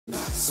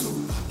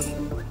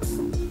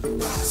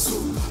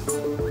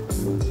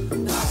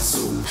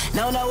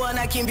Naona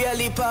wanakimbia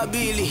lipa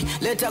bili,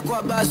 leta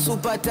kwa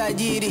basupa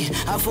tajiri,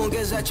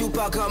 afongeza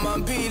chupa kama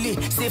mbili,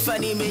 sifa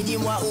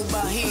nimenyimwa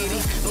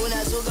ubahiri.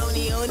 Unazuga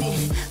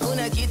unioni,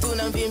 una kitu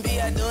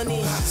unamvimbia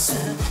doni,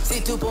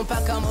 situpo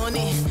mpaka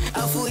moni,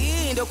 afu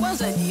hii ndo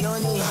kwanza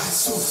jioni.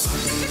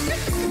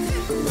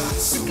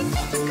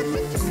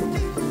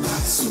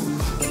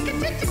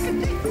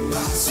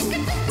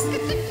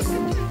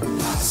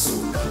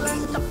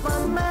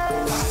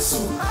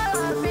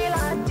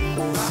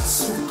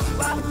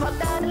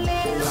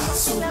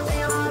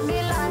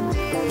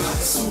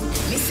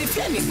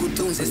 Nisifia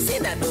nikutunze,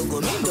 sina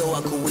dogo, mindo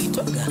wa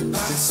kuitoga.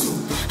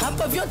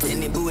 Hapa vyote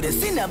ni bure,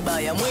 sina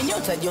baya, mwenye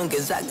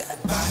utajiongezaga.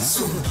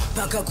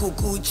 Paka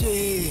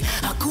kukuche,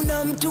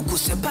 hakuna mtu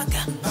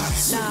kusepaga,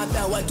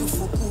 labda watu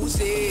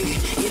fukuze,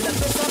 ila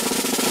pesa.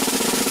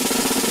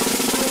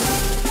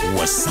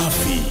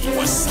 Wasafi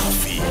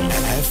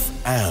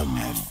FM.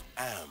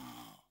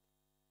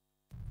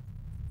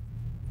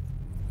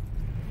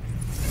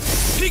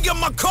 Piga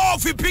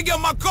makofi, piga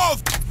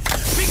makofi.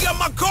 Piga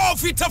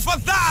makofi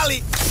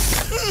tafadhali.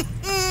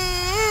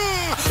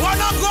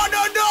 Wanangu wa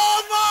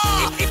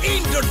Dodoma.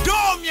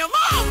 Dodoma ya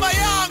mama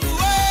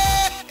yangu.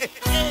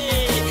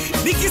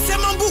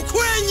 Nikisema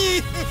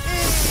Mbukwenyi,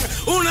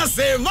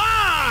 unasema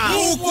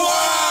Mbukwa.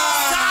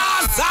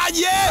 Sasa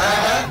je,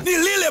 ni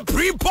lile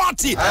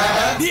pre-party.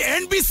 Ni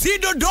NBC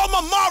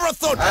Dodoma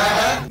Marathon.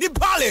 Ni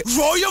pale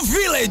Royal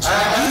Village.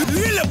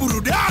 Lile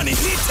burudani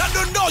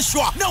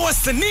litadondoshwa na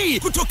wasanii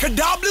kutoka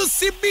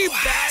WCB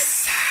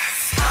Best.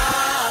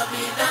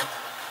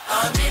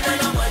 Amina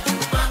na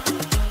Mwajuma,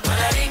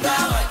 wanaringa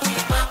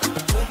wakima,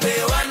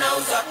 kumbe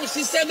wanauza.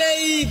 Usiseme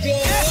hivyo.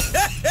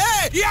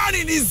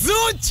 Yani ni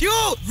Zuchu.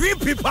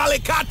 Vipi pale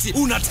kati?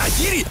 Una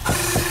tajiri?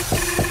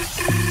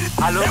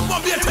 Halo?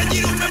 Mwambie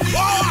tajiri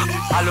utapoa.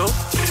 Halo?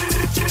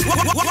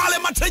 Wale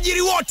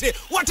matajiri wote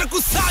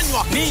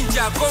watakusanywa.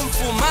 Ninja Kung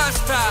Fu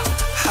Master.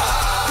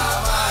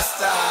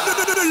 Master.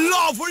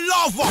 Love.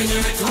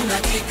 Wenyewe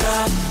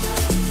tunakika.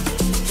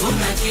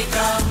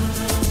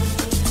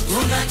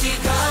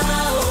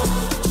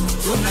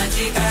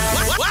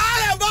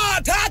 Wale ambao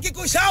hataki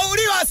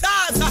kushauriwa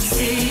sasa.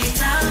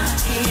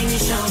 Sitaki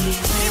nishauri.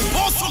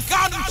 Imposo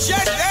kanu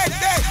cheke.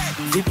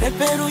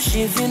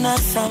 Vipeperushi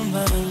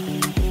vinasamba,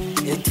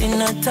 eti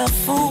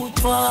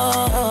natafutwa,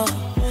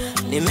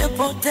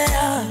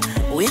 nimepotea,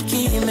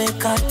 wiki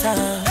imekata.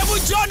 Hebu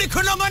Johnny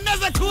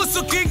kunongoneza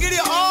kuhusu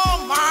kiingilio. Oh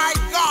my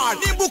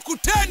God. Ni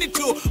Mbukuteni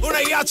tu,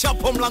 unaiacha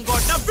hapo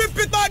mlangoni. Na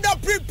vipi baada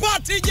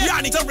pre-party je?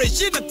 Yani tarehe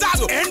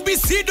 23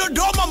 NBC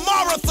Dodoma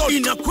Marathon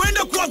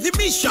inakwenda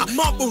kuadhimisha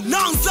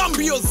mabonanza,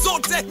 mbio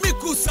zote,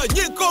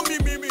 mikusanyiko,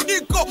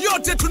 mimiminiko,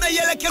 yote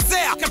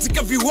tunaielekezea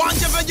katika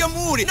viwanja vya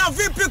Jamhuri. Na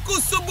vipi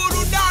kuhusu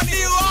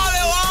burudani?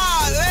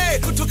 Wale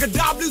kutoka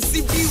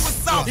WCB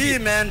Wasafi. Hii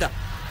imeenda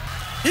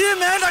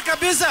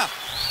kabisa.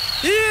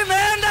 Hii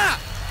imeenda.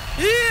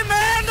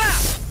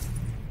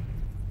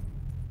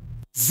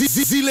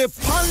 Zile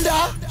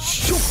panda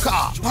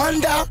shuka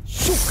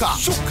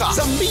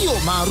za mbio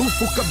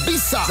maarufu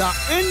kabisa za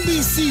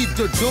NBC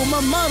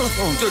Dodoma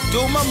Marathon.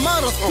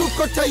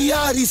 Tuko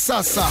tayari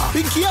sasa.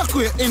 Pinki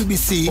yako ya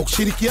NBC kwa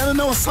kushirikiana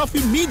na Wasafi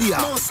Media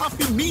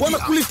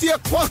wanakuletea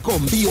kwako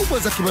mbio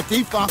za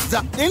kimataifa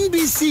za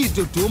NBC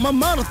Dodoma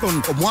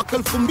Marathon kwa mwaka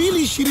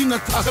 2023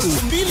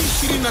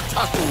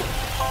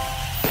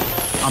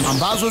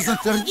 ambazo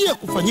zinatarajia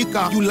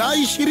kufanyika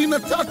Julai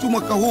 23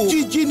 mwaka huu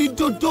jijini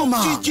Dodoma.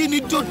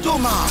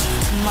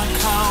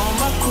 Makao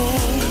makuu,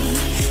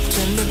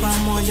 twende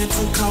pamoja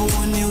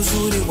tukaone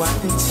uzuri wa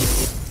nchi.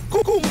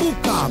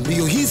 Kumbuka,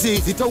 mbio hizi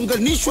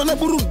zitaunganishwa na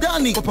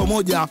burudani kwa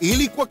pamoja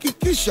ili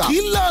kuhakikisha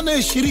kila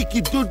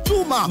anayeshiriki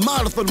Dodoma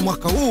Marathon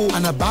mwaka huu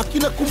anabaki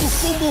na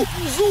kumbukumbu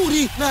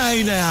nzuri na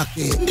aina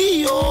yake.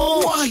 Ndiyo,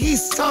 wahi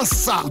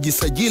sasa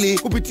kujisajili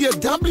kupitia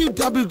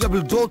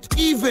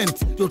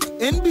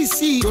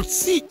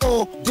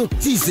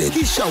www.event.nbc.co.tz.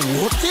 Kisha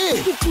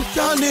wote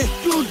tukutane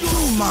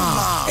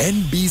Dodoma.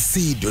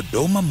 NBC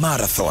Dodoma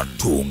Marathon,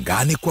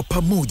 tuungane kwa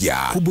pamoja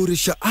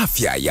kuboresha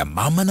afya ya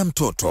mama na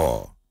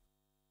mtoto.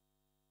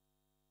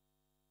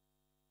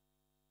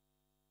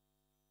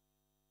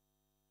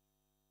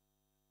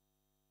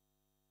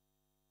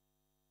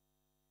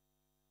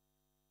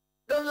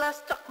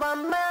 Let's talk my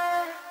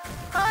man,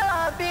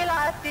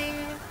 𝒓𝒊𝒈𝒉𝒕.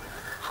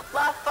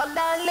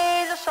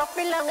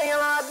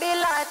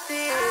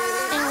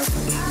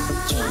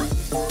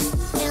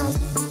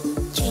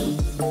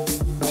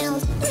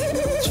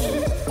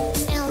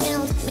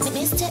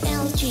 Mr.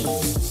 LG.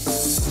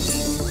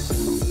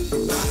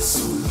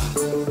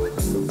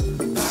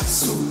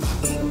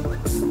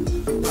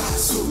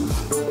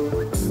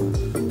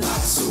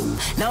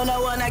 Naona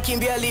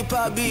kimbia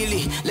lipa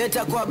bili,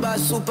 leta kwa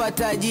basupa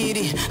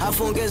tajiri,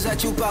 afongeza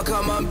chupa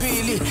kama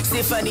mbili,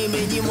 sifa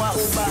nimenyimwa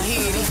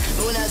ubahiri,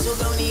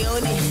 unazuga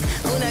unioni,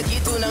 una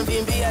kitu na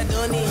mvimbia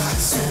doni,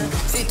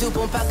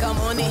 situpo mpaka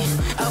moni,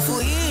 afu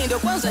hii ndo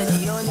kwanza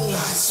jioni.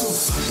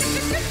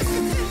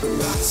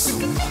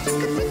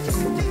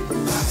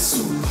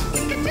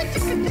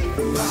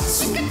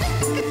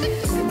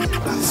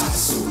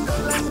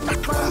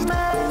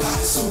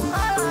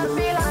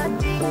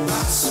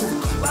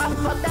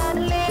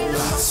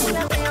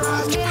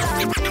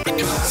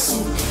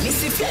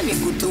 Nisifiani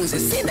kutunze,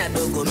 sina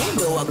dogo,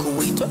 mindo wa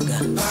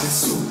kuitwaga.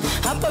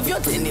 Hapa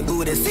vyote ni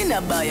bure,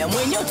 sina baya,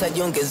 mwenye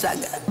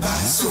utajiongezaga.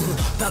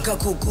 Paka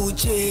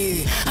kukuche,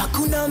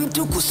 hakuna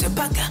mtu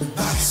kusepaga.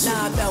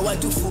 Labda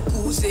watu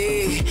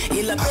fukuze,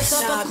 ila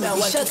pesa labda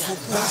watu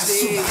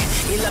fukuze,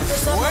 ila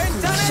pesa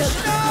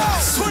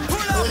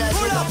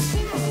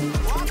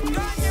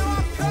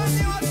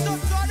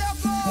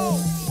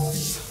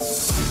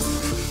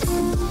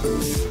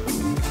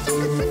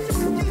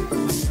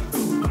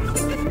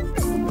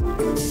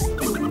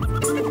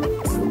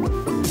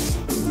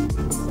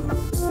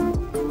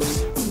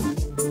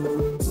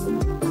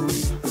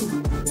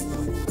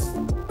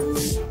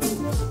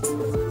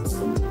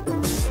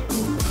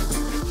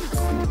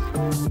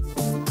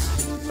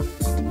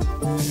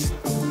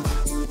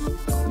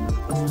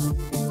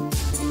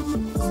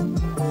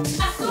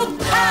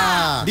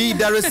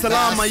Dar es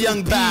Salaam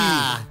Young D.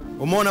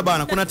 Umeona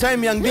bana, kuna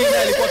time Young D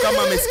alikuwa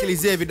kama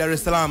amesikilizia hivi Dar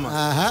es Salaam.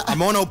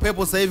 Ameona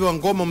upepo sasa hivi wa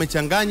ngoma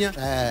umechanganya,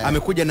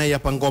 amekuja na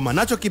hapa ngoma.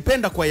 Nacho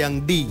kipenda kwa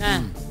Young D.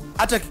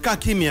 Hata kikaa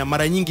kimya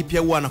mara nyingi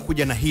pia huwa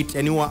anakuja na hit,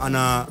 yani huwa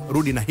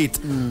anarudi na hit.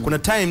 Kuna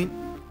time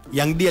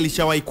Young D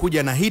alishawahi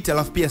kuja na hit,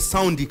 alafu pia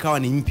sound ikawa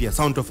ni mpya,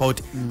 sound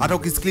tofauti. Hata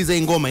ukisikiliza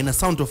hii ngoma ina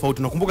sound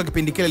tofauti. Nakumbuka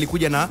kipindi kile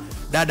alikuja na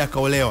Dada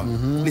Kaolewa.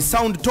 Ni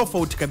sound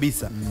tofauti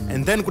kabisa.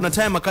 And then kuna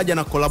time akaja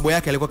na collab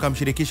yake alikuwa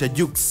kamshirikisha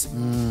Jux.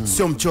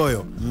 Sio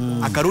mchoyo.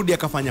 Akarudi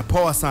akafanya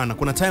poa sana.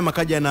 Kuna time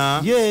akaja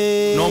na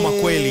Noma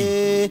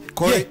kweli.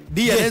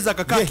 D anaweza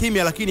akakaa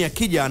kimya, lakini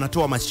akija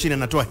anatoa machine,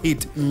 anatoa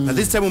hit. Na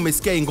this time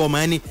umesikia hii ngoma,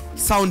 yani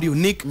sound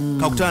unique,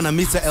 kakutana na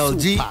Mr.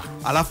 LG,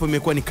 alafu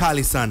imekuwa ni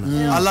kali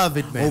sana. I love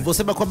it, man.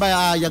 Ulivyosema kwamba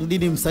Young D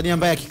ni msanii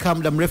ambaye akikaa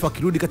muda mrefu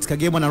akirudi katika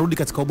game anarudi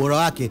katika ubora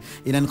wake,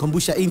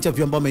 inanikumbusha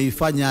interview ambayo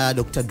ameifanya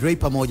Dr. Dre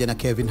pamoja na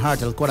Kevin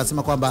Hart. Alikuwa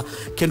anasema kwamba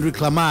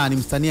Kendrick Lamar ni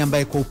msanii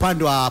ambaye kwa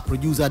upande wa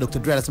producer Dr.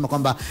 Dre anasema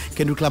kwamba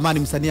Kendrick Lamar ni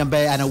msanii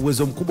ambaye ana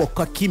uwezo mkubwa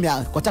kwa kimya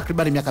kwa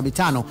takriban miaka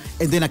 5,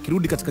 and then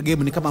akirudi katika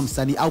game ni kama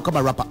msanii au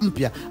kama rapper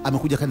mpya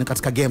amekuja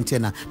katika game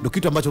tena. Ndio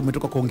kitu ambacho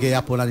umetoka kuongea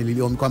hapo na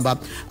niliomba kwamba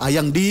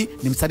Young D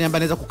ni msanii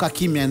ambaye anaweza kukaa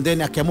kimya, and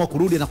then akiamua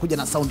kurudi anakuja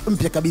na sound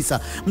mpya kabisa.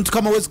 Mtu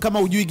kama wewe kama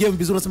hujui game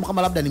vizuri unasema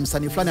kama labda ni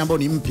msanii fulani ambao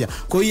ni mpya.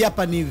 Kwa hiyo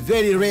hapa ni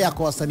very rare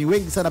kwa wasanii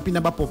wengi sana pindi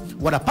ambapo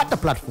wanapata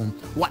platform,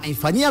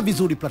 wanaifanyia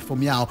vizuri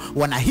platform yao,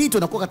 wanahit,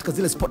 wanakuwa katika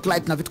zile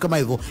spotlight na vitu kama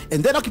hivyo,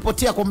 and then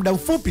wakipotea kwa muda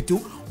mfupi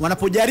tu,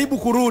 wanapojaribu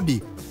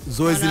kurudi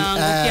zoezi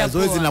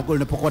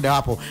linapokoda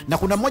hapo. Na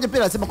kuna mmoja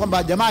pia alisema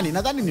kwamba jamani,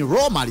 nadhani ni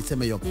Roma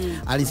alisema hiyo.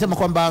 Alisema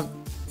kwamba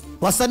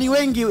wasanii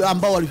wengi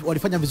ambao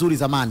walifanya vizuri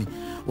zamani,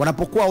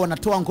 wanapokuwa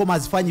wanatoa ngoma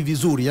hazifanyi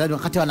vizuri, yani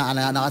wakati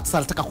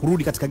anataka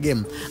kurudi katika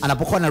game,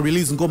 anapokuwa na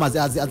release ngoma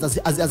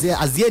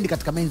aziendi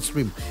katika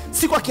mainstream,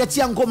 siku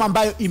akiachia ngoma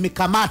ambayo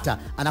imekamata,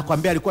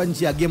 anakuambia alikuwa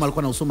nje ya game,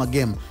 alikuwa anasoma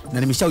game na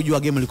nimeshaujua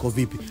game liko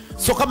vipi.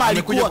 So kama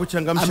alikuwa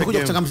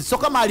kuchangamsha, so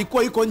kama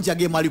alikuwa yuko nje ya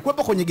game,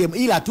 alikuwepo kwenye game,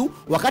 ila tu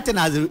wakati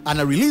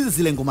ana release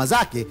zile ngoma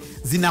zake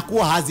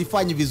zinakuwa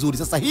hazifanyi vizuri.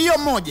 Sasa hiyo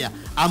moja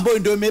ambayo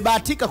ndio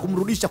imebahatika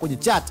kumrudisha kwenye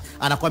chat,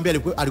 anakuambia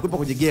alikuwepo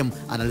kwenye game,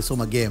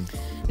 analisoma game.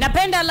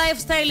 Napenda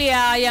lifestyle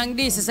ya Young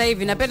D sasa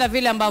hivi. Napenda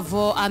vile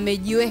ambavyo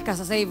amejiweka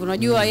sasa hivi.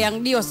 Unajua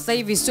Young D wa sasa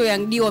hivi sio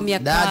Young D wa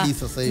miaka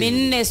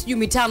 4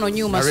 sijui 5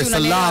 nyuma, sio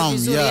unaelewa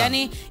vizuri.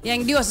 Yani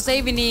Young D wa sasa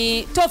hivi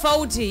ni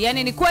tofauti.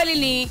 Yani ni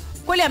kweli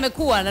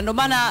amekuwa, na ndio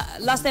maana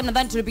last time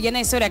nadhani tulipiga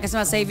naye story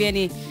akasema sasa hivi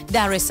yani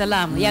Dar es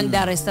Salaam, Young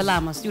Dar es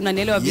Salaam, sio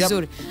unanielewa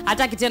vizuri.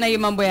 Hataki tena hiyo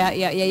mambo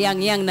ya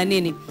young na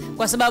nini.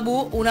 Kwa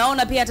sababu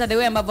unaona pia hata the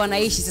way ambavyo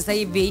anaishi sasa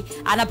hivi,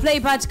 ana play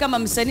part kama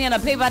msanii, ana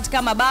play part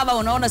kama baba.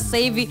 Unaona sasa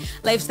hivi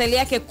lifestyle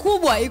yake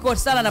kubwa iko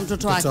sana na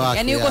mtoto wake.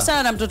 Yani yuko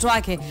sana na mtoto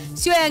wake.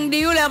 Sio Young D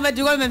yule ambaye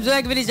tulikuwa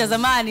tumemzoea kipindi cha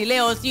zamani.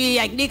 Leo sio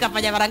Young D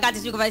kafanya varangati,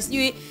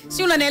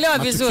 sio unanielewa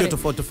vizuri.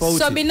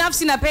 So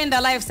binafsi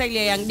napenda lifestyle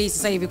ya Young D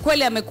sasa hivi.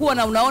 Kweli amekuwa,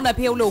 na unaona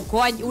pia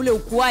ule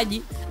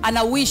ukuaji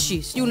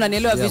anawishi, sio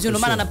unanielewa vizuri. Ndio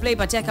maana ana play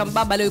part yake kama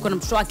baba, leo yuko na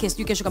mtoto wake,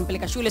 sio kesho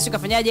kampeleka shule, sio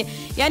kafanyaje.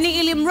 Yani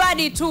ili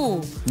mradi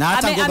tu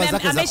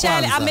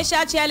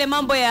ameshaacha yale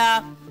mambo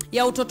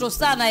ya utoto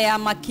sana, ya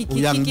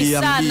makikiki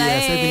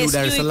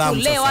sana,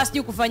 leo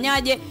sijui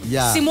kufanyaje.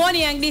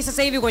 Simuoni Young D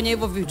sasa hivi kwenye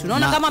hivyo vitu.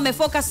 Naona kama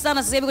amefocus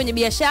sana sasa hivi kwenye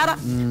biashara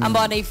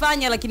ambayo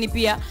anaifanya, lakini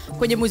pia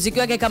kwenye muziki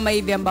wake kama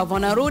hivi ambavyo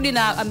anarudi,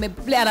 na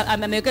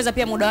amewekeza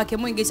pia muda wake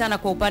mwingi sana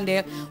kwa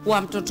upande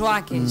wa mtoto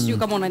wake. Sio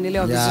kama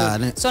unanielewa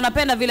vizuri. So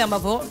napenda vile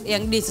ambavyo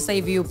Young D sasa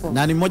hivi yupo.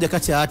 Na ni mmoja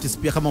kati ya artists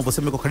pia kama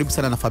unavyosema yuko karibu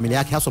sana na familia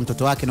yake, hasa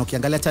mtoto wake, na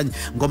ukiangalia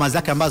ngoma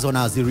zake ambazo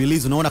anazi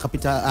release unaona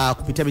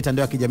kupitia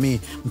mitandao ya kijamii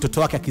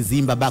mtoto wake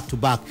akizimba back to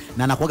back,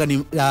 na anakuwa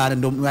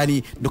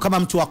ni ndo kama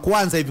mtu wa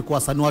kwanza hivi kwa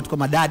wasanii watu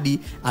kama Daddy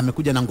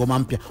amekuja na ngoma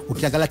mpya.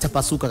 Ukiangalia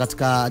Chapasuka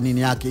katika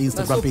nini yake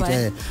Instagram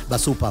page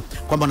Basupa,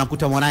 kwamba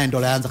unakuta mwanae ndo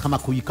anaanza kama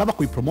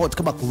kuipromote,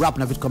 kama kurap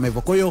na vitu kama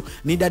hivyo. Kwa hiyo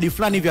ni Daddy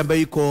fulani hivi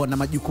ambaye yuko na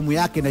majukumu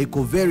yake na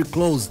yuko very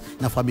close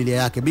na familia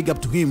yake. Big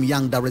up to him,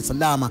 young Dar es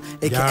Salaam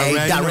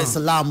aka Dar es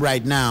Salaam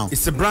right now.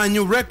 It's a brand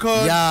new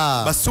record.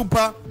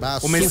 Basupa.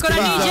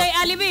 Umesikiliza DJ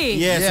Ali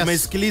B? Yes,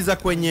 umesikiliza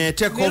kwenye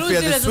Take Off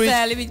ya The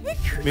Street.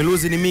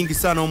 Miluzi ni mingi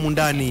sana humu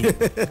ndani.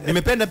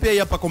 Nimependa pia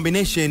hapa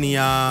combination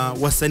ya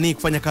wasanii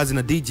kufanya kazi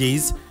na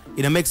DJs.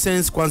 Ina make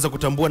sense kwanza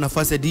kutambua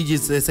nafasi ya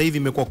DJs sasa hivi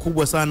imekuwa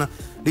kubwa sana.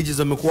 DJs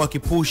wamekuwa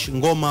wakipush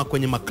ngoma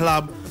kwenye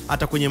maclub,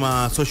 hata kwenye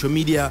social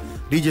media.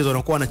 DJs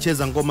wanakuwa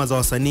wanacheza ngoma za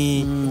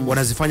wasanii,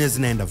 wanazifanya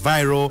zinaenda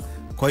viral.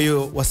 Kwa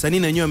hiyo wasanii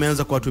na wenyewe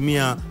wameanza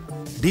kuwatumia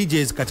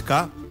DJs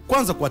katika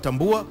kwanza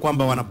kuwatambua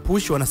kwamba wana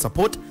push, wana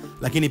support,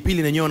 lakini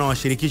pili na wenyewe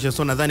wanawashirikisha.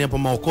 So nadhani hapo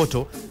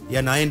maokoto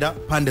yanaenda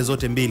pande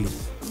zote mbili.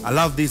 I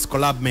love this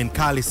collab man,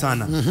 kali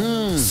sana.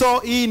 So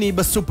hii ni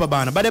Basupa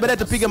bana. Baadaye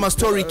tutapiga ma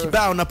story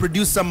kibao na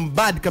producer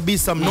mbad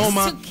kabisa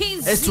mnoma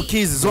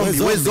S2KIZZY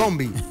Zombie. We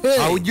Zombie.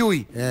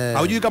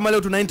 Haujui kama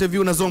leo tuna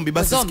interview na Zombie,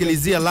 basi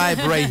sikilizia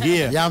live right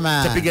here.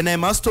 Tutapiga naye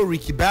ma story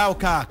kibao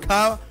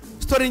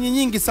story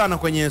nyingi sana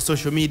kwenye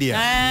social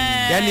media.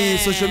 Yani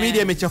social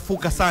media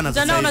imechafuka sana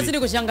sasa hivi. Unazidi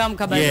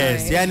kushangamka bado.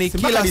 Yes, yani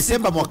kila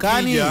Disemba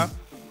mwakani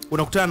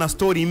unakutana na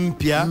story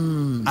mpya,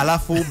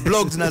 alafu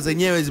blogs na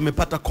zenyewe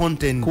zimepata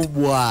content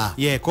kubwa.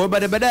 Kwa hiyo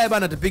baadaye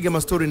bana tupiga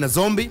ma story na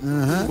Zombie.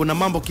 Kuna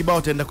mambo kibao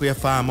utaenda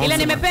kuyafahamu. Ila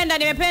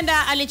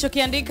nimependa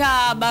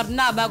alichokiandika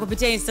Barnaba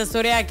kupitia Insta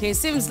story yake.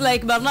 Seems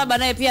like Barnaba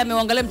naye pia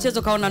ameangalia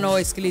mchezo kaona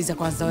no, sikiliza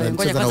kwanza wewe.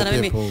 Ngoja kwanza na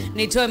mimi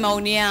nitoe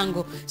maoni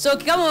yangu. So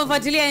kama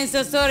umefuatilia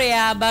Insta story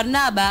ya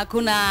Barnaba,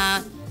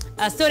 kuna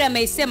story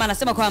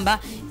anasema kwamba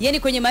yani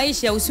kwenye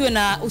maisha usiwe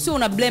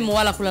una blame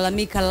wala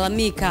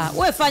kulalamika.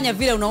 Wewe fanya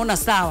vile unaona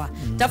sawa.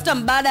 Tafuta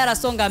mbadala,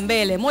 songa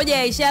mbele. Moja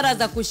ya ishara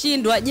za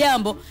kushindwa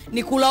jambo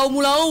ni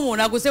kulaumu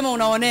na kusema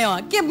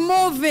unaonewa. Keep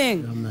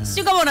moving.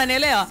 Sio kama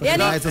unanielewa.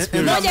 Yani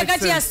moja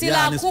kati ya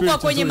silaha kubwa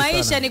kwenye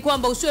maisha ni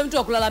kwamba usiwe mtu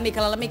wa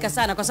kulalamika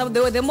sana, kwa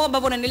sababu the more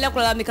ambavyo unaendelea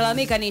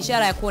kulalamika ni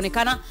ishara ya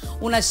kuonekana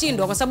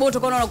unashindwa, kwa sababu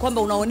utakuwa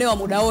kwamba unaonewa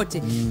muda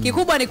wote.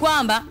 Kikubwa ni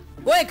kwamba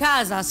wewe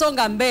kaza,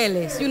 songa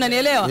mbele. Sio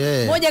unanielewa?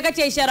 Moja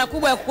kati ya ishara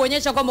kubwa ya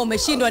kukuonyesha kwamba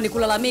umeshindwa ni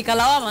kulalamika,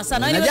 lawama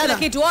sana. Yaani kila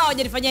kitu wao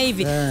hajanifanya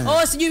hivi.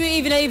 Sijui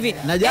hivi na hivi.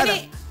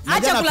 Yaani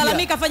acha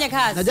kulalamika, fanya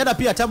kazi. Na jana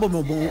pia Tambo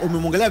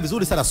umemwongelea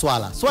vizuri sana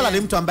Swala ni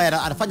mtu ambaye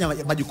anafanya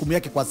majukumu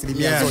yake kwa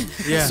asilimia zote.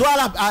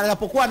 Swala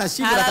anapokuwa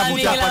anashindwa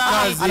atafuta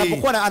kazi.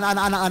 Anapokuwa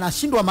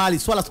anashindwa mahali,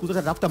 Swala siku zote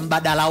atafuta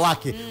mbadala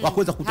wake wa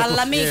kuweza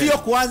kutatua. Sio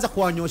kuanza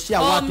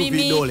kuwanyoshia watu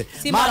vidole.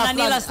 Mara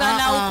nila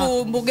sana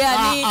huku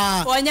mbugani,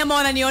 wanyama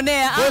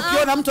wananionea.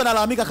 Ukiona mtu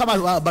analalamika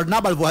kama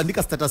Barnaba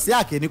alivyoandika status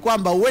yake, ni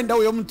kwamba huenda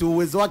huyo mtu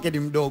uwezo wake ni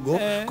mdogo.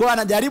 Kwa hiyo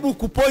anajaribu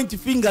kupoint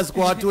fingers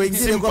kwa watu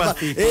wengine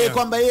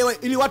kwamba yeye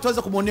ili watu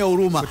waweze kumwonea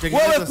huruma.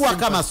 Wewe kuwa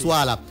kama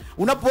Swala.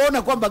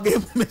 Unapoona kwamba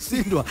game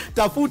imeshindwa,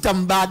 tafuta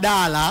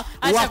mbadala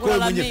wako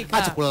mwenyewe.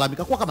 Acha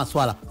kulalamika, kuwa kama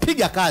Swala.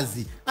 Piga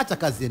kazi. Acha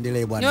kazi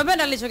endelee bwana.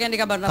 Nimependa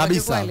alichokiandika Barnaba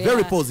kabisa,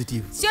 very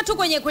positive. Sio tu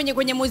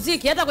kwenye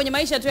muziki, hata kwenye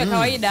maisha tu ya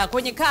kawaida,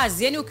 kwenye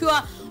kazi. Yani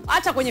ukiwa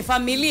hata kwenye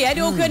familia,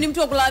 yani ukiwa ni mtu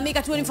wa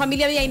kulalamika tu, ni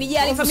familia mimi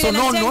hainijali, familia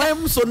inatenga.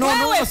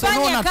 Wewe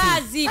fanya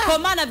kazi, kwa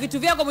maana vitu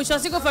vyako mwisho wa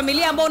siku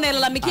familia ambao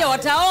unalalamikia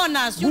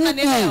wataona, sio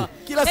unanielewa?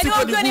 Kila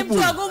siku ni mtu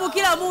wa gubu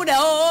kila muda.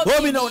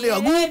 Mimi naonewa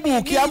gubu,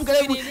 ukiamka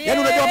hebu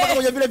yani unajua mpaka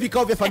kwenye vile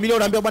vikao vya familia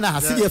unaambia bwana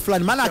hasije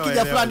fulani, maana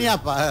akija fulani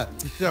hapa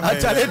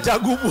ataleta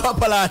gubu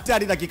hapa la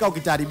hatari na kikao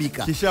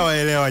kitaharibika.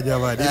 Kishawaelewa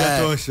jamani,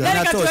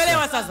 inatosha.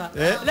 Tuelewa sasa.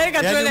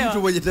 Yani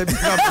mtu mwenye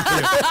tabia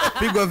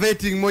pigwa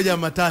vetting moja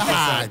matata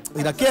sana.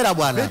 Inakera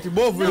bwana.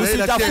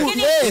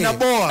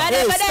 Inaboa.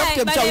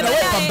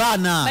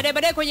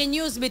 Baadaye kwenye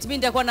news bit mimi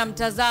nitakuwa na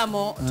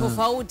mtazamo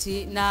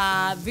tofauti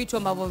na vitu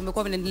ambavyo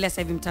vimekuwa vinaendelea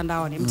sasa hivi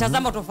mtandaoni.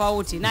 Mtazamo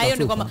tofauti. Na hiyo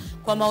ni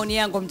kwa maoni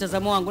yangu,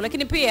 mtazamo wangu.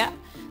 Lakini pia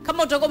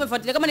kama utakuwa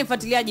umefuatilia, kama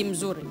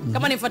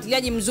ni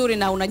mfuatiliaji mzuri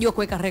na unajua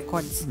kuweka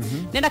records,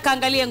 nenda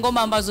kaangalie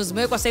ngoma ambazo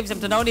zimewekwa sasa hivi za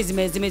mtandaoni,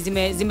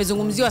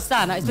 zimezungumziwa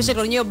sana, especially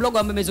kwenye blog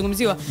ambayo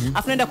imezungumziwa.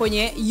 Afu nenda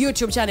kwenye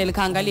YouTube channel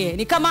kaangalie.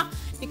 Ni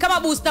kama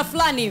booster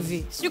fulani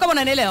hivi. Sijui kama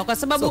unanielewa, kwa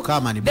sababu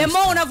the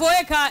more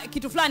unavyoweka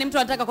kitu fulani mtu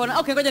anataka kuona,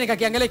 okay ngoja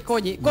nikakiangalie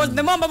kikoje. Because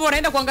the more ambavyo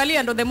unaenda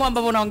kuangalia ndo the more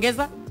ambavyo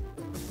unaongeza.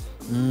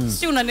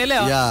 Sio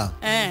unanielewa?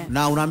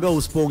 Na unaambiwa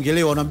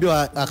usipoongelewa,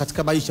 unaambiwa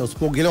katika maisha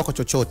usipoongelewa kwa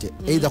chochote,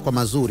 either kwa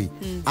mazuri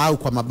au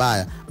kwa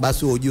mabaya,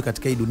 basi wewe ujue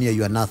katika hii dunia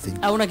you are nothing.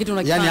 Hauna kitu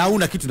unakifanya. Yani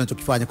hauna kitu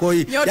unachokifanya. Kwa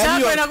hiyo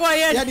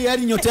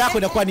yani nyota yako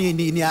inakuwa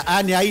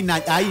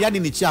yani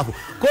ni chafu.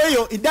 Kwa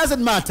hiyo it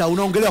doesn't matter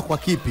unaongelewa kwa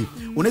kipi.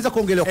 Unaweza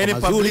kuongelewa kwa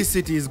mazuri,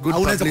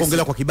 unaweza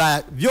kuongelewa kwa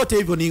kibaya. Vyote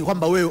hivyo ni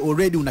kwamba wewe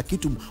already una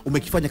kitu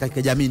umekifanya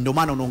katika jamii, ndio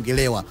maana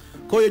unaongelewa.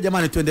 Kwa hiyo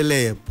jamani,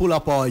 tuendelee. Pull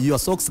up your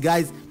socks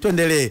guys.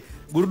 Tuendelee.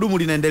 gurudumu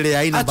linaendelea,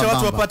 haina acha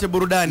watu wapate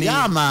burudani.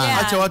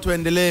 Acha watu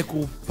waendelee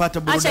kupata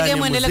burudani. Acha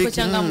game endelee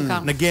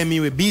kuchangamka. Na game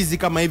iwe busy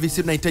kama hivi,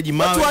 sisi tunahitaji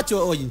mawe.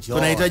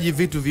 Tunahitaji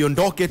vitu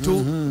viondoke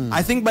tu.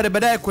 I think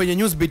baadaye kwenye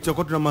news beat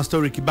tutakuwa tuna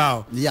story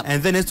kibao.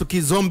 And then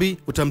S2KIZZY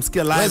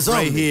utamsikia live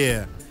right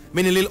here.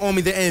 Mini Lil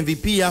Omi the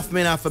MVP,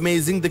 half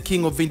amazing, the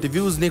king of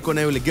interviews, Nico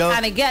na yule girl.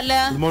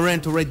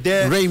 Morento right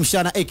there. Ray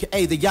Mshana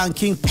aka the young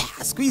king.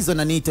 Squeeze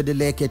na nita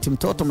deleke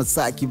mtoto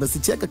Masaki, basi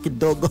cheka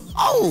kidogo.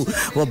 Oh,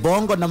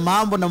 wabongo na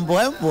mambo na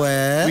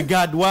mbwembwe. We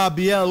got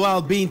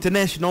YB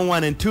International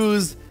 1 and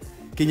 2s.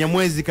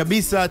 Kinyamwezi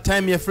kabisa,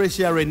 time ya fresh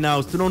air right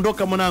now.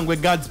 Tunaondoka mwanangu,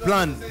 God's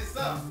plan.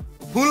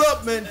 Pull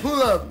up man,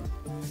 pull up.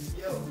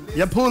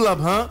 Yeah, pull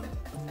up, huh?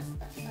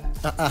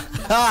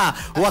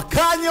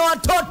 Wakanye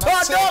watoto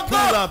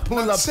wadogo.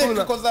 Pull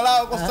up. Kwa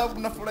zalao kwa sababu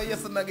nafurahia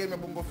sana game ya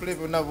Bongo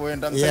Flava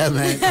unavyoenda. Yeah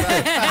man.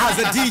 As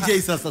a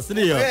DJ sasa,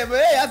 sindio?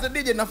 As a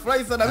DJ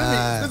nafurahi sana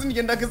mimi. Sisi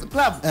nikienda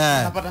club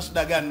napata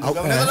shida gani?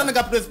 Unaweza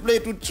nika press play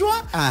tu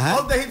chua.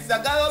 All the hits, I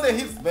got all the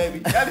hits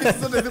baby.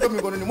 Yaani zote ziko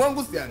mikononi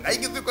mwangu,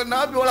 sihangaiki ziko na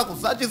wapi wala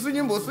kusearch si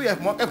nyimbo si ya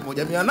mwaka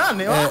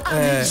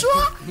 1800.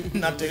 Chua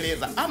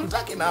nateleza.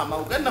 Amtaki na ama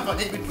ukaenda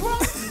fanya hivi tu.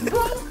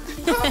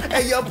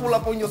 Hey, you pull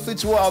up on your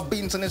switch. YB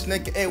International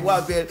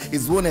𝒓𝒊𝒈𝒉𝒕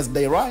is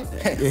Wednesday, right?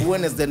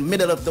 Wednesday,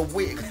 middle of the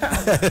week.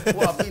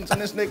 YB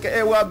International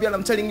𝒓𝒊𝒈𝒉𝒕,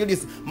 I'm telling you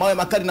this. Mawe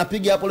makali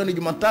napiga hapo leo ni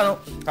Jumatano.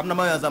 Kama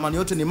mawe ya zamani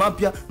yote ni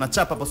mapya na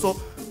chapa hapo. So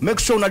make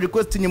sure una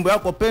request nyimbo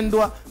yako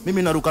pendwa,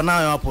 mimi naruka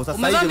nayo hapo.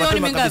 Sasa hivi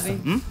mapema kabisa.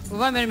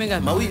 Uvame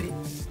mingapi? Mawili.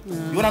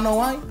 You wanna know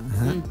why?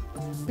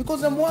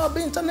 Because I'm YB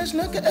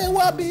International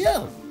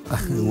𝒓𝒊𝒈𝒉𝒕.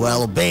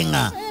 Well,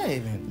 banger. Hey,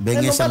 man.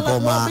 Bengesha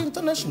ngoma.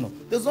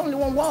 There's only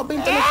one YB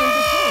International in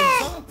this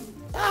world.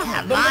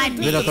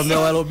 Bila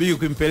kambia YB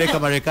ukimpeleka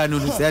Marekani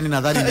unusiani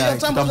nadhani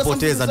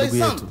tutampoteza ndugu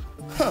yetu.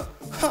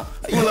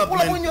 Pull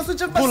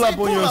up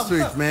on your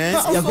street, man.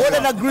 Ya goda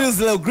na grills.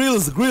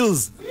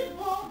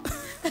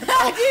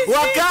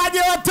 Wakaje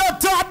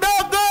watoto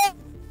wadogo.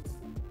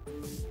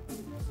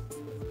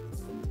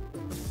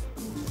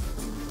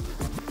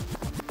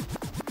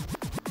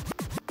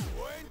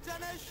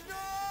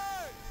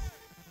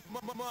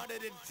 Mother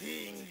the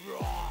thing,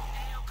 bro.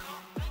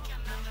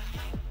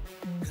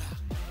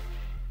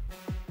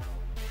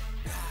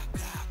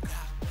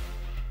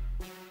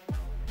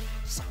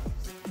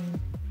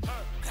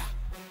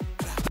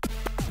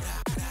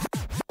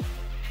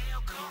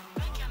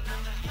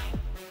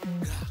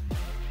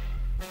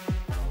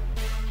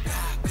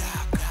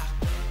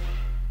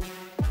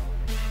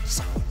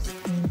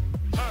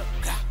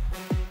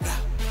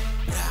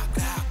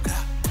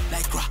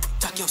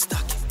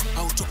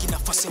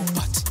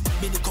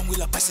 Mimi kwa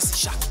mwila pasi si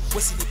shaki.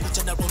 Wesi ni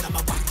kuja na rona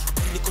mabaki.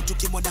 Niko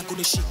tuki mwanangu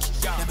ni shiki.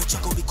 Na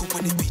mechongo wiko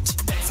kwenye beat.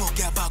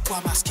 Forget about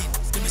kwa maskin.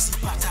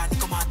 Nimesipata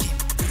niko makin.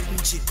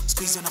 Mjini,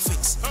 squeeze on a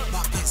fix.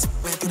 Mapenzi,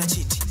 wengi na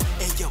cheat.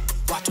 Ayo,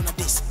 watu na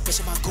diss.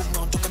 Mesha mangumu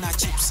naondoka na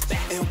chips.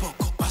 Ayo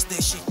boko, pass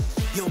that shit.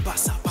 Yo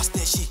basa, pass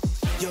that shit.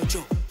 Yo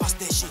Joe, pass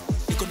that shit.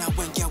 Niko na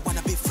wengi, I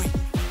wanna be free.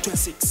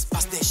 26,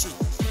 pass that shit.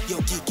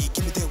 Yo Gigi,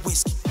 give me that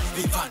whiskey.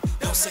 Vivan,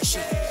 no say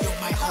shit. Yo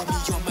my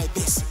homie, you're my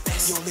best.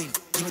 Yo Lin,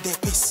 give me that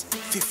piece.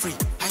 Feel free,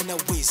 haina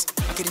ways.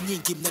 Akili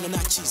nyingi mnano na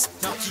cheese.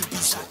 Na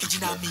ukibisha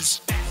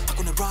kijinamizi.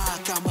 Hakuna raha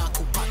kama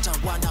kupata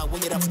wana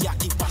wenye rafu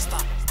yaki pasta.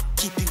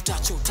 Kipi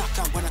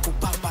utachotaka wana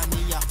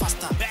kupambania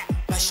faster.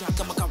 Maisha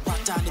kama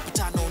karata ni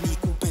pitano ni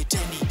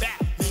kupeteni.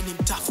 Mimi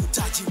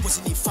mtafutaji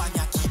wezi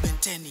nifanya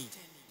kibenteni.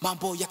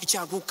 Mambo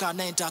yakicharuka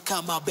naenda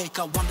kama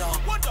beka wanda.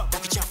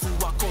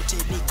 Yakichafua kote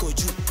niko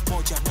juu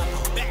moja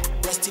namba.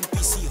 Rest in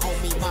peace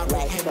homie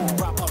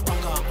marehemu rapper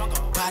ranga.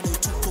 Bado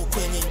tupo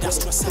kwenye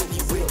industry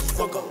sani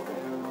wengi wanga.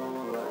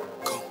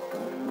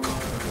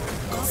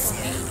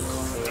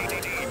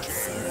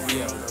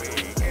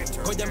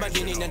 Ngoja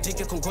madini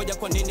niandike kungoja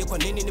kwa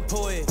nini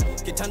nipoe.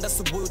 Kitanda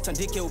subuhi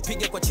utandike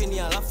upige kwa chini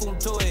alafu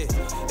mtoe.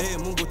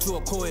 Mungu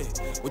tuokoe,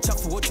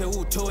 uchafu wote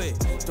utoe.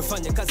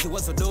 Tufanye kazi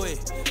wazodoe,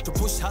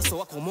 tupush haso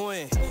wako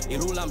moe.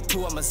 Ilula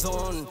mtu wa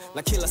Amazon,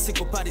 na kila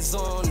siku party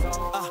zone.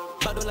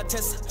 Bado na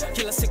tesa,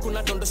 kila siku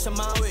nadondosha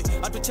mawe.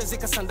 Atuchezi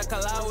kasanda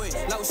kalawe,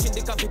 na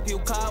ushindika vipi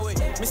ukawe.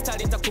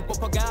 Mistari itakupa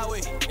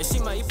pagawe,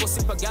 heshima ipo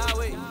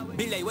sipagawe.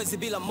 Bila iwezi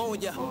bila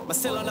moja,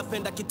 masela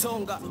napenda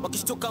kitonga.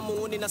 Wakishtuka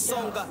muuni na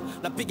songa,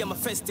 napiga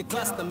first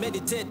class na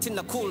meditate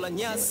na kula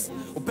nyasi.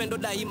 Upendo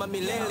daima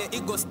milele,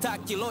 ego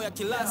stack kilo ya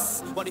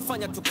kilasi.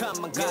 Walifanya tu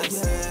kama guys.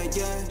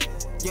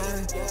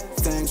 Yeah,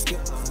 thanks.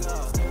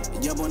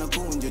 Jabo na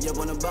kunjo,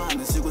 jabo na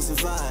banda, siku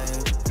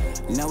survive.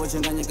 Now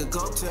wachanganya ka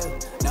cocktail,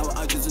 now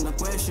I just in the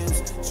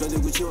questions. Shwadi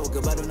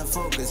kuchoka, bado na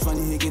focus.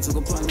 Funny hiki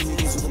tuko funny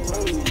hiki tuko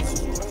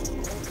police.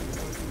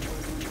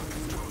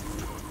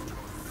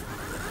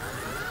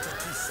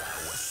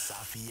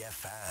 Wasafi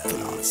FM.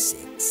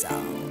 Classic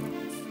sound.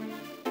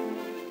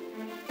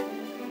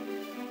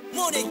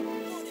 Morning.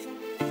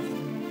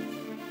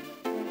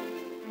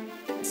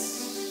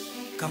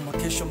 Kama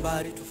kesho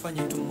mbali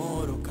tufanye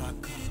tomorrow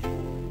kaka.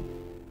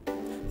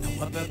 Na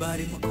wape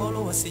habari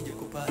makolo wasije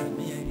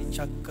kuparamia ili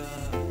chaka.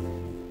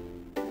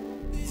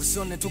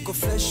 Usione tuko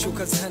fresh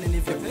ukazani ni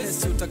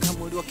vyepesi,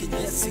 utakamuliwa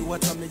kinyesi,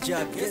 watu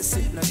wamejaa gesi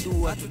na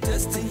dua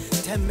tutesti.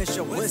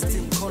 Temesha westi,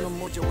 mkono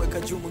mmoja weka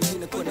juu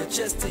mwingine kwenye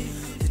chesti.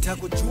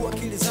 Nitakujua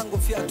akili zangu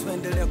fiatu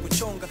endelea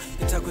kuchonga,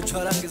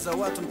 nitakujua rangi za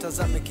watu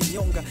mtazame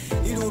kinyonga,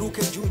 ili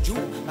uruke juu juu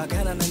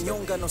agana na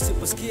nyonga, na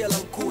usiposikia la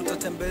mkuu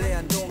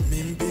utatembelea ndonga.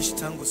 Mimbishi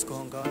tangu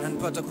skonga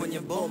wananipata kwenye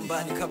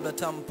bomba, ni kabla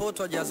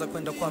tampoto ajaza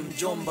kwenda kwa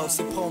mjomba.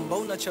 Usipomba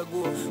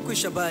unachagua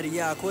kuisha bari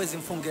yako, wezi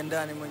mfunge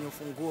ndani mwenye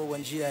ufunguo wa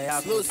njia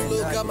yako.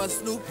 Slow kama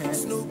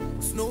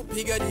Snoop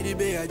piga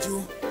nilibea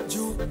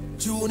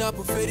juu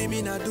unapoferi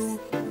mina do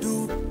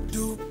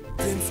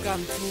dreams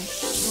come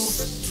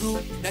true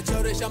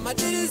nachoresha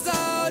madili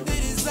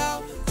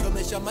zao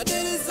chomesha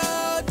madili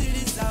zao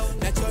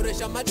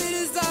nachoresha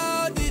madili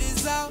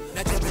zao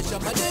nachomesha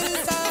madili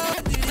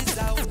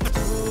zao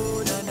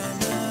oh na na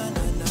na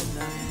na na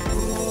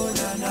oh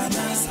na na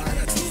na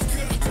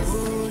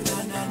oh na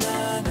na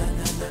na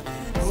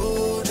na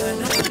oh na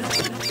na na.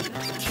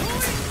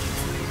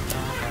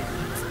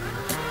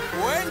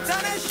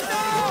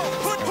 International!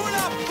 Pull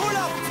up!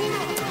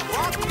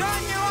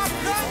 Wakanye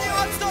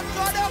watoto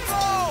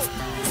wadogo!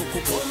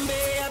 Pombe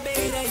ya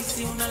bei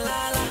rahisi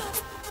unalala,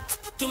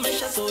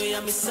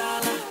 tumeshazoea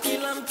misala,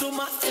 kila mtu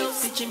mafia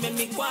usichimbe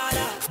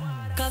mikwara,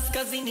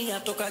 kaskazini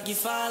yatoka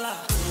gifala.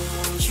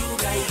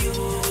 Chuga you,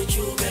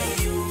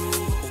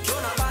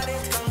 ukiona bade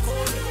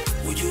kankoni,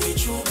 ujue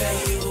chuga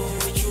you,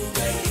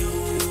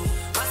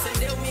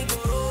 masende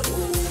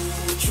umigororo,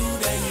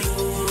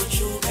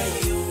 chuga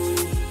you,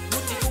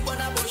 muti kubwa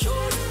na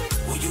boshori,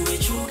 ujue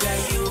chuga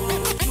you.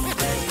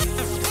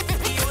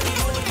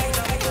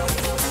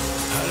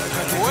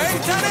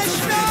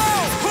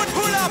 International!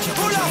 Pull up!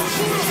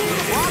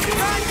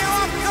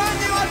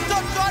 Wakanye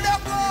watoto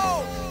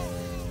wadogo!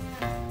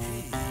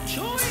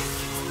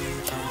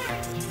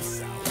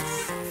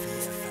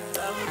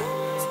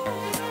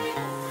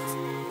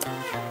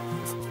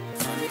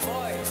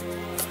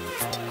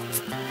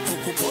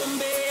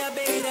 Pombe ya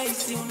bei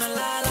rahisi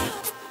unalala,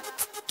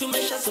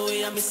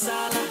 tumeshazoea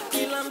misala,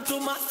 kila mtu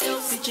mafia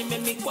usichimbe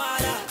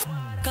mikwara,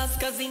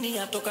 kaskazini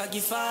yatoka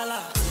gifala.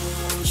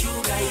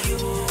 Chuga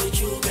you,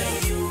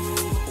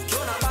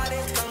 ukiona bade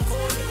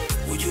kankoni,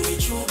 ujue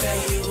chuga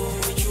you,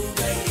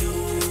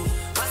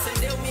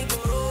 masende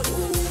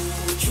umigororo,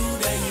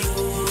 chuga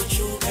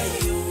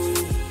you,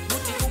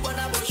 muti kubwa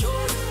na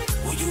boshori,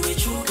 ujue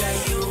chuga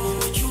you,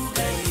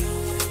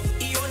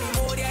 iyo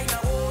ni mori aina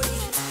mori.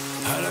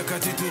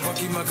 Harakati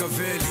Tupac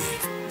Makaveli,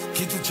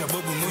 kitu cha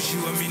Bobu Moshi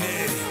wa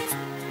Mineri,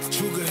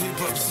 chuga hip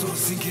hop so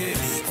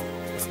singeli,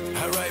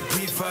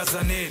 R.I.P.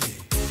 Fazaneli.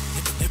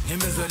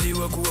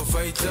 Nimezaliwa kuwa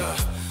fighter,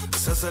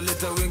 sasa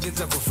leta wengi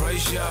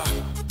nitakufurahisha,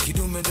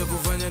 kidume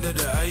nitakufanya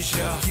dada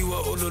Aisha, kiwa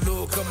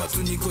ololo kama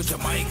tuniko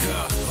Jamaica,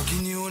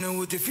 wakiniona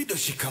wote fido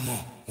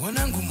shikamo,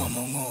 wanangu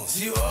mamongo,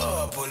 sio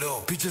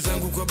Apollo, picha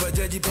zangu kwa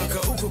bajaji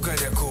paka uko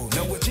Kariako,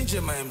 na wachinje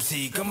ma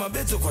MC kama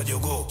Beto kwa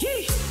jogo.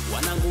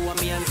 Wanangu wa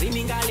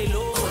mianzini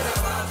ngalilo,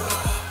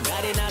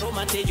 ngare na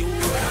Roma teju,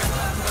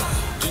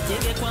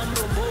 kijenge kwa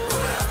mrombo,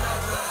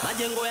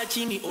 majengo ya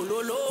chini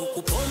ololo,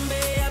 kupombe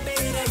ya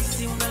bei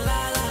rahisi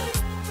unalala,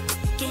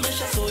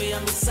 tumeshazoea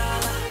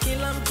misala,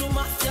 kila mtu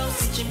mafia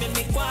usichimbe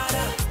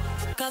mikwara,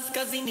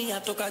 kaskazini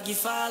yatoka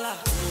gifala.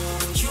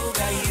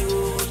 Chuga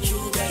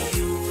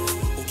you,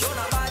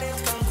 ukiona bade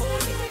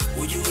kankoni,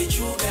 ujue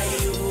chuga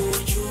you,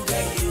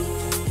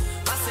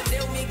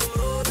 masende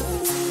umigororo,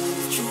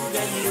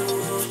 chuga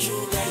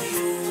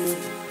you,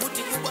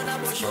 muti kubwa na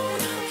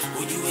boshora,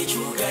 ujue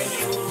chuga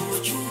you,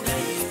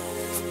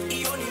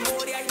 iyo ni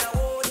mori aina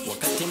mori.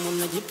 Wakati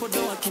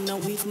mnajipodoa kina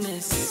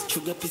witness,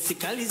 chuga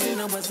pisikali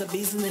zinawaza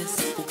business,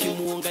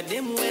 ukimuonga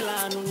demu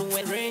wela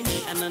anunue range,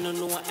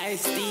 ananunua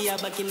ISD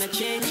abaki na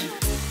change,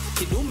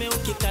 kidume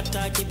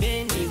ukikata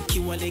kibendi,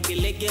 ukiwa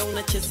legelege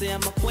unachezea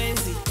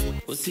makwenzi,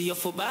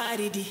 usiyofu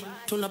baridi,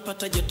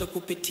 tunapata joto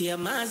kupitia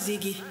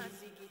mazigi,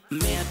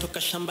 mmea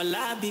toka shamba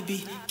la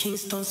bibi,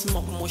 Kingston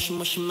smoke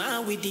moshi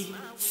mawidi,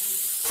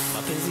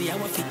 mapenzi ya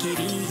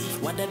wafikiri,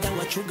 wadada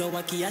wachuga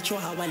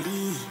wakiachwa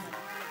hawali,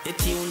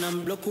 eti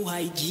unambloku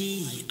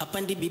IG,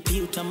 apandi BP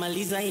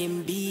utamaliza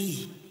MB,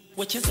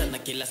 wacheza na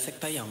kila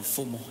sekta ya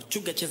mfumo,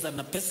 chuga cheza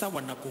na pesa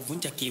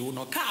wanakuvunja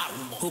kiuno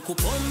kaumo. Huku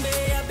pombe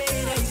ya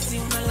bei rahisi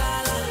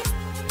unalala,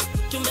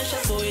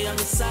 tumeshazoea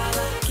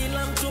misala,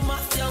 kila mtu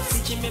mafia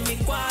usichimbe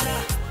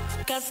mikwara,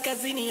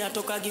 kaskazini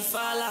yatoka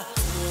gifala.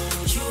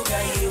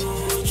 Chuga you,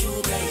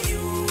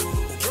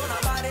 ukiona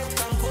bade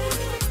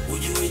kankoni,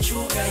 ujue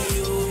chuga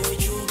you,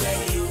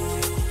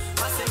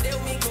 masende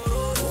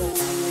umigororo,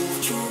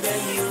 chuga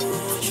you,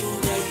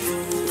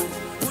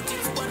 uti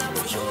kubwa na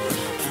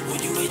boshori,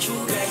 ujue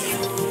chuga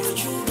you,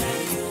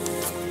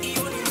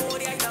 iyo ni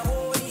mori aina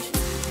mori.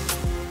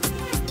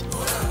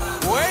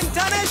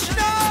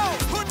 International!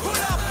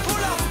 Pull up!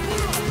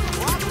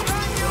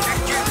 Wakanye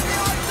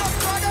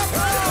watoto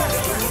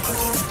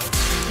wadogo!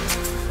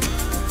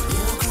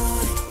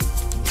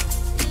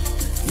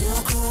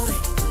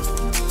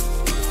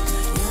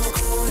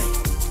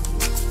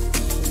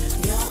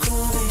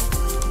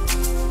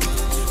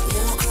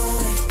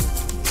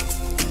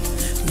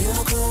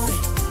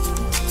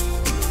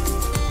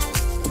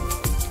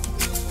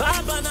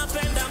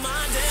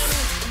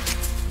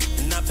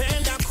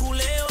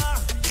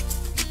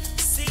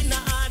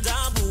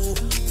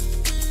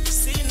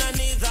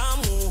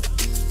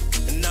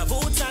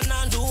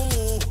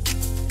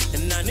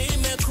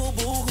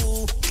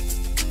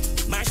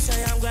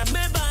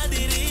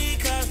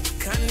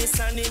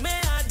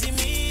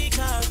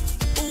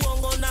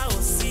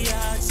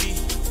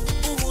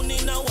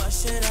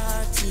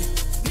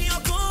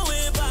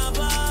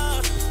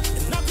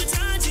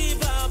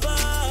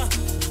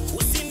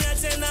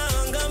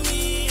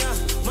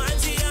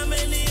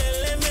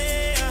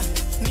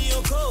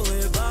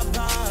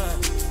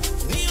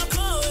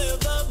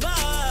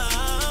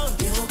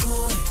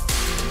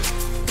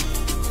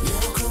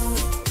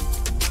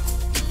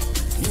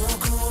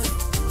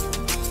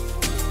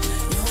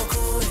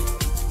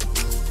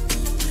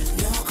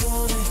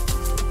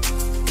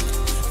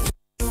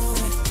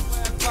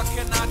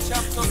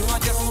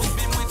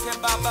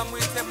 baba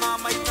mwite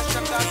mama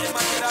itashangaza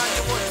majirani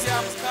wote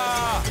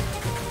amka.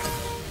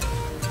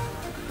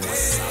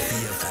 Wasafi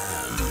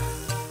FM.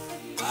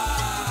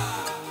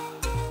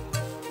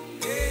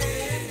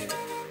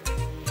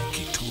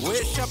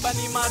 We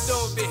Shabani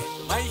Madobe,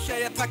 maisha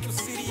yataki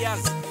usirias,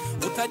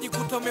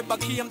 utajikuta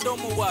umebakia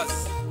mdomo wazi.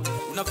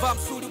 Unavaa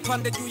msuri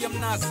upande juu ya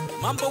mnazi,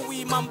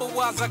 mambo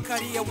waza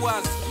karia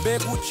wazi.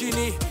 Mbegu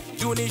chini,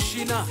 juni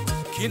shina,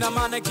 kina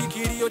maana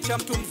kikilio cha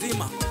mtu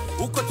mzima.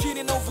 Uko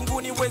chini na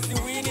uvunguni wezi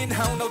wini,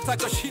 na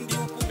unautaka shindi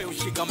huku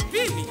umeushika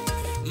mpini.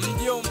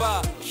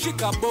 Mjomba,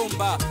 shika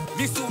bomba,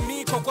 misu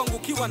miko kwangu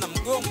kiwa na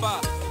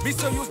mgomba.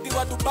 Miso used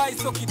wa Dubai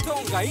so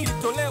kitonga, ili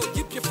toleo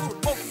jipye full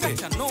box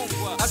acha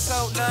nongwa.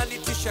 Asa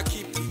unanitisha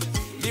kipi,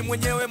 ni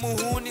mwenyewe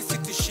muhuni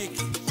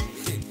sitishiki.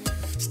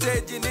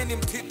 Stage nini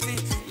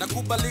mtiti,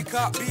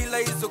 nakubalika bila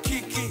hizo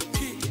kiki.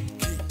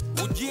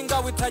 Ujinga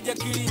witaja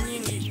kili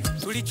nyingi,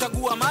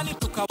 tulichagua amani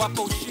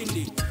tukawapa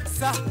ushindi.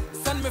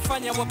 Sasa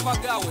nimefanya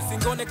wapagawe,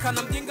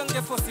 singonekana mjinga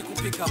ngefosi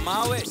kupika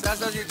mawe.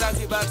 Sasa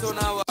sitaki bato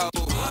na wao,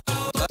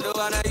 bado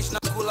wanaishi na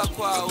kula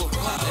kwao.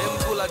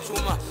 Kula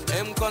chuma,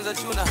 kwanza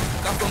chuna,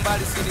 kako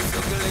mbali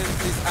sinisogele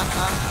please.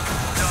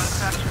 Don't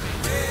touch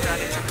me,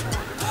 daddy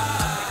chakua.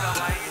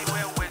 Kama hii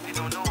wewe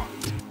zinunua.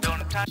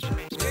 Don't touch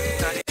me,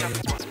 daddy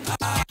chakua.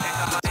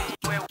 Kama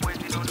hii wewe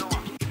zinunua.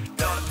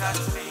 Don't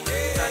touch me,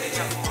 daddy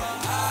chakua.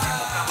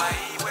 Kama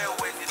hii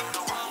wewe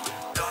zinunua.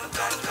 Don't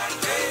touch me,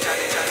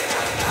 daddy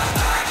chakua.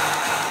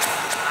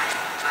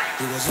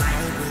 It was a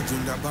hybrid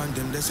in that band,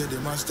 them they say they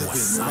must have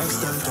been. Man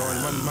stand tall,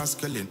 man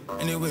masculine.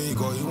 Anywhere you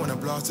go, you wanna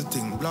blast the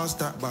thing. Blast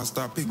that bar,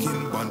 start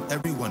picking one,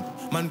 everyone.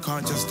 Man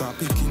can't just start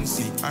picking.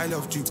 See, I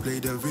love to play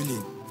the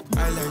villain.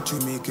 I like to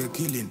make a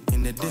killing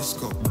in the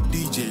disco.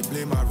 DJ,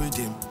 play my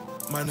rhythm.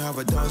 Man have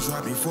a dance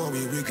right before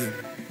we rig him.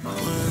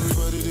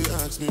 Everybody they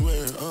ask me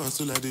where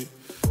hustle I did.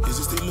 Is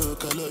it still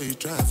local or you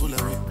try full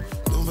of it?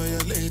 Don't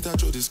violate, I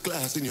throw this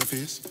class in your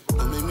face.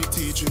 Don't make me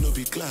teach you, no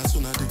be class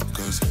when I did.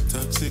 Cause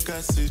toxic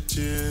acid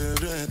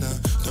children,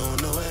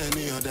 don't know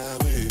any other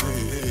way.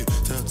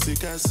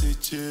 Toxic acid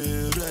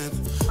children,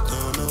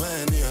 don't know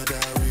any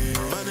other way.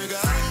 My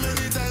nigga, how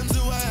many times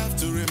do I have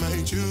to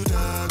remind you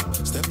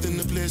that? Stepped in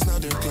the place, now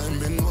they're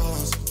climbing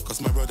walls.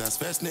 Cause my brother's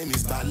first name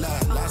is Bala,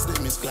 last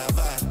name is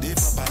Clava. They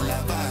papa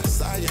lava,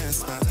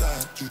 science matter,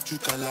 chuchu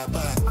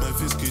calabar. My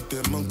fist get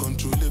them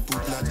uncontrollable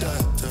bladder.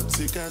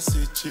 Toxic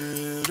acid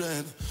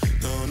children,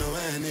 don't know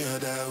any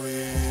other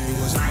way. It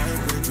was a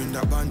hybrid in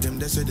that band, them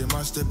they say they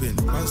must have been.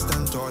 Man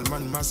stand tall,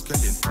 man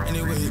masculine.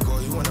 Anywhere you go,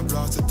 you wanna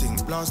blast the thing.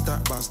 Blast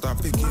that bar,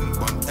 start picking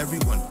one,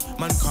 everyone.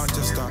 Man can't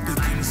just start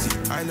picking. See,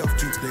 I love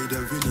to play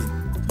the villain.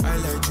 I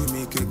like to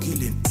make a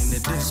killing in the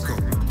disco.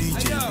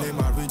 DJ, play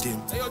my rhythm.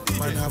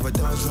 Man have a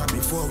dance right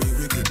before we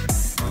rig it.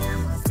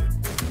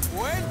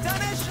 We're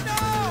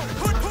international!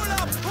 Pull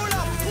up!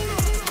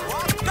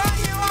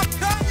 Wakanye,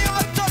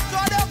 watoto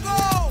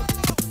wadogo!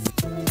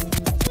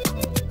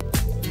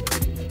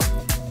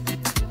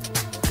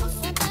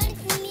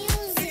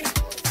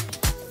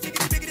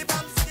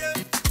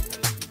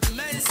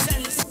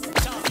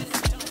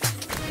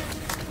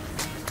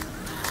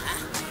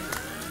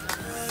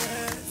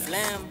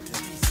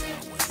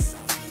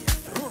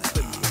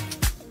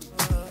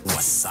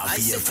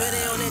 Aise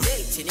twende on a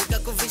date,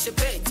 nikakuvishe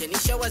pete,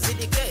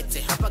 nishawazidi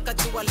kete, hapa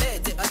kati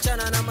walete,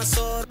 achana na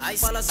masoro,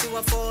 wala si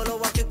wa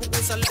follow,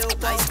 wakikugusa leo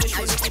kwa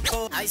kesho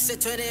nikipo. Aise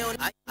twende on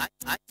a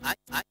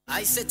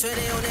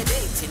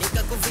date,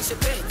 nikakuvishe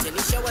pete,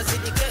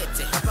 nishawazidi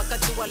kete, hapa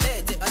kati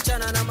walete,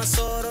 achana na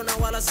masoro, na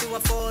wala si wa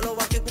follow,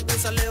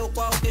 wakikugusa leo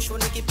kwa kesho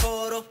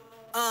nikiporo.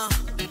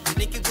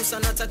 Nikigusa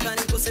nataka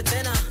nikuse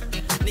tena,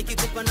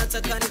 nikikupa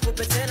nataka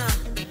nikupe tena,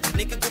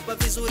 nikikupa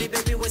vizuri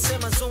baby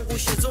wesema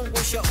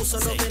zungusha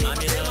usondoke ni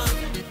mapema.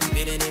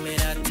 Vile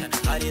nimerata na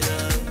hadi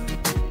love,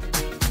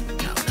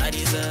 now I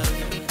deserve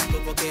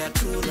kupokea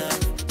true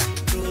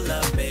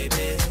love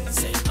baby,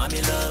 say I'm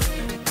in love.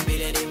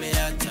 Vile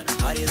nimerata na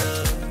hadi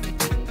love,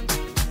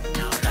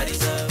 now I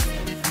deserve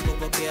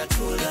kupokea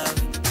true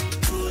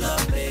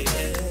love baby.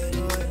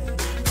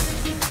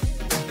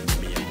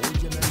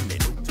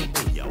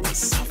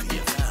 Wasafi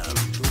FM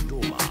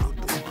Dodoma.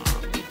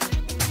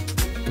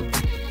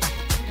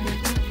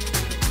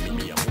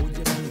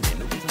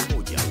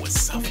 104.1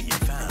 Wasafi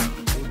FM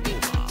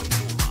Dodoma.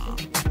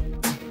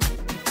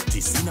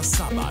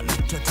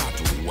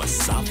 97.3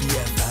 Wasafi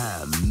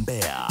FM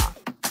Mbeya.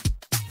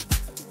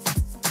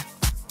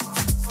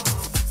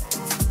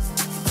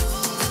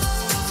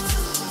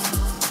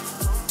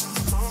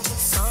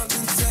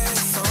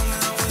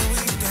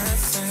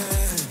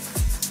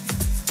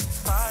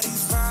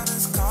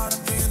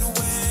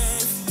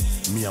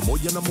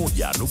 Moja na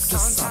moja nukta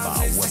saba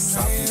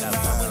Wasafi FM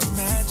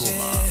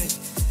Kigoma.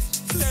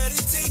 Let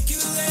it take you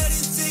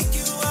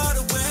all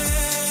the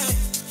way.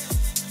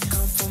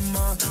 Come from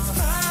on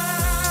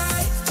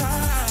high,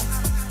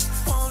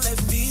 won't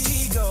let me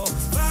go.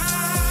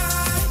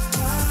 Right,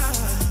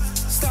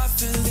 stop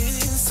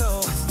feeling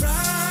so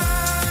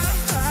right.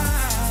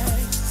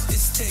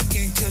 It's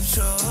taking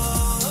control.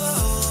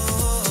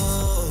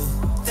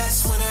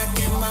 That's when I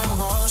get my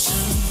motion.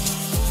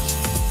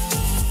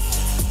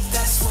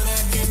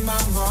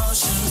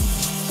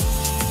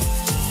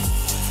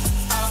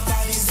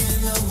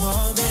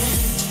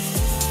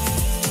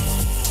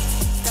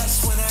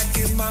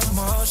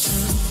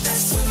 motion.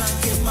 That's when I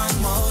get my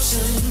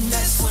motion.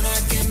 That's when I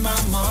get my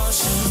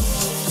motion.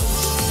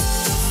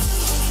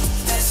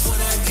 That's when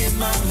I get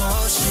my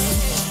motion.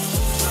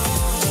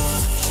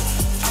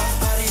 Our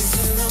bodies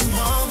in the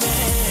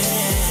moment.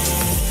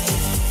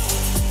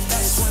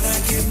 That's when I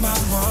get my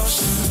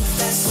motion.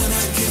 That's when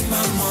I get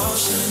my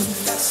motion.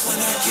 That's when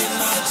I get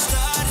my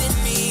starting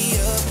me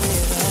up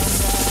with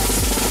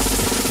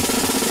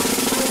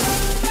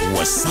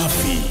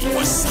Wasafi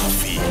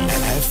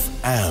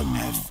FM.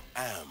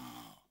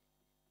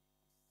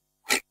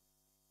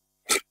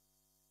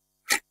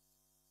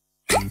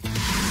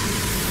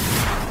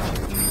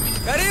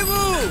 Karibu!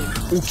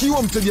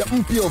 Ukiwa mteja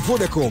mpya wa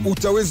Vodacom,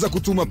 utaweza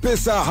kutuma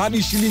pesa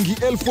hadi shilingi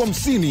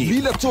 50,000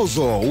 bila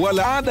tozo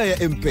wala ada ya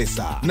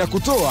M-Pesa na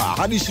kutoa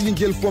hadi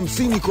shilingi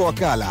 50,000 kwa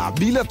wakala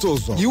bila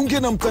tozo. Jiunge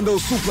na mtandao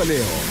Super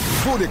leo.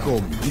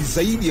 Vodacom ni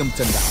zaidi ya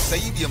mtandao.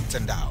 Zaidi ya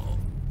mtandao.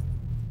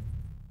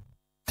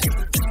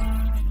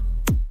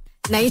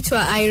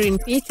 Naitwa Irene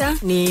Peter,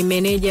 ni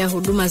meneja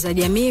huduma za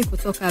jamii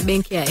kutoka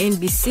benki ya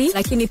NBC,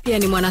 lakini pia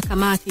ni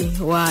mwanakamati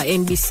wa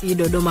NBC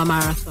Dodoma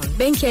Marathon.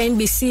 Benki ya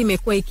NBC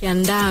imekuwa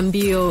ikiandaa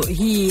mbio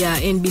hii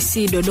ya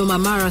NBC Dodoma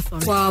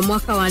Marathon kwa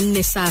mwaka wa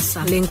 4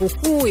 sasa. Lengo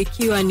kuu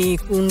ikiwa ni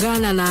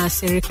kuungana na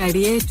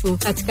serikali yetu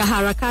katika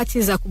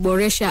harakati za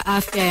kuboresha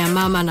afya ya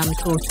mama na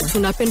mtoto.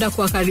 Tunapenda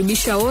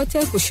kuwakaribisha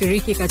wote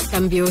kushiriki katika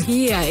mbio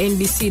hii ya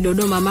NBC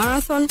Dodoma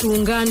Marathon.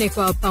 Tuungane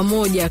kwa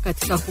pamoja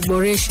katika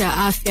kuboresha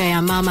afya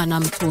ya mama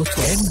na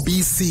mtoto.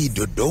 NBC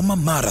Dodoma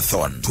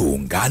Marathon,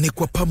 tuungane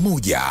kwa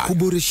pamoja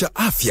kuboresha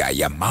afya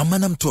ya mama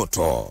na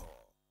mtoto.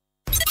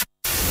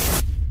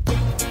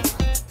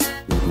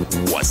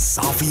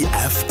 Wasafi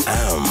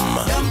FM.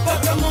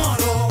 Nampaka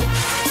moro.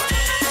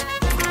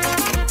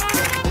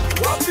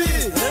 Wapi?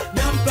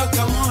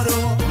 Nampaka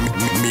moro.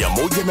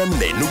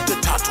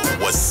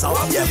 104.3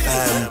 Wasafi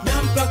FM.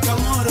 Nampaka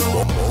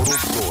moro.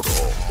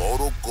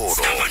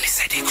 Morogoro.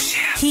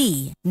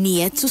 Hii ni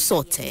yetu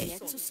sote.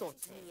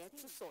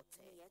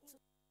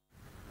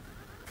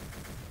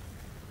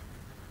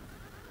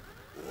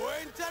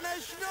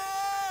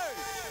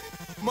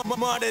 International!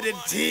 Mother the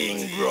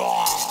thing,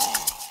 bro.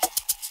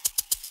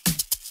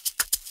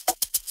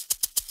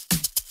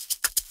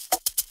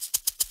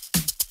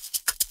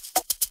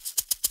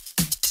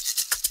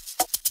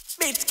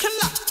 Beat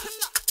killer.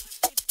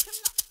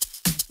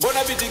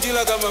 Mbona biti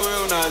kila kama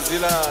wewe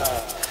unaazila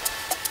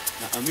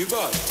na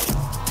amiba?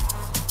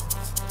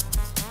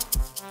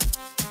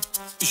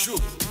 Ishu.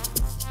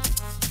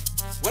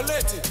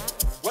 Walete.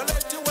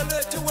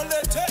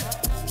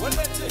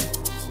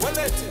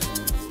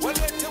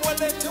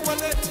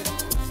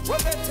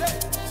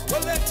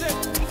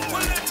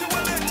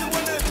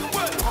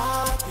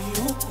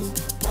 Wapi huku,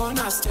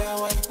 mbona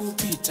sijawahi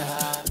kupita?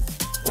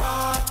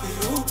 Wapi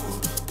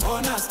huku,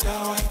 mbona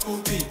sijawahi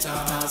kupita?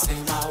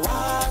 Nasema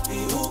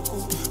wapi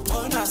huku,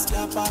 mbona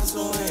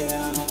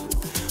sijapazoea?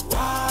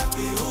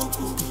 Wapi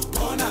huku,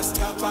 mbona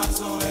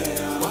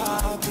sijapazoea?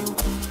 Wapi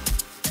huku,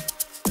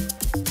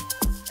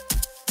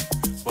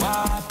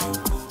 wapi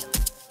huku,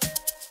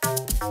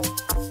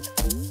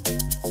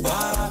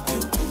 wapi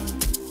huku,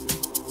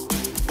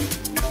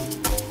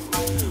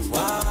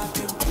 wapi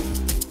huku.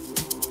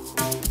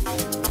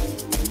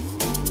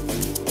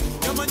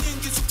 Nyama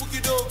nyingi supu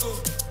kidogo,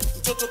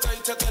 mtoto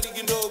kaitaka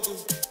ligi ndogo,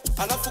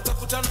 alafu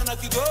kakutana na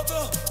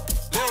kigogo,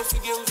 leo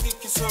sigeuzi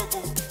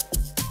kisogo.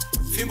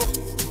 Fimbo,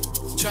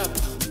 chapa,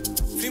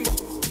 fimbo,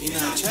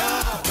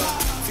 inachapa,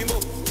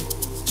 fimbo,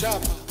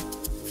 chapa,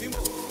 fimbo,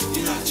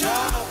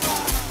 inachapa.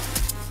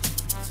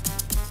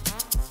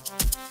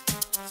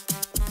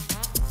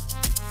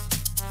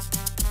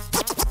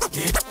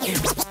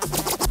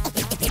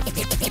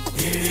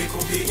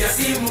 Nilikupigia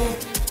simu,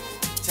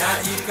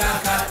 chaji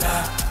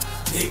kakata,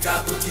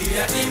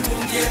 nikakutilia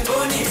timu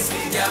mjengoni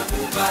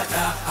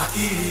sijakupata,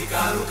 akili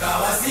karuka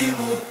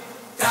wazimu,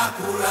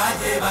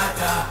 takulaje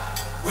bata,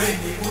 we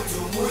ni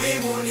mtu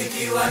muhimu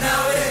nikiwa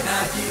nawe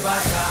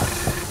najibata.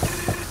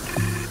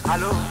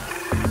 Halo,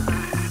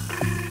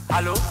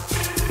 halo,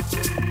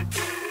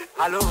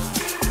 halo,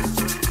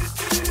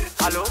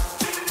 halo,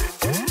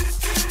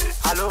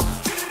 halo,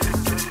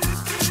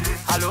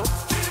 halo,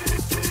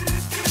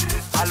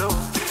 halo,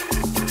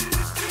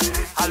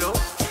 halo.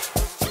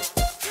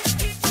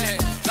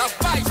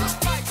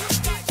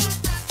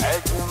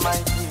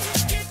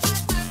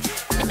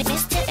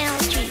 Mr.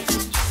 LG.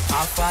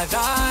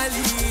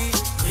 Afadhali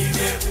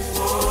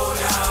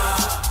nimekuona,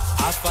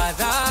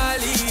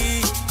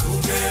 afadhali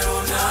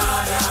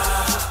tumeonana,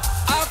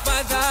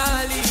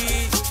 afadhali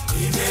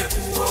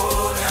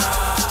nimekuona,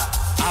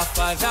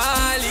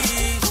 afadhali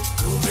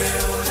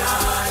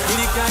tumeonana.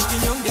 Nilikaa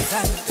kinyonge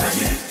sana,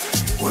 tajiri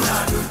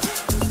unadu,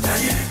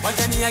 tajiri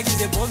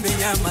wakaniagize pombe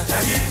nyama,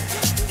 tajiri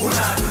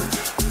unadu,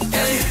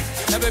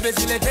 na bebe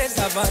zilete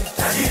savana,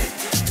 tajiri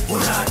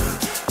unadu,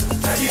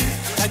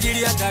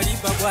 tajiri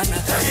atalipa bwana,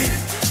 tajiri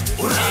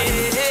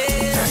unadu,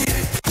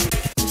 tajiri.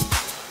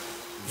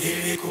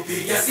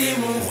 Nilikupigia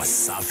simu,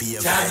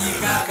 chaji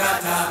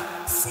kakata,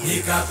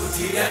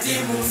 nikakutilia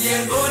timu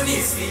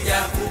mjengoni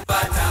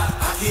sijakupata,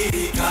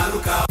 akili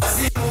karuka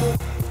wazimu,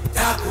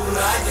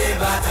 nakulaje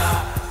bata,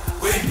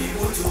 we ni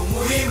mtu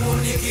muhimu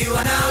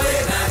nikiwa nawe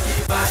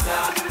najipata.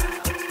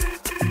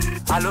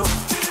 Halo,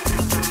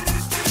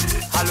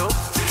 halo,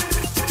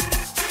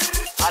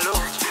 halo,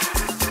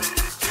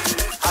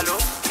 halo,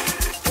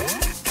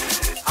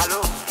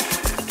 halo,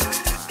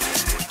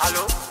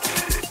 halo,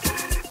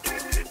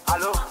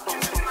 halo.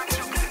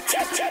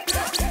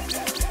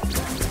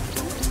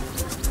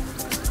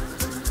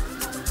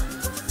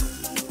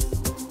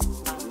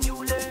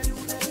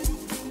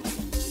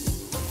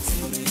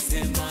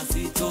 Silisema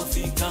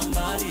sitofika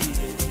mbali,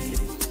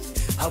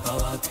 hapa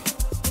wapi?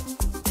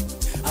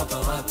 Hapa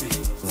wapi?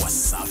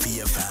 Wasafi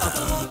FM.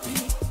 Hapa wapi?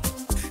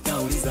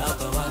 Nauliza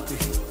hapa wapi?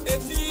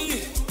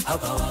 Eti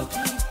hapa wapi?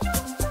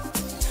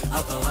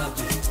 Hapa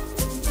wapi?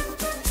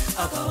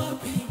 Hapa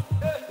wapi?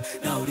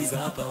 Nauliza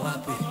hapa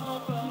wapi?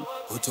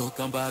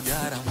 Kutoka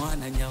Mbagara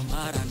mwana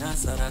Nyamara na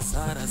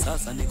Sarasara,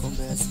 sasa niko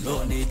Mbezi.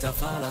 Leo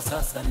nitafala,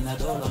 sasa nina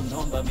dola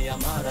mnomba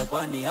miamara,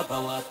 kwani hapa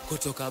wapi?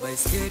 Kutoka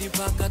baiskeli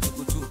mpaka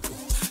tukutuku,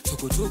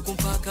 tukutuku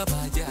mpaka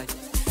bajaji,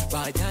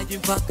 bajaji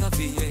mpaka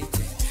V8,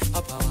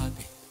 hapa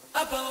wapi?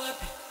 Hapa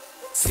wapi?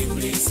 Si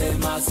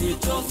ulisema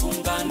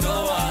sitofunga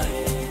ndoa,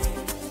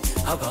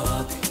 hapa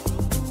wapi?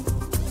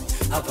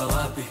 Hapa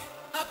wapi?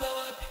 Hapa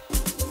wapi?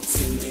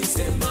 Si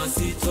ulisema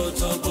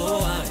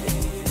sitotoboa,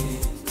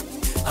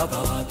 hapa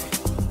wapi?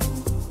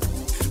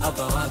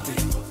 Hapa wapi?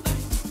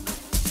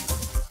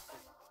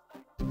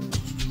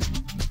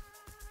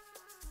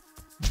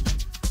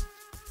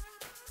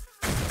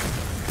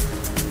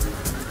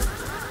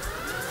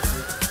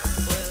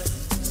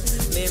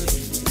 Mimi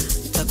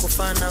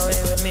nitakufana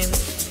wewe, mimi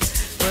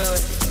wewe,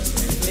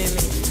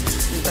 mimi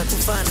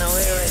nitakufana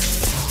wewe.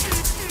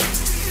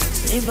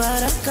 Ni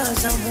baraka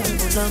za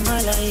Mungu na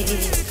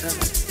malaika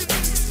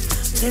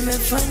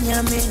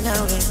zimefanya mimi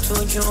nawe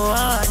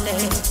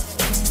tujuane.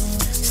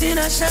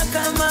 Sina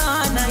shaka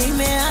maana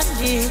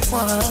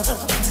imeandikwa,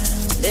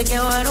 ndege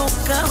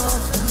warukao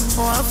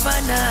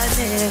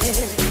wafanane.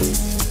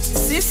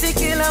 Sisi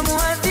kila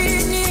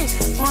muadhini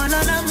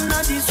wala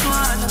namna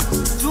diswala,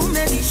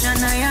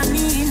 tumelishana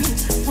yamini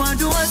kwa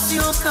dua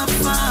sio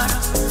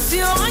kafara,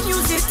 sio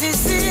nyuzi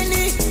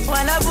 90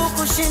 wala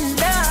buku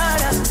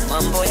shindara.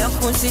 Mambo ya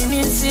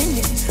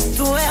kuzini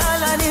tuwe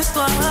halali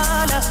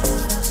twala,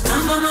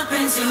 kama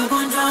mapenzi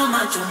ugonjwa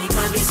machoni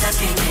kabisa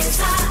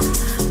kenyeza.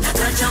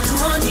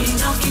 Nakachanguoni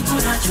ndo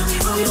kikula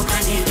chumi huyo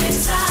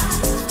kanimeza,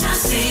 na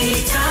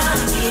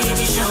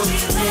sitaki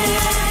nishauriwe,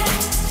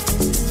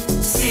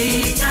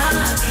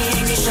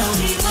 sitaki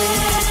nishauriwe,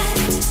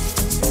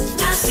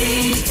 na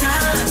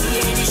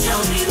sitaki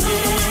nishauriwe,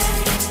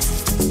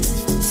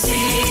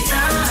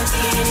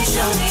 sitaki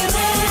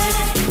nishauriwe.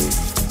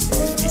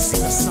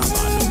 Isina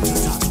saba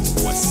nukta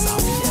tatu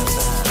Wasafi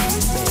FM.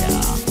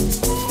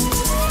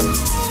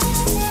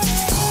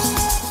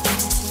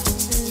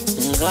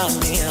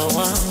 Ngamia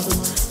wangu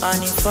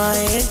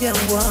anifae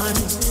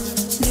jangwani,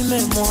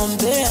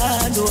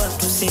 nimemwombea dua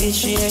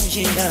tusiishie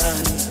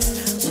njiani.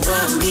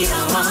 Ngamia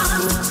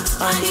wangu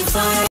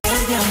anifae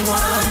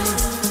jangwani,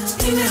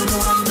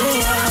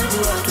 nimemwombea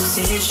dua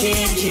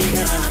tusiishie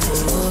njiani.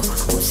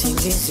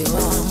 Usingizi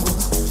wangu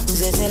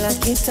zeze la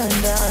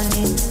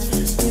kitandani,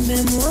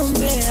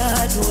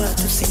 nimemwombea dua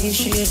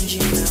tusiishie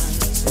njiani.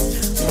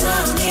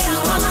 Ngamia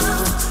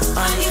wangu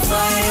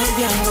anifae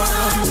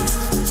jangwani,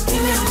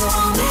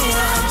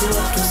 nimemwombea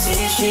dua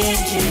tusiishie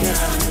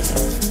njiani.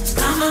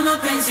 Kama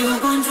mapenzi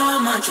ugonjwa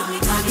machoni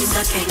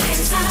kabisa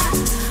kenyeza,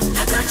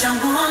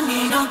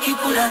 nakachanguoni ndo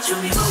kikula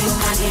chumi huyo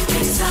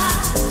kanimeza,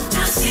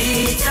 na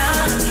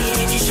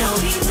sitaki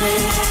nishauriwe,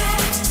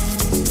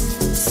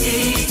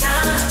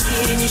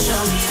 sitaki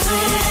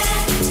nishauriwe,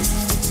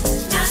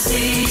 na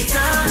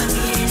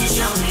sitaki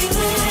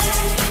nishauriwe,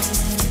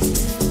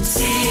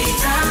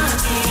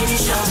 sitaki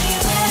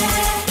nishauriwe.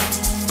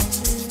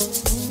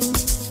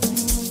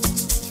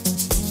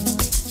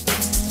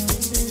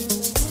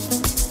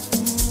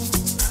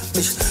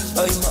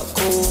 Ay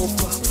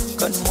makopa,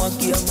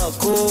 kanimwagia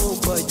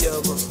makopa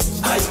jama.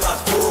 Ay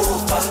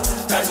makopa,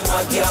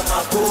 kanimwagia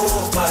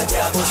makopa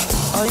jama.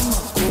 Ay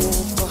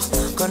makopa,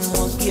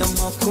 kanimwagia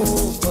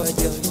makopa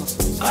jama.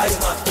 Ay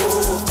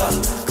makopa,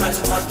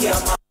 kanimwagia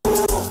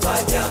makopa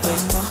jama.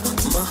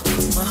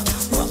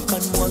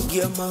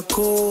 Kanimwagia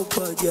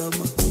makopa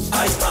jama.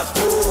 Ay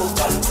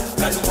makopa,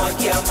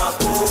 kanimwagia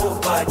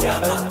makopa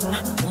jama.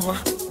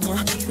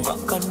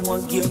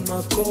 Kanimwagia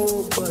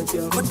makopa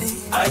jama.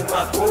 Ay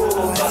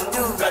makopa,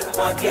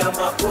 kanimwagia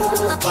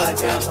makopa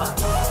jama.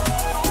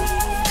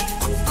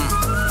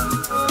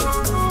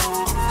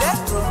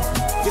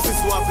 This is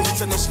Wasafi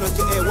International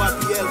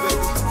𝒓𝒊𝒈𝒉𝒕,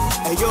 baby.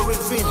 Hey, yo,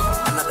 Rilvin,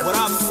 what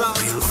up, son?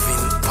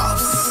 Rilvin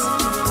Pops.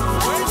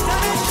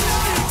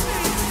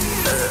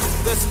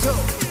 Let's go.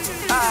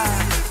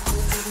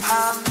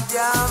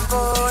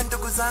 Hamjambo,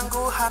 ndugu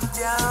zangu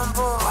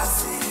hamjambo.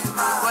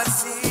 Wasima,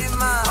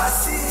 wasima,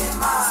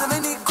 wasima.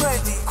 Semeni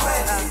kweli,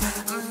 kweli.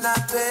 Mna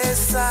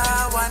pesa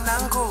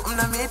wanangu,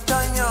 mna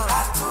mitonyo.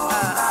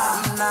 Hatuna.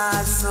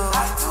 Mnazo.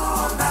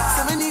 Hatuna.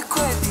 Semeni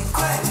kweli,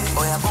 kweli.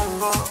 Oya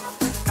bongo,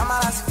 kama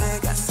Las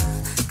Vegas,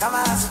 kama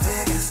Las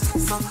Vegas.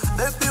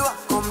 baby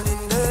wako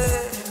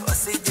mlinde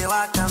wasije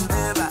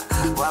wakambeba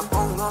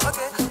wabongo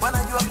okay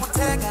wanajua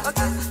kutega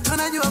okay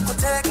tunajua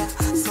kutega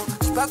so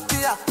papi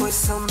yako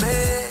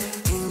isombe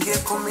ingie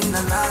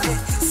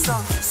 18 so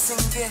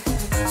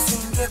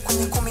singie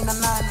kwenye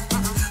 18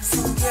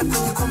 singie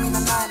kwenye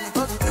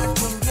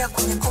 18 ingia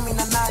kwenye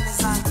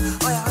 18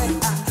 zangu oya we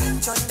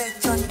chonde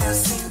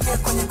singie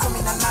kwenye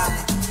 18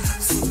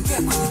 singie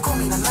kwenye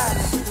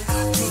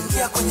 18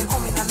 ingia kwenye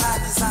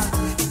 18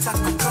 zangu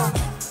itakutoka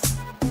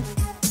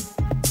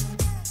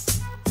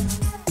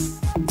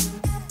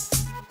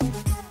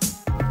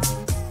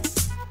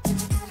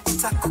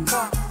itakutoka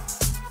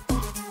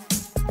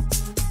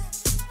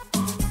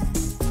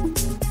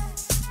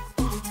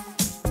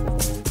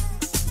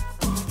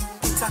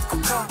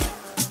itakutoka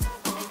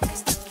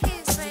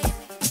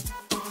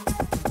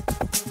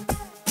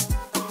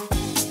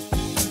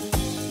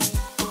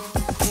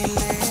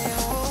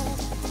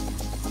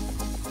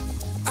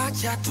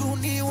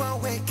Chatuni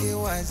waweke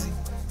wazi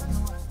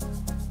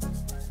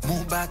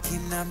mubaki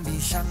na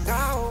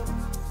mishangao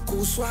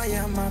kuswa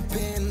ya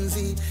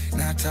mapenzi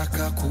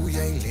nataka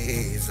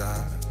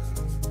kuyaeleza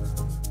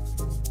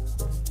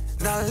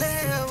na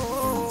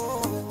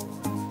leo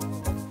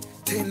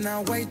tena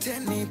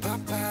waiteni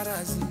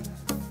paparazi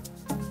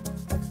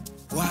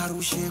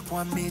warushe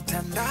kwa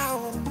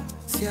mitandao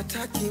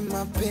siataki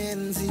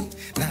mapenzi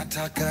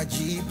nataka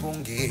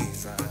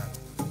jipongeza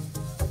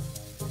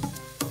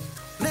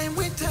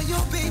Naimwita yo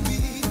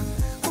baby,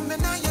 kumbe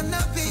naye na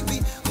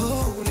baby.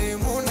 Oh,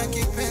 ulimwona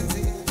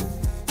kipenzi,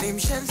 ni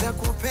mshenza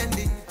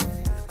kupendi.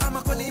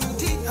 Ama kwa ni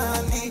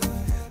mtihani,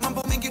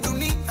 mambo mengi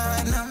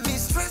dunia na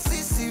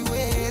mistressi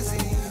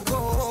siwezi.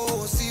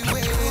 Oh,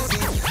 siwezi.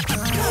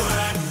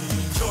 Bora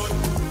ni John,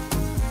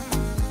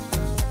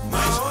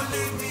 my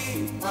only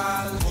me,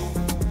 Waldo.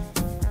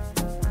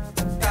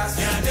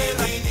 Kasi ane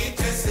ni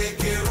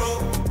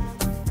tesekero,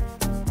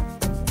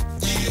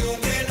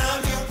 jiunge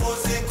na mi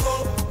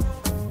upozeko.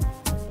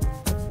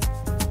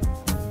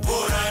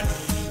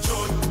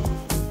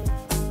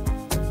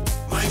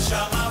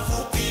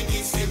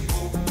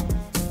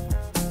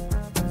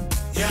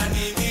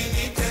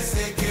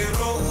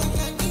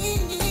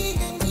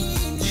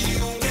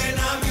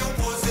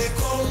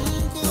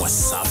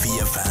 Wasafi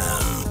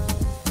FM.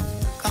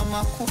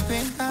 Kama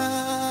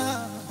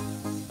kupenda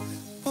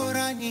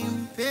bora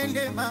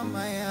nimpende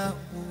mama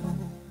yangu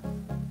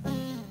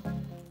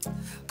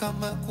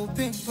kama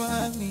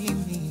kupendwa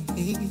mimi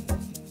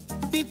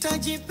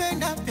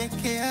nitajipenda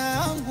peke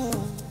yangu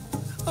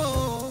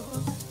oh.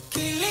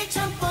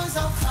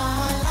 Kilichomponza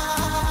ufala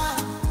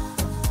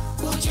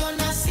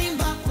kujiona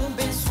simba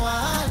kumbe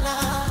swala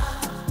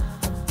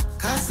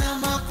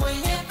kazama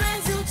kwenye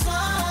penzi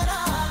utwara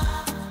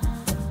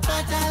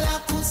badala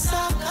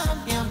kusaka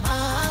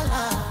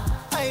miamala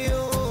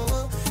ayo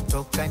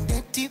toka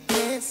ndeti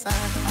pesa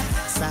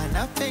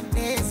sana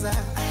pendeza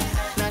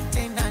na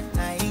tena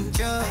na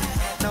enjoy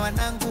na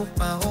wanangu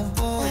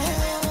maombo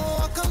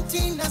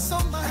wakamtinda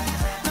soma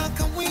na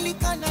kamwili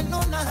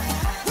kananona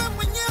we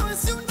mwenyewe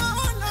si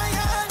unaona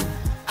yani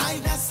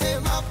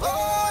ainasema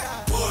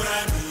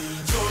bora ni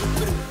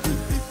John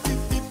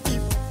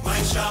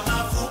maisha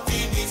mafupi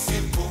ni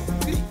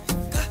simple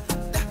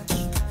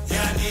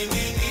yani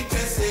nini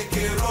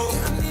tesekero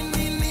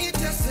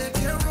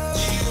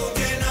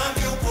jiunge na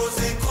mi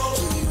upozeko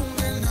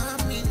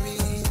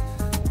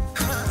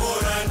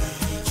bora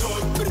ni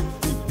John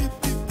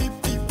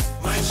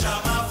maisha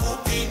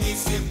mafupi ni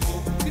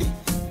simple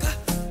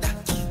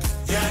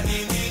yani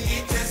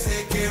nini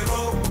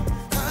tesekero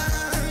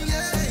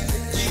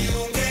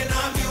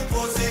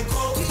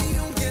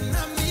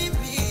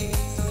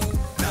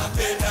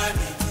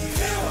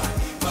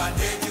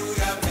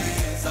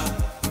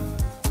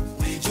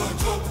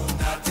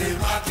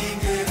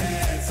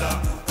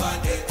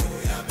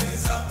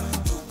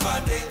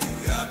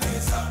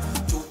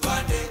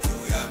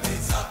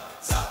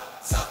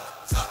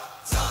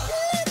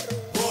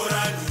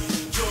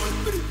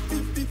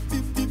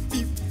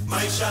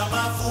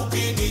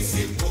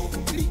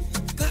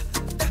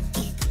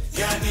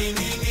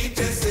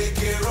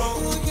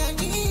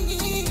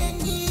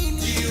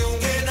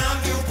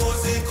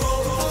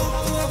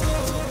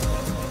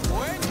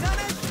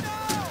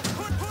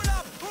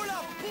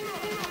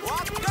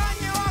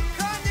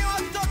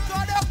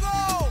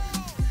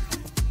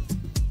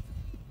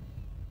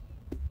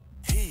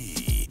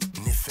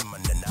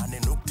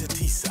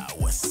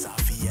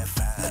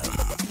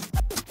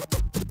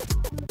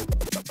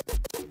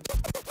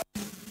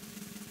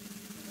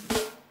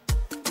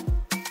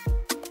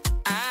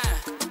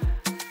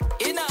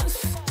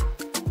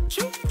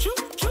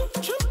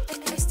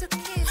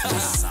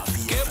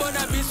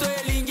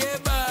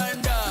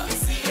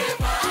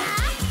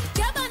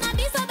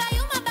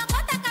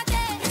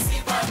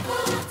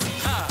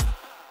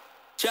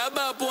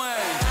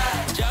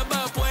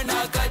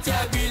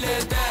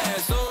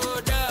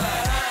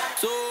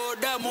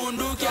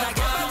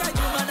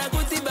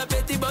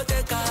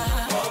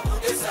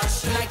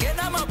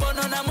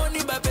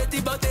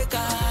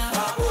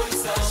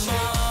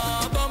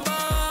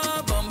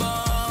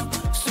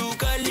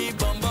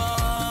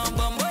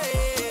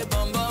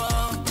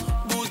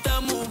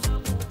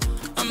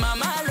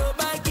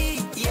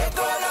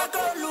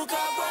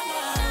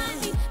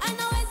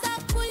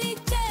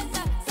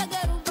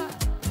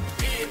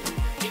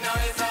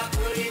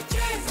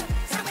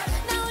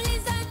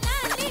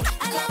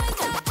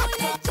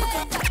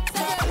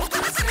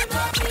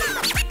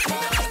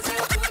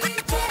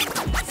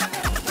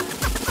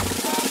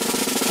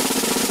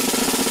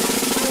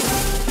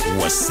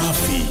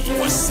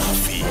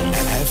Wasafi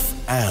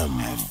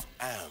FM.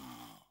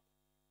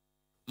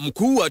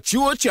 Mkuu wa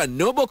chuo cha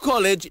Noble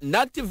College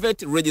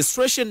NACTIVATE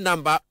registration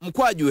number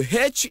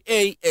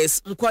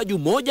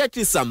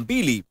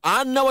 /HAS/192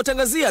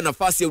 anawatangazia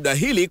nafasi ya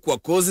udahili kwa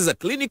kozi za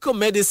clinical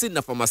medicine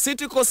na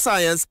pharmaceutical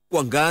science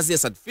kwa ngazi ya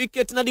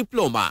certificate na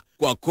diploma.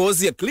 Kwa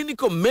kozi ya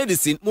clinical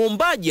medicine,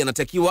 muombaji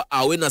anatakiwa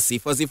awe na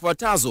sifa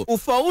zifuatazo: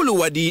 ufaulu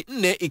wa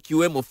D4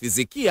 ikiwemo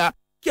fizikia,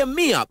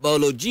 kemia,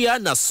 biolojia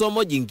na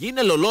somo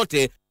jingine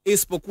lolote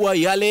isipokuwa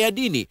yale ya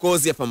dini.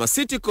 Kozi ya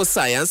pharmaceutical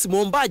science,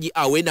 muombaji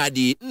awe na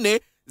D4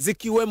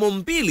 zikiwemo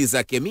 2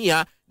 za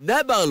kemia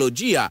na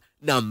biolojia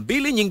na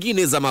 2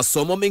 nyingine za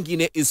masomo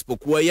mengine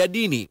isipokuwa ya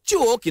dini.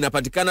 Chuo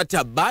kinapatikana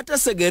Tabata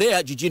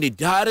Segerea jijini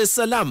Dar es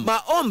Salaam.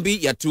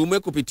 Maombi yatumwe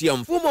kupitia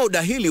mfumo wa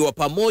udahili wa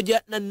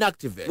pamoja na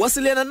NACTIVATE.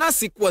 Wasiliana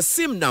nasi kwa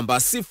simu namba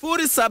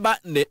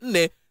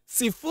 0744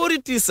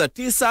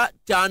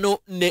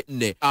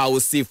 099544 au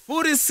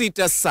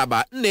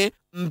 0674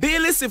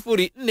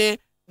 204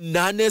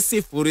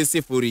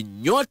 800.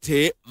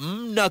 Nyote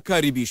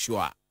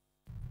mnakaribishwa.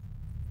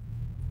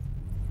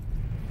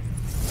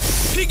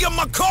 Piga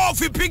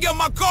makofi, piga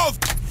makofi.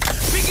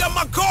 Piga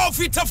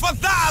makofi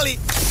tafadhali.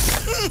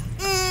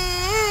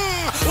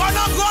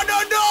 Wanangu wa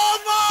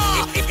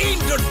Dodoma.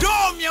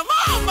 Dodoma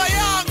mama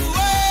yangu.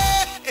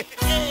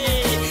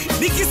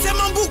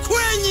 Nikisema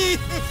Mbukwenyi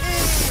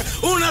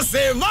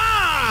unasema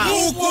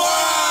Mbukwa.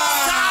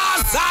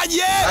 Sasa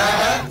je,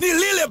 ni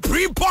lile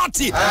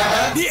pre-party,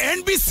 ni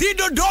NBC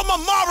Dodoma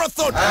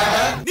Marathon,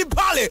 ni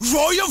pale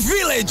Royal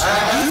Village.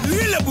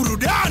 Lile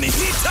burudani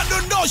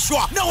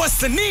litadondoshwa na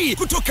wasanii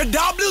kutoka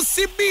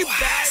WCB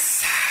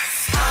Best.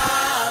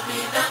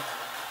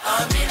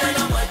 Amina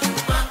na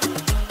Mwajuma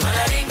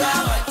wanaringa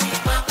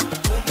wajima,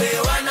 kumbe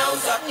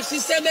wanauza.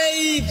 Usiseme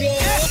hivyo.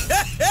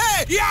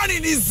 Yani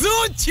ni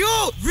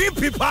Zuchu.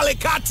 Vipi pale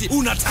kati,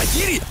 una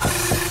tajiri?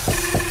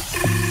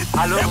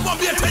 Halo.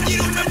 Mwambie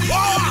tajiri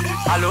umepoa.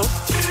 Halo.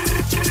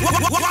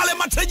 Wale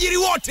matajiri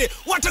wote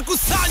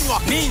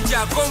watakusanywa.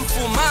 Ninja Kung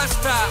Fu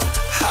Master.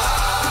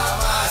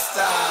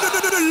 Master.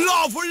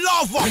 Love.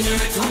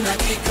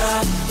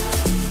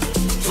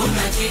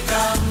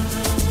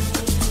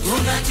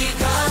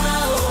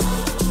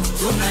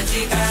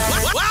 Tunakika.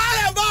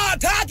 Wale ambao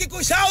hataki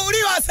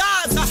kushauriwa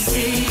sasa.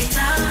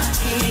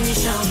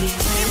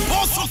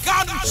 Imposo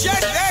kanu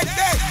chete.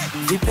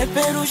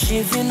 Vipeperushi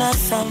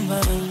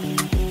vinasamba,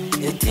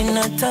 eti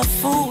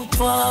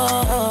natafutwa,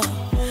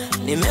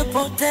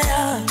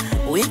 nimepotea,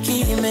 wiki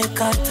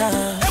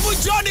imekata. Hebu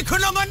Johnny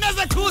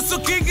kunongoneza kuhusu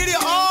kiingilio.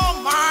 Oh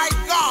my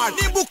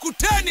God, ni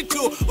bukuteni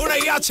tu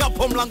unaiacha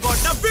hapo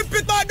mlangoni. Na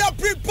vipi baada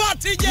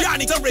pre-party je?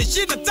 Yani tarehe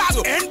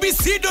 23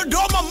 NBC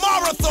Dodoma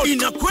Marathon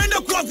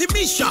inakwenda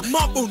kuadhimisha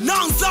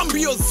mabonanza,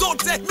 mbio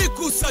zote,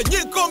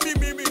 mikusanyiko,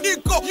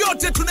 mimiminiko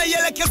yote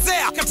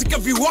tunaielekezea katika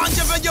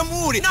viwanja vya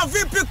Jamhuri. Na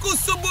vipi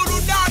kuhusu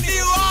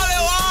burudani?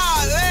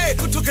 Wale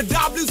kutoka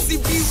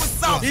WCB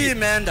Wasafi. Hii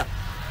imeenda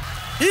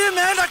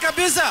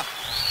kabisa.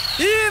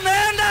 Hii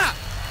imeenda.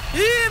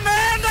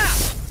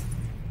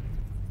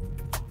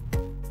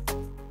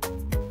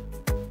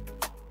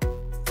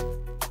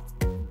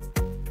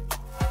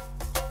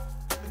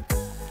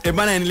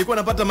 Bana, nilikuwa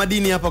napata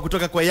madini hapa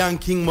kutoka kwa Young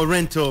King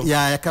Morento.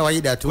 Ya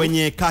kawaida tu.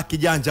 Kwenye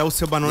𝒂𝒔𝒂𝒇𝒊 au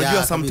sio bana?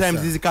 Unajua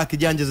sometimes hizi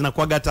𝒂𝒂𝒂𝒇𝒊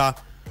zinakuwa hata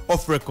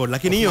off record,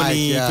 lakini hiyo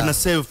ni tuna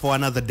save for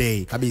another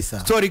day kabisa.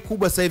 Story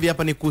kubwa sasa hivi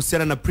hapa ni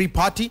kuhusiana na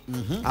pre-party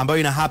ambayo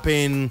ina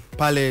happen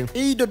pale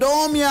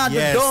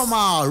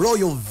Dodoma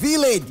Royal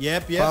Village.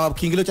 Yep. Kwa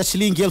kiingilio cha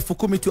shilingi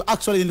 10,000 tu.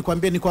 Actually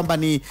nilikwambia ni kwamba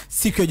ni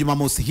siku ya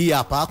Jumamosi hii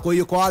hapa. Kwa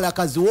hiyo kwa wale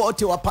wakazi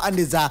wote wa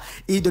pande za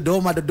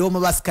Dodoma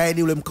basi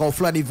kaeni ule mkao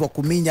fulani hivyo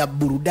kuminya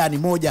burudani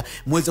moja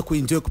muweze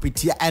kuenjoy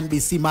kupitia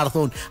NBC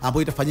Marathon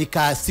ambayo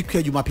itafanyika siku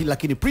ya Jumapili,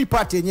 lakini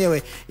pre-party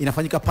yenyewe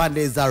inafanyika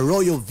pande za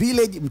Royal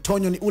Village.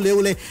 Mtonyo ni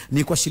ule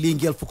ni kwa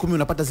shilingi 10,000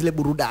 unapata zile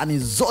burudani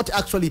zote.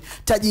 Actually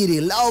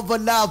tajiri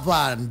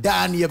lava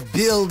ndani ya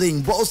building,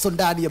 Bosso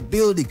ndani ya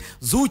building,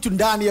 Zuchu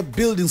ndani ya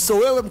building. So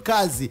wewe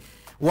mkazi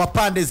wa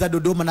pande za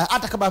Dodoma, na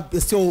hata kama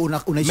sio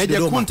unaishi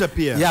Dodoma, Kunta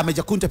pia.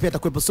 Meja Kunta pia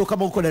atakuwepo. So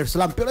kama uko Dar es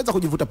Salaam pia unaweza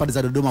kujivuta pande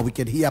za Dodoma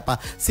weekend hii hapa.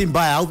 Si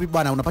mbaya au vipi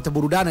bwana? Unapata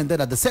burudani and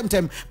then at the same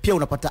time pia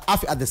unapata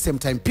afya, at the same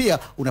time pia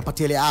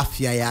unapata ile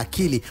afya ya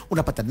akili,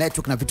 unapata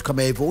network na vitu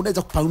kama hivyo.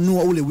 Unaweza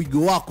kupanua ule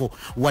wigo wako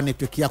wa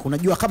network yako.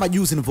 Unajua kama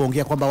juzi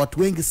nilivyoongea kwamba watu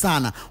wengi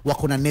sana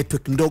wako na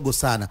network ndogo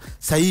sana.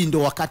 Sasa hii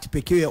ndio wakati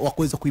pekee wa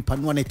kuweza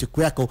kuipanua network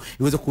yako,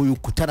 iweze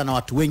kukutana na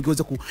watu wengi,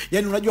 iweze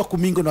yani unajua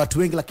kumingo na watu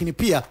wengi, lakini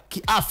pia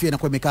kiafya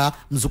inakuwa imekaa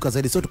mzuka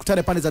zaidi. So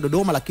tukutane pande za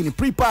Dodoma, lakini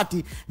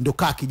pre-party ndo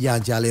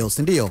𝒂𝒂𝒂𝒂𝒇𝒊 leo,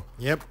 si ndio?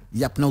 Yep.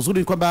 Na uzuri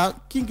ni kwamba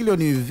kiingilio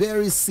ni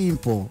very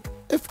simple.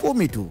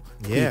 10,000 tu.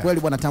 Yeah. Kweli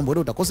bwana Tambo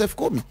leo utakosa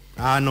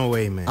 10,000? No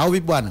way man. Au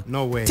vipi bwana?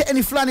 No way.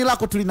 Teni fulani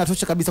lako tu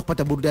linatosha kabisa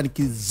kupata burudani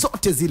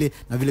zote zile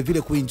na vile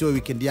vile kuenjoy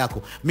weekend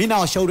yako. Mimi na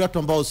washauri watu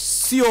ambao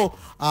sio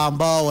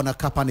ambao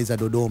wanakaa pande za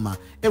Dodoma.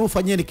 Hebu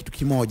fanyeni kitu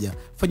kimoja.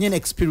 Fanyeni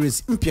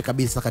experience mpya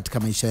kabisa katika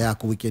maisha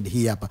yako weekend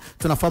hii hapa.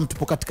 Tunafahamu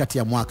tupo katikati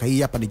ya mwaka.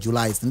 Hii hapa ni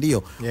July,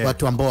 ndio? Yeah.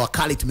 Watu ambao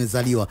wakali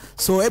tumezaliwa.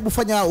 So hebu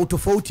fanya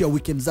utofauti ya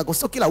weekend zako.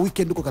 Sio kila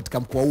weekend uko katika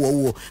mkoa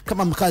huo.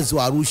 Kama mkazi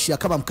wa Arusha,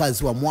 kama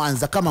mkazi wa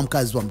Mwanza, kama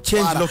mkazi wa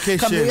Mtwara,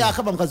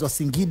 kama mkazi wa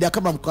Singida,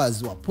 kama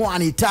mkazi wa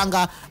Pwani,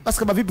 Tanga, basi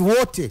kama vipi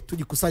wote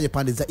tujikusanye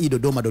pande za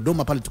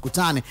Dodoma pale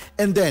tukutane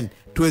and then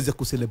tuweze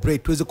kucelebrate,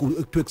 tuweze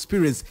to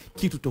experience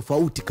kitu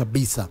tofauti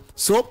kabisa.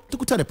 So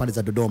tukutane pande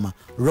za Dodoma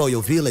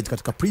Royal Village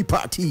katika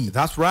pre-party.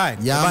 That's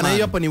right. Yeah, bana,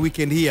 hii hapa ni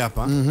weekend hii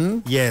hapa.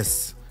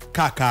 Yes,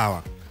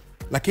 kakawa.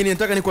 Lakini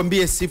nataka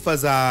nikwambie sifa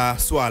za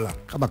swala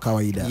kama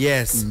kawaida.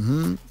 Yes.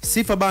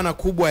 Sifa bana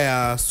kubwa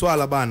ya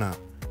swala bana,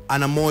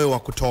 ana moyo wa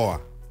kutoa.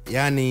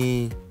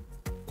 Yani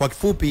kwa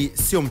kifupi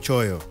sio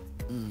mchoyo.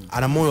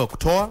 Ana moyo wa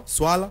kutoa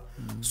swala.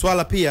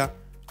 Swala pia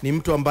ni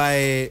mtu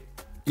ambaye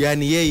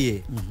yani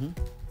yeye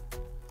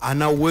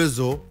ana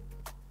uwezo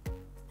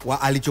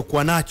wa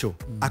alichokuwa nacho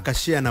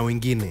akashare na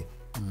wengine.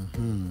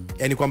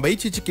 Yani kwamba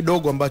hichi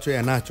kidogo ambacho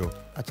yanacho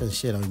acha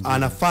share na wengine,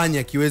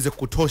 anafanya kiweze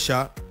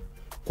kutosha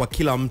kwa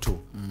kila mtu.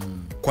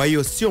 Kwa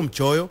hiyo sio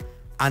mchoyo,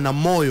 ana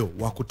moyo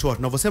wa kutoa.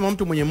 Tunavyosema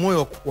mtu mwenye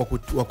moyo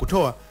wa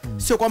kutoa,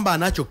 sio kwamba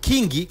anacho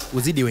kingi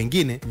uzidi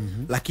wengine,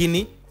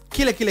 lakini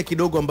kile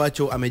kidogo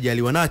ambacho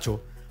amejaliwa nacho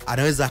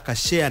anaweza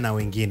akashare na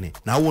wengine.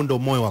 Na huo ndo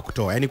moyo wa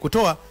kutoa. Yani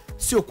kutoa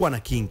sio kuwa na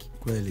kingi.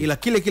 Kweli. Ila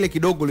kile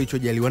kidogo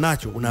ulichojaliwa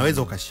nacho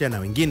unaweza ukashare na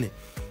wengine.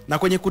 Na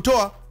kwenye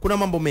kutoa kuna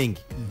mambo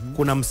mengi.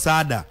 Kuna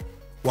msaada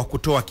wa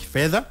kutoa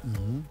kifedha,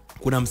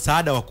 kuna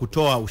msaada wa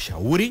kutoa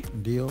ushauri,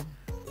 ndio.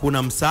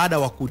 Kuna msaada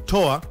wa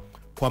kutoa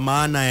kwa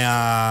maana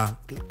ya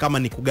kama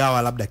ni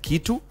kugawa labda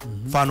kitu.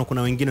 Mfano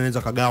kuna wengine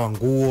wanaweza kagawa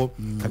nguo,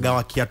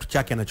 kagawa kiatu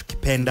chake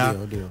anachokipenda,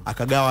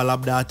 akagawa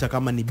labda hata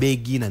kama ni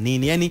begi na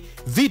nini. Yani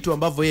vitu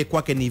ambavyo yeye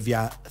kwake ni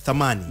vya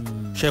thamani.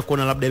 Shaka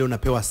kuona labda ile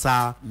unapewa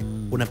saa,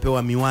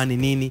 unapewa miwani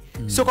nini.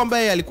 Sio kwamba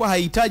yeye alikuwa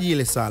hahitaji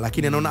ile saa,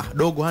 lakini anaona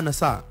dogo hana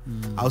saa.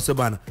 Au sio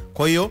bana?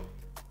 Kwa hiyo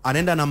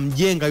anaenda na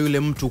mjenga yule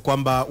mtu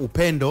kwamba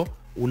upendo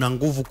una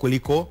nguvu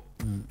kuliko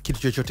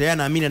kitu chochote. Yeye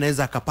anaamini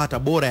anaweza akapata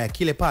bora ya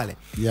kile pale.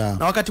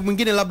 Na wakati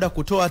mwingine labda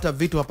kutoa hata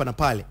vitu hapa na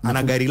pale.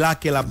 Ana gari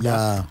lake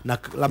labda na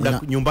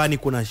labda nyumbani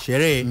kuna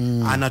sherehe,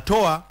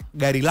 anatoa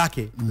gari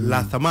lake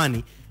la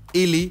thamani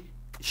ili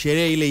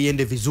sherehe ile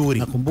iende vizuri.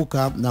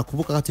 Nakumbuka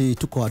wakati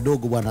tuko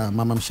wadogo bwana,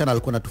 mama Mshana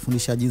alikuwa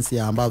anatufundisha jinsi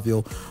ya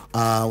ambavyo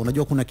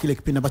unajua kuna kile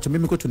kipindi ambacho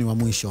mimi kwetu ni wa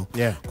mwisho.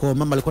 Kwa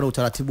mama alikuwa na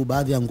utaratibu,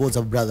 baadhi ya nguo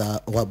za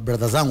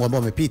brother zangu ambao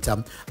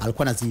wamepita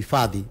alikuwa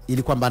anazihifadhi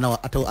ili kwamba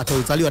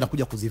atauzaliwa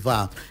anakuja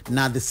kuzivaa.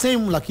 Na the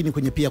same lakini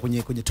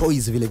kwenye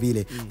toys vile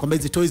vile. Kwamba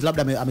hizi toys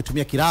labda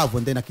ametumia kiravu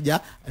and then akija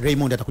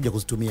Raymond atakuja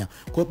kuzitumia.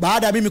 Kwa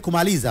baada ya mimi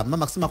kumaliza,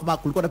 mama akasema kwamba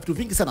kulikuwa na vitu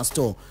vingi sana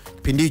store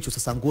kipindi hicho.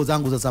 Sasa nguo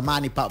zangu za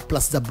zamani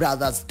plus za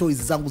brothers,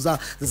 toys zangu za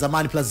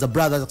zamani plus za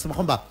brothers, akasema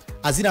kwamba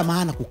hazina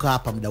maana kukaa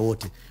hapa muda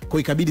wote. Kwa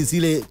ikabidi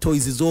zile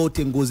toys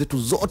zote, nguo zetu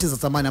zote za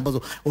zamani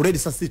ambazo already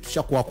sasa sisi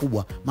tushakuwa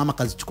wakubwa, mama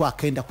kazichukua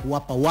akaenda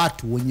kuwapa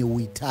watu wenye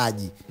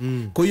uhitaji.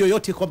 Kwa hiyo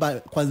yote kwamba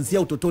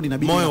kuanzia utotoni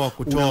inabidi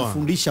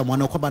unamfundisha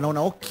mwanao kwamba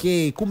anaona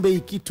okay, kumbe hii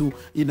kitu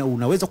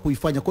unaweza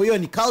kuifanya. Kwa hiyo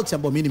ni culture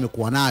ambayo mimi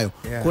nimekuwa nayo.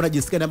 Kuna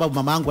jinsi gani ambapo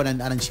mama yangu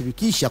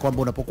ananishirikisha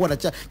kwamba unapokuwa na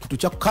kitu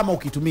chako kama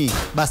ukitumii,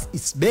 basi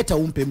it's better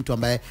umpe mtu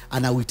ambaye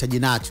ana uhitaji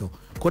nacho.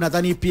 Kwa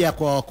nadhani pia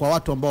kwa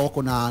watu ambao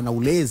wako na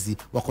ulezi,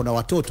 wako na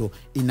watoto,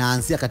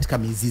 inaanzia katika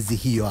mizizi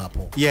hiyo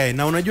hapo.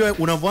 Na unajua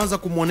unavyoanza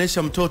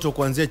kumuonesha mtoto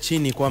kuanzia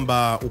chini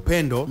kwamba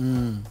upendo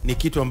ni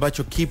kitu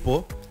ambacho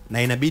kipo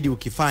na inabidi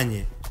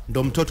ukifanye,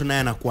 ndo mtoto naye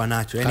anakuwa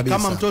nacho. Yani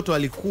kama mtoto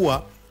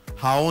alikuwa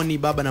haoni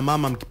baba na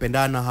mama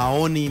mkipendana,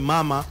 haoni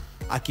mama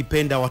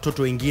akipenda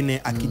watoto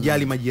wengine,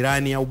 akijali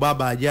majirani, au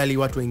baba ajali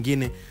watu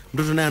wengine,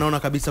 mtoto naye anaona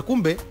kabisa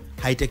kumbe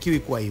haitakiwi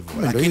kuwa hivyo.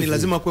 Lakini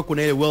lazima kuwe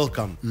kuna ile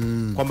welcome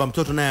kwamba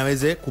mtoto naye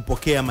aweze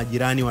kupokea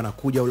majirani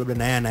wanakuja, au labda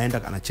naye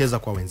anaenda anacheza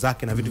kwa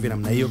wenzake na vitu vya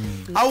namna hiyo.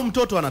 Au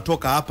mtoto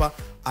anatoka hapa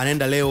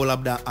anaenda leo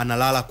labda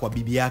analala kwa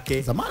bibi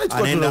yake,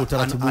 anaenda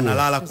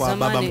analala kwa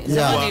baba mkubwa.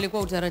 Zamani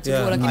ilikuwa utaratibu,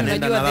 lakini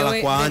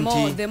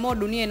unajua the more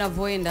dunia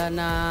inavyoenda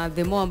na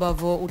the more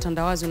ambavyo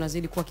utandawazi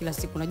unazidi kuwa kila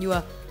siku,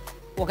 unajua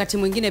wakati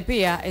mwingine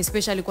pia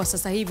especially kwa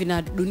sasa hivi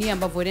na dunia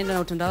ambavyo inaenda na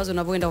utandawazi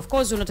unavyoenda, of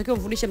course unatakiwa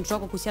umfundishe mtoto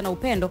wako kuhusiana na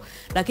upendo,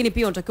 lakini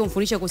pia unatakiwa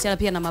umfundishe kuhusiana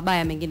pia na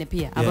mabaya mengine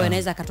pia ambayo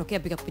yanaweza katokea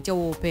pia kupitia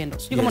huo upendo.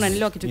 Sio kama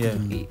unanielewa kitu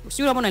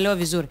sio kama unanielewa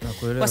vizuri,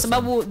 kwa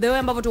sababu the way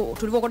ambavyo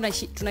tulivyokuwa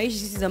tunaishi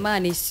sisi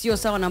zamani sio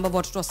sawa na ambavyo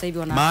watoto sasa hivi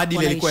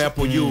maadili yalikuwa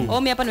yapo juu.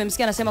 Mimi hapa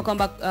nimemsikia anasema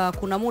kwamba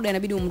kuna muda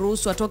inabidi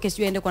umruhusu atoke,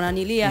 sio aende kwa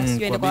nanilia,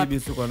 sio aende kwa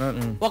bibi, sio kwa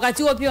nani.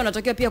 Wakati huo pia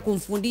unatakiwa pia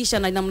kumfundisha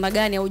na namna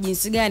gani au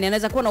jinsi gani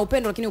anaweza kuwa na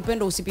upendo, lakini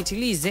upendo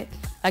usipitilize,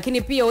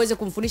 lakini pia uweze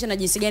kumfundisha na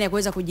jinsi gani ya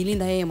kuweza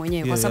kujilinda yeye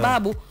mwenyewe, kwa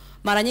sababu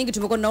mara nyingi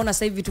tumekuwa tunaona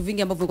sasa hivi vitu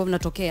vingi ambavyo vilikuwa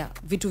vinatokea,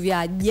 vitu vya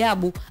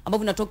ajabu ambavyo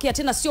vinatokea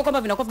tena, sio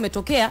kwamba vinakuwa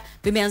vimetokea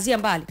vimeanzia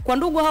mbali kwa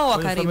ndugu hao wa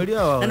karibu. Na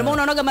ndio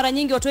maana unaona mara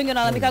nyingi watu wengi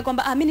wanalalamika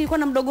kwamba mimi nilikuwa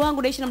na mdogo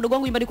wangu, naishi na mdogo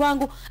wangu nyumbani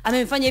kwangu,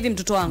 amemfanya hivi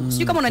mtoto wangu.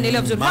 Sio kama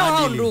unanielewa vizuri.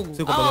 Hao ndugu,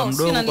 sio kwa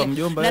mdogo kwa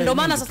mjomba. Na ndio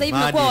maana sasa hivi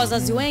imekuwa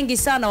wazazi wengi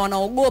sana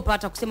wanaogopa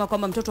hata kusema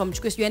kwamba mtoto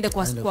amchukue sio aende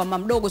kwa mama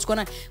mdogo,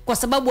 sio kwa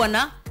sababu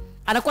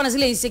anakuwa na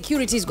zile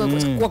insecurities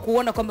kwa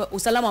kuona kwamba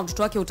usalama wa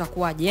mtoto wake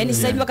utakuwaje. Yani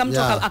sasa hivi kama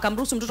mtu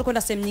akamruhusu mtoto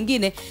kwenda sehemu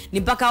nyingine ni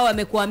mpaka hao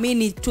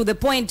amekuamini to the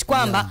point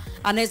kwamba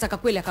anaweza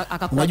kakweli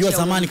akakuachia. Unajua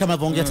zamani kama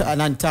vaongea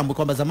nani tambo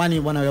kwamba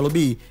zamani bwana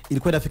Welobi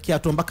ilikuwa inafikia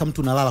tu mpaka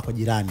mtu unalala kwa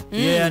jirani.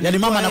 Yani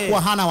mama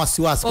anakuwa hana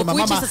wasiwasi kwamba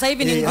mama sasa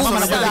hivi ni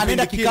mama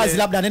anaenda kikazi,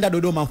 labda anaenda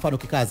Dodoma mfano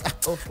kikazi.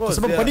 Kwa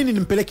sababu kwa nini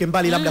nimpeleke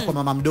mbali labda kwa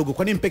mama mdogo?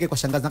 Kwa nini nimpeke kwa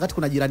shangazi wakati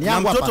kuna jirani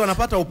yangu hapa? Mtoto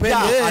anapata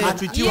upendo,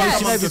 anatuitiwa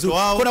kama mtoto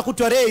wao. Kuna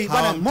kutwa rei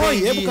bwana Moi,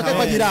 hebu kakae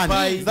kwa jirani.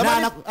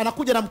 Na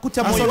anakuja na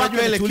mkuta moyo wake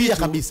umetulia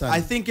kabisa.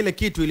 I think ile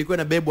kitu ilikuwa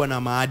inabebwa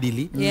na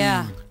maadili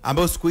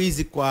ambayo siku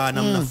hizi kwa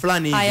namna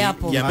fulani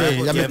hivi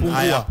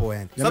yamepungua.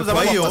 Sababu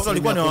hiyo watu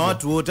walikuwa ni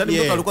watu wote, hadi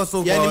mtu alikuwa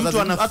sio kwa mtu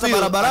hata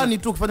barabarani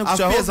tu kufanya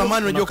kuchao.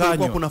 Zamani unajua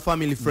kulikuwa kuna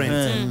family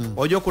friends.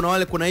 Unajua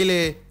kuna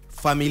ile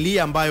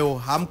familia ambayo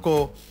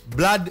hamko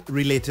blood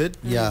related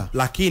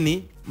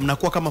lakini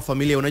mnakuwa kama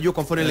familia. Unajua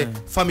kwa mfano ile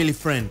family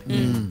friend.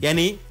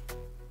 Yani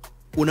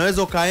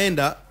unaweza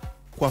kaenda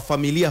kwa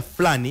familia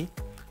fulani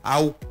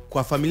au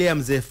kwa familia ya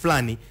mzee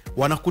fulani,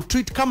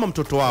 wanakutreat kama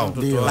mtoto wao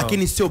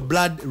lakini sio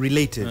blood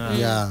related.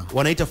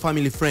 Wanaita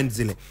family friends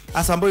zile.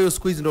 Hasa ambayo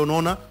siku hizi ndio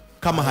unaona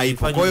kama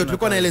haipo. Kwa hiyo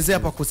tulikuwa naelezea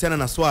hapa kuhusiana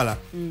na Swala.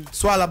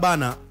 Swala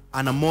bana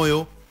ana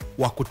moyo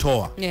wa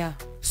kutoa.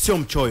 Sio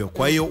mchoyo.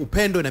 Kwa hiyo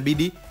upendo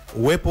inabidi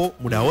uwepo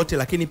muda wote,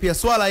 lakini pia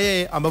Swala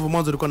yeye ambavyo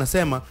mwanzo nilikuwa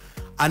nasema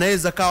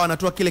anaweza kawa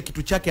anatoa kile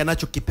kitu chake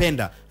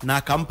anachokipenda na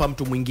akampa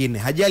mtu mwingine.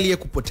 Hajali yeye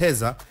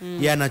kupoteza,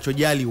 yeye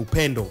anachojali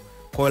upendo.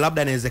 Kwa hiyo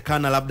labda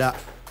inawezekana labda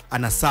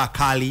ana saa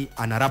kali,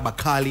 ana raba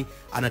kali,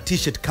 ana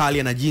t-shirt kali,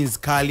 ana jeans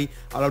kali,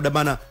 au labda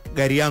bana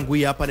gari yangu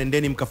hii hapa,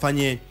 nendeni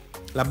mkafanye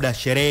labda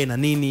sherehe na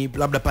nini,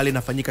 labda pale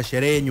inafanyika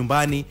sherehe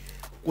nyumbani.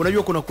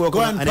 Unajua kuna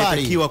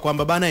anatakiwa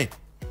kwamba bana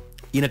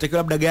inatakiwa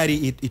labda gari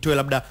itoe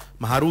labda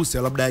maharusi,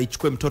 au labda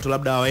ichukue mtoto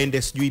labda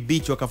waende sijui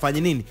beach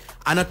wakafanye nini,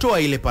 anatoa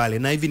ile pale.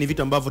 Na hivi ni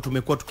vitu ambavyo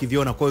tumekuwa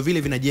tukiviona, kwa hiyo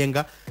vile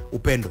vinajenga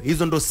upendo.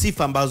 Hizo ndo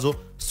sifa ambazo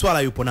Swala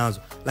yupo nazo.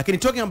 Lakini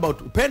talking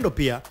about upendo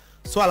pia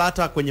Swala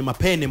hata kwenye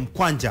mapene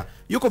mkwanja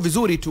yuko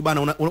vizuri tu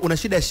bana. Una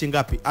shida ya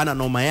shingapi? Ana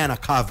noma yana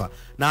cover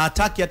na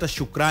hataki hata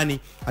shukrani,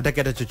 hataki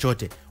hata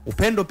chochote.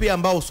 Upendo pia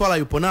ambao Swala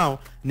yupo nao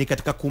ni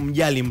katika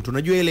kumjali mtu.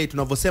 Unajua ile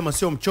tunavyosema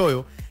sio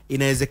mchoyo,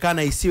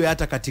 inawezekana isiwe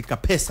hata katika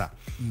pesa.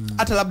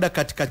 Hata labda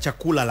katika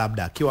chakula,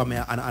 labda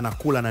akiwa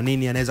anakula na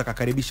nini, anaweza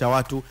kukaribisha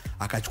watu,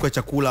 akachukua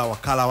chakula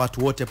wakala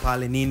watu wote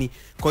pale nini.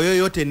 Kwa hiyo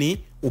yote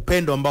ni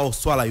upendo ambao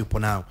Swala yupo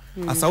nao.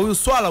 Sasa huyu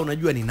Swala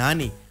unajua ni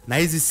nani? Na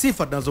hizi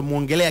sifa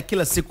tunazomuongelea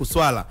kila siku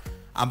Swala,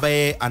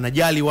 ambaye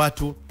anajali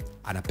watu,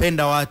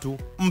 anapenda watu,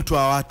 mtu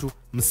wa watu,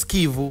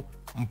 msikivu,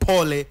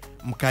 mpole,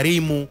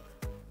 mkarimu,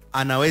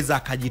 anaweza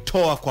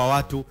akajitoa kwa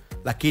watu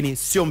lakini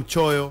sio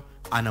mchoyo,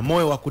 ana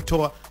moyo wa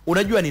kutoa.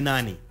 Unajua ni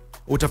nani?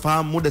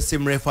 Utafahamu muda si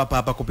mrefu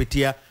hapa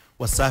kupitia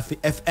Wasafi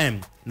FM.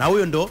 Na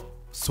huyo ndo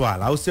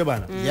Swala, au sio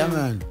bana?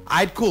 Man.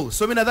 Alright, cool.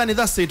 So mimi nadhani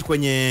that's it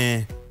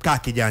kwenye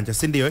𝒂𝒂𝒔𝒂𝒇𝒊,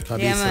 si ndio?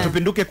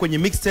 Tupinduke kwenye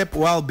mixtape.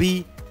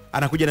 Wasafi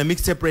anakuja na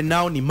mixtape right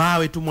now, ni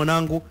mawe tu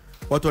mwanangu.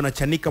 Watu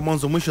wanachanika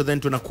mwanzo mwisho, then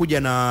tunakuja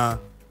na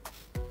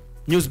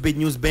newsbeat,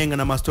 newsbang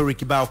na mastori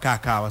kibao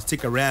kaka.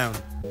 Stick around.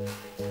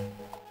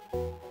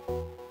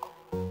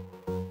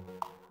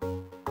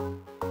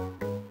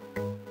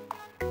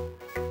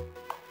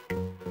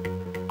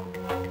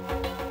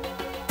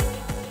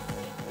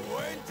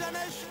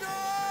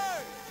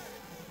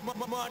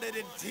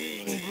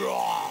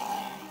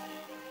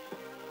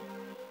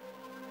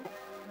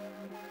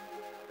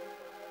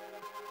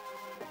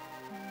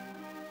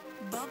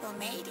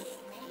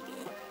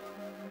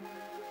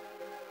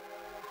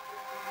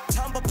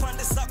 Tamba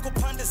pande zako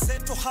pande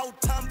zetu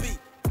hautambi.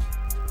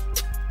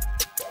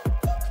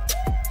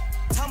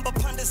 Tamba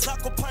pande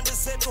zako pande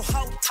zetu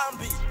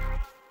hautambi.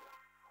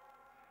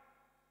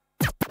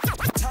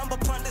 Tamba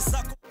pande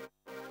zako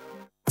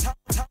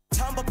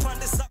tamba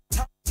pande zako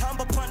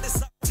tamba pande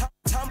zako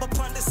tamba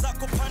pande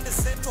zako pande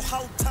zetu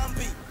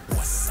hautambi.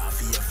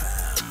 Wasafi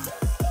FM.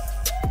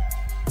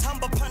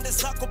 Tamba pande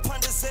zako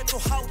pande zetu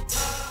hautambi.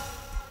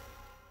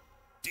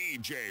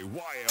 DJ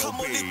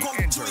Kama YLB uliko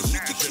ujui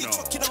hiki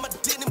kichwa kina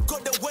madini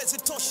mgode wezi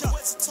tosha.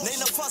 Na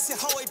inafasi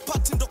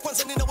hawaipati ndo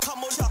kwanza nina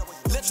kamoja.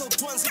 Leta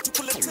utuanzi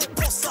tukulete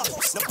posa.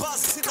 Na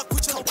basi sina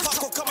kucha na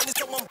upako kama ni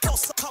zama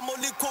mposa. Kama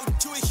uliko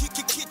ujui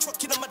hiki kichwa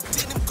kina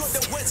madini mgode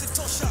wezi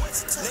tosha.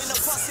 Na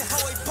inafasi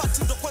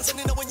hawaipati ndo kwanza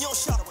nina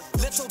wenyosha.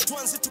 Leta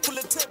utuanzi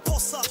tukulete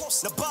posa.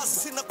 Na basi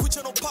sina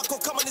kucha na upako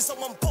kama ni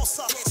zama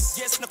mposa.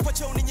 Yes, na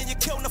kwacha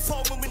uninyenyekea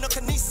unafaa mimi na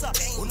kanisa.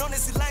 Unaone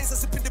zi lines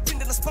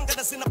zipindipinde na spanga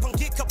na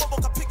zinapangika. Baba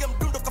kapiga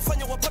mdundo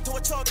kafanya wapate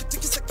wachao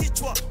kitikisa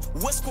kichwa.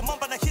 Uwezi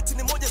mamba na hiti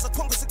ni moja za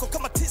kwangu ziko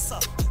kama 9.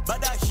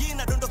 Baada hii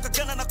na dondoka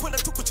gana na kwenda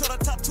tu kuchora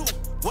tatu.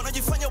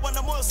 Wanajifanya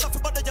wana moyo safi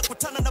baada ya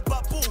kutana na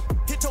babu.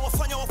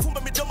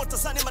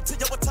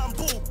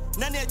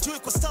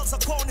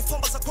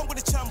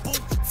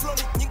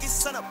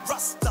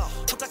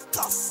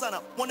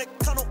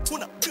 mwonekano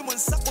kuna mimi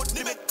zako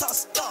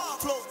nimekasta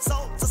flow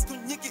zao za siku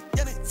nyingi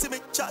yani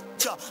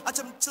zimechacha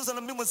acha mchezo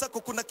na mimi zako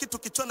kuna kitu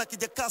kichwana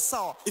kijakaa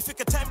sawa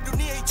ifike time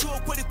dunia ijue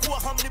kweli kuwa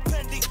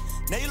hamnipendi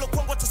na hilo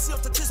kwangu hata sio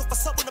tatizo kwa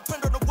sababu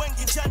napendwa na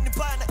wengi jani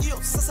mbaya na hiyo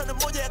sasa ni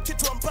moja ya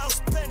kitu ambayo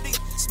sipendi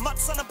smart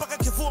sana mpaka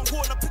kivua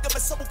nguo napiga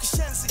mahesabu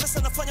kishenzi sasa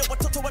nafanya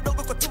watoto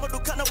wadogo kwa tuma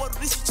dukana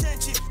warudishi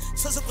change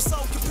sasa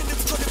kusahau kipindi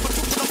mtoni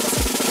patupu na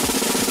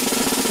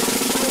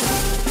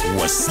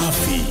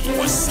Wasafi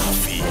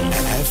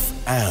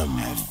FM.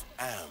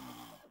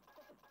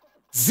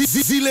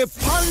 Zile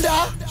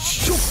panda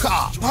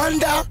shuka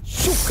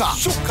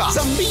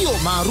za mbio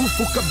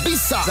maarufu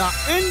kabisa za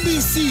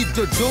NBC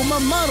Dodoma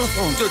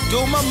Marathon.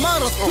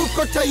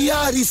 Tuko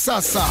tayari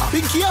sasa.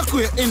 Benki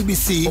yako ya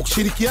NBC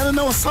ukishirikiana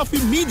na Wasafi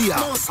Media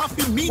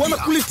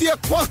wanakuletea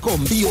kwako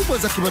mbio kubwa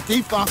za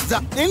kimataifa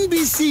za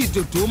NBC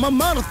Dodoma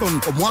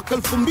Marathon kwa mwaka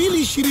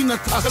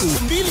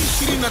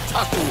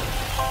 2023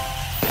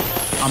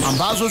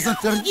 ambazo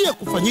zinatarajia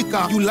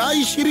kufanyika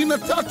Julai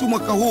 23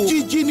 mwaka huu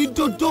jijini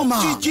Dodoma.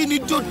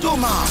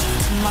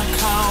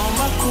 Makao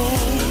makuu,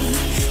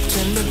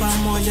 twende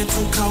pamoja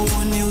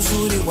tukaone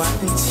uzuri wa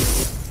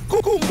nchi.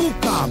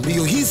 Kumbuka,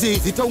 mbio hizi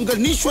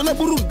zitaunganishwa na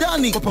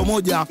burudani kwa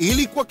pamoja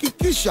ili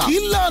kuhakikisha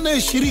kila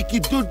anayeshiriki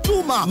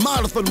Dodoma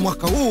Marathon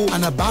mwaka huu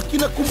anabaki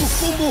na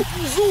kumbukumbu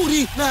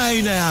nzuri na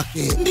aina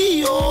yake.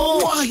 Ndiyo,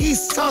 wahi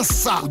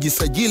sasa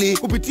ujisajili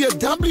kupitia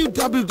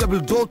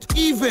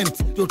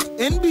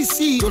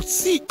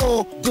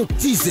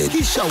www.event.nbc.co.tz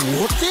kisha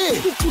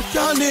wote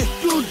tukutane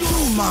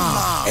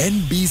Dodoma.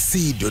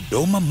 NBC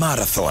Dodoma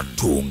Marathon,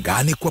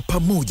 tuungane kwa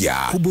pamoja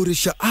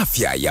kuboresha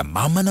afya ya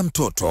mama na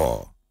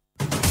mtoto.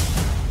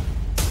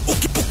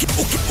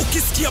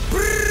 Ukisikia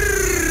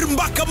brrrr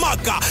mbaka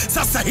maka,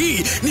 sasa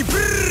hii ni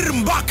brrrr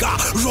mbaka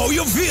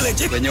Royal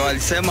Village. Wenye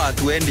walisema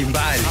hatuendi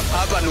mbali.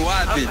 Hapa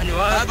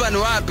ni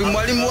wapi?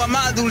 Mwalimu wa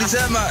math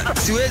ulisema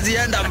siwezi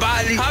enda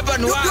mbali. Hapa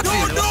ni wapi?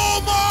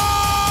 Dodoma!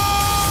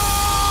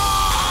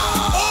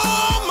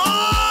 Oh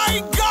my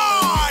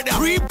God!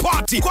 Free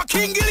party kwa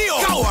kiingilio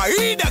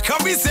kawaida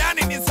kabisa,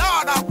 yani ni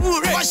sawa na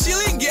bure kwa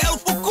shilingi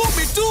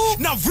 10,000 tu.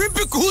 Na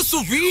vipi kuhusu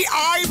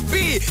VIP?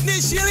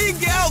 Ni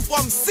shilingi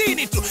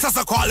 50,000 tu.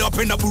 Sasa kwa wale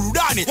wapenda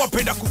burudani,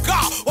 wapenda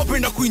kukaa,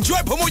 wapenda kuenjoy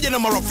pamoja na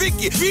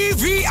marafiki,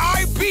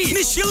 VIP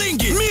ni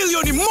shilingi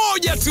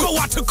 1,000,000 tu kwa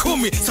watu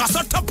 10.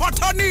 Sasa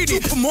tapata nini?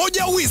 Chupa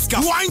moja whisker,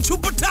 wine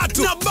chupa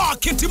 3 na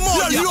bucket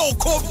moja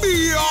loco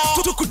beer.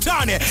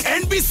 Tukutane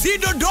NBC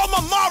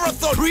Dodoma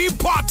Marathon Free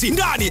Party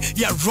ndani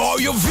ya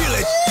Royal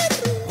Village.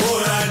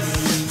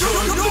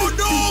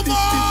 Dodoma!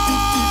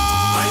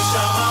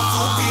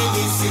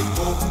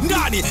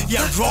 Ndani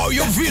ya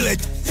Royal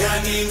Village.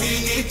 Yani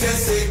nini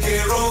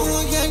tesekero?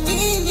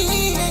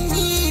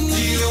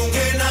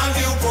 Jiunge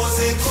nami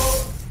upozeko.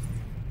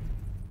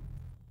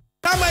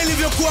 Kama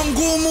ilivyokuwa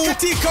ngumu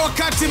katika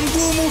wakati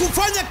mgumu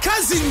kufanya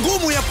kazi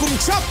ngumu ya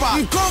kumchapa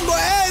Mkongo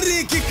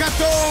Eric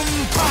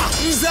Katompa,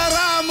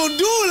 Mzaramu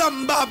Dula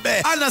Mbabe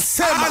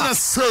anasema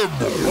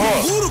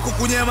uhuru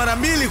kukunyea mara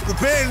mbili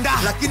kupenda,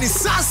 lakini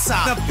sasa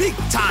the big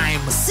time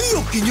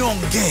sio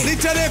kinyonge. Ni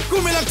tarehe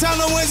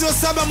 15 mwezi wa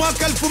 7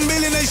 mwaka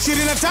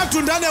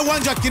 2023 ndani ya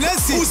uwanja wa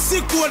Kinesi,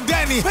 usiku wa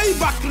deni,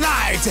 payback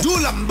night,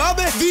 Dula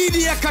Mbabe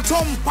dhidi ya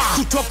Katompa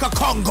kutoka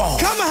Kongo.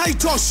 Kama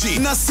haitoshi,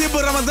 Nasibu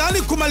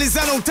Ramadhani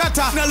kumalizana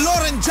utata na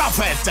Lauren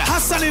Jaffet,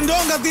 Hassan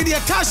Ndonga dhidi ya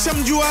Tasha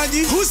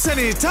Mjuaji,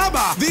 Hussein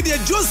Itaba dhidi ya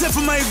Joseph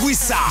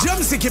Maigwisa,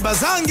 James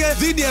Kibazange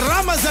dhidi ya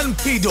Ramazan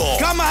Pido.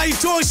 Kama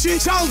haitoshi,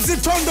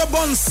 Charles Tondo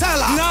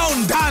Bonsela nao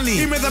ndani,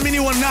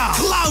 imedhaminiwa na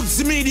Clouds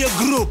Media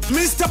Group,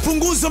 Mr.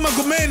 Punguzo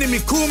Magomeni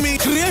Mikumi,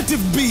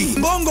 Creative B,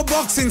 Bongo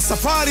Boxing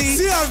Safari,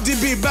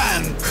 CRDB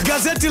Bank,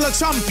 Gazeti la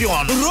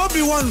Champion,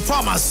 Robbie One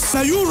Farmers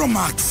na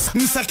Euromax,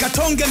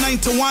 Msakatonge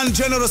 91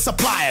 General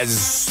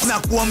Suppliers na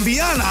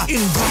kuambiana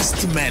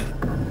investment.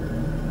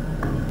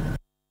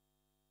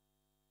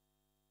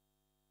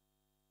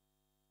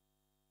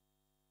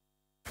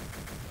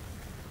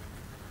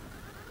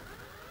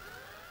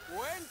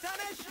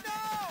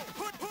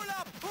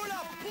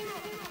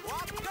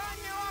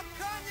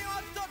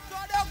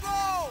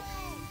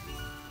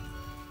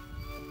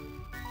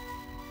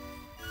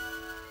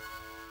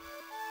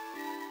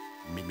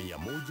 Mimi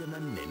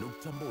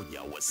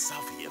 104.1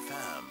 Wasafi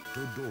FM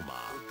Dodoma.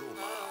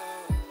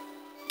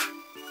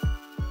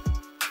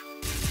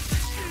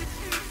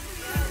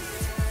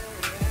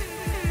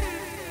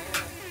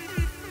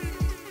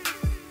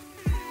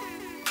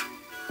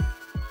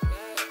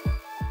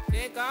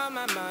 Take all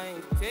my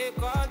mind, take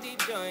all the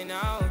joy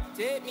now,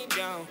 take me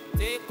down,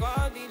 take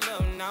all the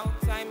love now,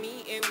 tie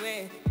me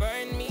away,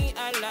 burn me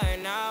alive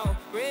now,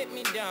 break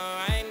me down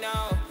right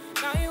now.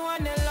 Now you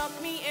wanna lock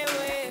me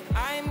away,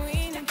 I'm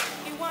winning,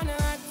 you wanna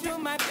add to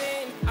my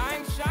pain,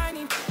 I'm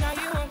shining, now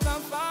you won't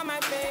come for my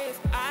face.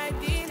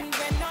 Ideally,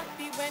 we're not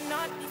the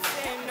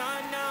same, no.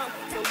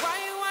 So why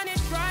you wanna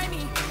try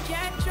me,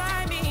 can't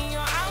try me,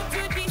 you're out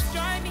to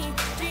destroy me,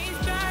 please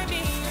try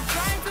me, you're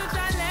trying to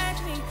challenge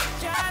me,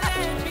 try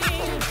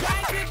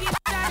to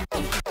distract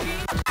me,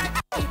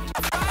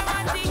 I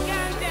want the guy.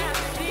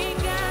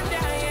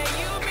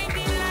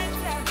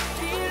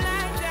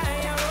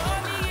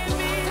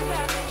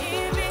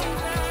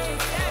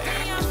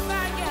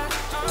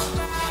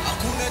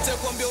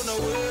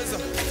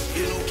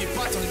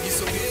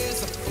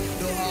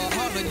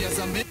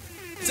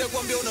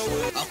 kwambia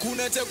unaweza,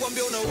 hakuna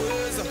kwambia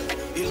unaweza,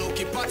 ila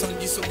ukipata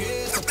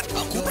njisogeza.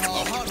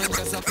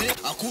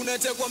 Hakuna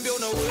kwambia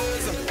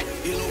unaweza,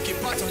 ila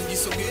ukipata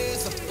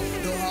njisogeza.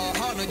 Ndo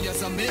hana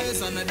jaza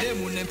meza na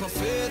demu nempa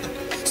fedha,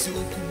 si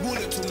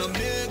ukubule tuna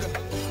mega,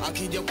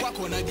 akija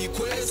kwako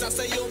najikweza.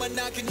 Sasa hiyo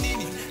manake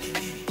nini?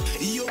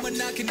 Hiyo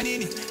manake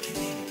nini?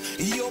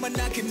 Hiyo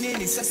manake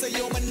nini? Sasa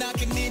hiyo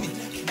manake nini?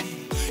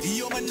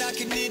 Hiyo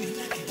manake nini?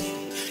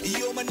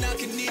 Hiyo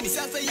manake nini?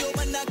 Sasa hiyo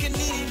manake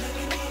nini?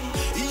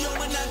 Hiyo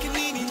manake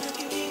nini?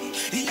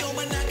 Hiyo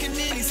manake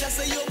nini?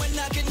 Sasa hiyo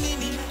manake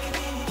nini?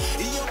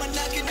 Hiyo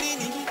manake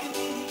nini?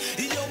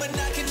 Hiyo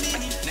manake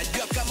nini?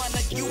 Najua kama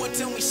najua,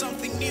 tell me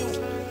something new.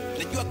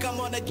 Najua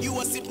kama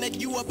najua, si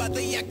najua, but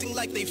they acting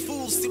like they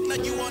fools. Si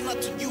najua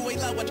wanatujua,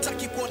 ila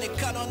wataki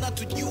kuonekana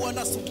wanatujua.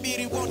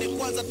 Nasubiri waone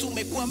kwanza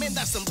tumekuwa, man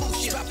that's some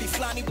bullshit. Rapi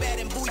flani bad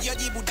and bougie,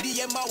 jibu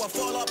DM au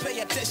follow,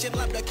 pay attention,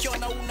 labda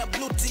kiona una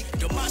blue tick.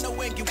 Ndio maana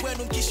wengi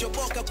wenu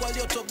mkishoboka kwa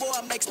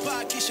waliotoboa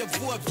mna-expire kisha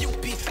vua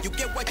vyupi. You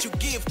get what you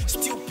give,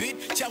 stupid.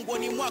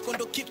 Changwani mwako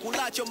ndo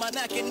kikulacho,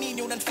 manake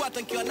nini? Unanifuata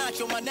nikiwa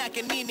nacho,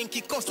 manake nini?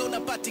 Nkikosa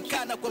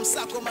unapatikana kwa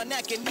msako,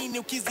 manake nini?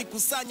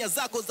 Ukizikusanya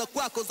zako za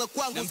kwako, za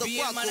kwangu za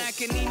kwako,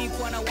 manake nini?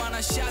 Kwa na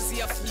wana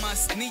shazi afuma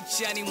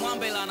snitch, yani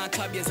mwambela na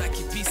tabia za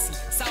kipisi.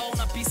 Sawa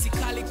una pisi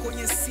kali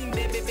kwenye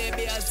simbe,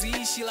 bebe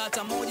aziishi,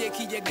 lata moja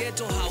ikija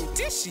ghetto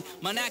hautishi.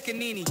 Manake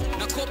nini?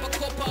 Na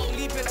kopa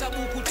ulipe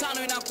tabuku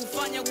 5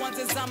 inakufanya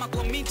uanze zama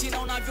kwa miti,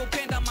 na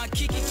unavyopenda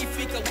makiki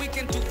kifika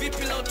weekend tu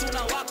vipi leo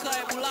tunawaka,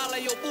 hebu lala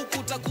hiyo buku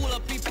utakula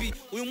pipi.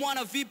 Huyu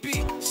mwana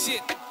vipi?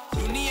 Shit.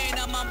 Dunia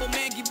ina mambo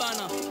mengi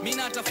bana, mimi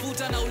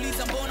natafuta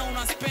nauliza mbona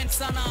una spend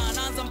sana,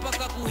 anaanza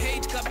mpaka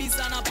kuhate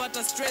kabisa,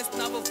 anapata stress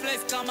na flex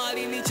kama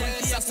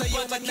alinichangia. Sasa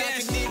hiyo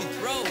manake nini?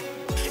 Bro,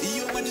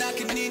 hiyo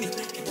manake nini?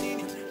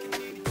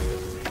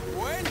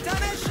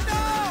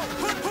 International,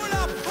 pull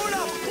up.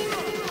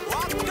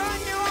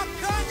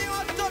 Wakanye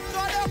watoto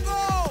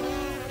wadogo.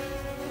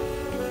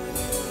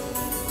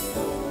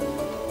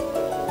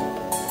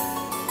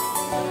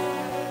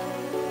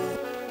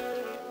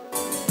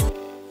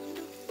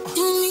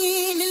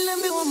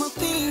 Niliambiwa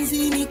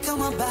mapenzi ni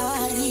kama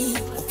bahari,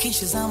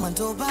 ukishazama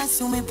ndo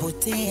basi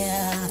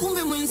umepotea.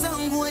 Kumbe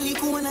mwenzangu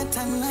alikuwa na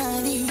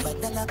tanari,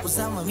 badala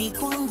kuzama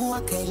mikwangu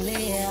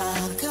akaelea.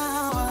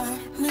 Akawa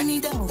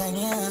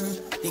nanidanganya,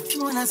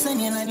 nikiwa na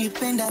sani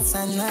ananipenda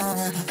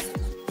sana.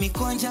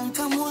 Mikwanja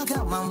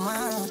nkamwaga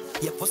mama,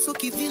 yaposo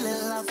kivile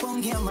la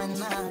kuongea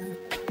mana.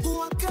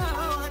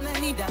 Wakawa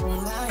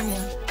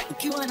nanidanganya,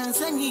 nikiwa na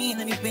sani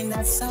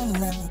ananipenda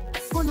sana.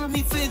 Kuna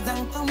mifedha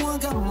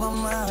nkamwaga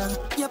mama,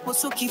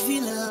 yaposo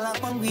kivile la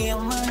kuongea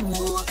mana.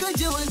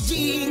 Wakaja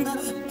wajinga,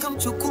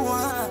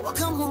 kamchukua,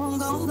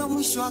 wakamuunga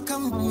mwisho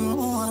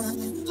wakamunua.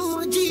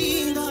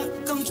 Wajinga,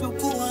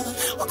 kamchukua,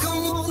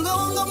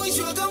 wakamuunga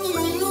mwisho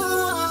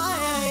wakamunua.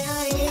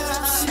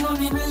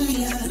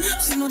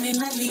 Sinone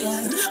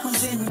nalia,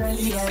 mzee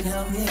nalia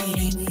na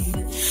mimi.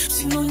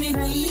 Sinone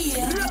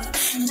nalia,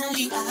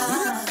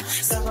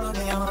 sababu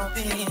ya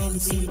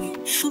mapenzi.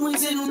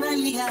 Mzee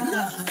nalia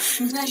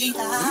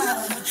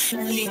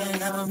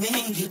na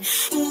mimi.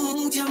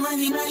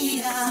 Jamani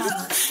nalia,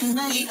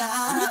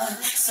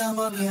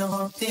 sababu ya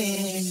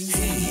mapenzi.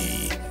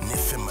 Ni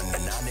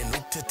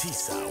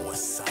 88.9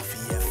 Wasafi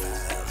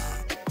FM.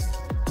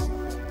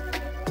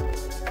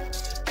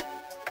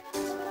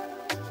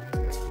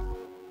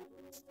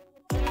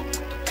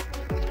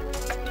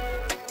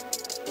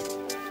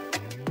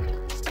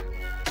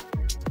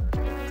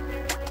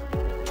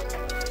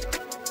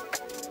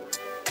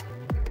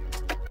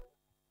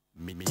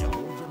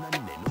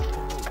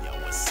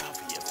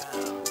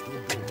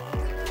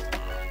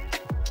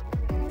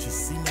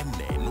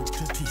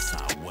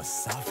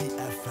 Wasafi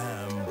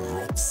FM,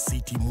 Rock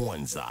City,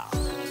 Mwanza.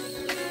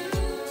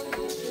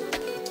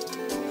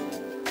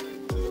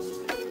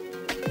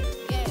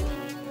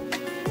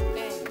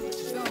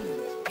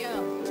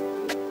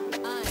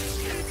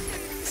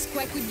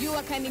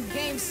 Kujua kind of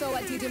game, so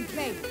I didn't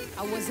play.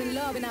 I was in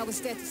love and I was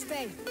there to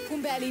stay.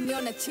 Kumbe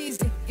aliniona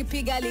cheesy,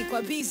 kipiga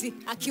alikuwa busy.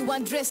 Akiwa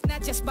dressed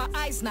not just by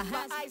eyes na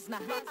eyes na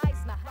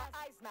eyes na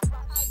eyes na.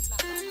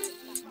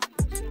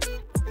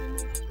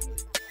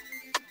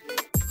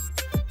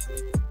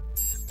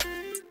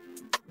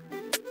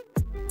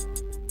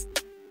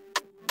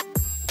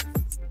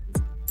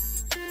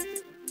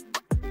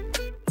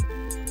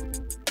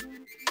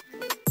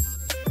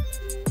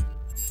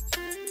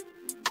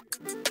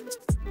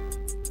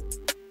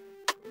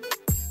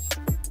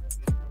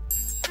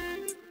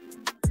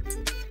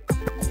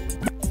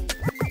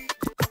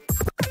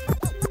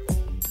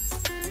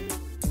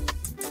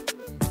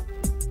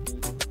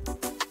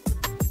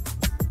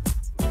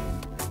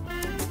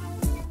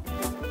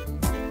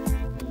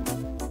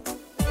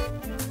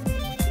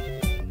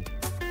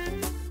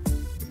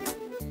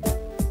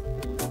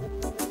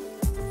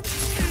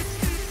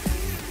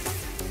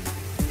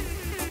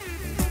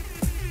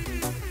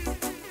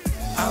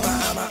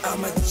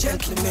 I'm a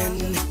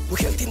gentleman.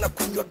 Healthy na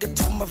kunywa get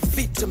my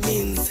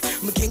vitamins.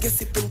 Mgenge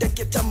sipende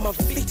get my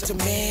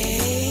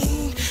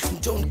vitamin.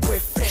 Don't go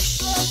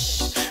fresh.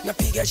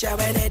 napiga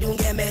shawa na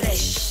dunge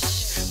meresh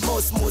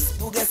Mos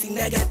buga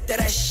sinaga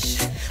trash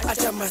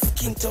Ata my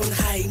skin tone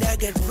high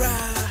naga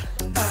raw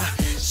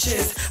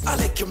Cheers, I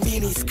like your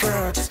mini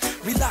skirt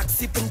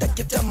Relax, even that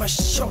get my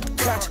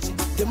shortcut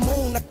The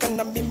more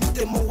nakana mimi,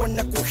 the more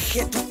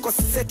nakuhit Uko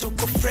set,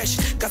 uko fresh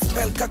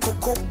Kasmell kako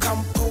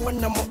kampo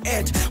wana mo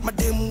ed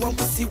Mademu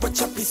wangu si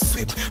wachapi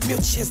sweep Mio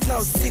cheers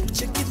now zip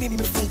Cheki mimi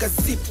funga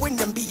zip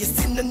Wenyambie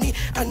sinani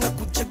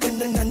Anakujaga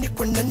na nani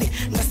kwa nani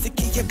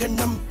Nasikiaga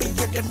na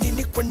mpiaga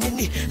nini kwa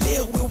nini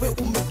Leo wewe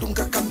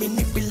umedunga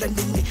kamini bila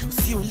nini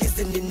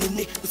Usiulize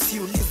nini,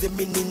 usiulize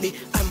minini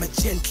I'm a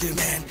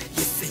gentleman,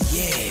 yes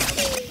yeah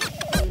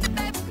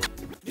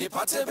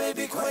Nipate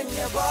baby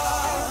kwenye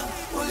bar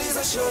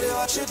Uliza shorty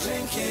what you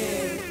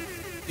drinking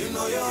You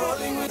know you're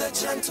rolling with a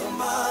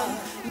gentleman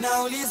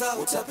Na uliza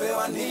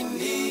utapewa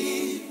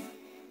nini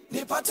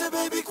Nipate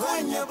baby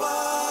kwenye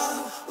bar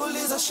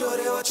Uliza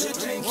shorty what you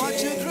drinking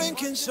What you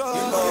drinking, shorty?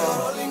 You know you're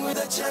rolling with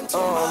a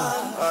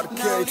gentleman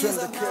Na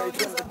uliza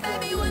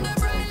Baby, when the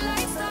bright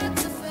lights start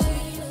to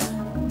fade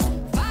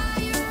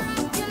Fire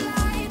up your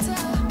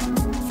lighter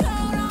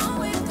Float on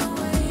with the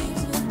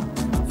wave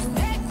You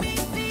make me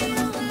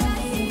feel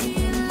like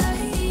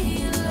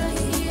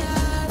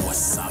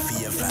Wasafi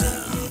FM.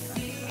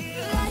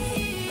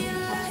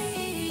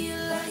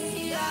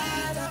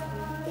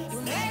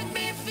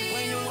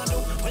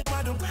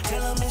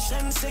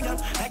 Sing up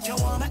like you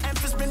want my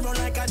emphasis spin roll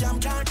like a jam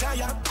can't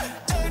tire.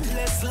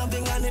 Endless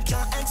loving and it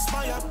can't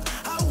expire.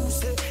 I will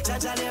say,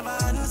 Jaja never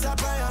answer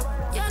prayer.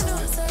 You know,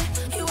 say,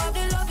 you have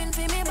the loving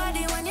for me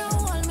body when you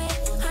hold me.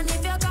 And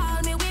if you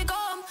call me, we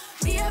come.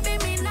 Baby,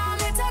 me now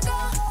let her go.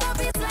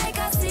 Love is like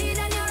a seed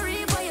and you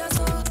reap what you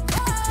sow.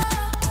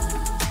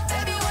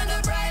 Baby, when the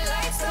bright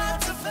lights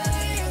start to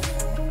fade,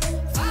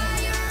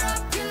 fire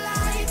up your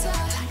lighter.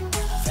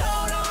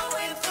 Float on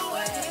with the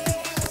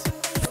waves.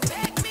 You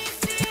make me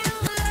feel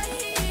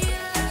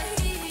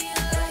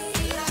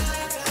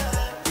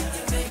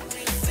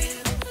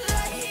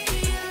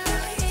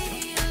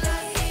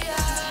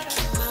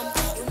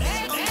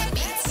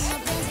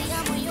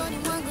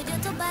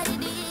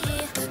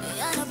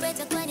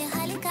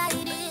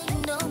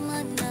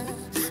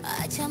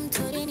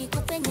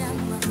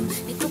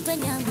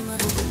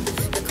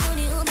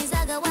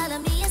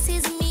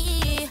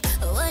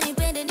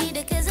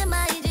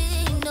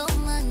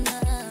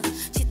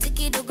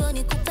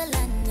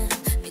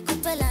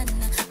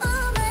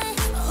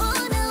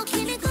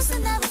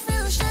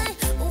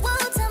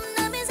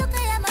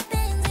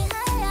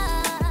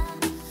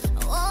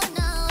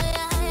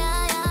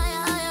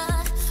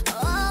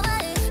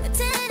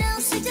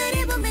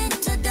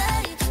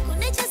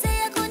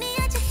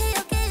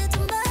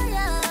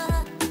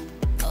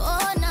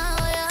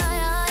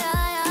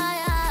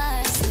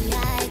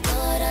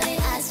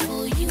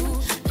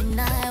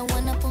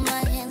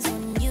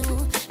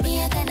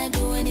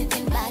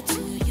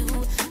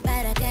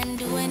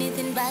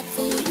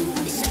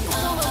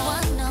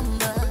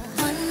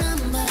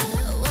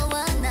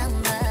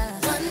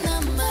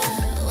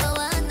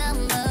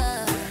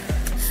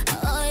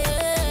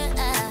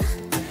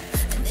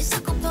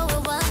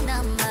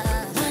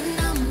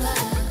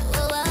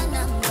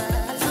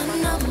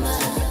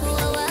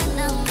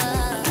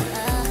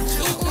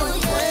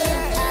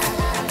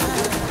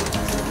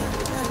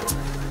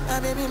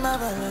my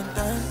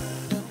Valentine.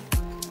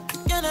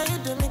 Can I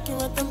hit the making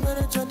what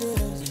temperature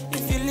is?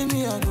 If you leave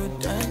me a good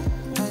time,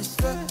 I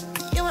swear.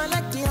 You are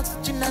like the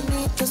oxygen I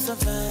need to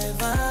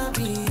survive, I'll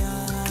be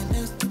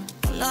honest.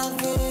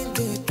 Loving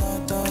the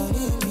thought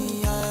of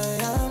me,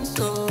 I am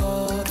so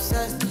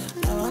obsessed.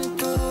 I want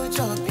to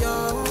chop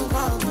your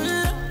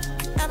bubble.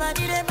 Never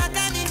did it back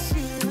at this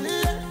feel.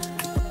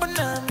 But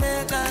now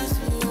make us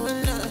feel.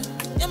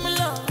 Yeah, my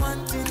love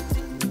wanting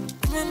to.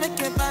 Me make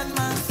a bad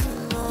man feel.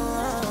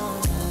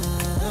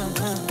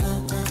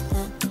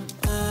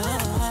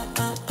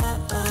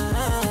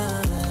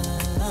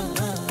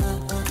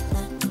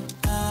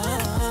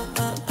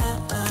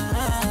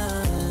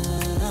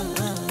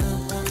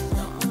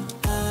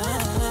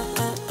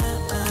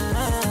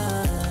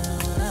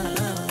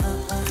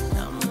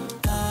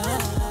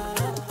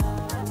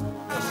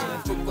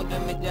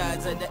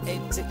 At the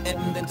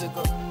ATM, then to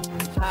go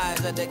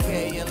highs at the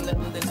K and then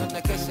to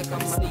the Kesha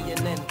come and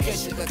then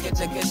Kesha come and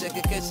then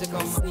Kesha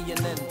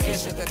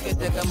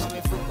come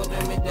and fuck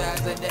them me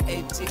jazz at the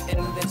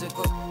ATM, then to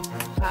go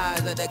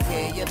highs at the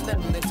K and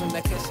then to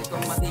the Kesha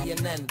come and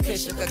then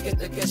Kesha come and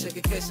then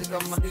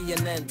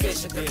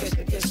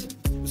Kesha.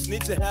 Just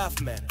need to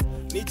half man.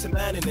 Need a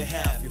man and a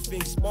half. You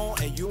think small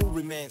and you'll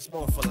remain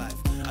small for life.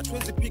 I try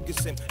to pick the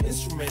same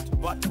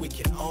instrument, but we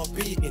can all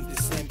be in the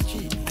same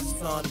key.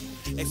 Son,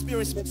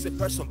 Experience makes a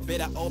person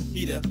better or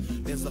bitter.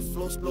 There's a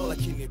flow slow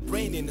like in the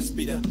brain in the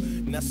speeder.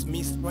 Nas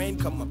me sprain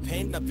kama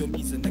pain na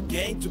vyomiza na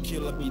gang to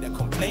kill a beat.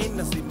 Complain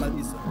na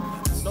simaliza.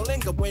 No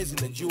lenga mwezi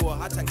na jua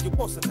hata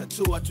nkiposa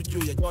tatua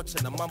tujuu ya nyocha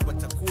na mambo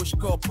atakuwa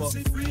shikopo.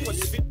 Kwa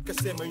sifit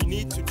kasema you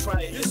need to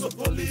try it. So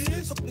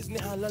police, so please ni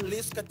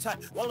halalis katai.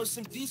 Walo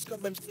sim disco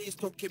MCs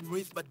toke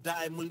breathe but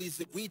die.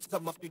 Mulize weeds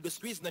kama figure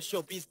squeeze na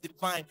showbiz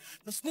define.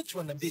 No snitch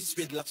wanna be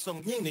sweet like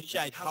song nyingi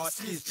shy. How I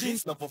see his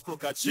jeans na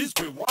pofoka cheese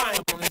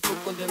rewind.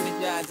 Mifuko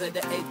limejazwa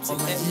the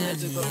ATM.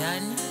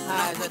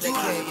 Eyes at the K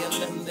and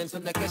London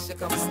tunakesha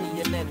kama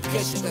CNN.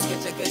 Kesha kama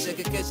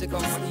CNN. Kesha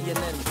kama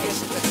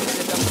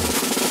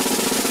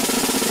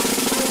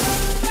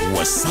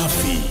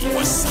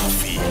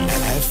Wasafi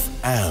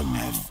FM.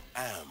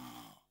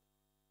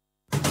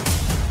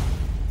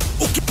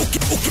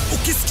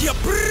 Ukisikia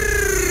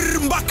brrrr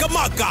mbaka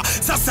maka,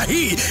 sasa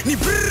hii ni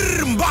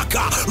brrrr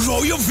mbaka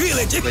Royal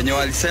Village. Wenye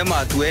walisema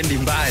hatuendi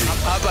mbali.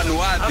 Hapa ni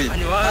wapi?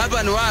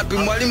 Hapa ni wapi?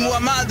 Mwalimu wa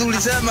madhu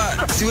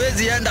ulisema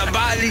siwezi enda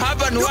mbali.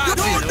 Hapa ni wapi?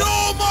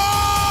 Dodoma!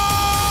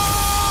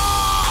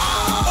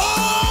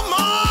 Oh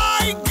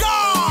my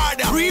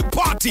God!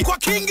 Pre-party kwa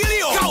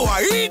kiingilio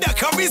kawaida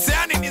kabisa,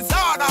 yani ni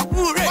sawa na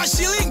bure kwa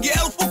shilingi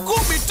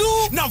 10,000 tu.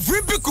 Na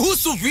vipi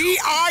kuhusu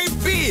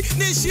VIP?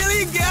 Ni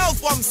shilingi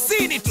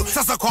 50,000 tu.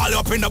 Sasa kwa wale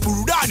wapenda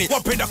burudani,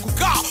 wapenda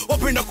kukaa,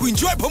 wapenda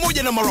kuenjoy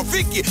pamoja na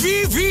marafiki,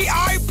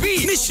 VIP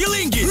ni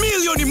shilingi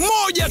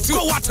 1,000,000 tu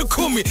kwa watu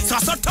 10.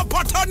 Sasa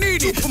tapata nini?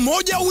 Chupa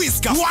moja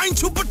whisker, wine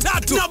chupa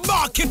 3 na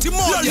bucket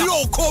moja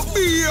loko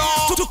bia.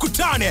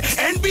 Tukutane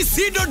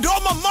NBC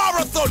Dodoma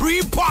Marathon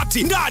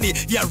Pre-party ndani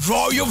ya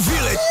Royal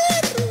Village.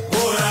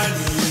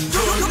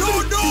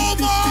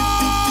 Dodoma!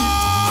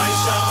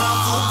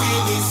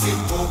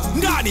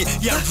 Ndani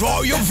ya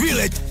Royal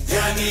Village.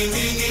 Yani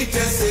nini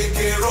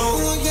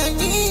tesekero,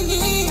 yani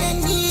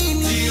nini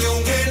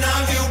jiunge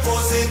na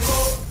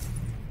viupozeko.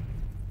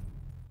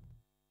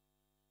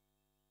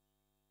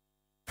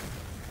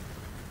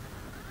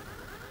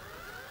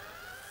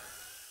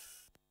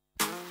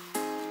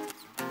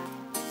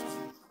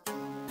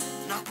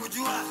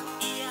 Nakujua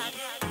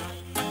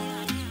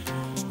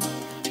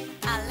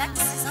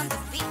Alexis on the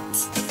beat.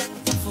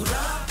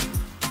 Furaha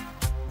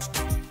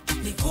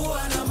ni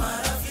kuwa na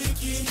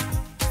marafiki.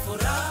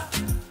 Furaha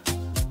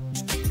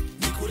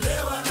ni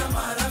kulewa na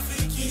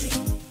marafiki.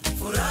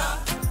 Furaha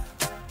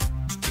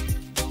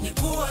ni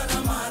kuwa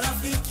na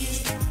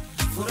marafiki.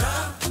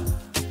 Furaha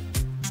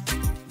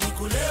ni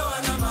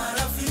kulewa na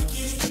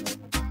marafiki.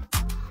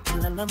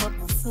 Lala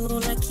mapufuru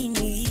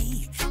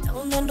lakini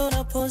naona ndo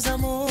napoza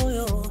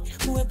moyo.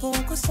 Uwepo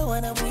wako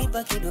sawa na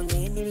mwiba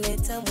kidoleni,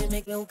 leta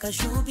mwimegeuka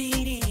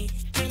shubiri.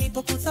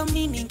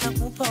 Nilipokuthamini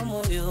nikakupa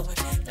moyo,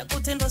 na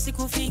kutendo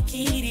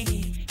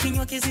sikufikiri.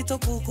 Kinywa kizito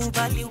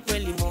kukubali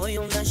ukweli,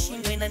 moyo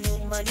unashindwa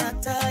inaniuma, ni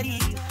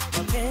hatari.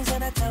 Mapenzi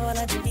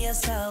yanatawala dunia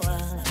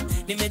sawa,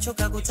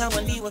 nimechoka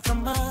kutawaliwa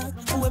kama.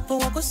 Uwepo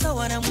wako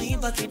sawa na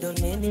mwiba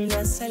kidoleni,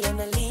 nasala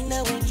na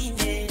lina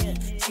wengine.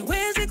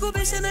 Siwezi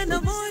kubishana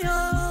na moyo,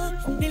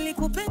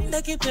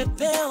 nilikupenda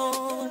kipepeo.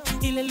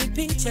 Ile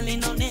lipicha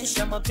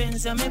linaonesha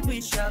mapenzi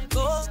yamekwisha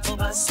go.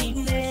 Basi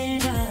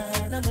nenda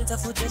na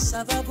nitafute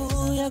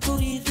sababu ya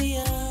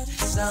kuridhia.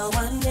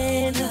 Sawa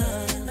nenda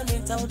na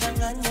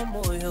nitaudanganya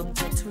moyo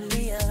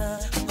utatulia.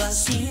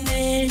 Basi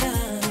nenda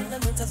na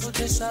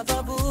nitafute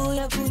sababu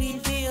ya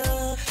kuridhia.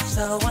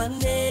 Sawa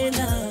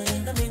nenda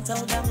na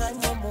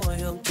nitaudanganya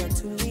moyo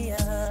utatulia.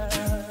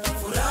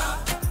 Furaha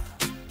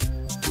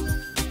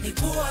ni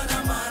kuwa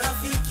na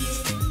marafiki.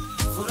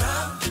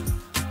 Furaha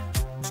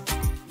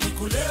ni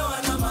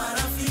kulewa na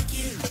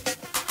marafiki.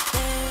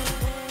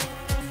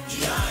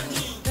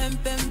 Yani Pem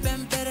pem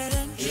pem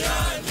pereren.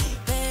 Yani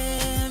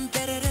Pem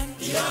pereren.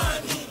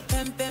 Yani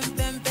Pem pem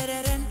pem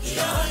pereren.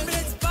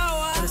 Blitz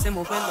power.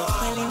 Unasema upendo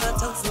kweli na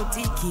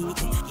taufutiki,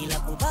 ila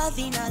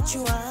kubadhi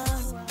najua.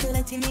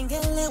 Leti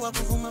ningelewa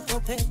kuvuma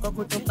kope kwa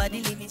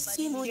kutobadili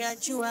misimu ya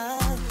jua.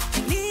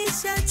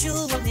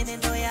 Nilishajua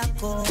minendo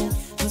yako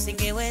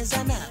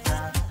usingeweza na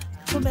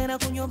kumbe na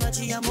kunywa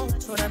maji ya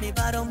moto na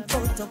mibaro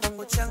mtoto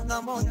kwangu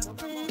changamoto.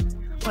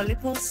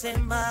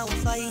 Waliposema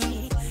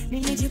ufai,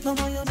 nilijipa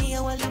moyoni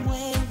ya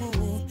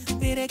walimwengu.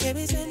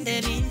 Virekebishe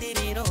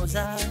ndeni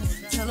roza,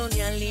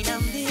 chaloni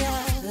alinambia.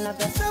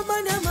 Labda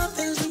thamani ya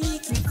mapenzi ni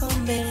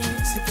kikombe,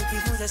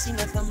 sipokivuza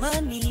sina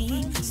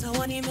thamani.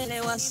 Sawa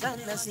nimelewa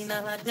sana, sina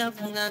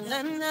hadafu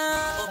ng'ang'ana.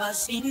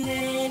 Basi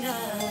nenda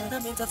na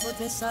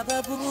nitafute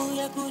sababu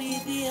ya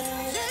kuridhia.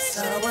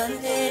 Sawa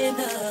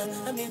nenda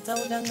na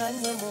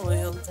nitaudanganya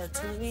moyo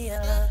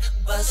utatulia.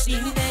 Basi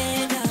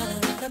nenda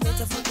na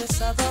nitafute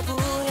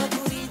sababu ya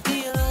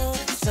kuridhia.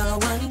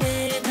 Sawa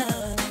nenda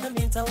na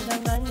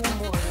nitaudanganya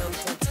moyo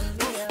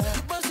utatulia.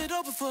 bust it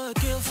open for a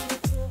gift.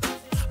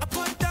 I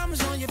put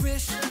diamonds on your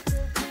wrist.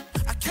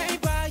 I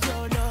can't buy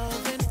your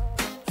loving.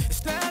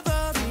 It's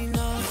never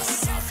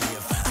enough.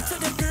 I took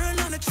that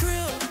girl on a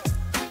trip,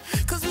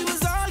 'cause we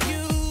was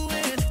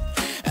arguing.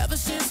 Ever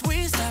since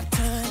we stopped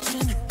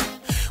touching,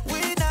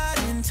 we're not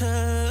in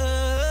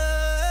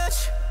touch.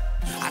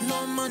 I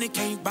know money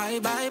can't buy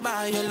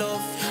your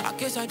love. I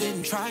guess I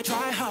didn't try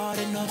hard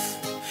enough.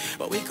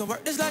 But we could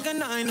work this like a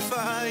 9 to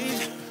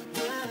 5.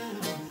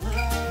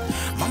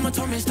 Mama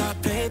told me stop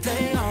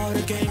playing all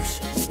the games.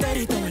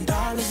 Steady throwing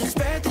dollars,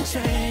 expecting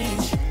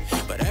change.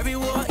 But every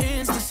war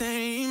ends the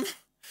same.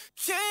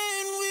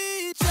 Can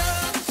we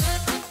just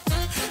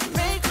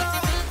make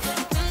love,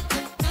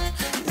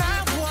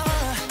 not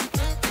war?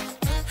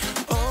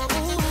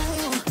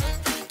 Oh,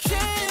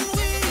 can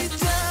we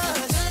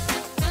just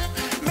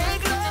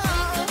make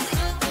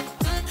love,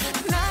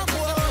 not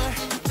war?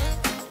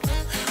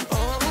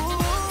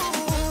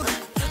 Oh,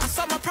 I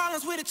saw my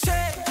problems with a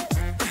check.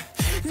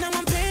 Now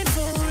I'm paying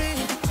for it.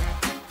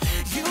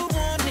 You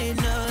wanted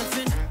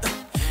nothing,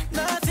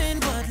 nothing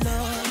but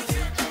love.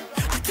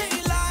 I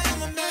can't lie,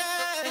 I'm a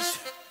mess.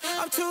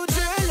 I'm too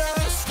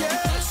jealous,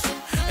 yes.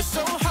 It's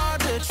so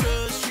hard to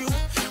trust you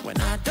when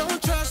I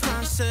don't trust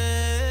myself.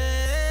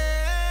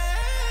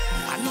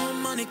 I know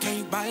money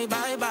can't buy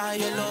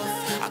your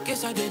love. I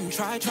guess I didn't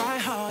try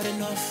hard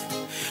enough.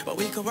 But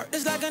we could work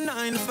this like a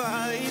 9 to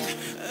 5.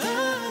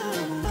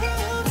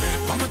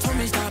 Mama told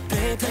me stop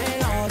playing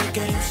all the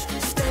games.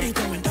 Steady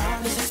throwing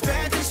dollars,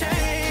 expecting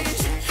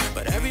change.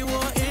 But every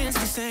war ends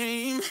the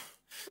same.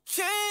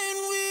 Can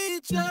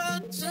we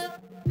just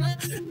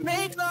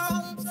make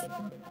love,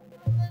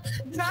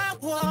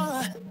 not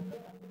war?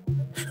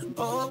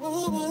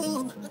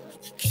 Oh,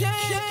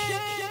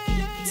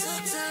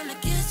 Took time to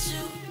get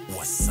you.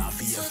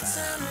 Wasafi Took FM.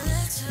 time to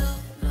let you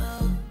know.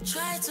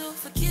 Try to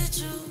forget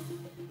you.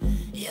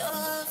 You're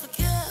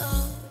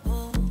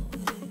unforgettable.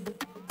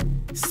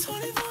 It's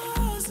 24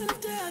 hours in a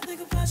day. I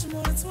think about you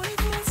more than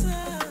 24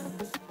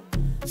 times.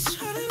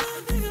 Try to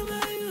not think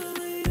about you,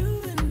 but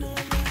you've been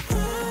on my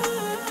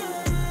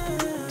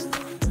mind.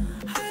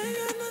 I ain't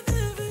got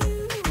nothing for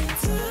you in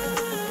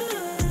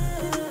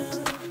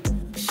time.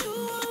 You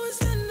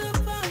always end up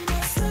by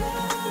my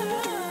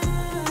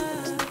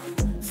side.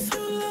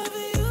 Through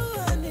loving you,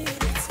 I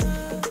need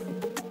time.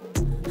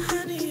 I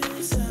need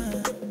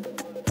time.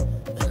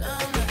 But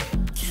I'm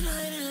like, can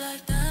I hit it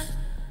like that?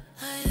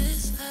 Like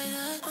this, like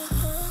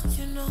that?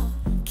 You know,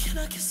 can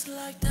I kiss it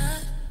like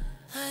that?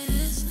 Like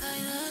this,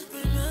 like that?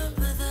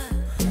 Remember that?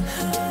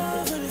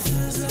 Love when it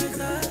feels like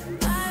that.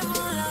 I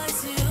won't lie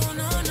to you,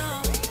 no,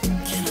 no.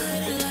 Can I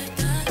hit it like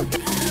that?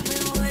 I've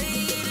been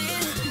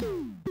waiting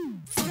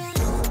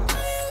for you.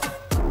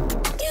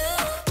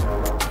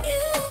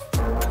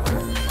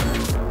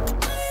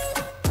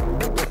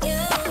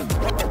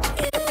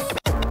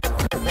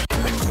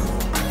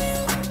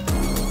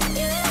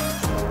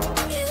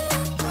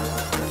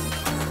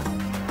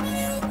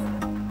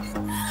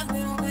 I've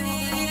been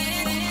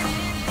waiting.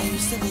 I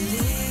used to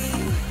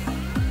believe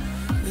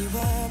we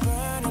were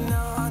burning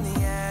on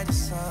the edge of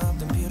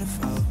something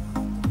beautiful,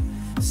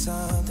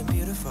 something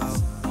beautiful.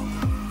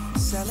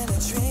 Selling a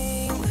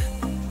dream,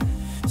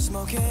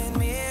 smoking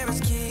mirrors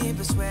keep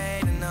us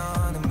waiting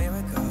on a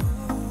miracle,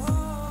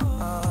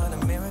 on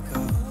a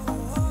miracle.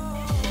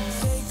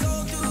 They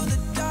go through the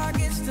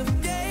darkest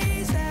of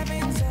days,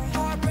 having to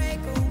heartbreak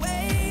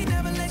away.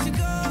 Never let you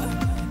go,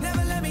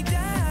 never let me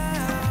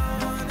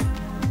down.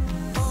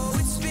 Oh,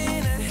 it's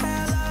been a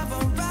hell of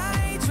a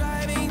ride,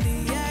 driving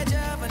the edge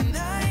of a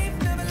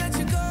knife. Never let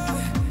you go,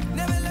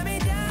 never let me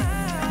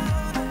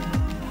down.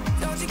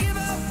 Don't you give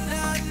up,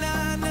 nah,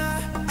 nah,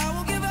 nah. I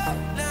won't give up,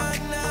 nah,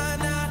 nah,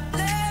 nah.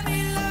 Let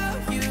me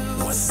love you.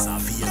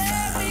 Wasafi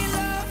Let FM. me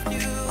love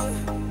you.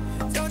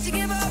 Don't you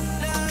give up,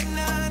 nah,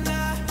 nah,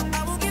 nah.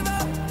 I won't give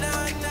up,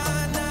 nah,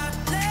 nah,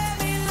 nah. Let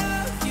me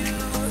love you.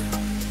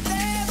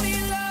 Let me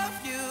love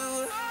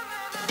you.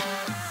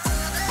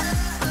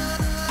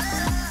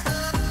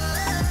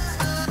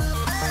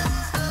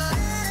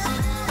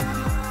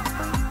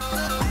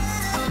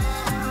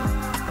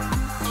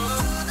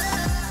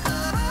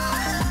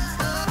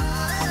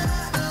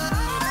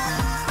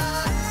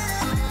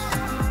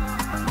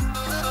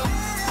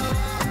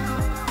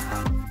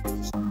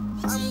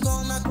 I'm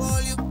gonna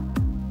call you.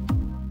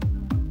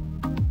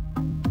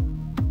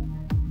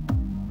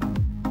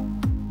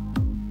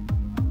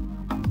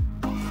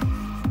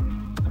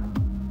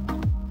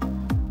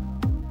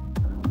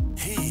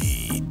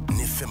 Hii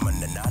ni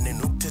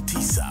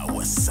 88.9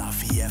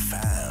 Wasafi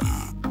FM.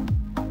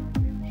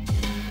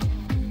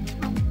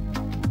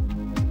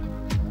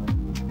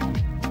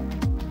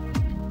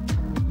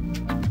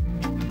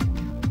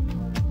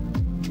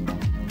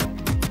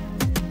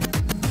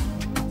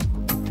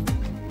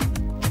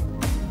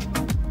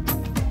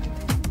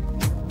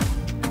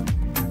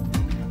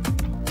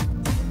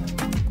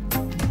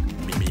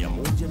 Mia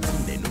moja na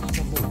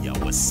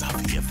 4.1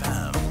 Wasafi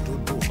FM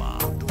Dodoma.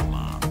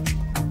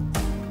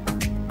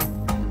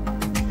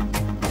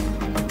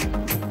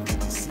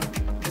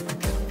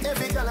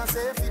 Every girl I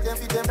say fit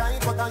them right,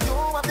 but you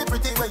have the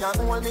pretty way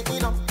you hold me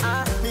in up.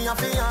 Me have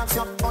to ask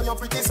you, how you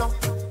pretty so?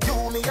 You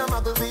me a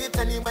muggle with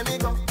anywhere me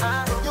go.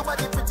 You are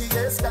the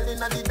prettiest girl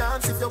inna the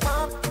dance. If you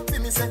want,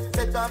 feel me say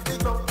take off the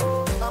glove.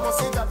 I must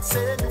see God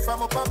say you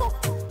from up above.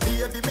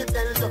 Baby me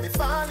tell you me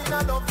fall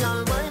in love,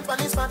 y'all mind pon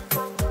this fat,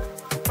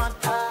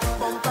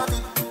 bump a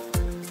bit.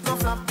 No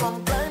flap,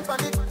 come climb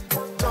pon it,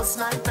 just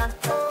like that.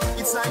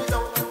 It's inside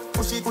out.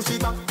 Push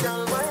it back,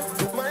 girl.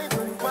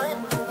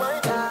 Wine.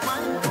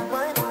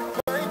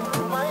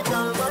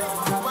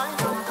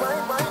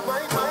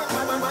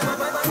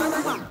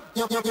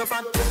 You're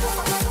fat.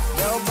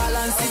 Yo,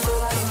 balance it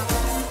up.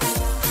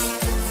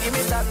 Give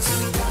me that.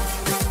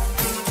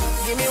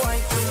 Give me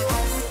wine.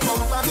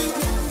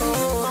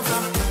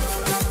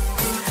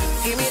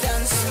 Give me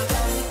dance.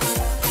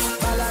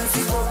 Balance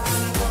it up.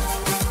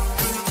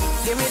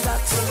 Give me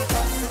that.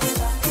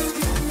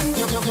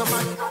 You're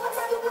fat.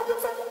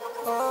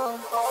 Oh,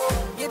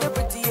 you're the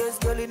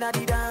prettiest girl in the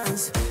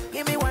dance.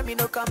 Give me wine, me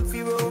no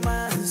comfy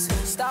romance.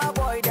 Star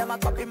boy, them a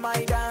copy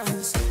my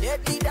dance.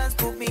 Let the dance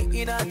put me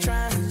in a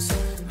trance.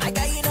 My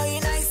guy, you know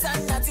you nice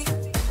and naughty.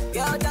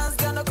 Your dance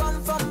gonna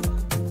come from.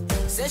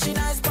 Say she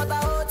nice, but I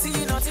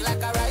OT naughty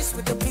like a rice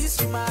with a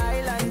piece in my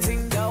island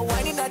thing. Girl,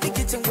 whining at the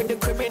kitchen with the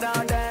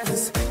criminal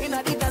dance. In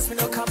the dance, me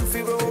no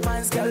comfy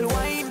romance. Girl,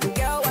 wine,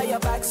 girl, why your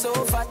back so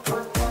fat?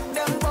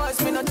 Them boys,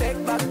 me no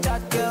take back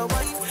that. Girl,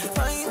 wine,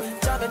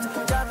 jam it,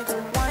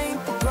 wine,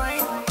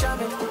 grind, jam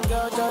it.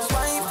 Girl, just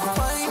wine.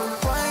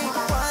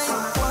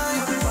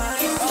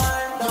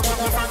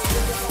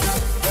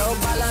 Girl,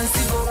 balance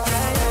it up,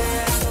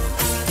 yeah.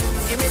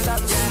 Give me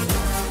that, yeah.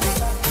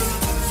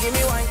 Give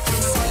me wine.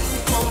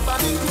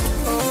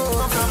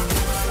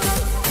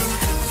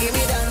 Give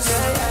me dance,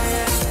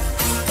 yeah.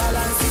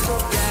 Balance it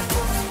up, yeah.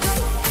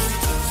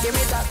 Give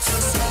me that.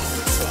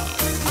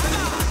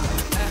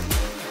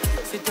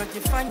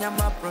 Sitojifanya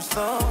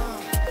maproso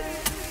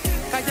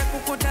kaja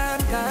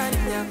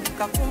kukudanganya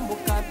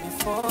kakumbuka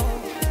before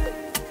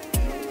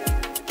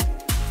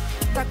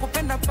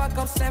takupenda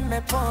paka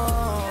useme po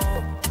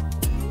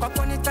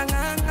kwako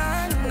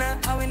nitangangana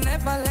I will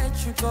never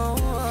let you go.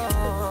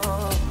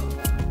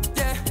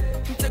 Yeah,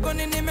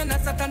 mtegoni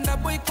nimenasa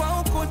tandabui kwa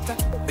ukuta.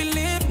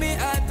 Believe me,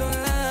 I don't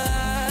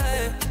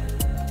lie.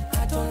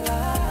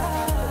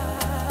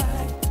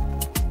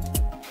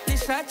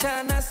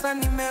 Nishachana sana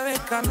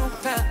nimeweka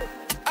nukta.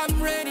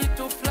 I'm ready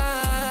to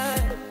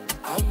fly.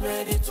 I'm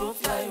ready to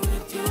fly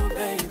with you,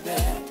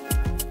 baby.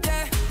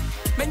 Yeah,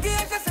 mengi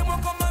yakasema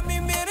kama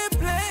mimi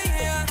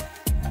replay.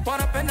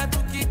 Wanapenda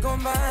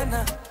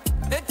tukigombana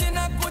eti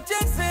na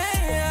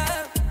kuchezea.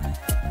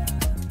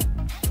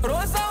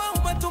 Rosa wa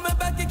umma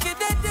tumebaki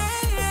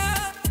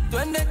kidedea.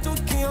 Twende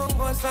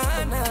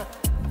tukiongozana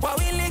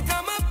wawili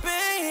kama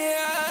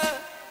pea.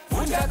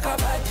 Vunja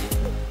kabati,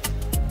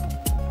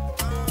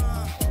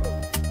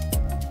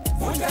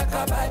 vunja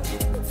kabati.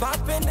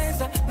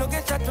 Vapendeza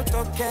nogesha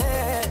tutoke.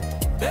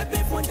 Baby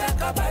vunja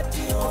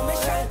kabati.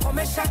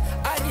 Komesha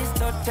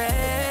Aristote.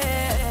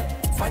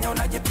 Fanya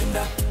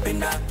unajipinda,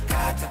 pinda,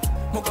 kata.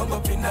 Mugongo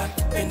pinda,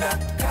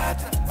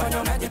 kata. Fanya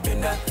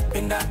unajipinda,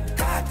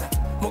 kata.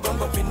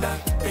 Mugongo pinda,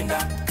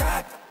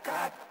 kata.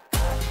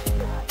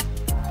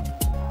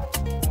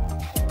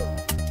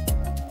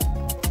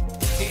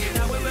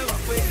 Ina wewe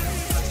wakwe,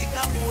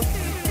 katika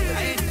muti,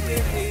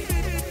 aendelee.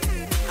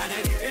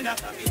 Ananipenda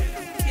kabisa,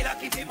 kila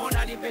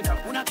kitimona nipenda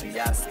kuna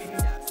kiasi.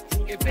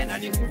 Ungependa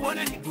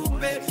nikuone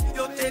nikupe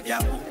yote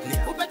vyangu,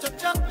 nikupe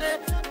chochote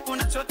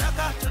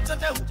unachotaka,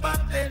 chochote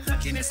upate,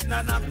 lakini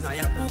sina namna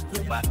ya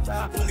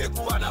kukupata.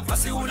 Ungekuwa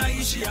nafasi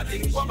unaishi hadi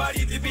kwa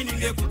mbali vipi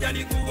ningekuja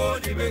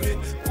nikuone wewe.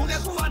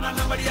 Ungekuwa na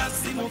nambari ya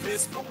simu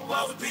Facebook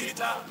au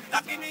Twitter,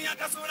 lakini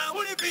hata sura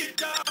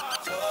ulipita.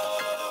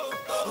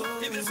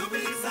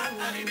 Nimesubiri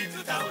sana lini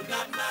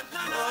tutaonana.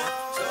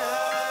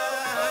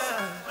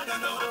 I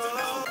don't know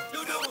what to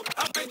do.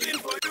 I'm waiting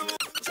for you.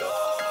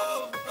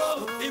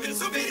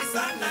 Nimesubiri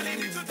sana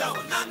lini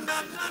tutaonana.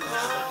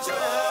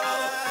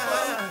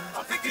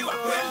 Rafiki wa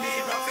kweli,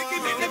 rafiki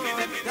mimi.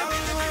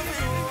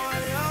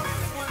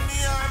 Put me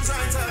arms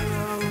right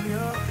around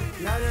you.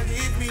 Girl, you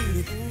give me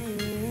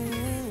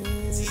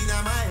Tina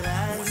my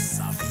life.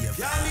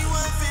 Girl, you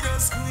want me to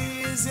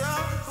squeeze you.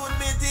 Put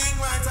me thing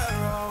right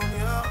around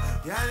you.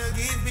 Girl, you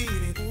give me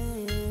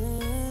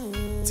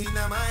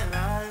Tina my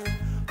life.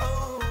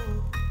 Oh,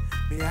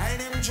 behind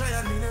them try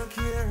and me no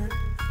care.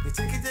 Me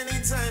take it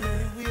anytime,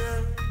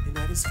 anywhere. In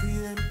the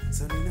screen,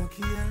 so me no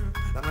care.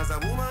 Long as a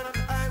woman,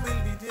 I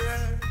will be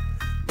there.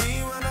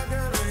 Me want a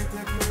girl when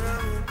take care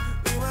of me.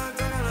 Me want a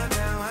girl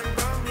that want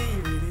from me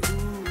really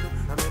good.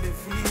 I made it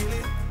feel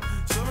it.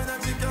 Show me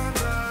that you can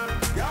learn.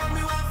 Girl,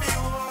 me want me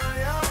hold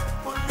you.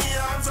 Put me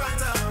arms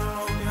right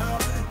around you.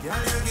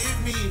 Girl, you give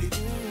me the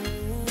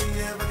me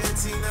never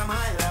get in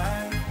my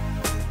life.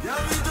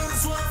 Girl, me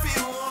just want me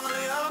hold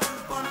you.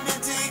 Put me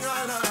thing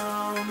all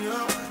around you.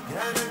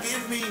 Girl, you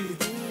give me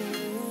the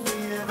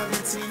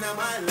in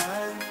my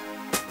life.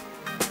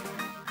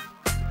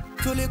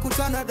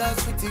 Tulikutana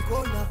daswiti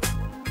kona,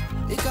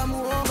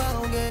 nikamuomba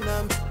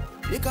ongena,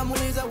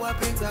 nikamuliza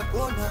wapi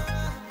nitakona,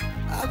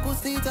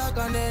 akusita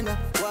kanena.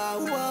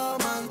 Wow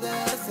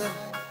manzese,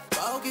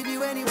 wao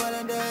kijiweni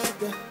wale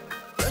ndege,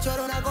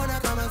 chochoro nakona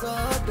kama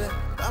zote,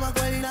 kama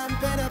kweli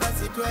nampenda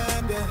basi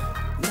twende.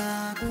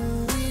 Na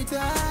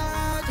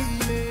kuhitaji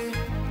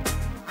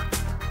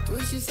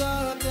tuishi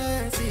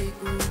sote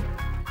siku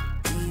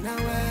ina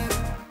wewe.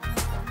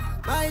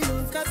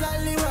 Ailu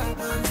kazaliwa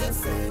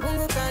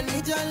Mungu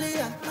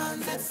kanijalia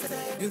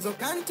Yuzo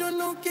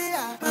kantunukia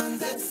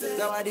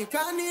Zawadi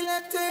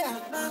kaniletea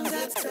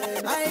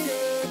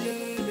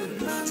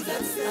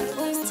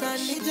Mungu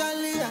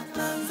kanijalia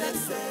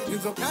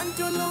Yuzo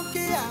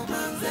kantunukia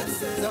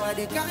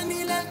Zawadi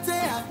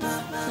kaniletea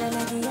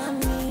Lalagi ya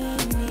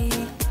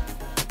mimi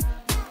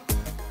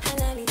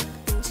Halali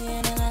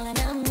Njia na lala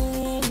na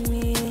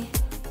mimi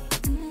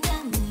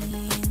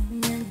Ndani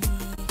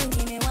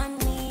Wengine wa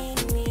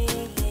nini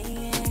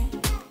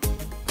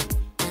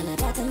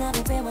Anadata na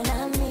kupewa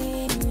na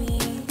mimi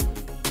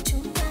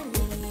Chumbani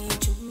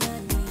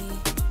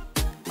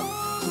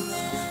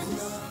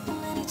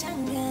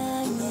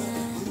Unanichanganya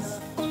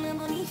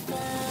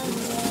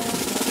Unamonifanya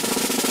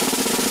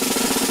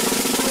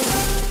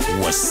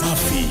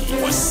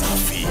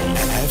Wasafi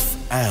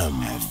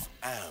FM.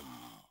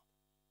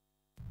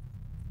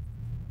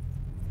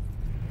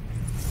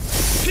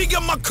 Piga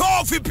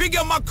makofi,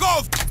 piga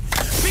makofi.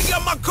 Piga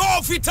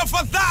makofi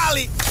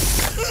tafadhali.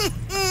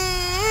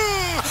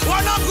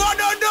 Wanangu wa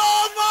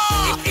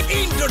Dodoma.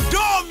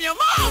 Dodoma ya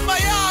mama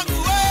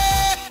yangu.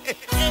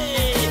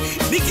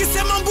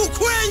 Nikisema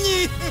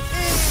Mbukwenyi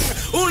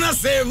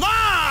unasema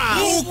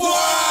Mbukwa.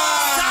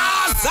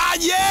 Sasa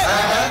je,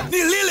 ni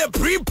lile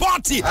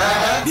pre-party,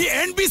 ni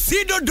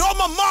NBC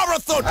Dodoma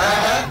Marathon,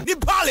 ni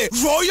pale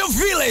Royal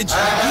Village.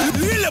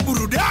 Lile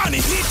burudani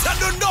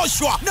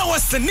litadondoshwa na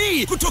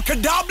wasanii kutoka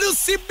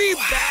WCB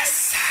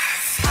Best.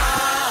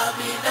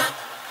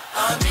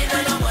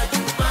 Amina na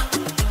Mwajuma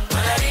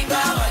wanaringa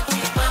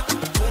wakipa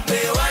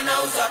kumbe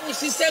wanauza.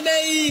 Usiseme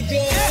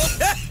hivyo.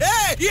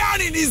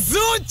 Yani ni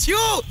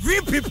Zuchu.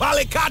 Vipi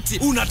pale kati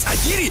una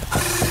tajiri?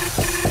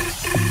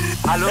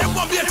 Halo.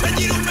 Mwambie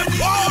tajiri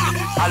umepoa.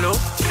 Halo.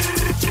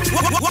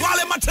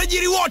 Wale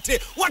matajiri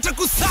wote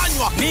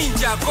watakusanywa.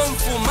 Ninja Kung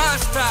Fu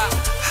Master.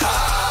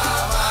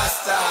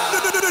 Master.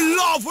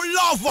 Love.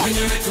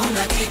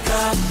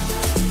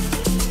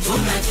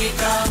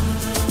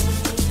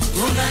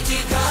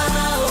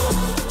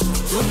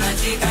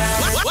 Tunakika.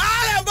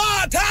 Wale ambao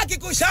hataki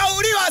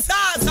kushauriwa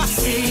sasa.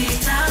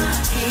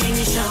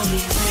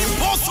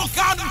 Imposo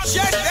kanu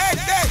chete.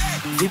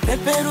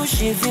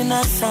 Vipeperushi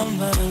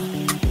vinasamba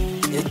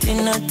eti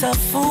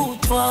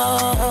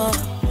natafutwa,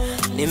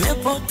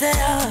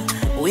 nimepotea,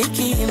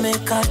 wiki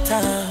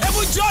imekata.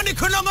 Hebu Johnny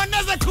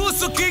kunongoneza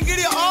kuhusu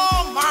kiingilio.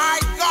 Oh my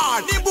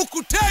God, ni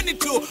bukuteni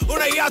tu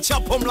unaiacha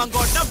hapo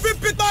mlangoni. Na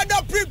vipi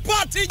baada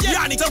pre-party je?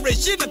 Yani tarehe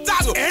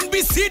 23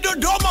 NBC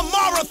Dodoma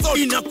Marathon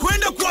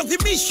inakwenda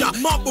kuadhimisha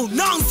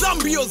mabonanza,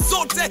 mbio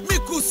zote,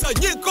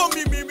 mikusanyiko,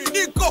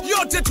 mimiminiko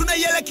yote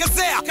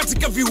tunaielekezea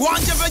katika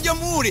viwanja vya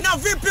Jamhuri. Na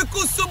vipi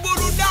kuhusu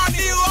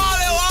burudani?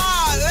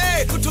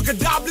 Wale kutoka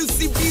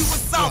WCB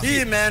Wasafi.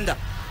 Hii imeenda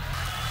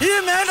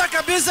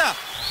kabisa.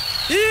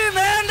 Hii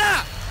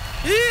imeenda.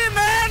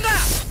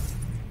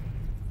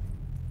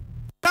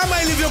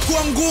 Kama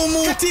ilivyokuwa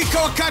ngumu katika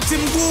wakati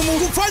mgumu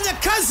kufanya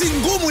kazi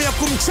ngumu ya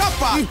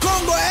kumchapa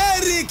Mkongo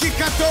Eric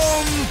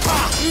Katompa,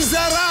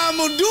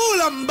 Mzaramu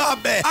Dula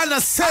Mbabe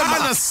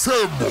anasema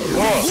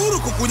uhuru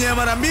kukunyea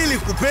mara mbili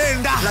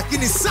kupenda,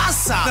 lakini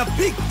sasa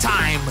the big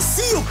time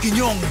sio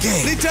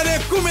kinyonge. Ni tarehe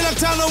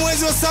 15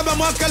 mwezi wa 7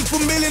 mwaka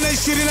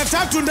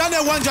 2023 ndani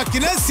ya uwanja wa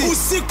Kinesi,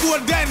 usiku wa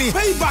deni,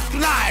 payback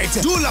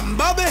night, Dula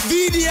Mbabe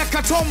dhidi ya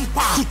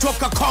Katompa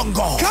kutoka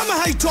Kongo. Kama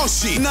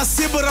haitoshi,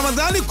 Nasibu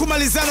Ramadhani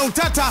kumalizana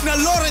utata na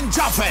Lauren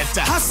Jaffet,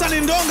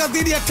 Hassan Ndonga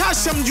dhidi ya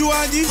Tasha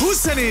Mjuaji,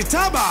 Hussein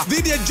Itaba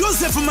dhidi ya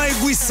Joseph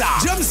Maigwisa,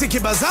 James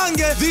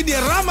Kibazange dhidi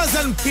ya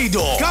Ramazan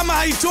Pido. Kama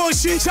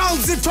haitoshi,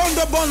 Charles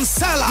Tondo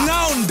Bonsela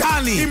nao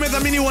ndani,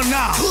 imedhaminiwa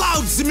na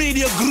Clouds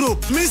Media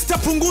Group, Mr.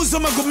 Punguzo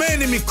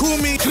Magomeni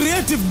Mikumi,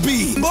 Creative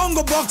B,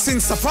 Bongo Boxing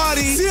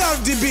Safari,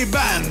 CRDB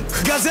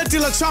Bank, Gazeti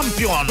la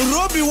Champion,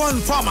 Robbie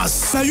One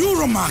Farmers na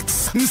Euromax,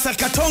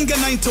 Msakatonge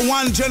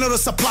 91 General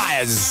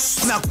Suppliers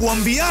na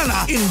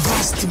kuambiana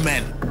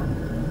investment.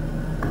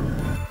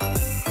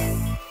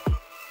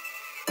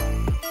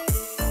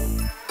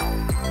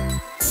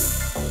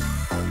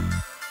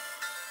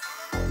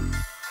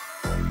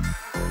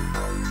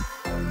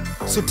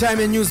 So time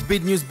and news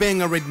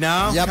banger right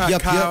now. Yep.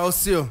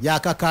 Ya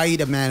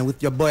kakaida man,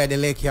 with your boy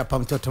Adeleke hapa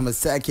mtoto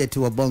Masaki eti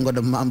wa bongo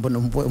na mambo na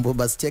mbwembo,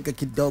 basi cheka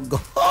kidogo.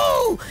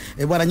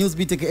 Bwana news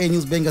beat aka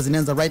news banger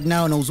zinaanza right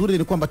now, na uzuri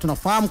ni kwamba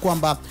tunafahamu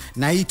kwamba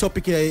na hii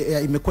topic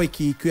imekuwa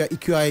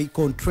ikiwa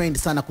iko trend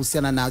sana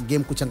kuhusiana na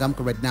game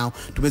kuchangamka right now.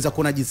 Tumeweza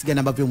kuona jinsi gani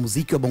ambavyo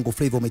muziki wa Bongo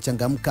Flava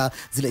umechangamka,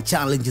 zile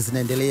challenges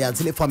zinaendelea,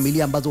 zile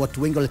familia ambazo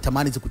watu wengi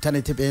walitamani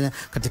zikutane tena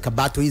katika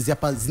battle hizi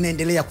hapa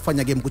zinaendelea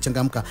kufanya game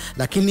kuchangamka.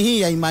 Lakini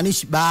hii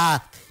haimaanishi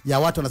ya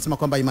watu wanasema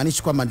kwamba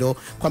imaanishi kwamba ndo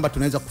kwamba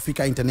tunaweza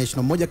kufika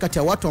international. Mmoja kati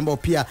ya watu ambao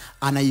pia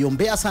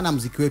anaiombea sana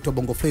muziki wetu wa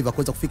Bongo Flava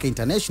kuweza kufika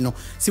international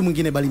si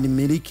mwingine bali ni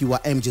mmiliki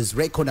wa MJ's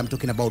Record, I'm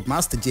talking about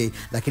Master J.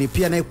 Lakini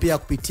pia naye pia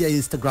kupitia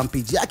Instagram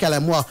page yake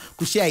aliamua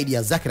kushare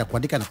idea zake na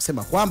kuandika na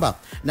kusema kwamba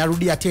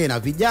narudia tena,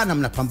 vijana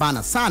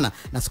mnapambana sana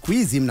na siku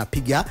hizi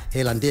mnapiga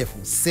hela ndefu.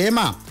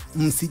 Sema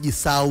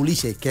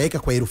msijisaulishe, ikaweka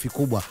kwa herufi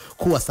kubwa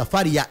kuwa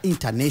safari ya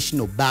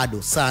international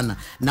bado sana.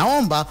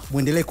 Naomba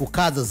muendelee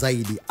kukaza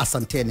zaidi.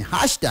 Asanteni.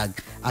 Hashtag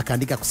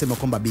akaandika kusema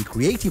kwamba be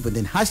creative and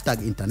then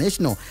hashtag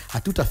international.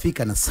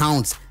 Hatutafika na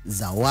sounds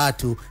za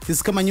watu.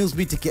 Sisi kama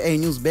Newsbeat aka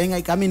Newsbanger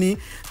ikamini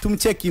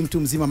tumcheki mtu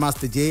mzima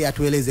Master J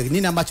atueleze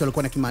nini ambacho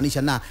alikuwa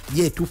anakimaanisha na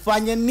je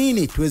tufanye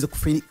nini tuweze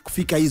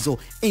kufika hizo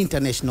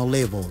international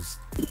levels.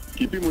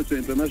 Kipimo cha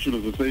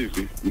international sasa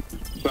hivi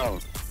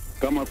sawa,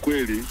 kama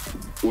kweli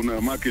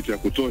una market ya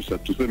kutosha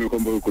tuseme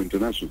kwamba uko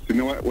international.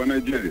 Sini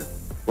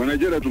wa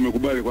Nigeria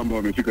tumekubali kwamba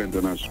wamefika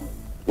international,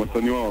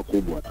 wasanii wao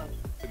wakubwa.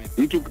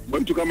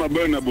 Mtu kama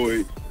Burna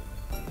Boy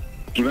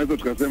tunaweza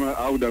tukasema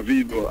au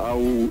Davido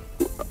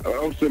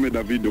au seme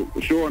Davido,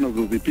 show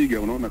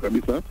wanazozipiga unaona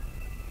kabisa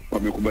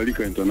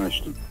wamekubalika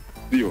international.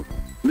 Sio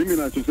mimi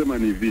nachosema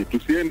ni hivi,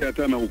 tusiende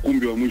hata na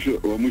ukumbi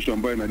wa mwisho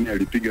ambaye nani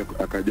alipiga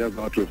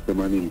akajaza watu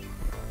 80,000.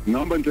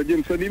 Naomba nitajie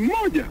msanii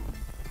mmoja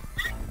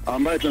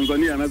ambaye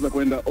Tanzania anaweza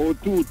kwenda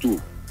O2 tu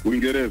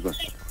Uingereza,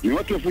 ni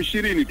watu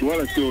 20,000 tu,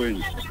 wala sio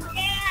wengi.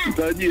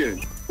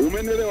 Nitajie,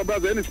 umeelewa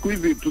baadhi? Yani siku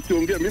hizi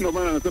tusiongea, mimi ndo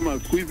maana nasema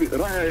siku hizi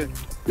raha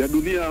ya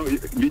dunia,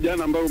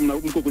 vijana ambao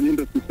mko kwenye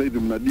industry sasa hivi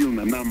mna deal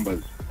na numbers.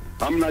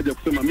 Hamna haja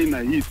kusema mimi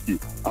nahisi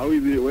au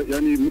hivi,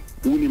 yani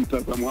huu ni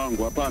mtazamo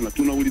wangu. Hapana,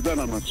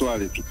 tunaulizana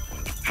maswali tu.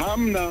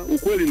 Hamna,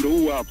 ukweli ndo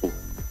huu hapo.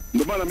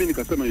 Ndio maana mimi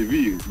nikasema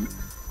hivi,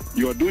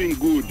 you are doing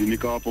good,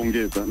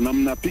 nikawapongeza na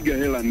mnapiga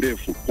hela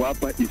ndefu kwa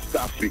hapa East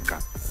Africa.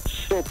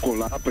 Soko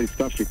la hapa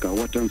East Africa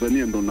wa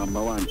Tanzania ndo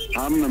number 1.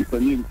 Hamna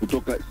msanii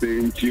kutoka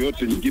nchi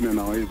yote nyingine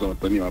anaweza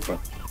wasanii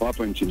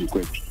hapa nchini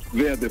kwetu.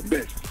 They are the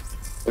best.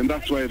 And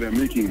that's why they're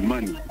making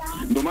money.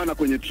 Ndio maana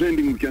kwenye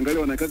trending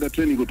ukiangalia wanakaga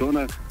trending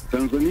utaona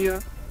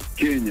Tanzania,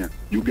 Kenya,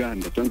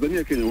 Uganda.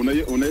 Tanzania, Kenya,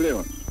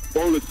 unaelewa?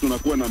 Always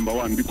tunakuwa number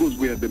 1 because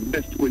we are the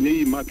best kwenye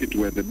hii market,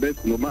 we are the best.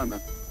 Ndio maana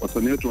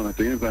wasanii wetu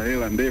wanatengeneza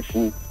hela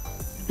ndefu.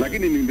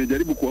 Lakini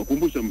nimejaribu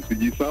kuwakumbusha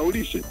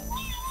msijisaulishe.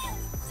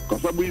 Kwa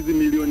sababu hizi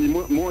milioni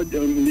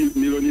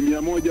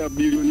 100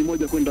 bilioni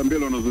 1 kwenda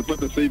mbele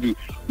wanazopata sasa hivi,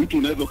 mtu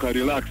unaweza ka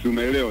relax,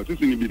 unaelewa?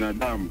 Sisi ni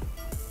binadamu.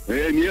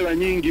 Ni hela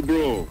nyingi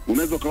bro.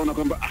 Unaweza kaona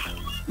kwamba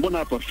mbona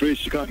hapa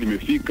fresh kama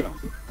nimefika.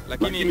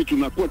 Lakini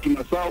tunakuwa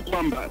tunasahau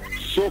kwamba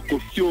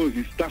soko sio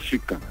East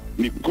Africa,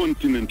 ni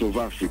continent of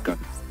Africa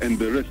and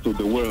the rest of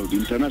the world,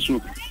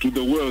 international to the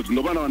world.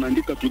 Ndio maana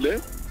wanaandika to the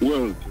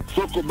world.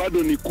 Soko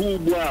bado ni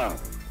kubwa.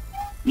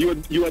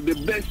 You are the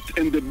best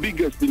and the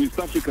biggest in East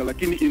Africa,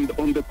 lakini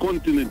on the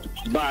continent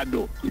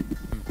bado.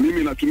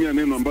 Mimi natumia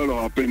neno ambalo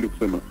hawapendi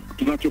kusema.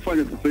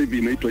 Tunachofanya sasa hivi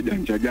inaitwa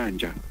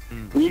janja.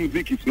 Huu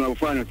muziki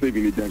tunaofanya sasa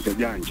hivi ni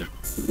janja.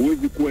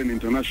 Huwezi kuwa an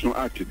international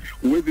artist.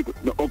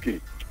 Okay,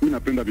 mimi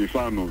napenda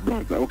mifano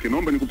brother. Okay,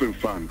 naomba nikupe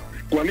mfano.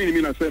 Kwa nini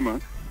mimi nasema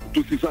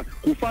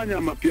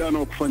kufanya mapiano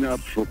au kufanya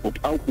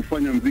afropop au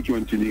kufanya muziki wa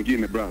nchi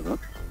nyingine brother?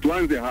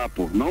 Tuanze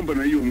hapo. Naomba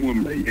na hiyo muwe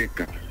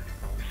mnaiweka.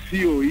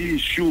 Sio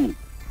issue.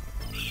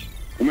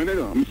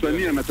 Umeelewa?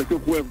 Msanii anatakiwa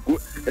kuwa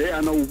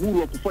ana uhuru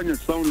wa kufanya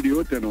sound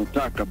yote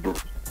anayotaka bro.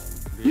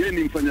 Yeye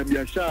ni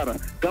mfanyabiashara.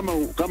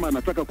 Kama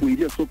anataka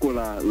kuingia soko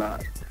la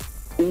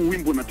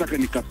wimbo nataka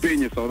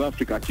nikapenye South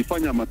Africa,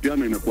 akifanya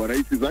mapiano inakuwa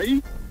rahisi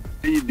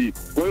zaidi.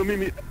 Kwa hiyo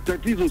mimi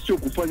tatizo sio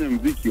kufanya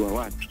muziki wa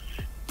watu.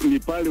 Ni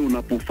pale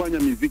unapofanya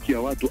muziki ya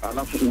watu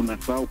alafu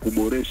unasahau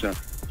kuboresha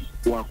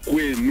wa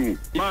kwenu.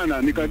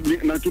 Maana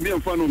natumia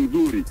mfano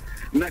mzuri.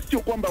 Na sio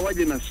kwamba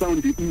waje na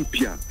sound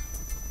mpya.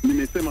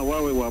 Nimesema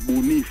wawe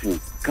wabunifu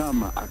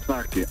kama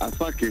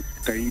Asake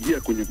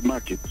kaingia kwenye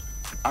market.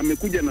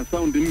 Amekuja na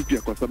sound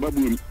mpya kwa sababu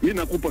mimi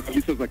nakupa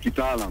kabisa za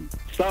kitaalamu.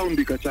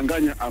 Sound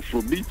kachanganya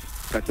afrobeat,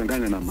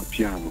 kachanganya na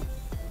mapiano.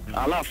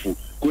 Alafu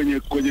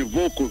kwenye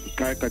vocals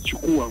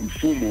kachukua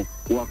mfumo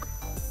wa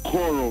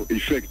choral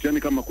effect,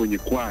 yani kama kwenye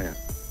kwaya.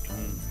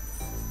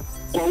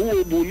 Kwa huo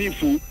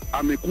ubunifu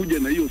amekuja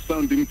na hiyo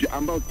sound mpya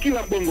ambao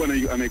kila bongo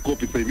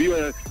anaikopi sasa hivi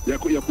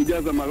ya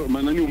kujaza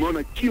manani.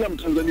 Umeona kila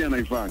Mtanzania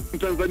anaifanya.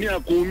 Mtanzania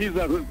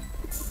kuumiza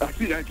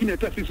lakini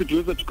hata sisi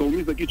tunaweza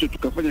tukaumiza kichwa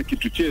tukafanya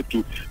kitu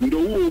chetu. Ndio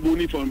huo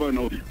ubunifu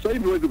ambao sasa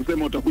hivi huwezi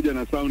kusema utakuja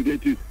na sound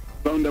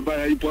ambayo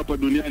haipo hapa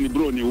duniani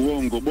bro, ni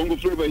uongo. Bongo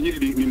Flava hii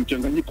ni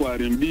mchanganyiko wa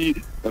R&B,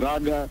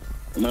 raga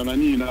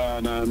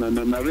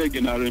na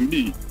reggae na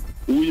R&B.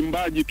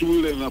 Uimbaji tu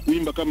ile na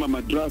kuimba kama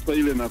madrasa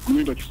ile na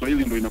kuimba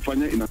Kiswahili ndio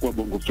inakuwa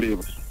Bongo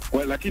Flava.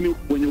 Lakini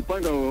kwenye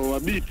upanga wa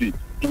beat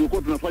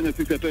tulikuwa tunafanya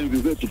sisi hata enzi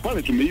zetu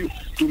pale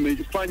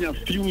tumefanya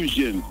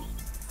fusion.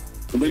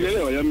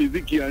 Umeelewa, ya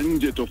muziki ya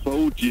nje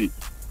tofauti.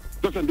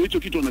 Sasa ndio hicho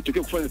kitu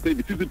wanatakiwa kufanya sasa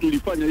hivi. Sisi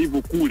tulifanya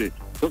hivyo kule.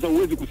 Sasa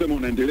huwezi kusema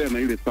unaendelea na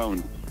ile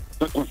sound.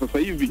 Kwa sasa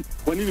hivi,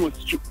 kwa nini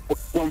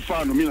kwa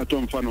mfano mimi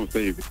natoa mfano sasa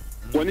hivi.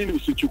 Kwa nini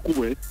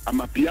usichukue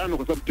amapiano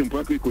kwa sababu tempo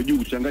yake iko juu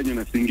uchanganye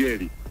na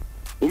singeli?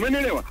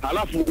 Umenielewa?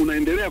 Alafu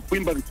unaendelea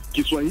kuimba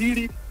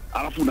Kiswahili,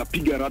 alafu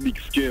unapiga Arabic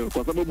scale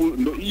kwa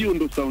sababu hiyo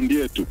ndo sound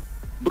yetu.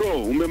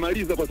 Bro,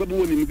 umemaliza kwa sababu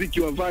huo ni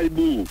muziki wa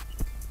vibe.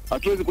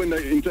 Hatuwezi kwenda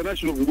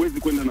international, huwezi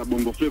kwenda na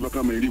bongo flava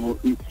kama ilivyo.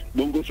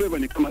 Bongo flava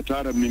ni kama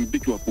taarab, ni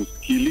muziki wa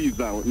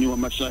kusikiliza, ni wa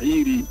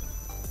mashairi.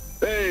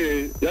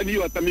 Yani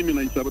hiyo hata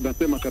mimi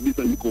nasema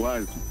kabisa niko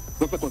wazi.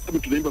 Sasa kwa sababu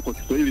tunaimba kwa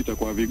Kiswahili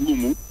itakuwa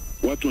vigumu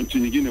watu wa nchi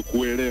nyingine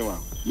kuelewa.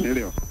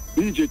 Unaelewa?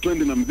 Nje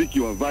twende na muziki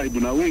wa vibe,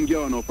 na wengi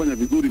hao wanaofanya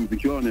vizuri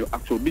muziki wao ni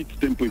Afrobeat,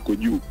 tempo iko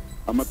juu.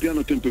 Ama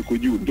piano tempo iko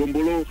juu.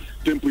 Ndombolo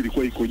tempo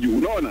ilikuwa iko juu.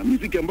 Unaona?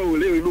 Muziki ambao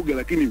uelewi lugha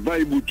lakini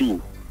vibe tu.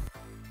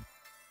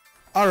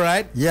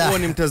 Alright, huo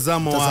ni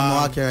mtazamo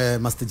wake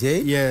Master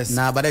J. Yes.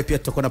 Na baadaye pia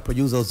tutakuwa na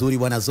producer uzuri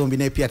bwana Zombie,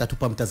 naye pia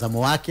atatupa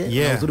mtazamo wake.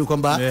 Na uzuri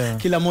kwamba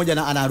kila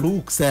mmoja ana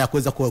ruksa ya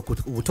kuweza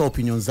kutoa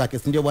opinion zake.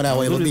 Si ndio bwana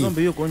wewe?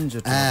 Zombie yuko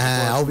nje tu.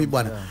 Au vipi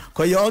bwana?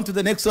 Kwa hiyo on to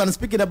the next one.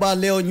 Speaking about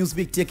leo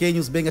Newsbeat TK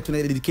Newsbanger,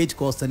 tuna dedicate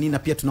kwa wasanii na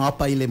pia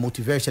tunawapa ile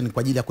motivation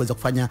kwa ajili ya kuweza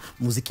kufanya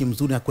muziki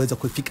mzuri na kuweza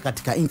kufika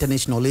katika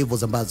international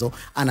levels ambazo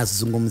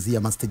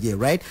anazizungumzia Master J,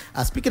 right?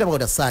 Speaking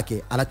about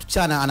Asake,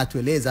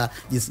 anatueleza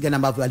jinsi gani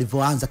ambavyo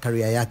alivyoanza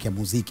career yake ya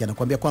muziki.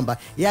 Anakuambia kwamba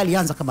yeye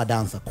alianza kama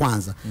dancer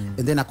kwanza,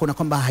 and then akaona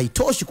kwamba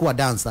haitoshi kuwa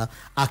dancer,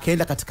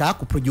 akaenda katika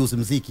kuproduce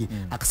muziki.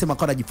 Akasema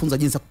akawa anajifunza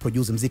jinsi ya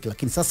kuproduce muziki,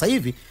 lakini sasa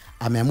hivi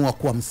ameamua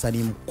kuwa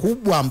msanii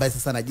mkubwa ambaye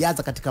sasa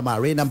anajaza katika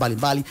arena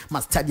mbalimbali,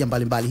 stadium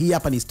mbalimbali. Hii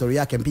hapa ni historia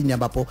yake mpindi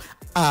ambapo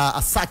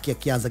Asake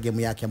akianza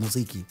game yake ya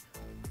muziki.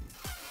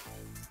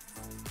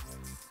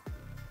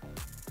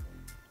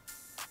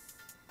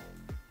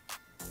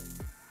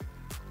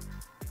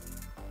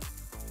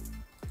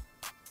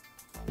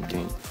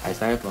 I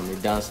started from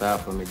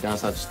a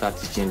dancer to start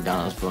teaching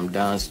dance, from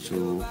dance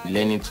to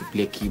learning to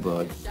play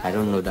keyboard. I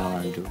don't know that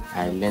one too.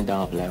 I learned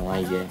that for like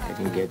 1 year, I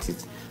didn't get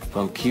it.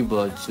 From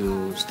keyboard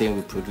to staying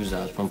with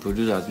producers, from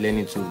producers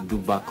learning to do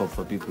backup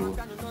for people,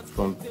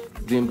 from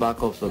doing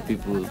backup for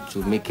people to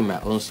making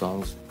my own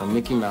songs, from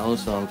making my own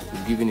songs to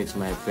giving it to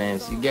my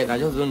friends. You get, I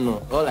just don't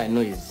know. All I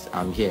know is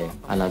I'm here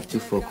and I'm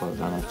still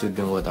focused and I'm still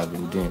doing what I've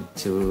been doing.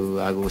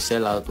 So I go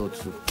sell out or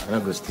two. I'm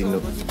not going to still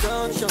know.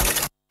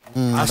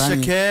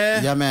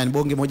 Yeah man,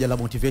 bonge moja la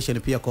motivation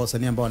pia kwa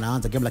wasanii ambao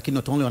wanaanza game, lakini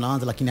not only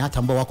wanaanza lakini hata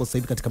ambao wako sasa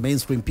hivi katika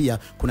mainstream pia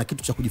kuna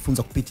kitu cha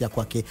kujifunza kupitia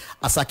kwake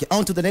Asake.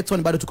 On to the next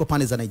one, bado tuko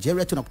pande za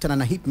Nigeria, tunakutana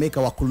na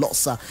hitmaker wa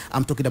Kulosa.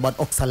 I'm talking about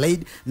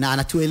Oxlade, na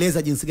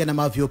anatueleza jinsi gani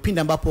ambavyo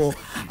pindi ambapo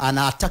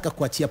anataka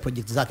kuachia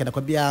project zake.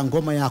 Anakuambia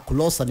ngoma ya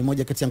Kulosa ni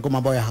moja kati ya ngoma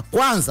ambayo ya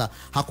kwanza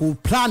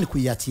hakuplan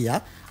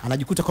kuiachia.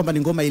 Anajikuta kwamba ni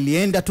ngoma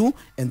ilienda tu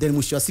and then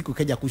mwisho wa siku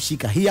ikaja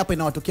kushika. Hii hapa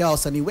inawatokea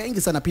wasanii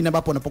wengi sana pindi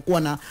ambapo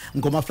wanapokuwa na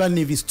ngoma fulani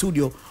hivi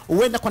studio,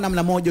 huenda kwa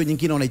namna moja au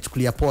nyingine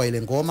unaichukulia poa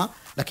ile ngoma,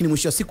 lakini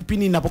mwisho wa siku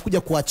pindi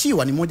inapokuja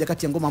kuachiwa ni moja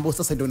kati ya ngoma ambazo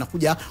sasa ndio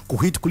inakuja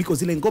kuhit kuliko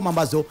zile ngoma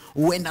ambazo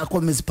huenda kwa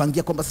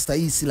umezipangia kwamba sasa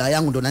hii silaha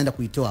yangu ndio naenda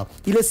kuitoa.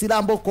 Ile silaha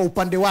ambayo kwa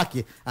upande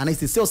wake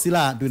anahisi sio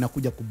silaha ndio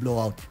inakuja ku blow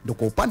out. Ndio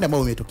kwa upande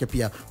ambao umetokea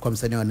pia kwa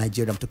msanii wa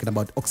Nigeria. I'm talking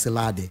about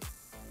Oxlade.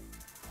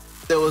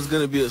 There was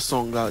gonna be a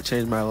song that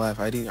changed my life.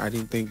 I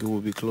didn't think it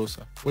would be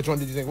Closer. Which one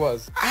did you think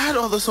was? I had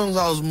other songs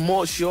I was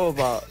more sure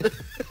about.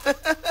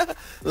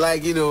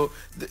 Like, you know,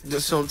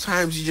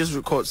 sometimes you just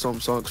record some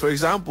songs. For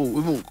example,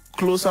 even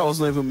Closer was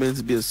not even meant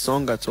to be a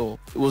song at all.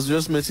 It was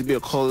just meant to be a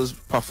Colors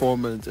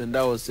performance, and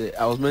that was it.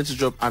 I was meant to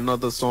drop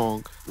another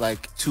song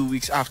like 2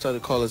 weeks after the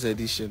Colors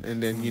edition,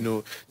 and then, you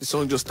know, the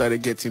song just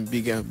started getting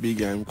bigger and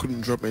bigger, and we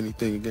couldn't drop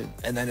anything again.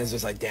 And then it's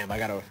just like, damn,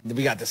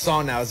 we got the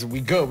song now. So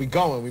we good, we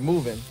going, we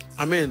moving.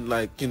 I mean,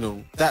 like, you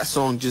know, that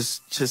song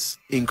just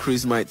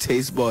increased my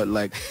taste bud.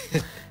 Like,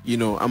 you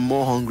know, I'm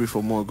more hungry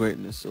for more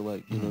greatness. So,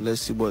 like, you know,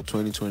 let's see what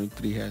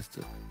 2023 has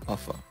to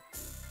offer.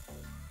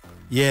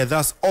 Yeah,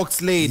 that's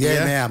Oxlade,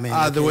 man.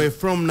 All the way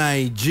from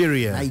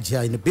Nigeria.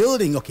 Nigeria in the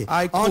building, okay.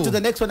 Cool. On to the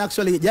next one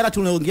actually. Jana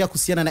tunaongea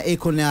kuhusiana na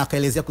Akon, na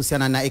akaelezea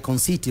kuhusiana na Akon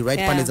City, right?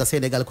 Pande za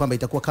Senegal kwamba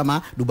itakuwa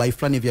kama Dubai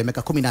fulani vya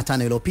miaka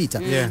 15 iliyopita.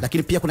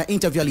 Lakini pia kuna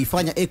interview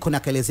alifanya Akon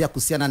akaelezea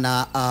kuhusiana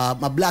na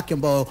mablack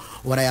ambao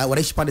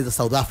wanaishi pande za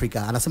South Africa.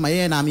 Anasema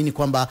yeye anaamini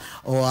kwamba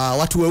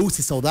watu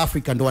weusi South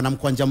Africa ndio wana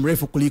mkwanja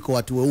mrefu kuliko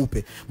watu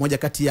weupe. Moja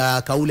kati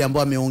ya kauli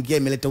ambayo ameongea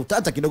imeleta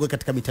utata kidogo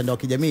katika mitandao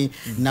ya kijamii,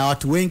 na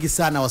watu wengi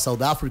sana wa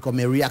South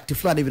Africa react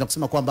fulani hivi na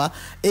kusema kwamba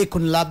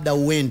Akon labda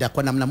huenda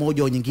kwa namna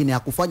moja au nyingine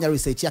hakufanya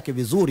research yake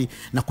vizuri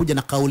na kuja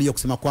na kauli ya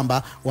kusema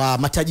kwamba wa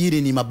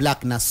matajiri ni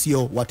mablack na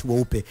sio watu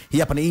weupe. Hii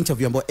hapa ni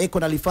interview ambayo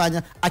Akon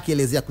alifanya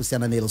akielezea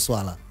kuhusiana na hilo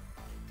swala.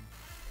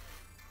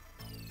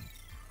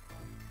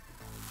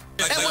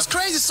 And what's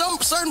crazy,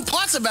 certain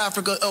parts of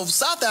Africa, of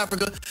South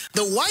Africa,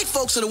 the white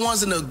folks are the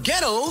ones in the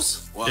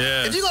ghettos. Wow.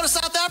 Yeah. If you go to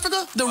South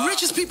Africa, the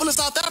richest people in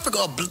South Africa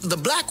are the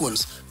black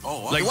ones.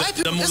 Oh, wow. Like the white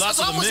people, it's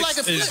almost like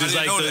a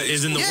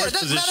is in the worst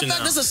position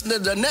now. This is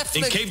the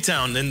Netflix. In Cape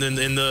Town, in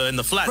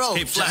the flats, bro,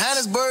 Cape Flats.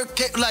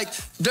 Johannesburg,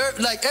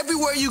 like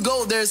everywhere you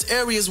go, there's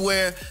areas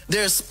where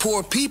there's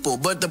poor people,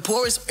 but the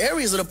poorest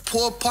areas are the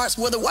poor parts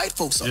where the white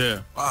folks are.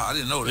 Yeah. Wow, I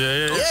didn't know that.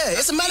 Yeah.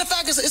 It's a matter of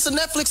fact, it's a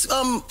Netflix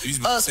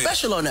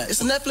special on that.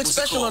 It's a Netflix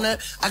special on that.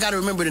 I gotta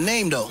remember the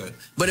name though. Okay.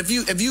 But if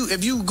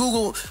you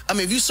Google, I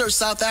mean, if you search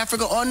South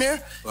Africa on there,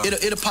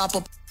 it'll pop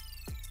up.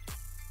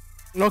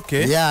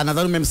 Okay. Yeah,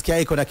 nadhani umemsikia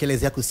iko na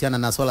kielezea kuhusiana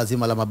na swala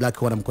zima la mablack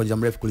kuwa na mkonja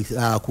mrefu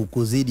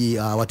kuzidi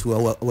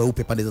watu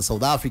weupe pande za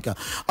South Africa.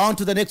 On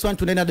to the next one,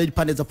 tunaenda hadi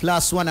pande za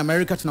 +1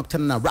 America,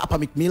 tunakutana na rapper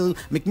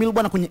McMill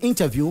bwana kwenye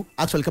interview.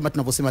 Actually kama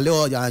tunavyosema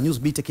leo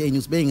Newsbeat aka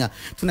Newsbanger,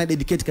 tuna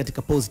dedicate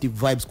katika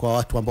positive vibes kwa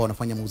watu ambao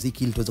wanafanya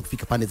muziki ili tuweze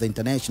kufika pande za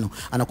international.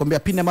 Anakuambia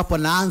pindi ambapo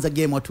anaanza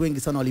game watu wengi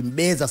sana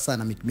walimbeza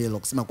sana McMill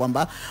kusema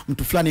kwamba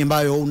mtu fulani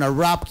ambaye una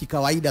rap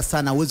kikawaida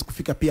sana huwezi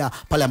kufika pia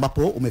pale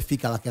ambapo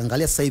umefika. Lakini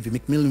angalia sasa hivi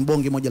McMill ni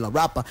bonge moja la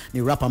rapper,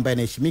 ni rapper ambaye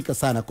anaheshimika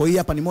sana. Kwa hiyo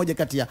hapa ni moja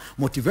kati ya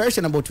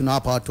motivation ambayo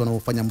tunawapa watu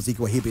wanaofanya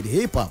muziki wa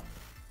hip hop.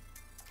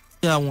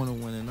 Yeah, I want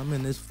to win, and I'm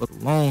in this for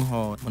the long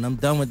haul. When I'm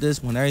done with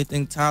this, when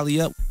everything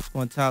tally up, it's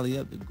going to tally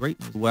up the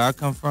greatness. Where I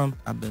come from,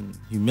 I've been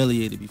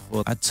humiliated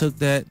before. I took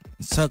that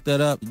and sucked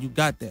that up. You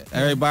got that.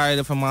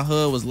 Everybody from my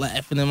hood was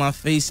laughing in my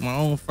face. My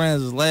own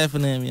friends was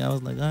laughing at me. I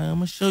was like, all right, I'm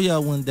going to show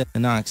y'all one day.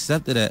 And I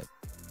accepted that.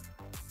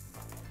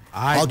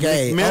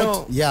 Okay,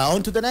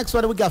 on to the next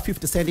one. We got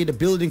 50 Cent in the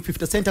building.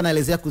 50 Cent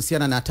anaelezea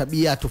kuhusiana na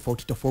tabia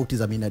tofauti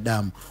za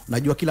binadamu.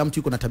 Unajua kila mtu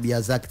yuko na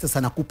tabia zake. Sasa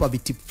anakupa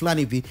vitip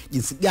fulani hivi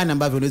jinsi gani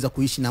ambavyo unaweza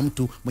kuishi na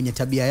mtu mwenye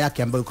tabia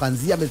yake ambayo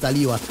kuanzia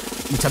amezaliwa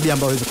ni tabia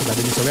ambayo unaweza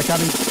kubadilisha. We're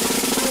coming.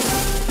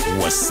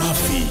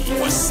 Wasafi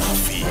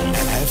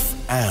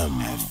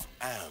FM.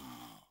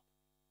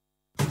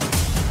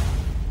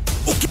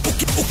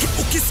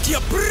 Ukisikia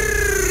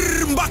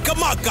brrrr mbaka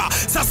maka,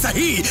 sasa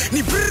hii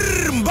ni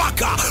brrrr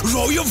mbaka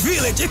Royal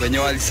Village. Wenye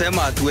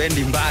walisema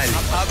hatuendi mbali.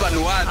 Hapa ni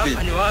wapi?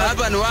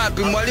 Hapa ni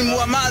wapi? Mwalimu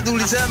wa math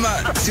ulisema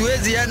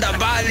siwezi enda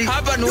mbali.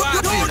 Hapa ni wapi?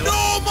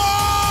 Dodoma!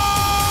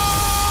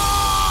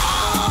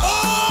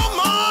 Oh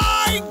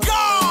my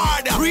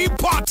God! Free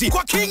party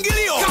kwa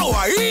kiingilio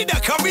kawaida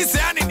kabisa,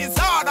 yani ni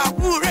sawa na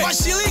bure kwa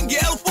shilingi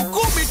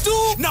 10,000 tu.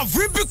 Na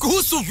vipi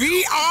kuhusu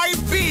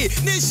VIP?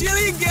 Ni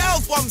shilingi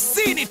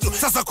 50,000 tu.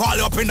 Sasa kwa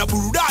wale wapenda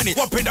burudani,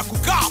 wapenda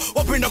kukaa,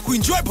 wapenda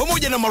kuenjoy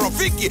pamoja na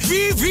marafiki,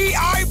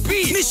 VIP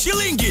ni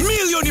shilingi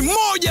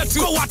 1,000,000 tu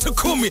kwa watu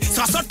 10.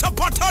 Sasa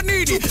tapata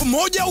nini? Chupa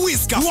moja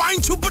whisker,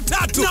 wine chupa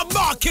 3 na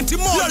bucket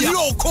moja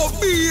loko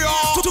beer.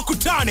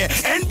 Tukutane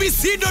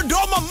NBC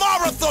Dodoma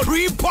Marathon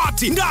Free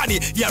Party ndani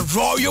ya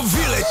Royal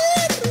Village.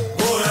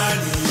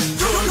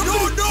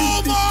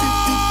 Dodoma!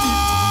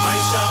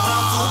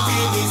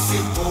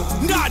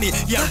 Ndani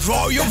ya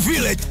Royal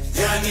Village.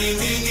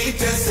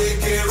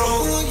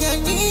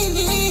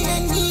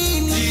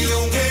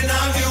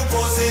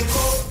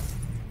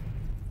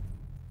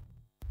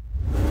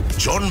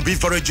 John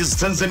Beverages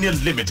Tanzania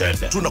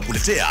Limited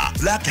tunakuletea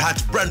Black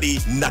Hat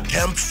Brandy na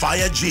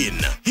Campfire Gin.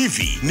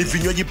 Hivi ni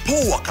vinywaji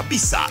poa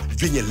kabisa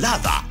vyenye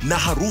ladha na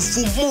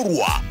harufu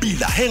murwa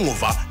bila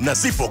hangover, na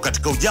zipo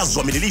katika ujazo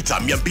wa mililita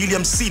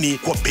 250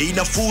 kwa bei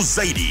nafuu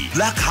zaidi.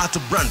 Black Hat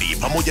Brandy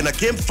pamoja na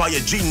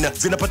Campfire Gin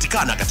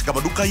zinapatikana katika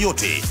maduka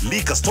yote,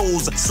 liquor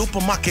stores,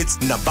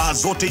 supermarkets na bar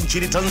zote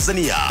nchini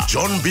Tanzania.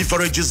 John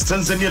Beverages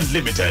Tanzania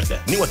Limited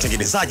ni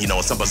watengenezaji na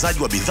wasambazaji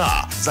wa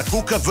bidhaa za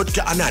ZUKU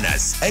Vodka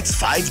Ananas,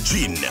 X5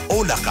 Gin,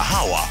 Ola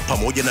Kahawa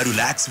pamoja na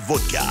Relax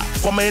Vodka.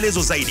 Kwa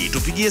maelezo zaidi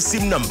tupigie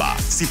simu namba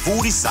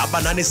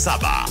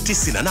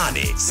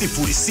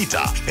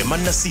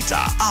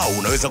 0787980686 au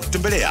unaweza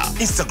kutembelea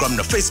Instagram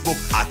na Facebook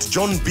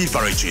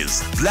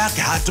 @JohnBeverages. Black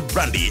Hat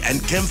Brandy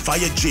and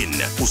Campfire Gin.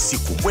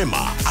 Usiku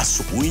mwema,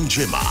 asubuhi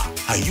njema.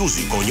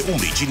 Haiuzwi kwa wenye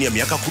umri chini ya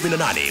miaka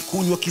 18.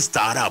 Kunywa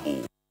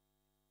kistaarabu.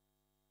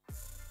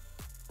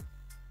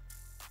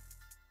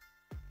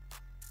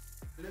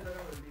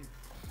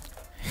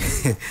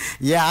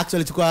 Yeah,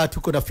 actually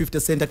tuko na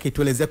 50 Cent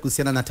akituelezea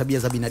kuhusiana na tabia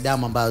za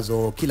binadamu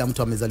ambazo kila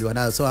mtu amezaliwa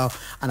nazo. So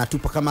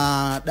anatupa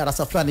kama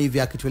darasa fulani hivi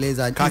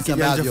akitueleza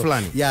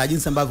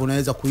jinsi ambavyo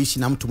unaweza kuishi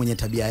na mtu mwenye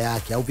tabia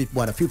yake. Au vipi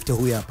bwana 50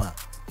 huyu hapa?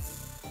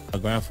 My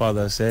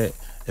grandfather said,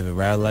 if it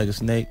rattle like a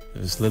snake,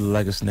 if it's little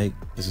like a snake,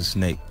 it's a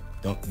snake.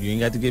 You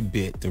ain't got to get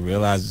bit to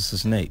realize it's a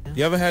snake.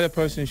 You ever had a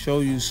person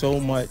show you so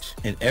much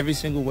in every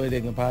single way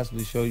they can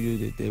possibly show you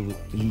that they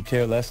would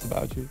care less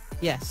about you?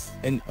 Yes.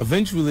 And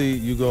eventually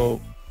you go,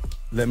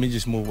 let me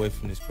just move away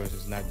from this person.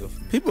 It's not good for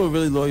me. People are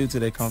really loyal to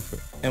their comfort.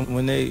 And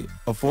when they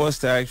are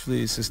forced to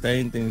actually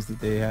sustain things that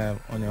they have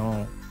on their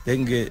own, they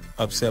can get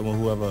upset when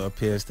whoever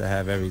appears to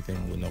have everything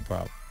with no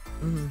problem.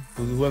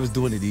 Mm-hmm. Whoever's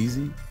doing it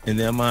easy in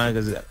their mind,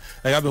 because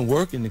like I've been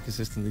working to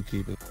consistently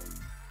keep it.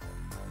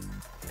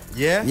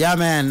 Yeah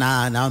man,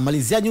 na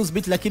malizia news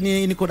bit,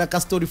 lakini niko na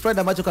story friend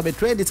ambacho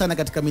kametrend sana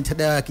katika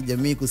mitandao ya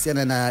kijamii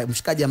kuhusiana na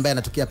mshikaji ambaye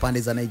anatokea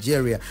pande za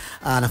Nigeria.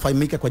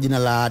 Anafahamika kwa jina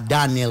la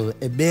Daniel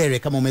Ebere,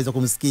 kama umeweza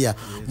kumsikia.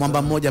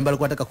 Mwamba mmoja ambaye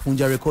alikuwa anataka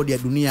kuvunja rekodi ya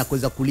dunia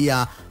kuweza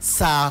kulia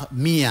saa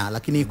 100,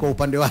 lakini kwa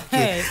upande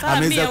wake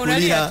ameweza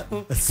kulia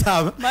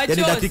saa yani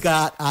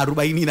dakika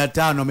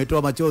 45.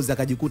 Ametoa machozi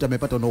akajikuta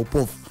amepata na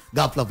upofu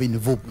ghafla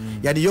vinivup.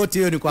 Yani yote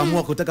hiyo ni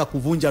kuamua kutaka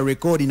kuvunja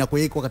rekodi na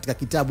kuwekwa katika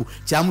kitabu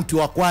cha mtu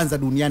wa kwanza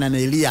duniani na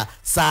Nelia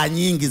saa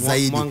nyingi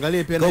zaidi.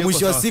 Kwa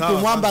mwisho wa siku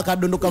Mwamba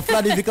akadondoka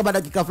fulani hivi kama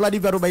dakika fulani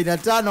hivi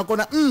 45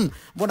 akaona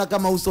mbona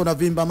kama uso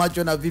unavimba,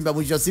 macho unavimba.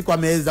 Mwisho wa siku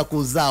ameweza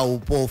kuzaa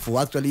upofu.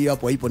 Actually hiyo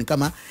hapo ipo ni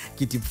kama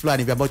kiti fulani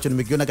hivi ambacho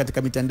nimekiona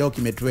katika mitandao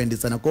kimetrend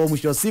sana. Kwa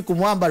mwisho wa siku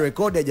Mwamba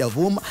rekodi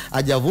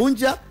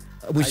hajavunja.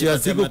 Mwisho wa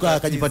siku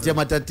akajipatia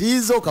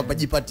matatizo,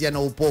 kajipatia na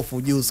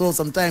upofu juu. So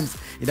sometimes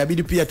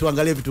inabidi pia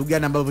tuangalie vitu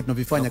gani ambavyo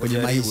tunavifanya kwenye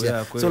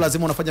maisha. So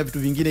lazima unafanya vitu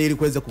vingine ili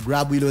kuweza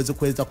kugrab, ili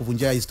kuweza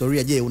kuvunja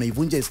historia. Je,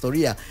 unaivunja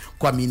historia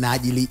kwa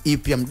minajili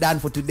ipi? I'm done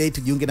for today.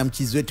 Tujiunge na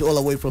mchizi wetu all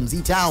the way from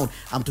Z-Town.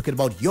 I'm talking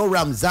about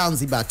Yoram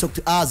Zanzibar. Talk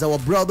to us, our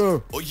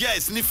brother. Oh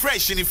yes, ni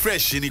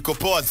fresh. Niko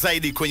poa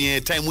zaidi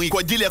kwenye time week kwa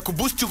ajili ya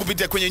kuboost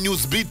kupitia kwenye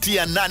news beat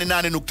ya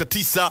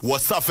 88.9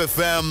 Wasafi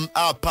FM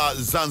hapa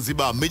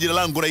Zanzibar. Jina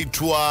langu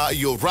naitwa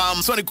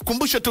Yoram. So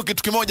nikukumbusha tu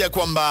kitu kimoja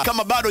kwamba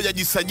kama bado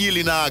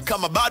hujajisajili na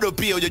kama bado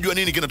pia hujajua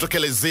nini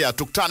kinatokelezea,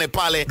 tukutane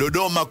pale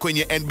Dodoma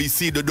kwenye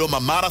NBC Dodoma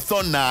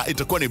Marathon, na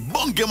itakuwa ni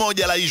bonge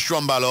moja la issue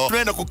ambalo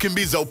tunaenda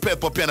kukimbiza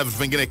upepo pia na vitu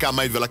vingine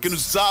kama hivyo. Lakini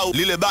usisahau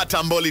lile bata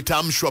ambalo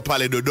litaamshwa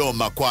pale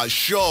Dodoma kwa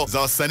show za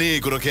wasanii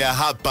kutokea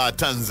hapa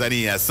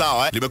Tanzania.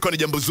 Sawa, limekuwa ni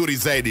jambo zuri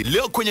zaidi.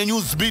 Leo kwenye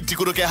news beat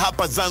kutokea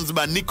hapa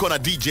Zanzibar niko na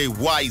DJ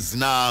Wise,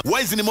 na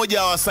Wise ni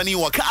moja wa wasanii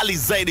wakali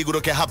zaidi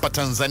kutokea hapa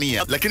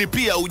Tanzania, lakini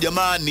pia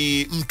ujamaa ni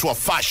mtu wa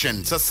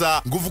fashion.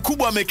 Sasa nguvu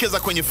kubwa amewekeza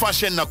kwenye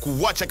fashion na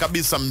kuacha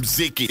kabisa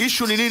muziki.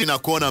 Issue ni nini na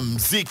kuona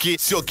muziki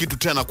sio kitu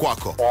tena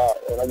kwako?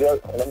 Unajua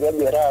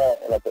biashara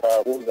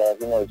inapokuza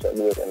lazima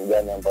uchague ni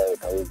gani ambayo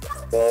utauza.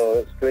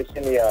 So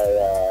situation ya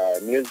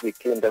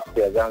music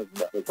industry ya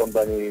Zanzibar ni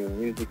kwamba ni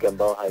music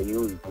ambayo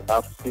haiuzi.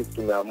 Alafu sisi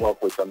tumeamua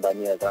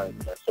kuipambania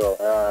Zanzibar. So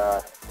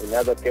in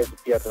other case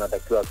pia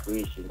tunatakiwa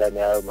kuishi ndani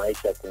ya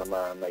maisha. Kuna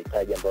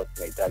mahitaji ambayo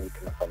tunahitaji,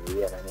 tuna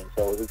familia na nini.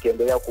 So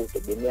ukiendelea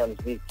kutegemea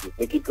muziki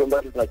ni kitu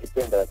ambacho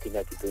tunakipenda lakini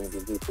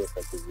hakituingizii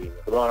pesa kizini.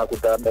 Tunaona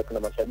kuta labda kuna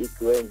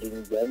mashabiki wengi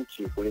nje ya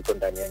nchi kuliko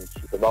ndani ya nchi.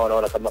 Kwa maana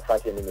unaona kama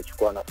fashion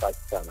imechukua nafasi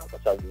sana, kwa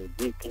sababu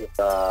muziki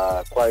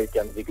quality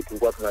ya muziki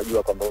tulikuwa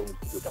tunajua kwamba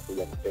muziki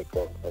utakuja kuteka.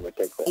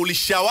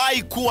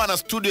 Ulishawahi kuwa na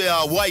studio ya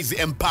Wise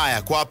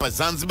Empire kwa hapa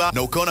Zanzibar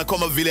na ukaona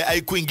kama vile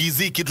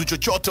haikuingizii kitu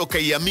chochote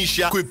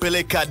ukaihamisha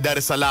kuipeleka Dar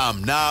es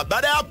Salaam, na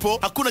baada ya hapo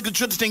hakuna kitu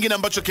chochote kingine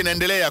ambacho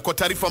kinaendelea? Kwa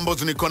taarifa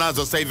ambazo niko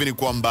nazo sasa hivi ni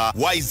kwamba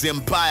Wise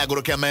Empire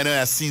kutoka maeneo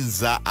ya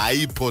Sinza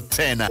haipo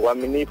tena.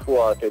 Uaminifu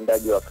wa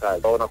watendaji wa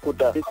kazi.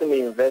 Unakuta sisi ni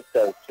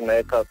investors,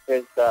 tunaweka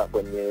pesa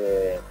kwenye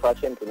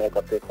fashion,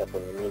 tunaweka pesa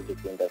kwenye music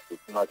industry.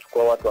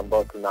 Tunachukua watu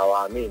ambao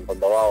tunawaamini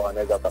kwamba wao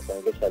wanaweza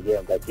kusongesha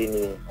game,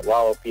 lakini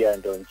wao pia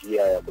ndio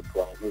njia ya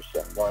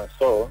kutuangusha.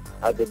 So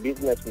as a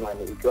businessman,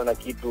 ukiona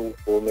kitu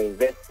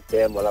umeinvest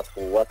sehemu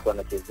alafu watu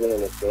wanachezea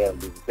ile sehemu,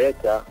 it's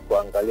better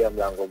kuangalia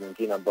mlango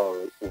mwingine ambao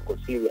uko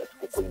serious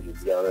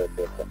kukuingizia wewe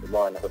pesa.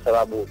 Umeona? Kwa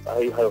sababu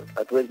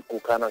hatuwezi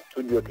kukaa na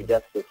studio to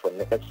just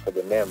for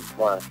the name.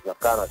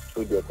 Tunakaa na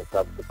studio kwa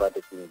sababu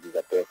tupate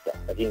kuingiza pesa.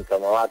 Lakini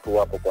kama watu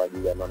wapo kwa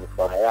ajili ya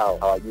manufaa yao,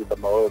 hawajui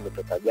kama wewe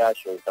umetoka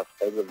jasho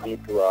utafuta hizo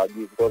vitu,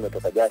 hawajui kama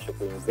umetoka jasho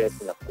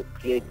kuinvest na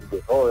create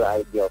the whole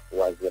idea of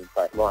Wise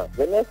Empire.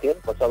 Zeneke,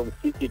 kwa sababu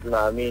sisi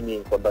tunaamini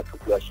kwamba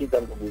tukiwashika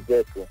ndugu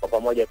zetu kwa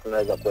pamoja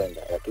tunaweza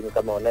kwenda. Lakini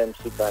kama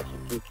unayemshika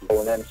ashikiki au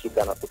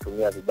unayemshika na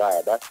kutumia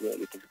vibaya, basi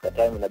ikifika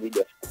time inabidi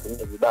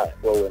asikutumie vibaya,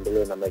 wewe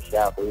uendelee na maisha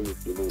yako ili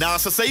usirudi. Na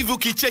sasa hivi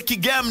ukicheki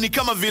game ni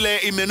kama vile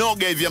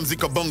imenoga hivi ya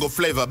muziki wa Bongo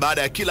Flava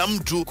baada ya kila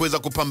mtu kuweza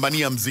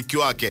kupambania muziki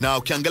wake. Na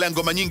ukiangalia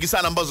ngoma nyingi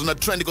sana ambazo zina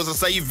trend kwa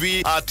sasa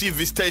hivi,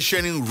 TV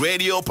station,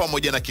 radio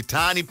pamoja na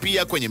kitani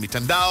pia kwenye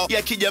mitandao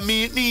ya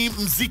kijamii, ni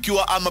muziki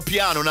wa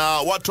amapiano na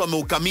watu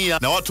wameukamia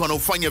na watu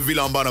wanaufanya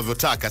vile ambao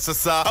wanavyotaka.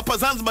 Sasa hapa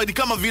Zanzibar ni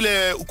kama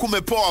vile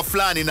kumepoa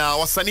fulani na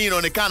wasanii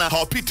inaonekana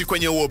hawapiti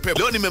kwenye huo upepo.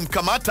 Leo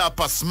nimemkamata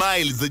hapa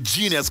Smile the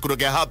Genius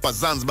kutoka hapa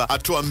Zanzibar,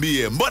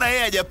 atuambie mbona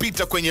yeye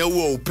hajapita kwenye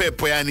huo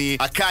upepo, yani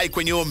akai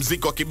kwenye huo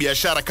muziki wa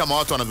kibiashara kama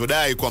watu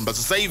wanavyodai kwamba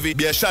sasa hivi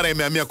biashara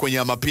imehamia kwenye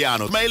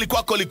amapiano. Smile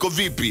kwako liko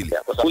vipi?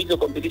 Kwa sababu hizo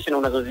competition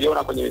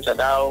unazoziona kwenye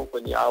mitandao,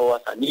 kwenye hao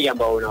wasanii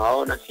ambao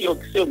unawaona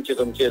sio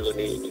mchezo,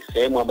 ni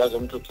sehemu ambazo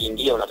mtu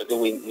kiingia unatakiwa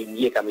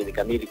uingie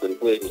kamili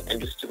kweli.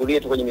 And tusichukulie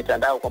tu kwenye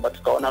mitandao kwamba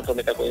tukaona watu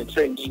wamekaa kwenye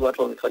trend,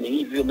 watu wamefanya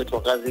hivi,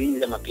 wametoa kazi hizi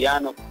za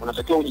mapiano,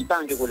 unatakiwa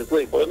ujipange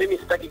kweli. Kwa hiyo mimi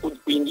sitaki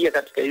kuingia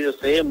katika hizo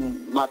sehemu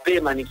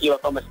mapema nikiwa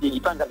kama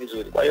sijajipanga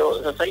vizuri. Kwa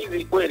hiyo sasa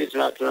hivi kweli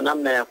tuna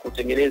namna ya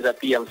kutengeneza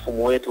pia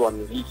mfumo wetu wa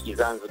muziki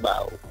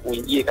Zanzibar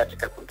uingie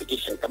katika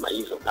competition kama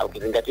hizo. Na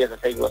ukizingatia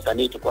sasa hivi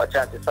wasanii tuko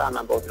wachache sana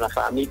ambao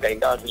tunafahamika,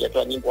 ingawa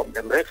tujatoa nyimbo kwa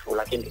muda mrefu,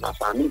 lakini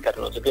tunafahamika,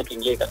 tunatakiwa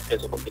tuingie katika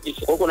hizo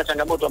competition. Kwa hiyo kuna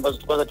changamoto ambazo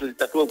kwanza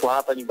tuzitatue kwa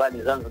hapa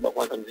nyumbani Zanzibar.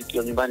 Kwanza muziki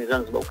wa nyumbani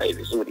Zanzibar ukae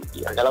vizuri,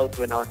 angalau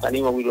tuwe na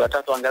wasanii wawili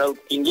watatu, angalau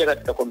tukiingia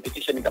katika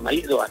competition kama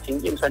hizo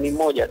asiingie msanii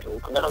mmoja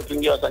tu, angalau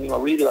tuingie wasanii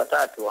wawili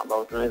watatu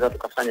ambao tunaweza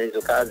tukafanya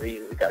hizo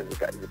kazi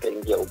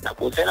zikaingia. Na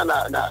kuhusiana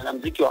na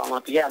muziki wa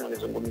mapiano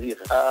nizungumzie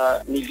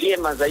sasa, ni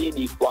vyema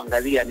zaidi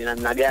kuangalia ni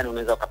namna gani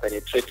unaweza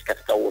ukapenetrate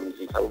katika huo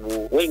muziki,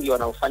 sababu wengi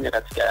wanaofanya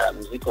katika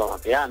muziki wa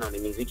mapiano piano ni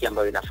muziki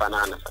ambayo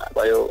inafanana sana.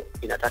 Kwa hiyo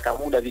inataka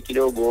muda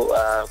kidogo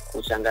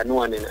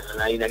kuchanganua na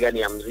aina gani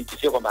ya muziki.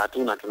 Sio kwamba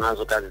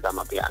tunazo kazi za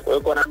mapiano. Kwa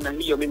hiyo kwa namna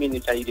hiyo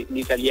mimi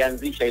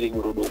nitalianzisha ile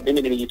gurudumu.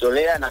 Mimi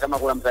nimejitolea, na kama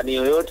kuna msanii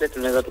yoyote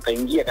tunaweza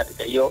tukaingia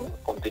katika hiyo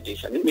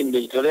competition. Mimi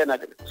nimejitolea, na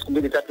siku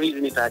 2-3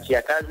 hizi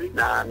nitaachia kazi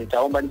na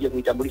nitaomba nije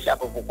kuitambulisha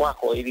hapo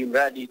kwako, ili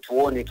mradi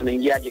tuone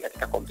tunaingiaje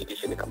katika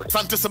competition kama hiyo.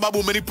 Asante sababu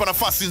umenipa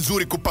nafasi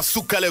nzuri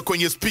kupasuka leo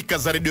kwenye speaker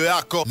za radio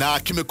yako, na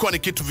kimekuwa ni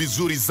kitu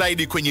vizuri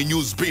zaidi kwenye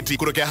News Beat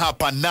kutoka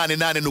hapa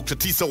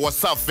 88.9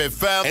 Wasafi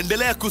FM.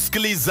 Endelea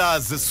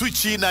kusikiliza The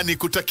Switch na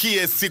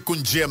nikutakie siku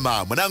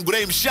njema. Mwanangu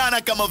Ray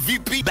Mshana, kama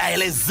vipi?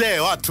 Baelezee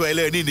watu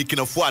waelewe nini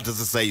kinafuata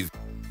sasa hivi.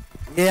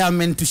 Yeah,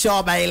 man,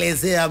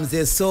 tushawabaelezea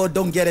mzee, so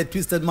don't get it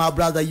twisted my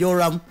brother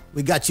Yoram,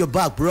 we got your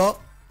back bro.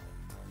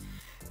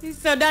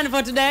 So done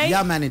for today?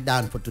 Yeah man, it's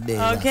done for today.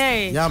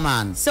 Okay. Yeah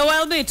man. So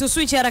I'll be to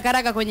switch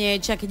haraka kwenye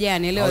cha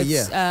kijani. Leo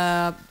it's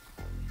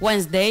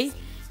Wednesday,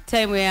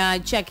 time ya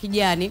cha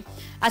kijani.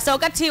 Asa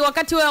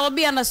wakati wa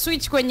Obi ana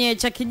switch kwenye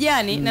cha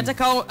kijani,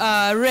 nataka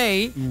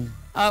Ray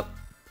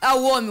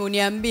au Womi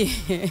uniambie.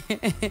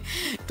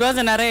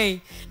 Tuanze na Ray.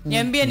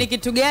 Niambie ni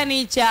kitu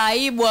gani cha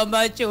aibu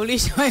ambacho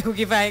ulishawahi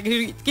kukifanya?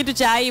 Kitu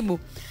cha aibu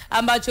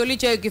ambacho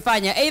ulichowahi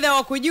kukifanya, either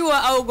wa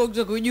kujua au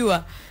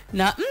kutokujua,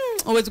 na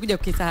uwezi kuja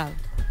kukisahau.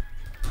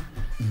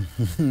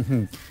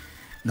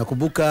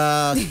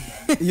 Nakumbuka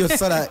hiyo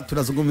sana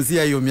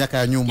tunazungumzia hiyo miaka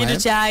ya nyuma.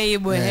 Kitu cha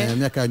aibu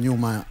miaka ya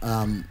nyuma,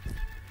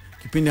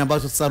 kipindi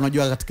ambacho sasa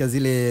unajua katika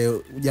zile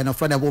ujana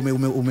fulani ambao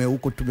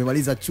huko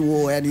tumemaliza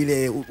chuo, yani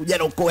ile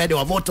ujana uko yani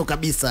wa moto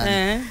kabisa.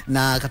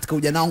 Na katika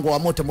ujana wangu wa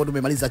moto ambao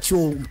tumemaliza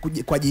chuo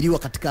kuajiriwa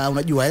katika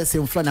unajua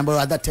sehemu fulani ambayo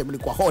at that time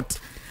ilikuwa hot.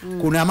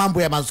 Kuna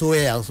mambo ya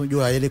mazoea,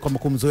 unajua ile kwamba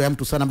kumzoea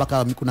mtu sana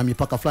mpaka kuna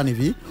mipaka fulani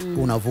hivi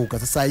unavuka.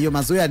 Sasa hiyo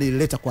mazoea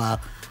nilileta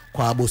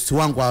kwa bosi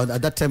wangu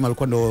at that time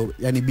alikuwa ndo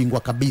yani bingwa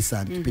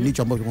kabisa kipindi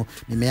hicho ambacho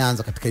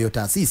nimeanza katika hiyo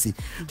taasisi.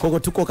 Kwa hiyo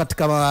tuko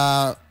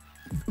katika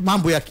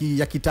mambo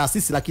ya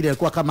kitaasisi, lakini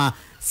ilikuwa kama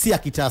si ya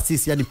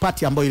kitaasisi, yani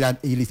party ambayo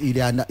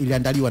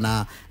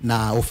iliandaliwa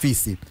na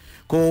ofisi.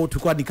 Kwa hiyo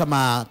tulikuwa ni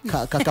kama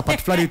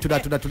party fulani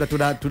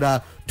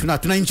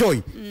tuna enjoy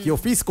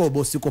kiofisi, kwa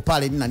bosi uko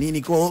pale na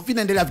nini, kwa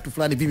vinaendelea vitu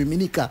fulani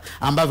vimiminika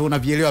ambavyo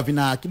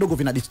unavielewa kidogo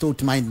vina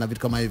distort mind na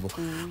vitu kama hivyo.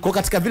 Kwa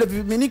katika vile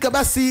vimiminika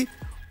basi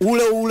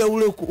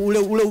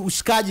ule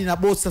ushikaji na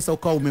bosi sasa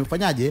ukawa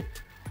umefanyaje,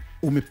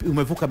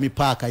 umevuka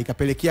mipaka,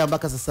 ikapelekea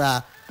mpaka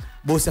sasa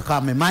bosi akawa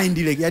amemind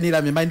ile yani ile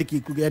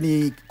amemind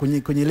yani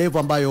kwenye level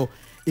ambayo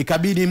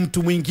ikabidi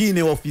mtu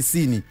mwingine wa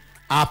ofisini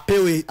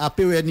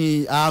apewe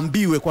yani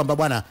aambiwe kwamba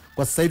bwana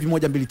kwa sasa hivi 1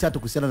 2 3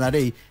 kuhusiana na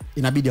Ray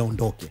inabidi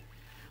aondoke.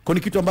 Kwa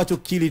ni kitu ambacho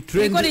kili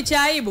trend. Iko ni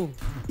cha aibu.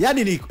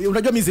 Yani ni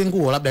unajua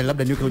mizenguo labda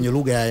niweke kwenye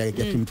lugha ya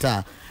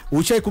kimtaa.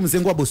 Ushai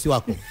kumzengua bosi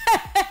wako?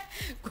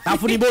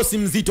 Alafu ni bosi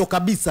mzito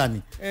kabisa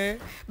ni.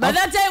 By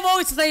that time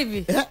au sasa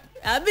hivi?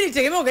 Abili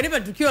tegemea ukanipa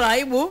tukio la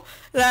aibu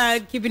la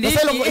kipindi hiki.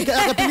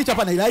 Sasa kipindi cha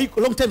pana ile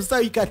long time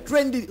sasa ika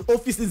trend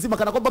office nzima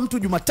kana kwamba mtu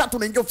Jumatatu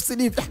unaingia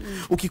ofisini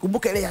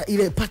ukikumbuka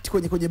ile party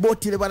kwenye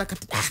boti ile bwana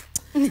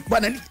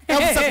bwana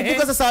sasa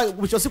kumbuka sasa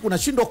mwisho siku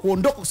unashindwa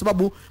kuondoka kwa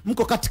sababu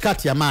mko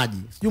katikati ya maji.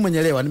 Sijui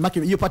umeelewa, ni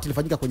hiyo party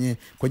ilifanyika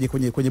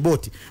kwenye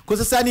boti. Kwa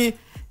sasa yani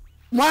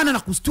mwana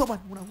nakustua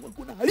bwana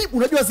kuna haribu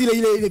unajua zile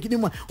ile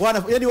kidimwa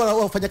yani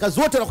wafanyakazi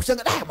wote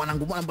wanakushanga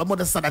mwanangu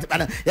mbona sasa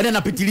yani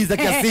anapitiliza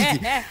kiasi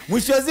hiki.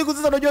 Mwisho wa siku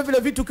sasa unajua vile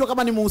vitu ukiwa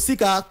kama ni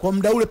muhusika kwa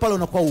muda ule pale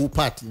unakuwa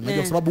upati, unajua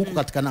kwa sababu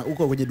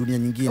huko kwenye dunia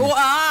nyingine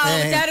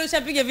tayari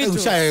ushapiga vitu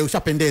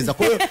ushapendeza.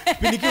 Kwa hiyo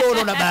kipindi kile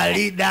unaona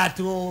barida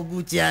tu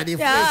Gucci hadi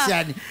fresh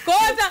yani. Kwa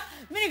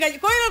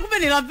hiyo kumbe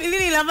ni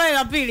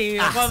la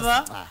pili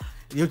kwamba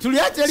Yo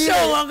tuliacha lile.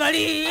 Show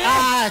angalia.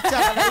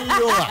 Chana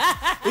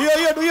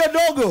hiyo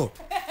dogo.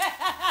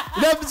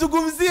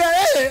 Unamzungumzia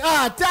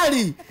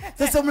tali.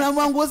 Sasa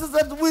mwanangu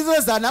sasa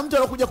tubuizo sana mtu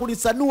anakuja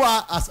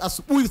kunisanua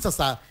asubuhi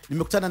sasa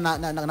nimekutana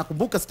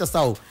nakumbuka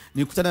sitasahau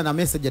nilikutana na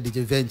message ya DJ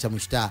Venture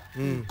Mushta.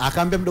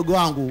 Akaambia mdogo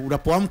wangu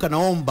unapoamka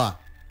naomba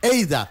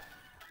either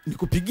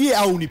nikupigie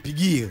au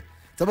unipigie.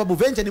 Sababu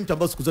Venture ni mtu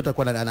ambaye siku zote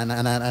alikuwa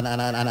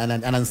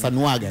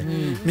ananisanuaga.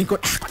 Niko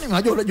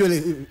unajua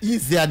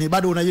hizi yani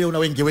bado una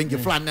wenge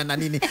fulani na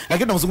nini.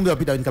 Lakini tunazungumza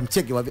pita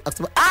nikamcheki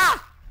akasema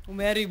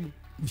umeharibu.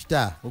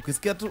 Mshta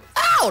ukisikia tu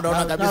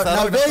unaona kabisa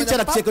na Venture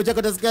na kicheko chako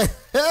utasikia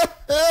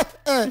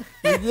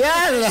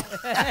yala.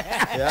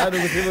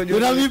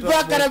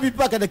 Una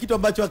mipaka na kitu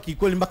ambacho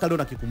kikweli mpaka leo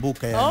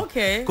nakikumbuka yani.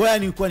 Okay. Kwa hiyo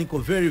nilikuwa niko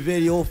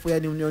very off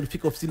yani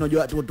unifika ofisini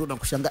unajua watu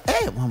tunakushangaa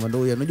mama ndio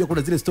huyo. Unajua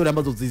kuna zile story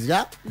ambazo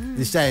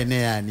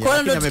zishaenea yani.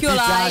 Lakini amepita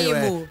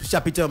hayo.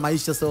 Tushapita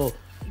maisha so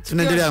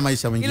tunaendelea na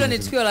maisha mengine. Hilo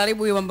ni tukio la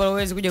aibu ambalo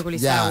huwezi kuja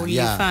kulisahau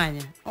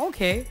ulifanya.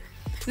 Okay.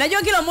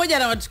 Najua kila mmoja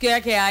ana matukio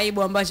yake ya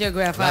aibu ambacho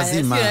yako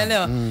yafanya.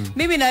 Unaelewa?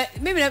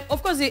 Mimi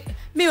of course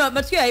mimi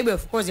matukio ya aibu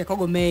of course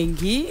yako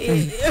mengi.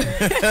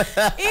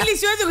 Ili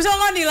siwezi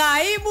kusema ni la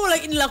aibu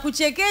lakini la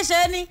kuchekesha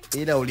yani.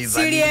 Ila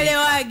ulizalilika.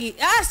 Silielewagi.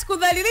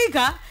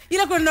 Sikudhalilika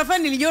ila kuna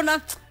nafani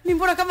nilijiona mimi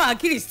mbona kama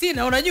akili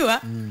sina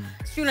unajua?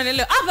 Sio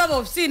unaelewa. Hapa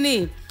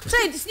ofisini. Sasa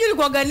sijui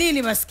kwa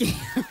nini maskini.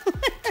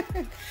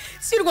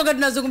 Si ulikuwa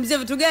tunazungumzia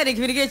vitu gani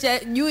kipindi kile cha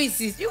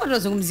juice? Sio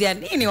tunazungumzia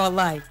nini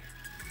wallahi.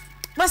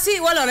 Basi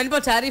wale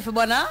wananipa taarifa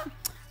bwana.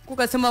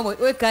 Kukasema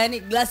weka yani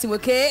glasi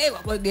mwekee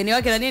wageni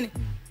wake na nini.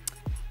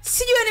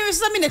 Sijui ni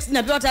sasa mimi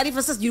napewa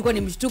taarifa sasa sijui kwa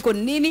ni mshtuko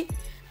ni nini.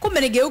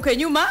 Kumbe nigeuke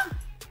nyuma.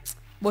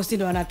 Bosi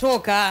ndo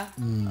anatoka.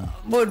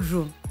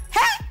 Boardroom.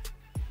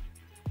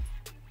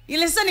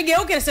 Ile sasa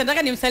nigeuke na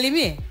nataka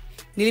nimsalimie.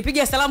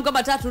 Nilipiga salamu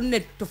kama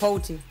 3-4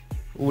 tofauti.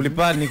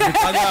 Ulipani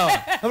kupagawa.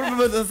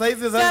 Hapo sasa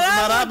hizi za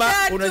maraba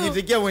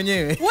unajitikia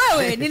mwenyewe.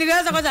 Wewe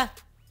nilianza kwanza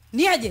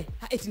niaje?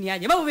 Eti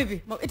niaje? Mambo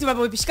vipi? Eti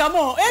mambo vipi?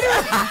 Shikamoo.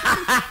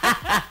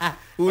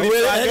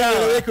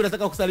 Wewe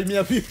unataka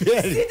kusalimia vipi?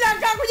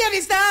 Sitaka kuja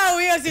nisahau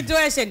hiyo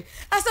situation.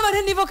 Sasa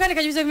baada nilivyokaa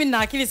nikajiuliza mimi na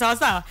akili sawa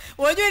sawa.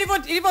 Unajua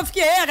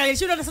ilipofikia yeye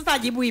akanishinda sasa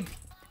ajibu vipi?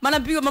 Maana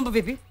mpigo mambo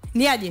vipi?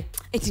 Niaje?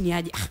 Eti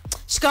niaje?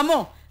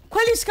 Shikamoo.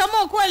 Kweli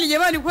shikamoo kweli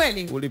jamani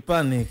kweli.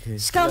 Ulipanic.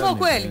 Shikamoo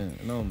kweli.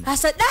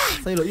 Sasa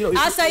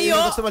Sasa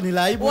hiyo kusema ni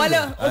aibu.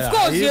 Of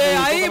course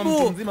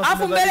aibu.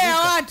 Afu mbele ya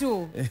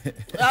watu.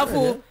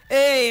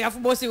 Afu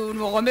bosi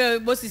unamwambia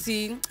bosi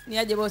si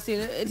niaje bosi.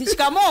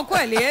 Shikamoo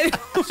kweli.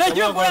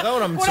 Unajua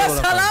kuna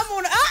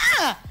salamu.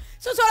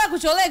 Sio swala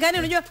kucholeka yani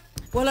unajua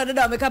wala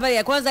dada wamekaa pale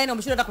ya kwanza yani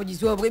wameshinda hata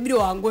kujizua ibidi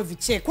waangue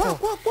vicheko.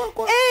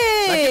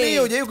 Lakini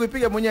hiyo hujai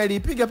kuipiga mwenyewe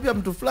alipiga pia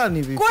mtu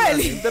fulani hivi.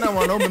 Kweli. Tena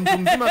mwanaume mtu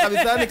mzima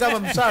kabisa yani kama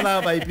mshala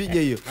hapa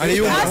ipige hiyo.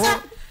 Aliumba.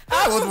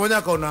 Watu mmoja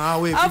akaona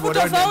wewe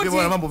vipi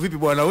bwana mambo vipi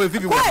bwana wewe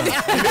vipi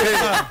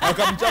bwana.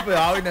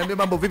 Akamchapa wewe niambie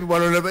mambo vipi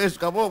bwana unaweza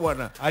shikamoo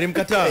bwana.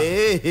 Alimkataa.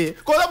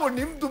 Kwa sababu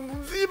ni mtu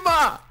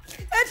mzima.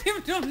 Eti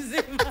mtu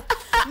mzima.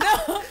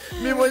 No.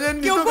 Mimi mwenyewe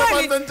nitoka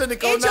kwanza nje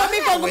nikaona. Hicho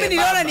mimi kwangu mimi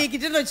niliona ni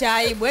kitendo cha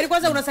aibu. Yaani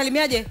kwanza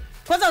unasalimiaje?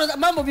 Kwanza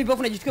mambo vipi afu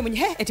unajishtukia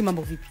mwenyewe eti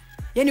mambo vipi?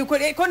 Yaani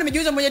ukweli kwa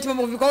nimejiuliza mwenyewe eti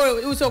mambo vipi kwa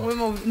wewe uso kwa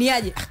mambo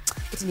niaje?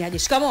 Eti niaje?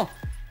 Shikamoo.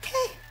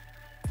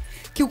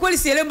 Kiukweli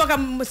sielewi mpaka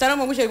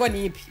salamu mwisho ilikuwa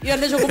ni ipi. Hiyo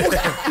ndio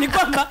nachokumbuka ni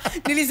kwamba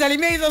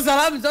nilisalimia hizo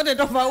salamu zote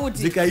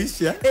tofauti.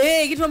 Zikaisha.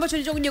 Kitu ambacho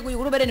nilichokuja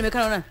kujikuta baadaye nimekaa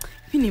naona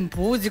mimi ni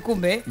mpuuzi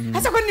kumbe.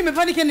 Hasa kwa nini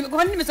nimefanikiwa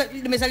kwa nini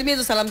nimesalimia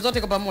hizo salamu zote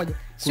kwa pamoja?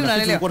 Si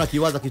unaelewa. Nilikuwa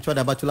nakiwaza kichwani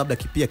ambacho labda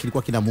pia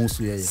kilikuwa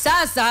kinamhusu yeye.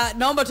 Sasa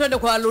naomba tuende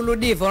kwa Lulu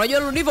Diva. Unajua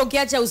Lulu Diva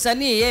ukiacha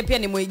usanii yeye pia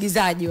ni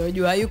muigizaji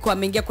unajua yuko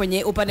ameingia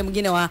kwenye upande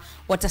mwingine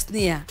wa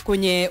tasnia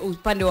kwenye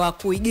upande wa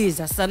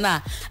kuigiza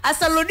sanaa.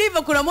 Sasa Lulu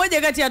Diva kuna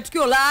moja kati ya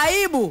tukio la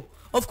aibu.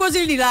 Of course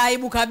hili ni la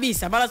aibu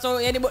kabisa. Mara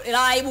so yani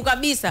la aibu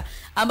kabisa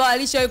ambao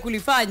alishawahi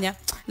kulifanya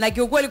na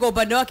kiukweli kwa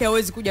upande wake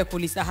hawezi kuja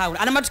kulisahau.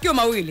 Ana matukio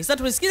mawili. Sasa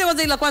tusikize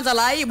kwanza ile kwanza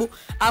la aibu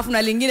afu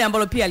na lingine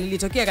ambalo pia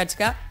lilitokea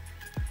katika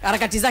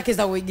harakati zake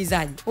za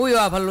uigizaji. Huyo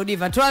hapa Lulu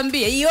Diva.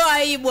 Tuambie hiyo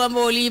aibu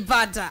ambayo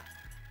uliipata.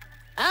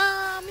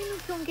 Mimi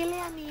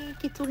ukiongelea ni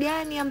kitu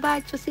gani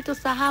ambacho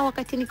sitosahau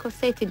wakati niko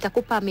set,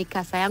 nitakupa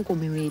mikasa yangu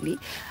miwili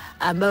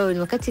ambayo ni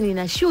wakati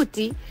nina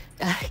shoot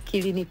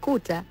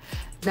kilinikuta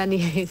na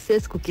ni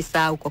siwezi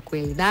kukisahau kwa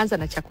kweli. Naanza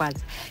na cha kwanza.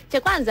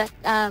 Cha kwanza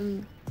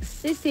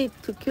sisi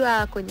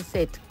tukiwa kwenye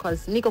set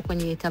cause niko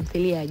kwenye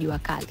tamthilia ya Jua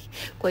Kali.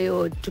 Kwa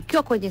hiyo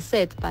tukiwa kwenye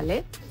set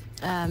pale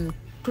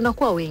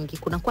tunakuwa wengi.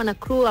 Kunakuwa na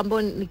crew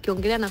ambao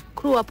nikiongelea na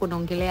crew hapo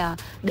naongelea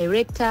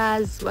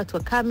directors, watu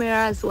wa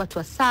cameras, watu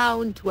wa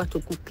sound, watu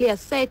ku clear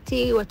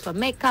seti, watu wa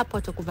makeup,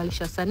 watu wa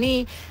kuvalisha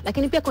wasanii,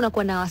 lakini pia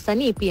kunakuwa na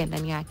wasanii pia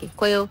ndani yake.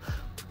 Kwa hiyo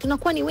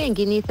tunakuwa ni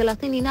wengi, ni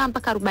 30 na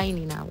mpaka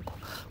 40 na huko.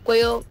 Kwa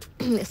hiyo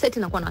set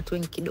inakuwa na watu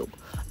wengi kidogo.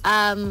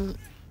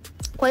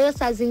 Kwa hiyo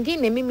saa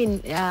zingine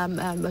mimi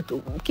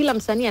kila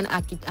msanii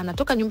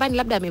anatoka nyumbani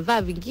labda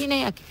amevaa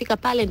vingine, akifika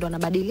pale ndo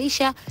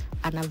anabadilisha,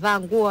 anavaa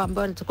nguo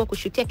ambayo anatakiwa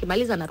kushutia,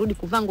 kimaliza anarudi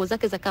kuvaa nguo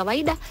zake za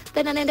kawaida,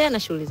 then anaendelea na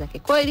shughuli zake.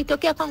 Kwa hiyo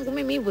ilitokea kwangu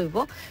mimi hivyo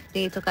hivyo.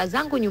 Nilitoka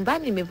zangu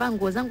nyumbani, nimevaa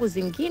nguo zangu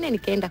zingine,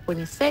 nikaenda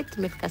kwenye set,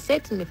 nimefika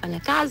set, nimefanya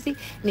kazi,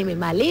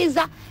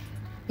 nimemaliza,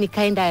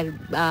 nikaenda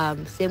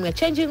sehemu ya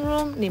changing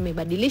room,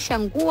 nimebadilisha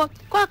nguo.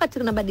 Kwa wakati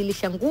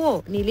tunabadilisha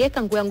nguo,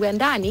 niliweka nguo yangu ya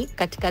ndani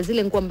katika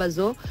zile nguo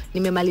ambazo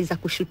nimemaliza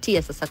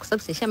kushutia sasa, kwa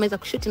sababu nishamaliza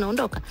kushuti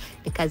naondoka.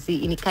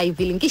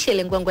 Nikaivilingisha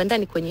ile nguo yangu ya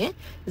ndani kwenye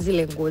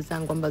zile nguo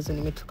zangu ambazo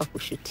nimetoka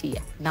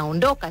kushutia.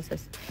 Naondoka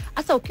sasa.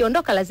 Sasa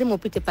ukiondoka lazima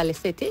upite pale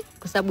seti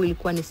kwa sababu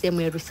ilikuwa ni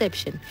sehemu ya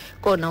reception.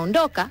 Kwa hiyo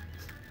naondoka,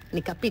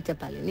 nikapita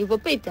pale.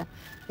 Nilipopita,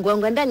 nguo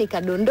yangu ya ndani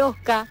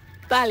ikadondoka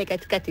pale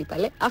katikati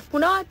pale. Afu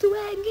kuna watu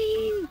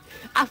wengi.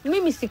 Afu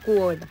mimi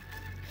sikuona.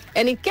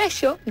 Yaani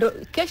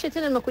kesho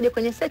tena nimekuja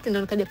kwenye set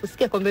ndo nikaja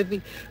kusikia kwamba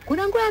hivi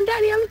kuna nguo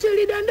ndani ya mtu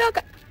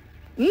ilidondoka.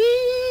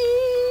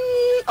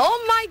 Oh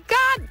my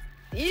god.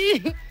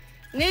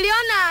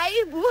 Niliona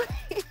aibu.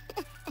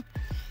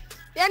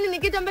 Yaani ni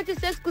kitu ambacho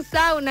siwezi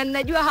kusahau na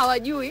ninajua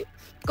hawajui.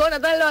 Kwa hiyo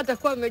nadhani leo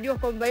watakuwa wamejua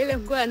kwamba ile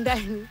nguo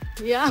ndani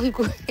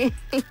yangu.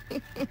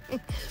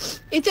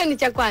 Hicho ni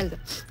cha kwanza.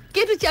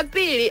 Kitu cha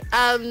pili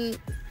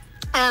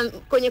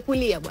kwenye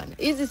kulia bwana.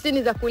 Hizi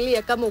sini za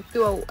kulia kama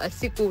ukiwa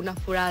siku una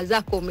furaha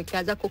zako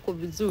umekaa zako uko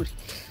vizuri.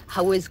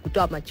 hawezi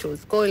kutoa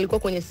machozi. Kwa hiyo nilikuwa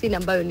kwenye scene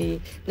ambayo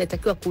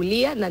natakiwa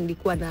kulia na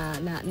nilikuwa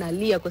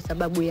nalia kwa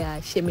sababu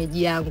ya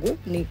shemeji yangu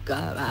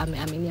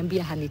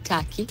ameniambia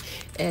hanitaki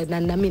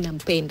na mimi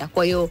nampenda.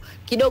 Kwa hiyo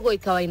kidogo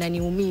ikawa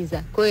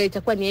inaniumiza. Kwa hiyo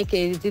itakuwa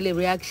niweke zile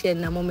reaction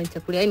na moment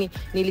ya kulia. Yani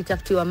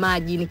nilitafutiwa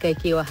maji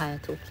nikaekewa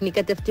hayatoki.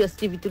 Nikatafutiwa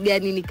vitu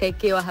gani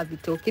nikaekewa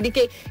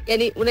havitoki.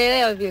 Yani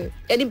unaelewa vile.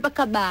 Yani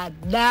mpaka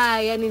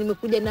baadaye yani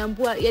nimekuja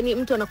naambua yani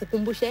mtu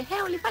anakukumbusha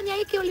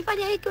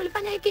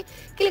ulifanya hiki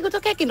kile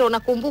kutokea ndio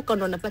unakumbuka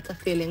ndio unapata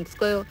feelings.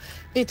 Kwa hiyo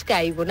vitu kama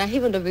hivyo na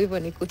hivyo ndio vilivyo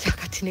nikuta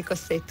wakati niko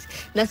set.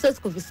 Na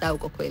siwezi kuvisahau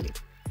kwa kweli.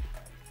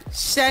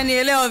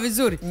 Shanielewa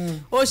vizuri.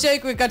 Ushai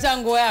kuikataa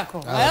nguo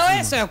yako.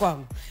 Wewe sio ya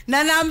kwangu.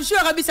 Na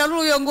naamshua kabisa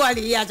Lulu hiyo nguo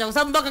aliacha kwa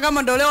sababu mpaka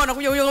kama ndio leo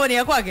anakuja huyo kama ni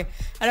ya kwake.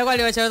 Anakuwa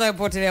aliacha wewe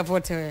potelea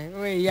pote wewe.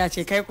 Wewe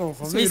iache kae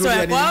huko. Mimi sio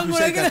ya kwangu.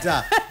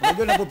 Unajua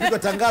unapopigwa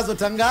tangazo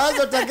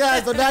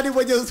ndani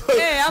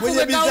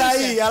mwenye bidhaa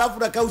hii alafu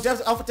unakausha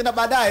alafu tena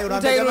baadaye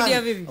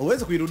unaambia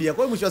huwezi kuirudia.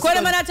 Kwa hiyo mwisho wa siku.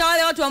 Kwa maana hata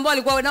wale watu ambao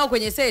walikuwa nao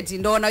kwenye seti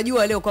ndio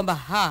wanajua leo kwamba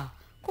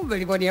kumbe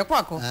ilikuwa ni ya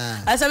kwako.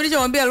 Sasa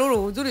nilichomwambia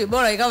Lulu uzuri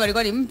bora ikawa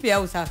ilikuwa ni mpya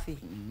au safi.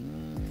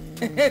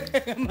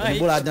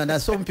 Bora na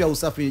so mpya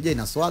usafi je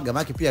inaswaga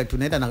maki pia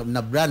tunaenda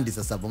na brandi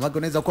sasa hapo maki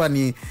unaweza kuwa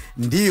ni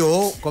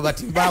ndio kwa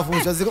bahati mbaya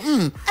mwisho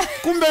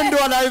kumbe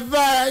ndio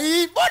anaivaa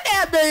hii boda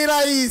ya bei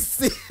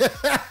rahisi.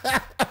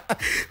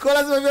 Kwa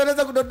lazima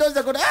unaweza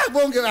kudondosha kwa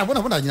bonge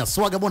mbona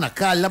inaswaga mbona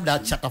kali labda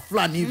chata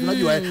fulani hivi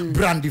unajua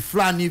brandi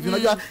fulani hivi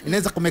unajua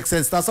inaweza ku make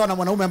sense sawa na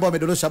mwanaume ambaye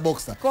amedondosha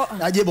boxer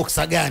aje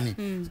boxer gani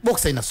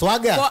boxer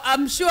inaswaga kwa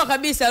I'm sure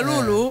kabisa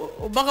Lulu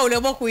mpaka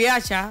uliamua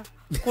kuiacha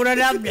kuna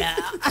labda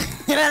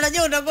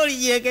unajua utakuwa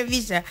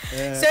ujirekebisha.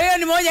 So hiyo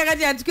ni moja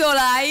kati ya tukio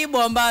la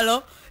aibu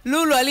ambalo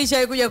Lulu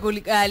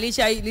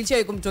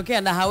alishawahi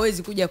kumtokea na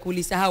hawezi kuja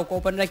kulisahau kwa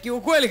upande wake.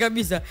 Ukweli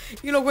kabisa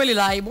hilo kweli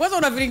la aibu. Kwanza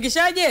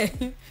unaviringishaje?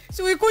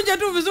 Si uikunja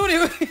tu vizuri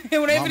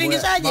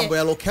unaiviringishaje? Mambo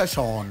ya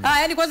location.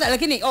 Yani kwanza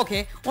lakini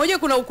okay. Unajua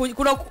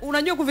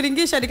unajua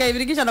kuviringisha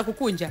nikaiviringisha na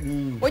kukunja.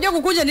 Unajua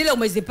kukunja ni ile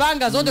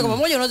umezipanga zote kwa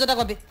pamoja unaweza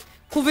taka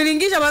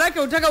kuviringisha maana yake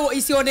unataka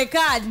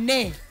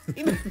isionekane.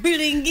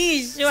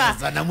 Imeviringishwa.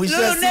 Sasa na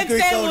mwisho wa siku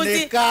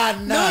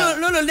ikaonekana.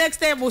 Lulu next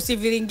time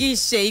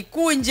usiviringishe,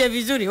 ikunje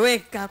vizuri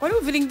weka. Kwa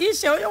nini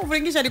uviringishe? Wewe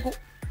uviringisha ni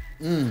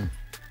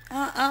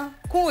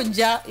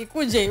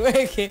ikunje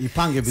iweke.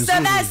 Ipange vizuri.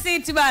 Sada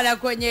sit bana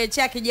kwenye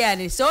cha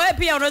kijani. So wewe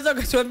pia unaweza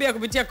kutuambia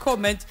kupitia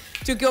comment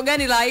tukio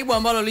gani la aibu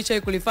ambalo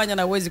ulishawahi kulifanya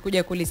na uwezi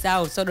kuja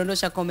kulisahau. So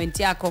dondosha comment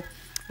yako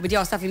kupitia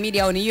Wasafi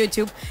Media au ni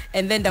YouTube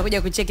and then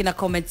nitakuja kucheki na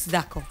comments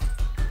zako.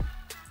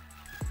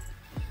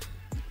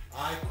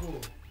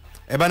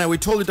 Cool. Bana, we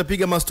told you to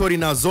piga my story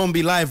now.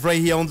 Zombie live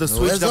right here on the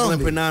switch.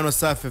 W9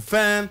 Wasafi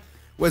FM.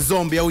 We're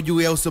Zombie au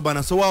juu ya uso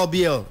bana. So I'll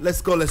be ill.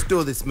 Let's go, let's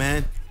do this,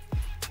 man.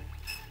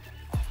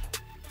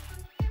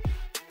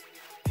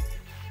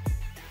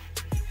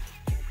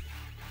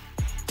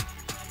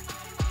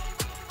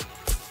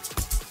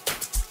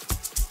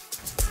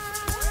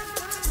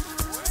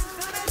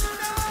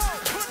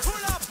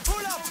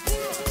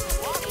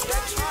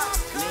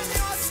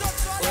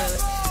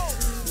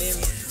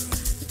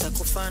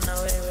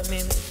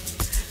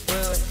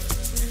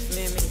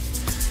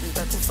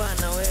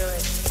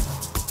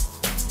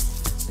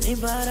 Ni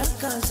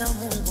baraka za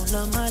Mungu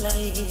na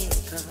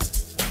malaika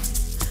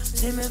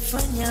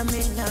zimefanya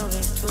mimi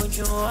nawe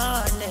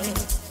tujuane.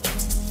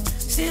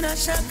 Sina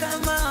shaka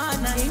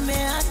maana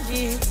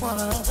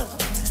imeandikwa,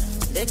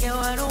 ndege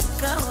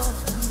warukao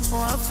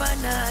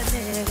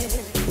wafanane.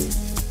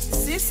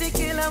 Sisi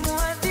kila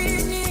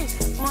muadhini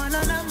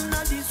wala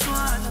namna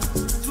diswala,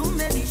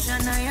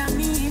 tumelishana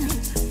yamini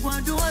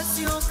kwa dua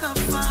sio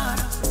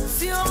kafara,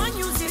 sio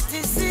nyuzi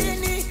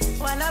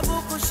 90 wala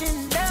buku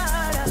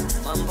shindara.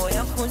 Mambo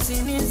ya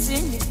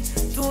kuzini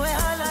tuwe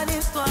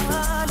halali kwa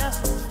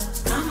hala.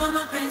 Kama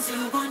mapenzi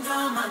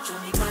ugonjwa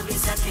machoni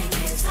kabisa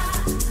kengeza,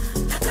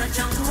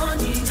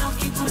 takachanguoni ndo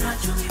kikula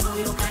chumi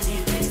huyo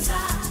kanimeza.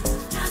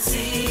 Na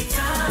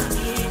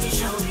sitaki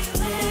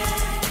nishauriwe,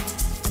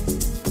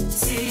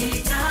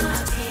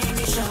 sitaki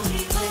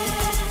nishauriwe,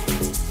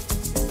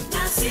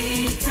 na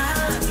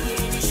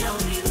sitaki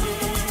nishauriwe,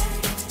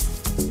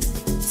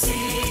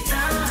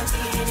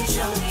 sitaki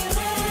nishauriwe.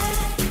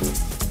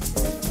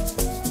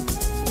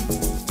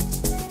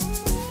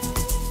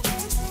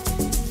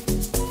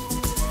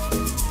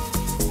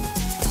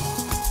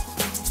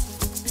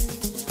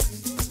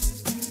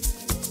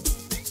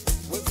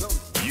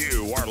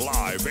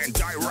 Live and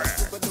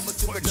direct.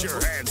 Put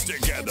your hands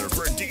together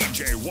for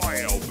DJ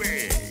YLB.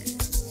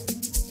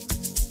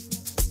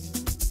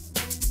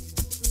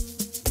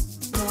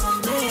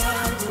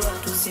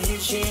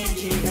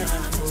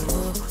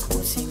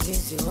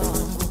 Usingizi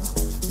wangu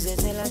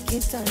zezela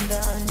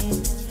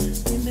kitandani,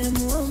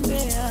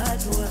 nimemuombea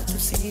dua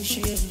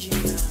tusiishie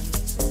njiani.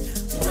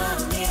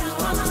 Ngamia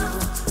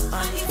wangu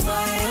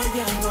anifae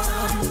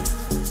jangwani,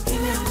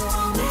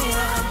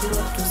 nimemuombea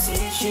dua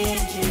tusiishie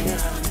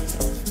njiani.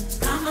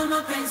 Kama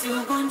mapenzi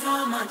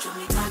ugonjwa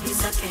machoni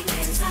kabisa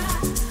kengeza,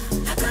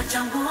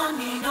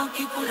 takachanguoni ndo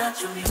kikula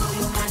chumi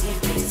huyo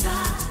kanimeza.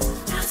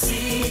 Na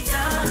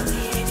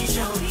sitaki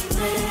nishauriwe,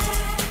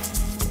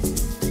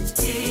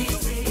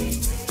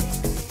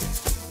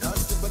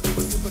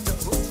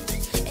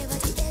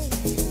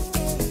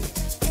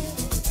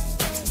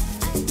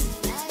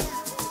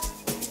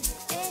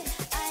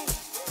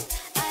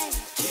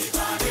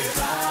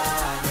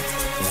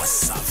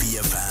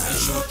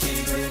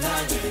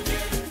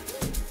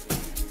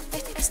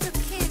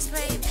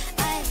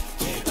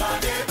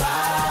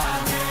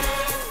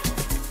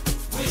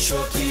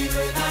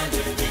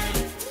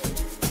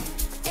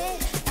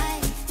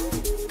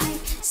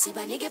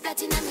 Sibanike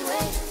platinum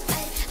way.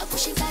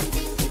 Akushika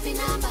ndini kipi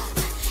namba.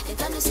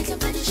 Entano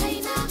sikamani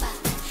shine namba.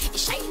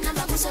 Shine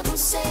namba busa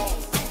buse.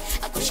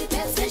 Akushipe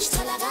fresh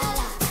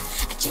talagala.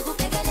 Achiku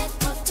pegele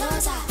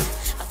totoza.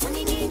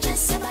 Afuni ninja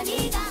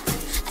sibanika.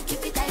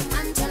 Akipi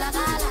diamond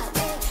talagala.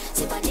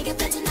 Sibanike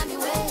platinum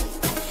way.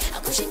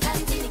 Akushika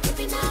ndini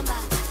kipi namba.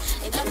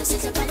 Entano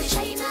sikamani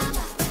shine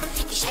namba.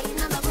 Shine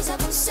namba busa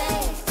buse.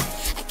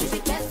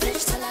 Akipi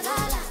fresh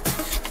talagala.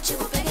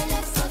 Achiku pegele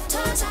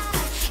totoza.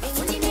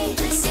 Afuni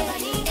ninja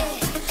sibanika.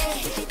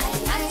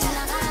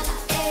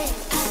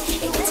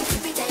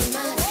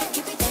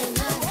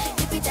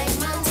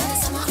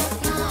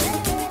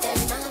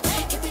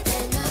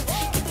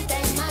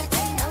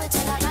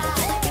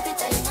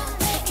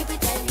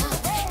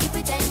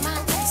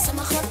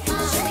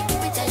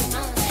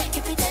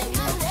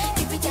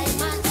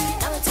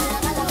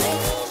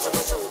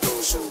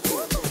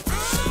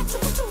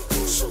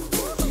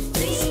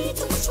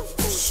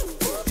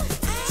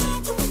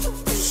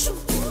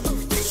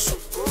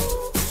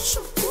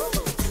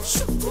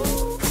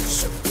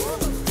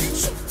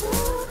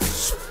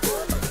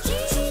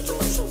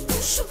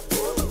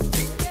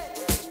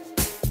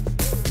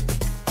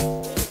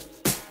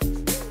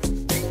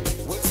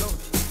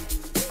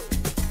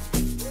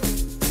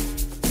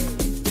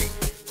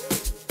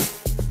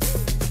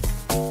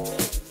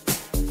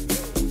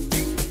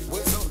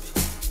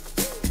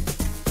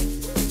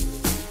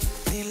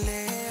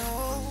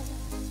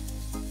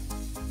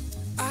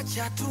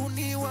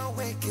 Chatuni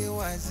waweke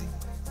wazi,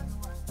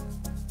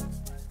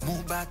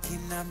 mubaki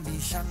na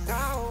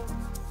mishangao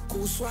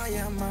kuswa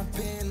ya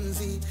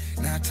mapenzi,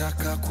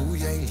 nataka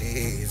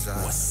kuyaeleza.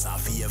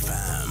 Wasafi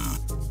FM.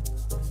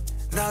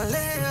 Na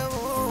leo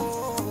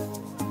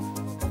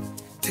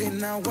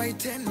tena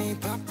waiteni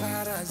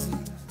paparazi,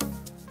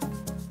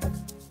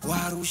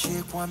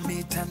 warushe kwa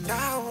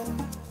mitandao,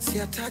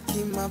 siataki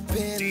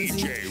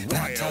mapenzi,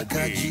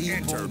 nataka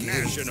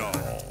jipongeza.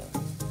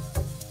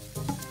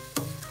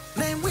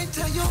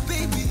 Naimwita yo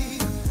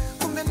baby,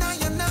 kumbe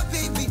naye na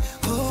baby.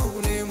 Oh,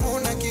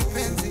 ulimwona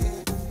kipenzi,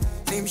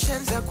 ni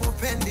mshenza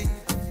kupendi,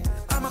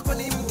 ama kwa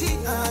ni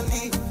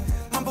mtihani,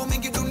 mambo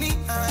mengi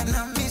dunia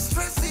na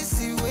mistresi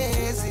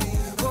siwezi.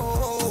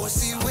 Oh,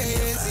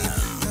 siwezi.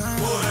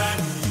 Bora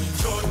ni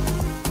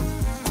njoni,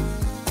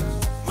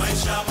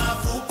 maisha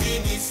mafupi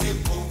ni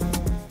simple.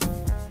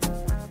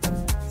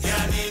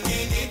 Yani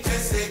nini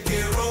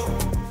tesekero,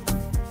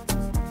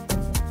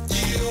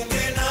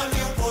 jiunge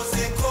nami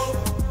upozeko.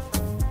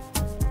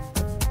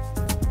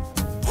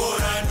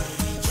 Bora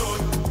ni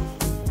njoni,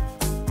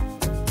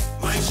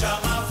 maisha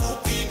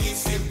mafupi ni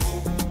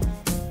simple.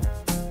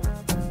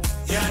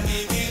 Yani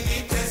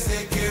nini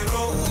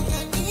tesekero,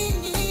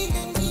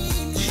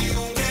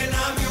 jiunge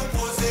nami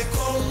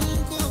upozeko.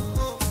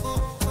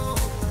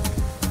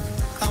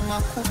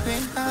 Kama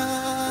kupenda,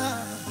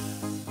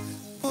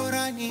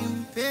 bora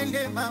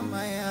nimpende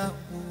mama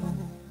yangu.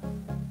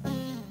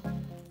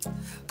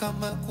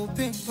 Kama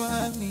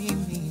kupendwa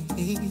mimi,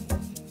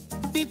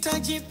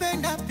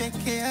 nitajipenda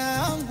peke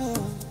yangu.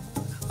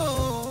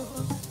 Oh,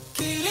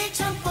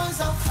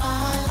 kilichomponza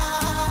fala,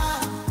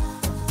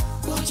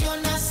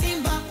 kujiona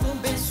simba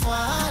kumbe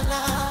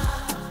swala,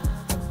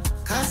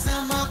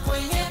 kazama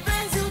kwenye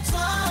penzi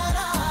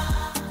utwara,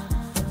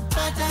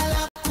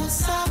 badala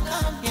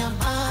kusaka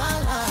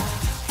miamala.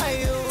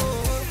 Ayo,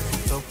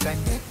 toka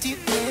neti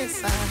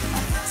pesa,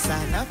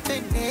 sana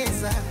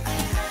pendeza,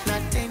 na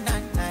tena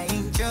na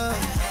enjoy,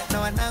 na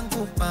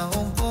wanangu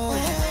maombo.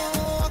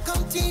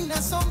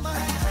 Wakamtinda soma,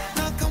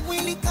 na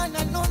kamwili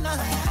kananona,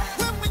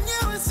 we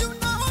mwenyewe si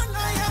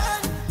unaona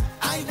yani,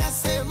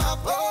 ainasema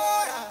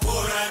bora.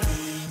 Bora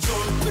ni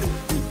njoni,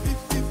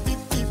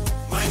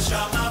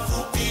 maisha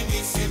mafupi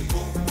ni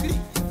simple.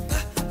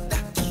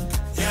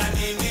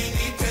 Yani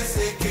nini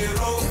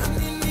tesekero,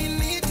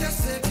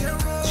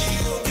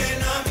 jiunge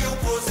nami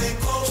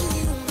upozeko.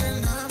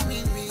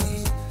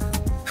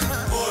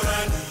 Bora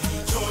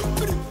ni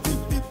njoni,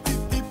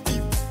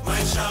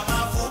 maisha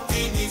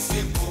mafupi ni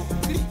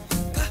simple.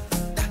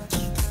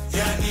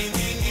 Yani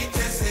nini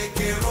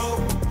tesekero,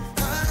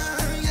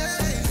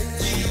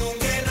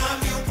 jiunge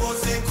nami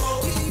upozeko.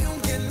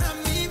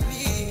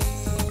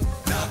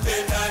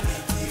 Napenda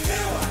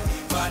nikilewa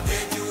nipande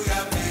juu ya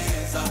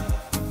meza,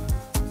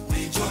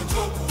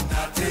 nichonjo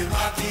kuna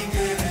tema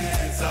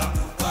Kiingereza.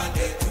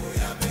 Tupande juu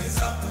ya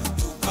meza,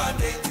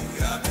 tupande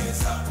juu ya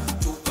meza,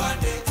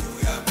 tupande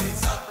juu ya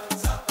meza.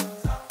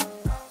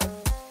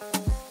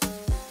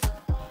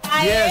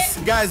 Yes,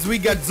 guys, we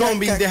got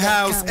Zombie in the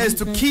house.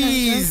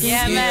 S2KIZZY.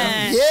 Yeah,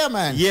 man. Yeah,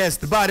 man. Yes,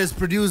 the baddest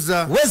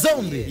producer. We're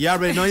Zombie. You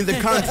already know, in the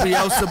country,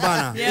 out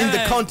Sabana. Yeah, in the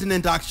man.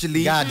 continent,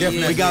 actually. Yeah,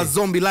 definitely. We got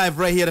Zombie live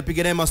right here.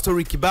 Napiga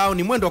story kibao.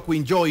 Ni mwendo wa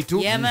kuenjoy tu.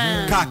 Yeah,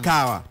 man.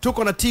 Kakawa.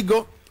 Tuko na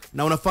Tigo.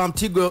 Na unafahamu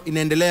Tigo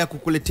inaendelea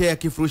kukuletea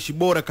kifurushi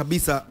bora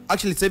kabisa.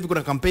 Actually sasa hivi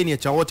kuna kampeni ya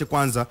cha wote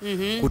kwanza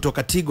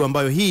kutoka Tigo,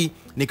 ambayo hii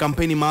ni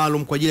kampeni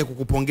maalum kwa ajili ya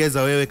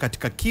kukupongeza wewe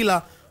katika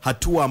kila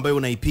hatua ambayo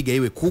unaipiga,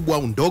 iwe kubwa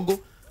au ndogo,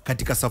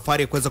 katika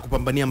safari ya kuweza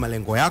kupambania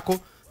malengo yako.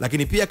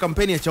 Lakini pia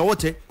kampeni ya cha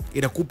wote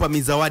inakupa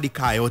mizawadi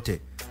kaa yote.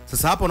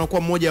 Sasa hapa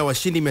unakuwa mmoja wa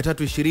washindi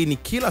 320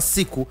 kila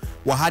siku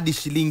wa hadi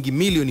shilingi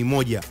milioni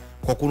 1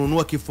 kwa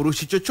kununua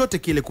kifurushi chochote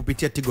kile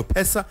kupitia Tigo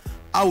Pesa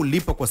au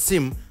lipa kwa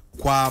simu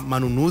kwa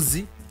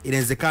manunuzi.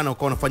 Inawezekana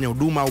ukawa unafanya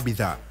huduma au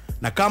bidhaa.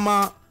 Na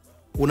kama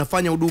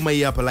unafanya huduma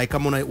hii hapa, like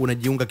kama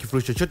unajiunga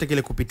kifurushi chochote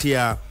kile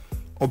kupitia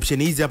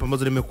option hizi hapa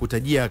ambazo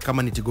nimekutajia,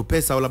 kama ni Tigo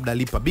Pesa au labda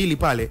lipa bili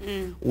pale,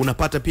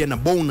 unapata pia na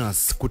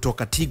bonus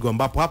kutoka Tigo,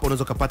 ambapo hapa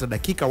unaweza kupata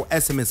dakika au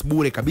SMS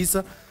bure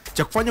kabisa.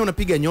 Cha kufanya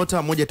unapiga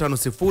nyota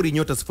 150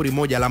 nyota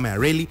 01 alama ya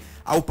reli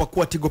au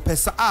pakua Tigo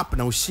Pesa app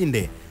na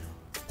ushinde.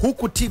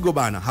 Huku Tigo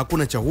bana,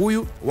 hakuna cha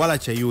huyu wala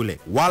cha yule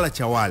wala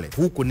cha wale,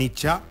 huku ni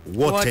cha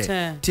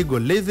wote. Tigo,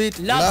 live it,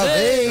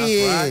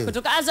 love it.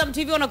 Kutoka Azam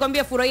TV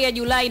wanakuambia furahia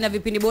Julai na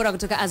vipindi bora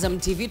kutoka Azam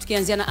TV,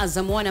 tukianzia na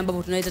Azam 1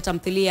 ambapo tunaleta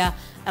tamthilia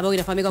ambayo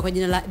inafahamika kwa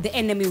jina la The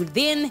Enemy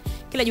Within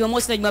kila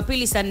Jumamosi na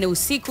Jumapili saa 4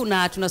 usiku,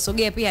 na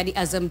tunasogea pia hadi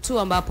Azam 2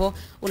 ambapo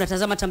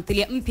unatazama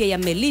tamthilia mpya ya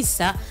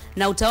Melissa,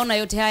 na utaona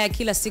yote haya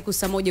kila siku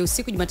saa 1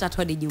 usiku Jumatatu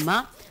hadi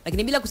Ijumaa.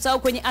 Lakini bila kusahau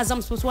kwenye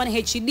Azam Sports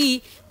 1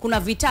 HD kuna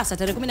vitasa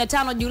tarehe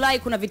 15 Julai,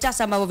 kuna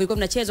vitasa ambavyo vilikuwa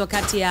vinachezwa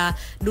kati ya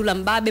Dula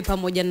Mbabe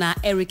pamoja na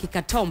Eric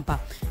Katompa.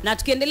 Na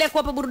tukiendelea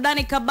kuwapa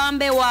burudani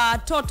kabambe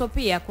watoto,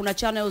 pia kuna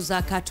channel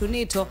za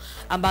Cartoonito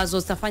ambazo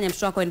zitafanya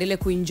mtoto wako aendelee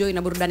kuenjoy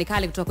na burudani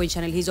kali kutoka kwenye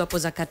channel hizo hapo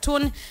za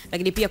cartoon.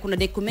 Lakini pia kuna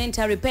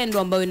documentary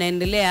pendwa ambayo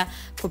inaendelea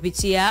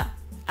kupitia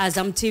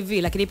Azam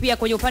TV. Lakini pia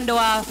kwenye upande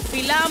wa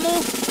filamu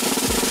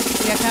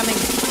ya coming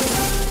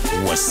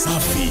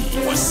Wasafi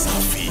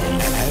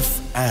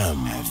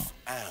FM.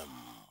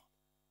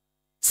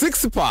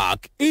 Six Pack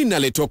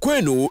inaletwa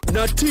kwenu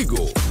na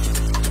Tigo.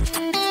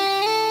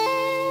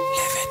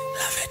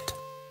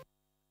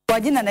 Kwa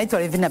jina naitwa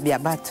Levina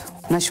Biabato.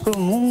 Nashukuru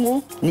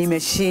Mungu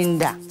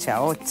nimeshinda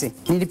chaote.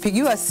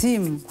 Nilipigiwa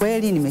simu,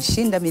 kweli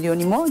nimeshinda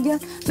milioni 1.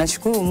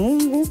 Nashukuru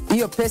Mungu,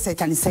 hiyo pesa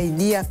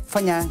itanisaidia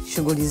kufanya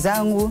shughuli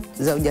zangu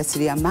za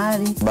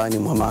ujasiriamali. Bani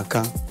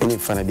Mwamaka, ni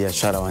mfanya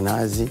biashara wa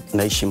nazi,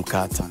 naishi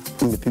Mkata.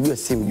 Nimepigiwa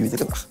simu juzi,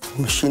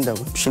 nimeshinda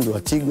mshindi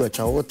wa Tigo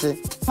chaote.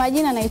 Kwa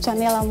jina naitwa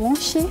Nela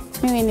Mushi.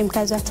 Mimi ni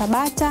mkazi wa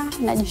Tabata,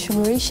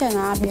 najishughulisha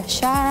na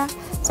biashara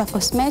za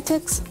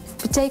cosmetics.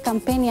 Kupitia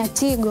kampeni ya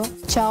Tigo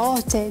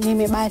chaote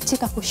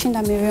nimebahatika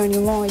kushinda milioni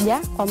 1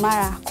 kwa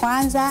mara ya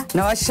kwanza.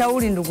 Na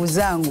washauri ndugu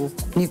zangu,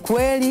 ni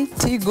kweli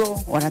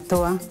Tigo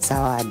wanatoa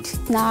zawadi.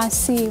 Na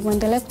wasi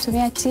muendelee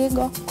kutumia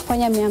Tigo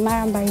kufanya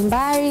miamala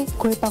mbalimbali,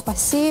 kulipa kwa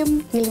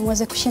simu ili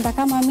muweze kushinda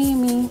kama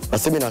mimi.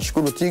 Basi mimi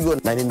nashukuru Tigo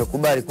na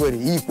nimekubali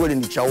kweli, hii kweli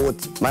ni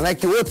chaote. Maana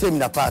yake wote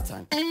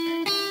mnapata.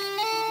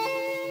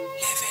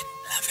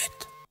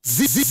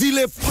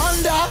 Zile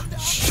panda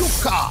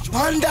shuka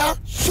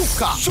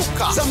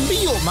za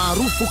mbio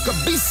maarufu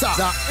kabisa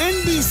za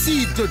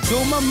NBC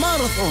Dodoma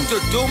Marathon.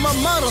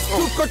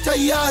 Tuko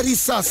tayari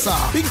sasa.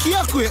 Benki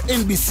yako ya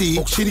NBC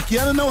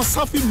ukishirikiana na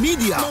Wasafi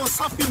Media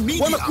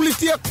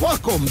wanakuletea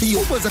kwako mbio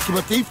za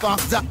kimataifa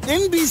za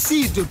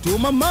NBC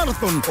Dodoma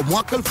Marathon kwa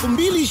mwaka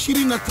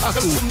 2023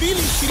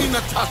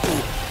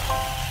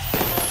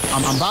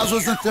 ambazo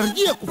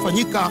zinatarajia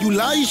kufanyika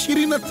Julai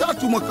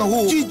 23 mwaka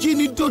huu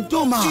jijini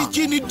Dodoma.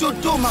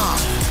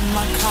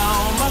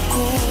 Makao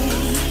makuu,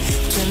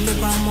 twende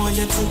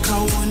pamoja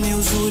tukaone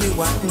uzuri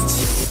wa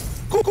nchi.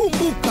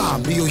 Kumbuka,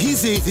 mbio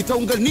hizi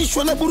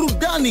zitaunganishwa na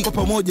burudani kwa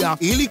pamoja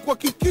ili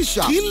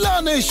kuhakikisha kila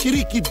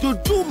anayeshiriki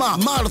Dodoma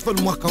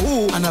Marathon mwaka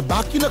huu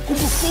anabaki na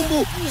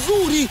kumbukumbu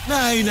nzuri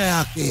na aina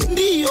yake.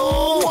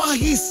 Ndiyo,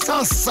 wahi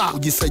sasa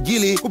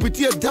kujisajili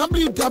kupitia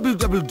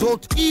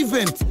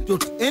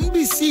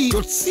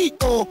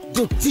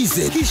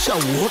www.event.nbc.co.tz. kisha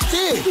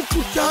wote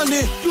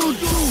tukutane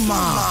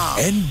Dodoma.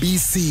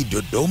 NBC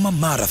Dodoma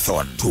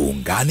Marathon,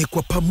 tuungane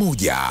kwa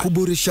pamoja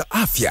kuboresha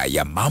afya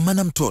ya mama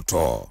na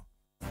mtoto.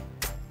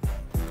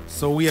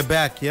 So we are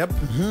back, yep.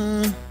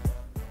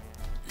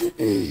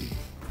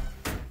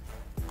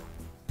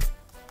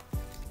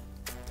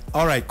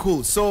 All right,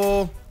 cool.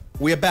 So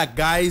we are back,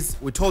 guys.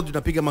 We told you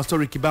to pick up my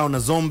story kibao na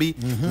Zombie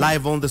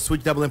live on the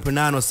Switch Double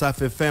M9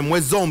 Wasafi FM.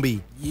 Where's Zombie?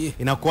 Yeah.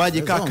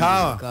 Inakuaje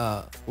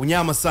kaka?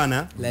 Unyama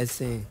sana. Let's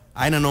see.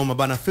 Aina noma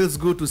bana, feels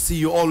good to see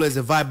you, always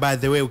a vibe by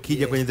the way.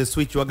 Ukija kwenye the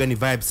Switch waga ni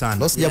vibe sana.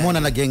 Boss jamuona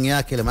na gang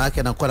yake, ile maana yake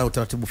anakuwa na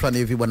utaratibu fulani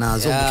hivi bwana.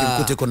 Zombie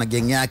kimkute iko na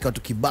gang yake,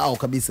 watu kibao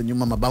kabisa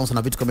nyuma, mabounce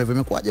na vitu kama hivyo.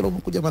 Imekuaje leo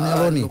umekuja bana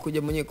Yaroni?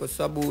 Nimekuja mwenyewe kwa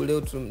sababu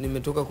leo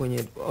nimetoka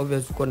kwenye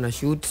obvious kwa na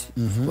shoot,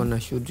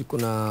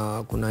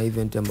 kuna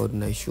event ambayo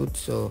tuna shoot,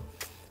 so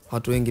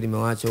watu wengi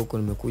nimewaacha huko,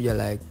 nimekuja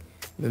like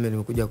mimi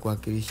nimekuja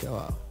kuwakilisha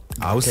wao.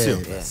 Okay.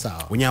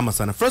 Sawa. Unyama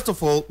sana. First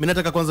of all, mimi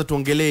nataka kwanza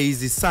tuongelee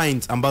hizi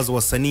signs ambazo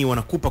wasanii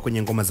wanakupa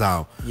kwenye ngoma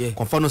zao.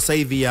 Kwa mfano sasa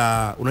hivi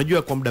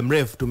unajua kwa muda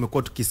mrefu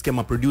tumekuwa tukisikia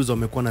ma producer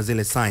wamekuwa na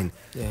zile sign.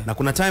 Na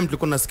kuna time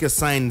tulikuwa tunasikia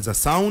signs za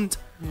sound,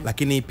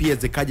 lakini pia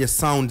zikaja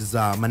sound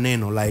za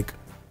maneno, like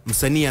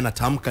msanii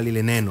anatamka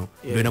lile neno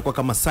ndio inakuwa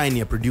kama sign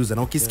ya producer.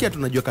 Na ukisikia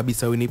tunajua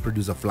kabisa wewe ni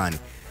producer fulani.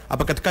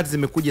 Hapa katikati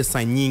zimekuja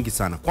sign nyingi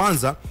sana.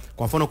 Kwanza,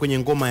 kwa mfano kwenye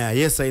ngoma ya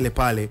Yesa ile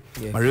pale,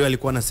 Mario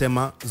alikuwa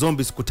anasema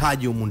Zombie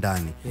sikutaji humu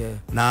ndani.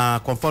 Na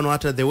kwa mfano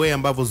hata the way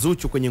ambavyo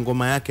Zuchu kwenye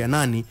ngoma yake ya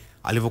Nani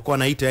alivyokuwa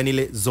anaita yani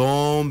ile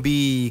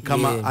zombie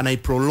kama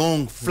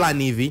anaiprolong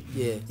fulani hivi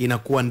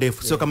inakuwa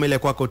ndefu, sio kama ile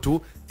kwako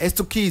tu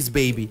S2KIZZY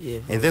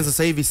baby. And then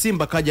sasa hivi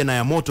Simba kaja na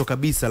ya moto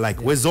kabisa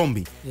like we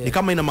zombie ni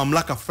kama ina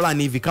mamlaka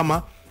fulani hivi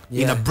kama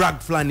ina brag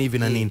fulani hivi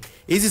na nini.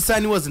 Hizi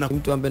sani huwa zina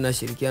mtu ambaye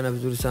anashirikiana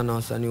vizuri sana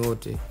wasanii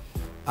wote.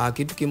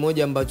 Kitu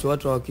kimoja ambacho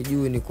watu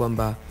hawakijui ni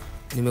kwamba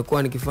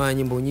nimekuwa nikifanya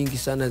nyimbo nyingi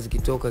sana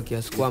zikitoka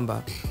kiasi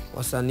kwamba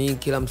wasanii,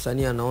 kila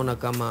msanii anaona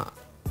kama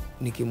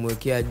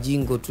nikimwekea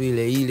jingo tu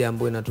ile ile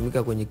ambayo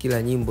inatumika kwenye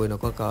kila nyimbo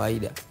inakuwa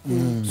kawaida.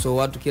 So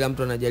watu, kila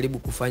mtu anajaribu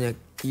kufanya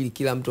ili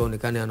kila mtu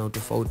aonekane ana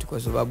tofauti, kwa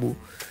sababu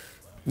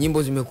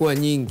nyimbo zimekuwa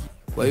nyingi.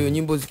 Kwa hiyo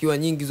nyimbo zikiwa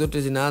nyingi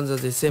zote zinaanza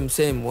the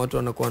same, watu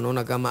wanakuwa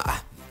wanaona kama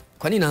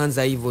kwa nini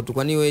naanza hivyo tu,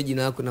 kwa nini wewe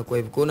jina lako inakuwa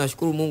hivyo. Kwa hiyo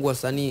nashukuru Mungu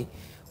wasanii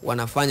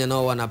wanafanya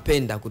nao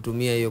wanapenda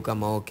kutumia hiyo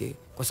kama okay,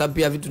 kwa sababu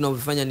pia vitu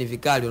tunavyofanya ni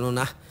vikali,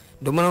 unaona.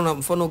 Ndio maana una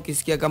mfano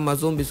ukisikia kama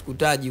zombie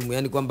sikutaji,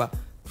 yani kwamba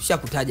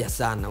ushakutaja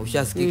sana,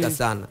 ushasikika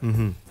sana.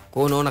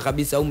 Kwa hiyo unaona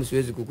kabisa au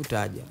siwezi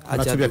kukutaja.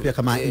 Acha pia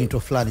kama intro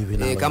fulani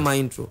hivi kama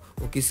intro.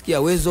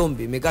 Ukisikia we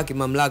zombie imekaa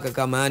kimamlaka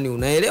kama yani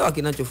unaelewa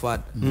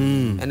kinachofuata.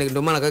 Yani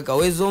ndio maana kaweka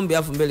we zombie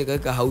afu mbele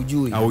kaweka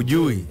haujui.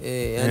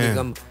 Yani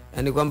kama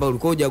yani kwamba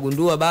ulikuwa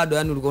hujagundua bado,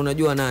 yani ulikuwa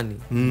unajua nani.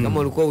 Kama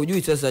ulikuwa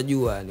hujui sasa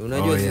jua, yani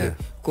unajua zile.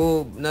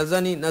 Kwa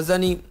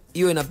nadhani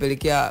hiyo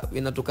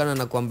inatokana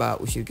na kwamba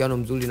ushirikiano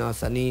mzuri na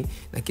wasanii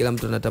na kila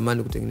mtu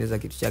anatamani kutengeneza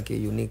kitu chake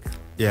unique.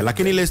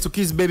 Lakini ile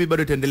S2KIZZY baby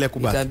bado itaendelea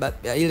kubaki.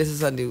 Ile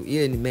sasa ndio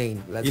ile ni main.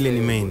 Ile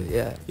ni main.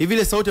 Hivi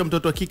ile sauti ya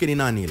mtoto wa kike ni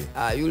nani ile?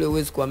 Yule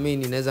huwezi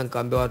kuamini, naweza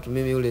nikamwambia watu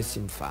mimi yule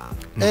simfahamu.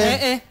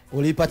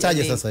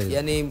 Ulipataje sasa ile?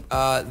 Yani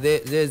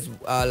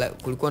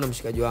kulikuwa na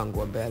mshikaji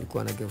wangu ambaye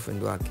alikuwa na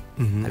girlfriend wake.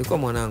 Alikuwa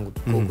mwanangu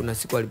tu. Kuna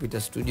siku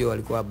alipita studio,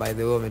 alikuwa by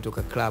the way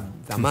ametoka club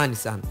zamani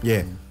sana.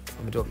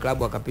 Ametoka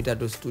club akapita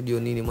tu studio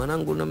nini.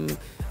 Mwanangu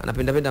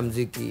anapenda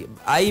muziki.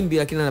 Haimbi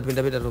lakini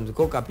anapenda tu muziki.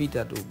 Kwa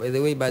kapita tu. By the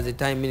way, by the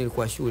time mimi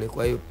nilikuwa shule,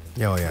 kwa hiyo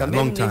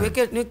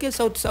niweke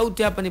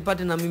sauti hapa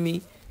nipate na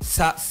mimi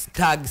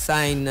tag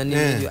sign na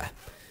nini.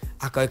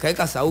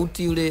 Akaweka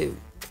sauti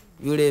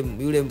yule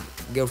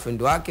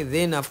girlfriend wake,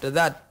 then after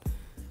that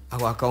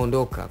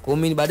akaondoka. Kwa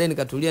mimi baadaye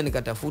nikatulia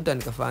nikatafuta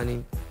nikafanya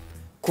nini.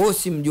 Kwa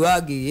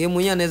simjuagi yeye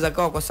mwenyewe, anaweza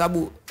kawa kwa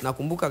sababu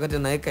nakumbuka wakati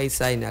anaweka hii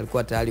sign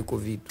alikuwa tayari kwa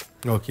vitu.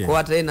 Kwa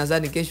hata yeye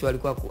nadhani kesho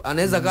alikuwa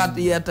anaweza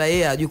hata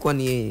yeye ajui kwa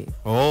ni yeye.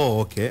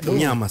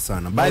 Mnyama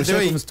sana. By the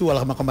way, kumstua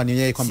kama kwamba ni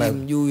yeye, kwamba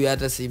simjui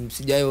hata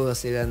sijayo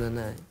wasiliana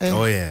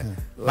naye.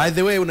 By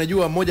the way,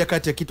 unajua moja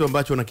kati ya kitu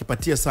ambacho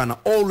unakipatia sana,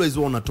 always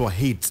unatoa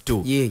hits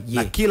tu.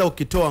 Na kila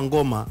ukitoa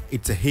ngoma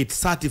it's a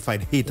hit,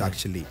 certified hit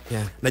actually.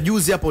 Na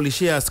juzi hapo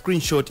ulishare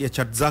screenshot ya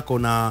chat zako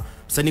na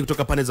msanii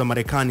kutoka pande za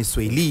Marekani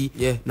Swahili,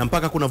 na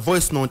mpaka kuna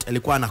voice note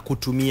alikuwa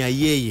anakutumia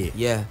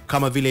yeye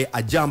kama vile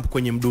a jump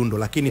kwenye mdundo,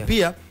 lakini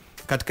pia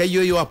katika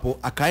hiyo hapo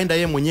akaenda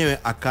yeye mwenyewe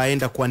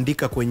akaenda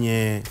kuandika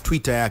kwenye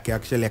Twitter yake,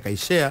 actually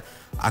akaishare,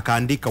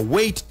 akaandika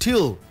wait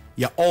till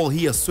ya all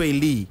here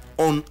Swahili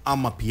on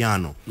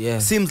amapiano.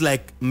 Seems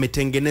like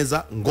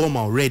mmetengeneza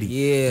ngoma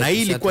already. Na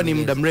hii ilikuwa ni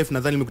muda mrefu,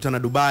 nadhani nimekutana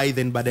Dubai,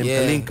 then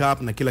baadaye link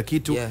up na kila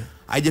kitu.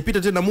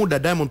 Haijapita tena muda,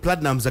 Diamond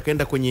Platnumz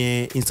akaenda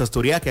kwenye Insta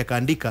story yake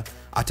akaandika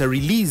ata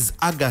release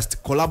August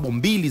collab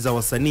 2 za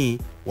wasanii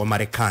wa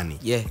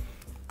Marekani.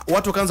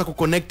 Watu wakaanza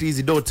kuconnect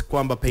hizi dot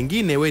kwamba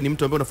pengine we ni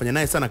mtu ambaye unafanya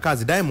naye sana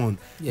kazi Diamond,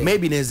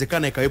 maybe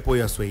inawezekana ikawepo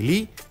ya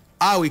Swahili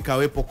au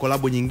ikawepo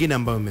collab nyingine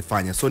ambayo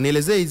umefanya. So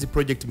nielezee hizi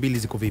project 2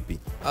 ziko vipi?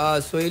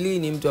 Swahili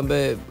ni mtu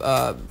ambaye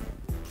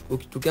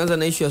tukianza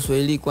na issue ya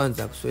Swahili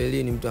kwanza,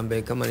 Swahili ni mtu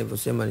ambaye kama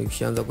nilivyosema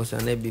nikishaanza kwa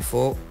sana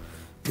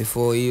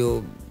before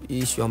hiyo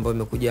issue ambayo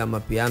imekuja ya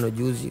mapiano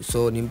juzi.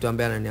 So ni mtu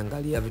ambaye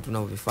ananiangalia vitu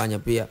ninavyofanya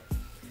pia.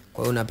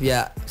 Kwa hiyo na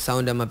pia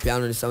sound ya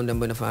mapiano ni sound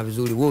ambayo inafanya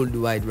vizuri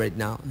worldwide right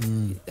now.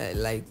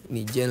 Like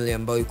ni genre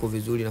ambayo iko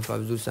vizuri, inafanya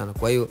vizuri sana.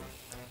 Kwa hiyo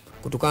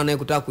kutokana naye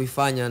kutaka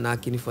kuifanya na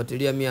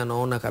akinifuatilia mimi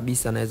anaona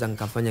kabisa naweza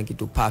nikafanya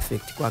kitu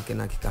perfect kwake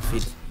na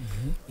kikafiti.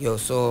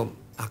 So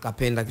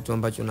akapenda kitu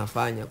ambacho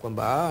nafanya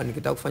kwamba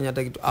nikitaka kufanya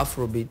hata kitu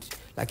afrobeat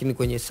lakini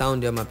kwenye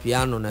sound ya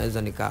mapiano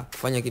naweza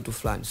nikafanya kitu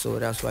fulani. So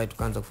that's why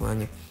tukaanza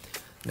kufanya.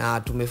 Na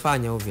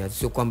tumefanya obviously,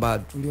 sio kwamba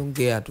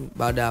tuliongea tu,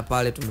 baada ya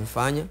pale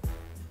tumefanya.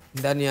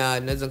 Ndani ya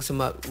naweza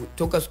kusema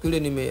toka siku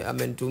ile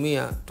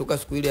amenitumia, toka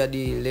siku ile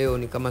hadi leo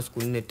ni kama siku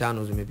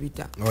 4-5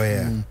 zimepita.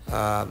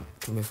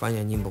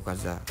 Tumefanya nyimbo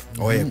kadhaa.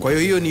 Kwa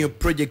hiyo ni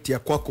project ya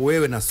kwako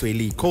wewe na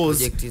Swahili.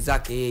 Project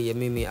zake yeye,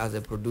 mimi as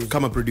a producer.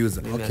 Kama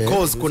producer.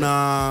 Cause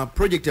kuna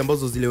project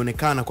ambazo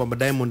zilionekana kwamba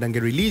Diamond ange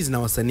release na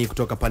wasanii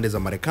kutoka pande za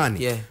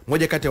Marekani.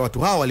 Moja kati ya watu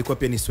hao alikuwa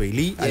pia ni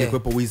Swahili,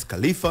 alikuwepo Wiz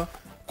Khalifa,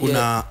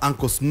 kuna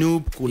Uncle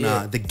Snoop,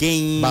 kuna The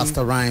Game,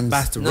 Busta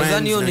Rhymes.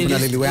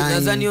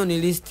 Nadhani hiyo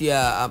ni list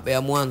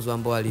ya mwanzo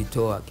ambao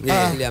alitoa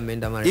kile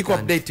ameenda Marekani. Iko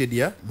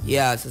updated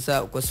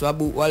sasa kwa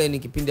sababu wale ni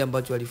kipindi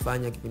ambacho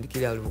walifanya kipindi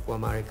kile alivyokuwa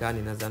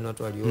Marekani, nadhani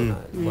watu waliona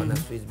alikuwa na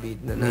Swiss Beat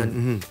na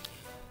nani.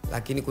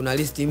 Lakini kuna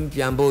list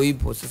mpya ambayo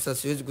ipo. Sasa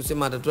siwezi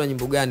kusema atatoa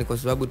nyimbo gani kwa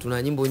sababu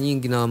tuna nyimbo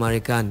nyingi na wa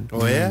Marekani.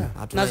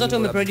 Na zote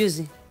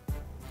umeproduce?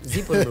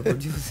 Zipo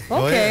nimeproduce.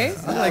 Okay.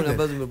 Kuna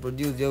ambazo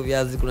nimeproduce hiyo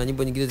viazi, kuna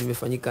nyimbo nyingine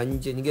zimefanyika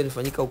nje, nyingine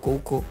zimefanyika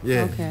huko.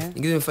 Yeah. Okay.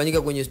 Nyingine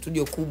zimefanyika kwenye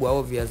studio kubwa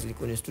au viazi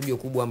kwenye studio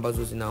kubwa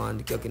ambazo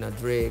zinawaandikia kina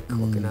Drake,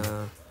 wakina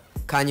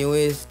Kanye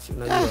West,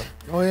 unajua.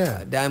 Oh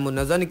yeah. Diamond,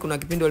 nadhani kuna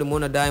kipindi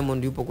walimuona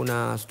Diamond yupo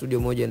kuna studio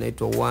moja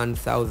inaitwa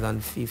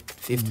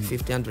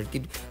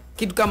 1500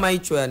 kitu kama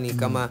hicho, yani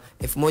kama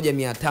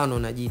 1500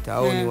 najiita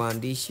au ni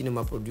waandishi, ni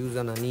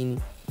maproducer na nini.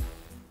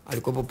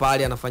 Alikopo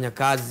pale anafanya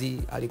kazi,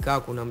 alikaa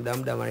kuna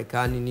muda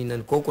Marekani nini.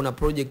 Kwa hiyo kuna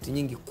project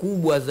nyingi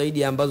kubwa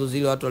zaidi ambazo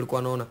zile watu walikuwa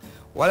wanaona.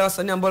 Wale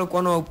wasanii ambao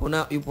walikuwa nao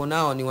yupo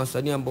nao ni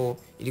wasanii ambao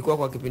ilikuwa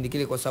kwa kipindi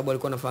kile, kwa sababu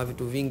alikuwa anafanya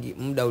vitu vingi,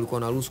 muda ulikuwa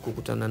unaruhusu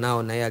kukutana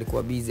nao, na yeye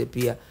alikuwa busy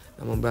pia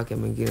na mambo yake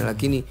mengine.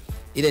 Lakini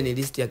ile ni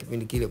list ya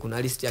kipindi kile,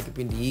 kuna list ya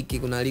kipindi hiki,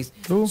 kuna list.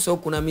 So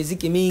kuna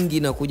muziki mingi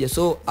inakuja.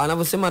 So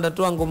anavyosema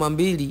atatoa ngoma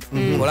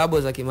 2 collab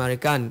za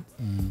Kimarekani.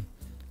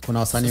 Kuna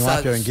wasanii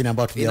wapya wengine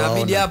ambao tujawaona.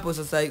 Inabidi hapo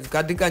sasa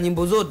katika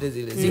nyimbo zote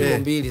zile ziko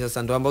 2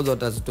 sasa ndo ambazo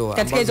watazitoa.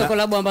 Katika hizo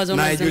collab ambazo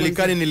na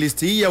haijulikani ni list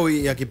hii au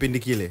ya kipindi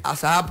kile.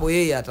 Sasa hapo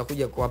yeye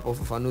atakuja kuwapa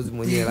ufafanuzi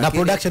mwenyewe. Na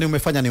production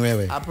umefanya ni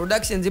wewe.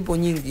 Production zipo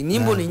nyingi,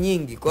 nyimbo ni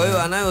nyingi. Kwa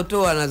hiyo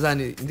anayotoa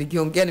nadhani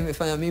nikiongea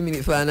nimefanya mimi,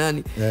 nifanya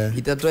nani,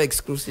 itatoa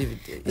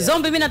exclusivity.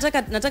 Zombie, mimi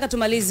nataka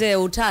tumalize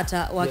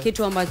utata wa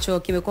kitu ambacho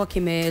kimekuwa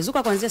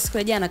kimezuka kuanzia siku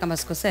ya jana kama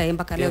sikosea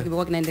mpaka leo,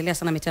 kimekuwa kinaendelea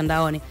sana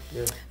mitandaoni.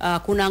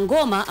 Kuna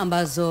ngoma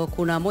ambazo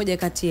kuna moja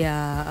kati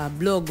ya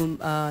blog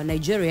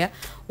Nigeria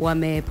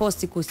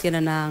wameposti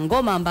kuhusiana na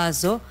ngoma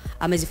ambazo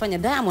amezifanya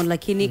Diamond,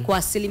 lakini kwa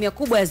asilimia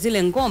kubwa ya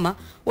zile ngoma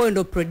wewe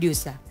ndio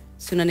producer.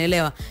 Si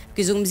unanielewa?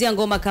 Ukizungumzia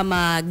ngoma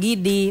kama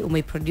Gidi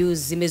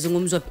umeproduce,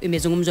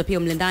 imezungumzwa pia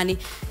mle ndani,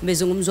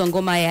 imezungumzwa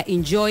ngoma ya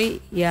Enjoy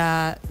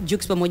ya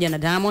Jux pamoja na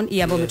Diamond,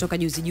 hii ambayo imetoka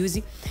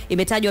juzi.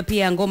 Imetajwa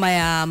pia ngoma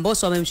ya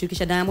Mbosso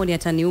amemshirikisha Diamond ya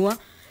Taniua,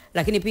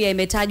 lakini pia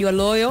imetajwa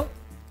Loyo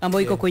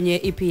ambayo iko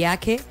kwenye EP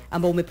yake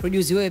ambao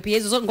umeproduce wewe pia.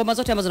 Hizo ngoma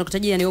zote ambazo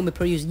nakutajia ni wewe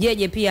umeproduce.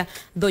 Jeje pia,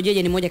 though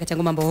Jeje ni moja kati ya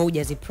ngoma ambazo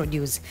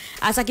hujaziproduce.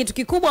 Hasa kitu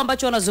kikubwa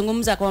ambacho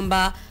wanazungumza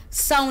kwamba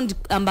sound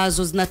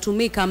ambazo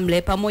zinatumika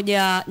mle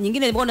pamoja,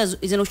 nyingine zimekuwa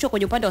zinahusishwa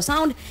kwenye upande wa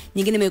sound,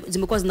 nyingine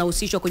zimekuwa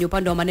zinahusishwa kwenye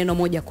upande wa maneno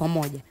moja kwa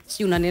moja.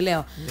 Si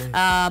unanielewa?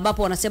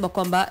 Ambapo wanasema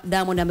kwamba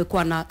Diamond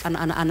amekuwa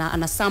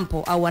ana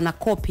sample au ana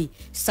copy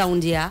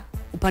sound ya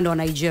upande wa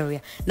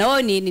Nigeria. Na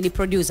wewe ni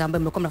producer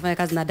ambaye mmekuwa mnafanya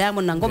kazi na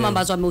Diamond, na ngoma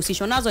ambazo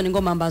amehusishwa nazo ni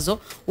ngoma ambazo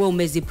wewe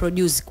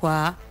umeziproduce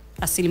kwa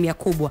asilimia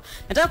kubwa.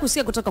 Nataka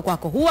kusikia kutoka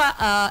kwako, huwa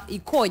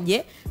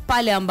ikoje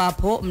pale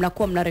ambapo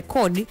mnakuwa mna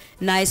record,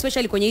 na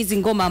especially kwenye hizi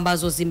ngoma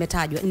ambazo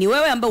zimetajwa? Ni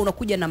wewe ambaye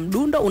unakuja na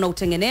mdundo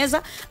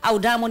unautengeneza, au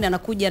Diamond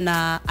anakuja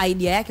na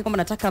idea yake kwamba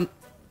nataka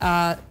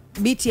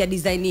beat ya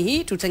design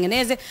hii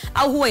tutengeneze,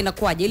 au huwa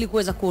inakuwaje ili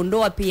kuweza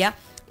kuondoa pia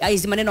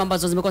hizi maneno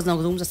ambazo zimekuwa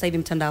zinazungumzwa sasa hivi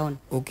mtandaoni?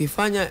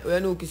 Ukifanya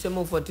yani,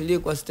 ukisema ufuatilie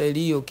kwa style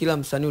hiyo, kila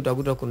msanii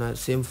utakuta kuna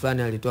sehemu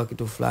fulani alitoa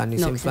kitu fulani,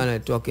 sehemu fulani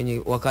alitoa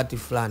kwenye wakati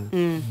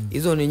fulani.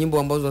 Hizo ni nyimbo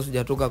ambazo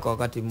hazijatoka kwa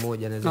wakati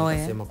mmoja, naweza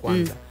kusema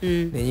kwanza.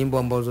 Ni nyimbo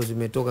ambazo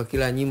zimetoka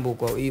kila nyimbo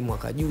kwa hii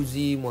mwaka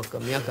juzi,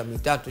 miaka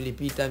mitatu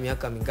ilipita,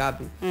 miaka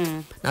mingapi.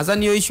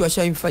 Nadhani hiyo issue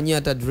ashaimfanyia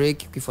hata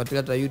Drake.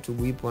 Ukifuatilia hata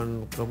YouTube ipo,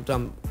 utakuta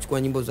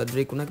chukua nyimbo za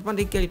Drake, kuna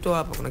kipande hiki alitoa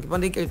hapa, kuna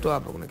kipande hiki alitoa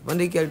hapa, kuna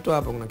kipande hiki alitoa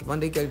hapa, kuna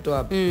kipande hiki alitoa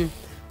hapa.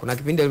 Kuna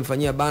kipindi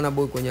alimfanyia Burna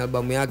Boy kwenye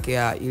albamu yake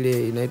ya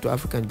ile inaitwa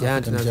African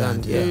Giant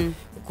nadhani.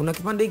 Kuna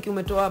kipande hiki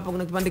umetoa hapa,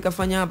 kuna kipande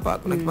kafanya hapa,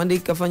 kuna kipande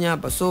hiki kafanya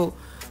hapa. So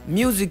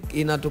music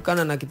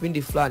inatokana na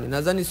kipindi fulani.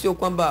 Nadhani sio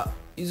kwamba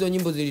hizo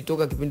nyimbo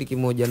zilitoka kipindi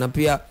kimoja, na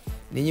pia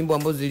ni nyimbo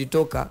ambazo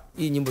zilitoka,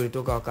 hii nyimbo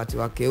ilitoka wakati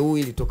wake huu,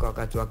 ilitoka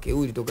wakati wake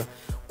huu, ilitoka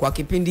kwa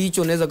kipindi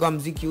hicho. Unaweza kama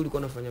muziki ulikuwa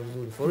unafanya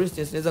vizuri. For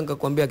instance, naweza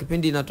nikakwambia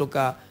kipindi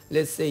inatoka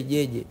let's say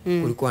Jeje,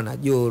 kulikuwa na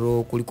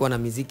Joro, kulikuwa na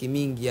muziki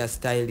mingi ya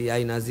style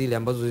aina zile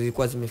ambazo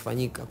zilikuwa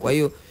zimefanyika. Kwa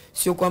hiyo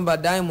sio kwamba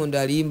Diamond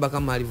aliimba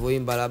kama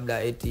alivyoimba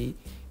labda eti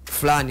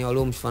fulani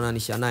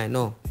waliomfananisha naye,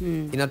 no.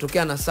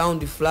 Inatokea na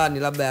sound fulani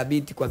labda ya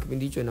beat kwa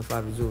kipindi hicho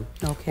inafaa vizuri.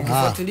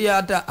 Ukifuatilia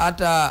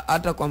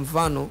hata kwa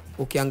mfano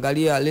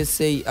ukiangalia let's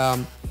say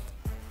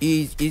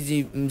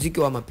hizi muziki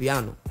wa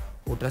mapiano,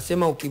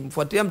 utasema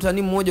ukimfuatilia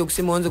msanii mmoja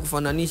ukisema uanze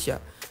kufananisha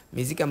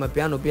muziki ya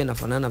mapiano pia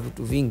inafanana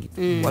vitu vingi.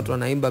 Watu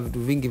wanaimba vitu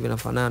vingi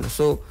vinafanana.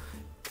 So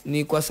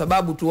ni kwa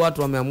sababu tu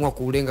watu wameamua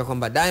kulenga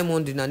kwamba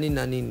Diamond na nini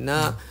na nini.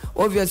 Na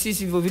obviously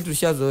hivyo vitu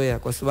tushazoea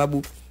kwa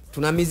sababu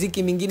tuna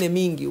muziki mingine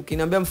mingi.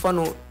 Ukiniambia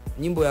mfano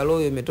nyimbo ya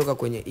Loyo imetoka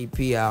kwenye EP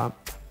ya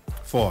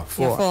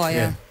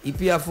 4.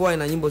 EP ya 4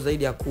 ina nyimbo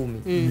zaidi ya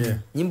 10.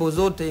 Nyimbo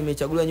zote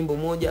imechaguliwa nyimbo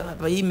moja,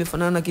 hapa hii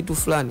imefanana na kitu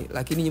fulani,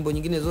 lakini nyimbo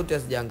nyingine zote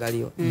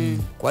hazijaangaliwa.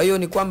 Kwa hiyo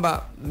ni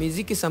kwamba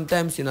muziki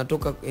sometimes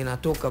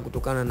inatoka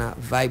kutokana na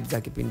vibes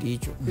za kipindi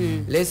hicho.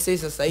 Let's say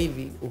sasa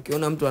hivi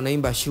ukiona mtu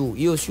anaimba Shoe,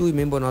 hiyo Shoe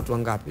imeimbwa na watu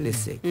wangapi?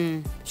 Let's say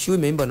Shoe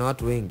imeimbwa na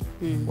watu wengi.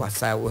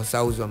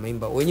 Wasauzi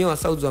wameimba, wenyewe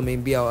Wasauzi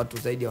wameimbia watu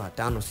zaidi ya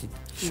 5-6.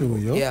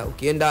 Shoe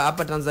ukienda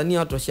hapa Tanzania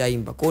watu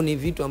washaimba. Kwa hiyo ni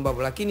vitu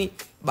ambavyo, lakini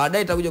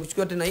baadaye itakuja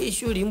kuchukua tena hii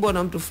Shoe imbwa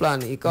na mtu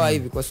fulani ikawa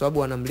hivi kwa sababu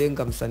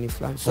wanamlenga msanii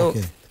fulani. So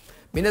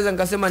mimi naweza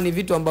nikasema ni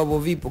vitu ambavyo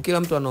vipo,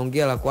 kila mtu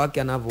anaongea la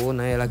kwake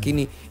anavyoona yeye,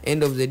 lakini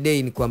end of the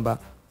day ni kwamba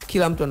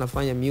kila mtu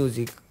anafanya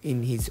music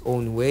in his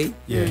own way.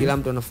 Kila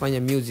mtu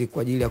anafanya music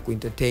kwa ajili ya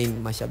kuentertain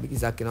mashabiki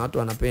zake na watu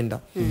wanapenda.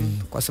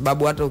 Kwa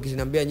sababu hata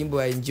ukiniambia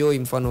nyimbo ya Enjoy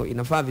mfano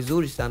inafaa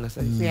vizuri sana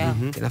sasa.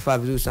 Inafaa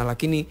vizuri sana,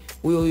 lakini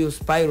huyo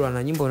Spyro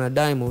ana nyimbo na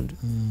Diamond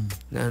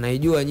na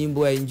anaijua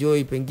nyimbo ya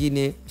Enjoy,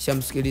 pengine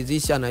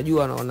shamsikilizisha,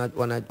 anajua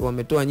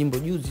wametoa nyimbo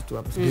juzi tu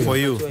hapo.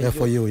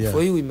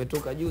 For you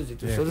imetoka juzi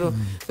tu.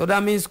 So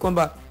that means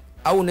kwamba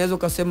au unaweza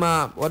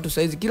kusema watu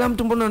saizi kila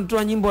mtu mbona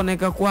anatoa nyimbo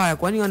anaweka kwaya,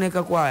 kwa nini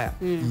wanaweka kwaya?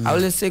 Au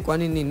let's say kwa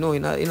nini no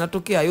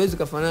inatokea haiwezi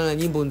kufanana na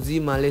nyimbo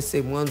nzima, let's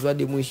say mwanzo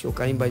hadi mwisho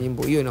kaimba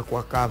nyimbo hiyo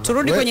inakuwa cover.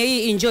 Turudi kwenye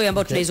hii Enjoy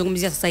ambayo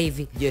tunaizungumzia sasa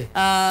hivi.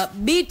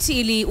 Beat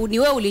ni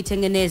wewe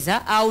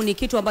ulitengeneza au ni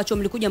kitu ambacho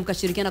mlikuja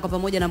mkashirikiana kwa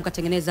pamoja na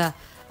mkatengeneza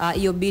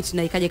hiyo beat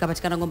na ikaja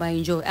ikapatikana ngoma ya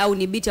Enjoy, au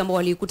ni beat ambayo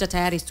walikuta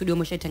tayari studio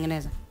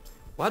umeshaitengeneza?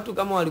 Watu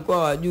kama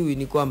walikuwa wajui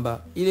ni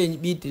kwamba ile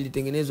beat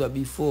ilitengenezwa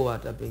before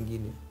hata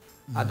pengine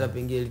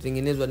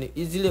ilitengenezwa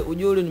ni zile,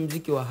 ujue ni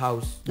muziki wa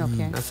house. Na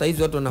sasa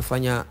hizi watu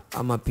wanafanya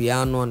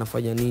piano,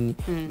 wanafanya nini,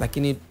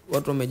 lakini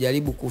watu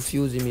wamejaribu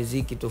kufuse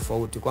muziki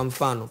tofauti. Kwa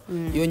mfano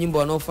hiyo nyimbo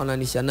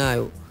wanaofananisha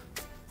nayo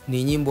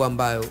ni nyimbo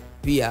ambayo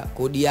pia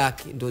kodi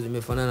yake ndio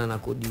zimefanana na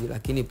kodi,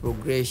 lakini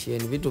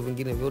progression, vitu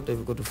vingine vyote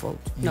viko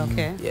tofauti.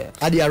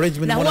 Hadi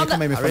arrangement mbona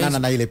kama imefanana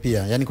na ile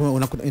pia. Yaani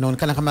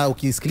inaonekana kama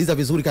ukisikiliza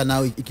vizuri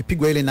kana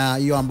ikipigwa ile na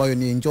hiyo ambayo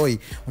ni Enjoy,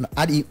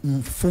 hadi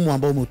mfumo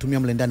ambao umeutumia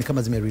mle ndani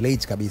kama zime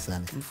relate kabisa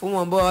yani.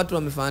 Mfumo ambao watu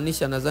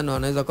wamefananisha, nadhani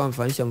wanaweza kama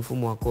mfanisha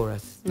mfumo wa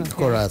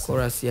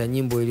chorus ya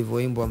nyimbo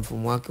ilivyoimbwa,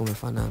 mfumo wake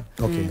umefanana.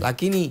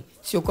 Lakini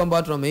sio kwamba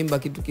watu wameimba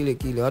kitu kile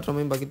kile, watu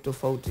wameimba kitu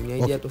tofauti, ni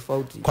idea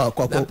tofauti.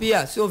 Na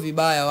pia sio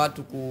vibaya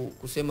watu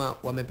kusema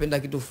wamependa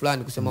kitu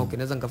fulani, kusema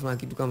naweza nikafanya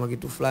kitu kama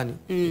kitu fulani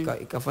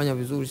ikafanya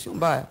vizuri, sio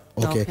mbaya.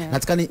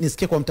 Nataka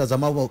nisikie kwa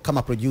mtazamo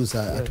kama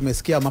producer.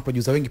 Tumesikia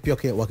maproducer wengi pia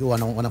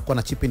wanakuwa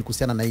na chip in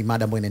kuhusiana na hii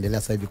mada ambayo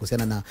inaendelea sasa hivi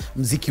kuhusiana na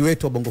muziki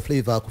wetu wa Bongo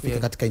Flava kufika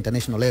katika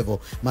international level.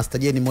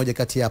 Master J ni mmoja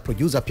kati ya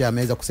producer, pia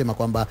ameweza kusema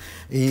kwamba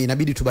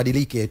inabidi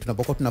tubadilike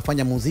tunapokuwa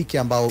tunafanya muziki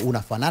ambao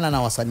unafanana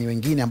na wasanii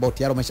wengine ambao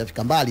tayari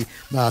wameshafika mbali.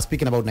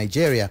 Speaking about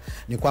Nigeria,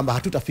 ni kwamba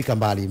hatutafika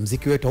mbali,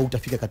 muziki wetu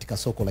hautafika katika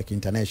soko la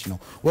international.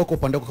 Wewe kwa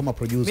upande wako kama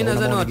producer,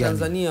 unaona gani? Mimi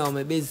Tanzania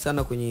wamebase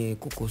sana kwenye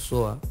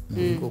kukosoa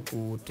kuliko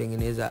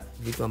kutengeneza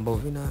vitu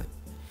ambavyo vina,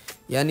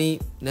 yani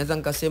naweza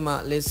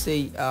nikasema let's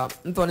say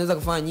mtu anaweza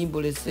kufanya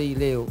nyimbo let's say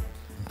leo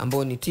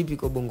ambao ni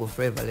typical Bongo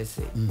Flava let's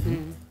say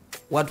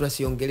watu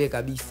wasiongelee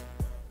kabisa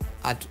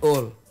at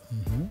all,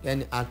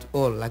 yani at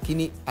all,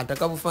 lakini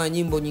atakapofanya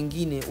nyimbo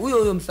nyingine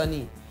huyo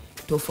msanii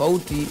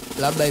tofauti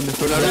labda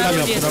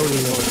imefanana.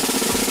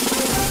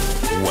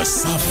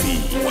 Wasafi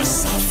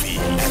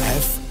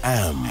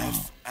FM.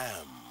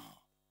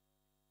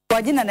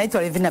 Kwa jina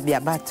naitwa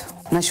𝒓𝒊𝒈𝒉𝒕.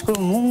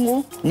 Nashukuru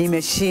Mungu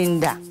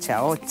nimeshinda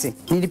cha wote.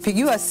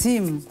 Nilipigiwa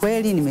simu,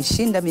 kweli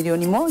nimeshinda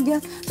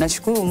 1,000,000.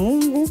 Nashukuru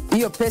Mungu,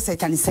 hiyo pesa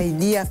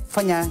itanisaidia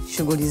kufanya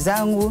shughuli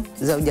zangu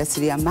za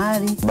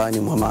ujasiriamali. Bani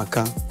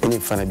Mwamaka, ni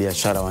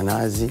mfanyabiashara wa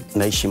nazi,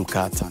 naishi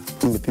Mkata.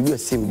 Nimepigiwa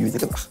simu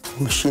juzi,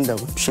 umeshinda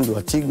mshindi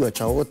wa Tigwa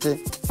cha wote.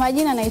 Kwa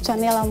jina naitwa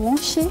Nela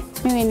Mushi,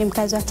 mimi ni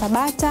mkazi wa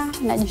Tabata,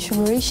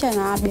 najishughulisha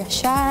na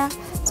biashara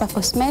za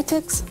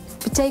cosmetics.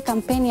 Kupitia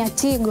kampeni ya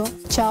Tigo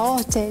cha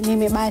wote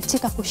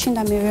nimebahatika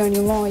kushinda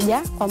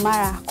 1,000,000 kwa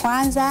mara ya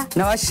kwanza.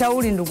 Na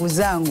washauri ndugu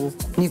zangu,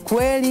 ni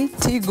kweli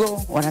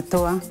Tigo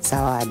wanatoa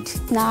zawadi.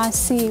 Na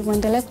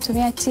muendelee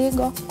kutumia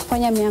Tigo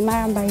kufanya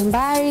miamala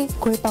mbalimbali,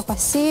 kulipa kwa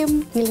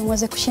simu ili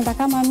muweze kushinda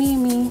kama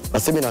mimi.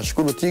 Basi mimi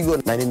nashukuru Tigo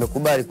na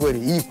nimekubali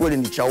kweli, hii kweli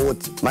ni cha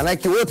wote. Maana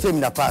yake wote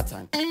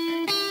mnapata.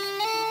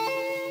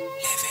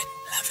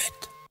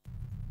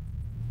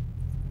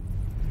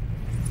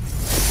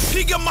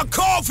 Piga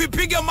makofi,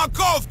 piga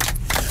makofi.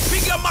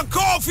 Piga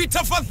makofi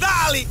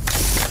tafadhali.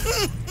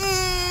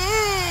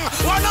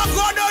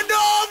 Wanangu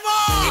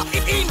Dodoma.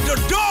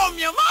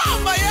 Dodoma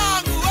mama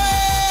yangu.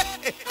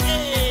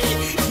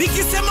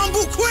 Nikisema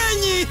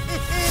Mbukwenyi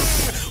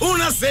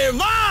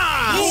unasema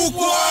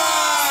Mbukwa.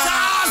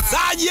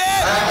 Sasa je,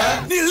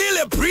 ni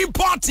lile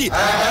pre-party,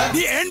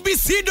 ni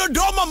NBC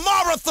Dodoma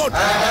Marathon,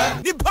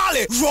 ni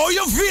pale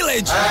Royal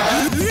Village.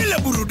 Lile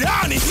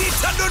burudani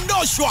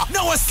litadondoshwa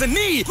na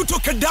wasanii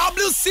kutoka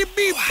WCB.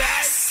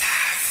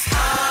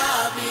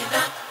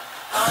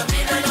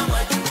 Amina na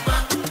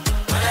Mwajuma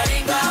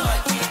wanaringa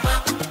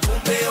wakipa,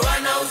 kumbe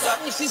wanauza.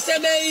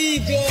 Usiseme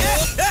hivyo.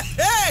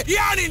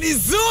 Yani ni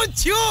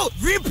Zuchu.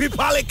 Vipi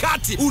pale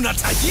kati, una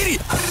tajiri?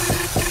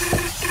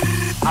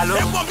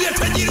 Halo. Mwambie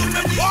tajiri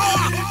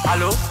umepoa.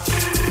 Halo.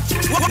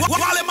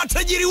 Wale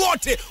matajiri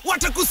wote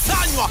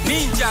watakusanywa.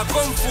 Ninja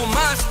Kung Fu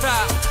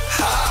Master.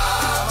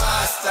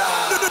 Master.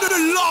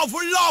 Love.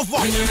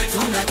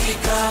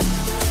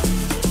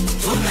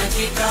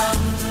 Tunakika.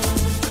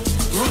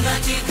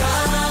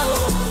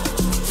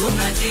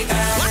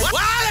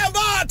 Wale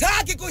ambao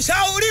hataki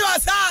kushauriwa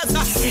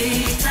sasa.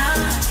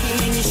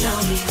 Sitaki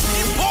nishauriwe.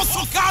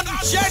 Imposo kanu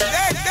chete.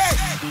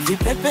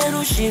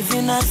 Vipeperushi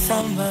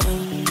vinasamba,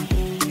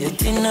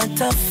 eti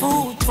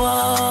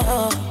natafutwa.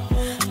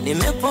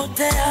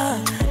 Nimepotea,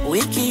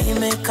 wiki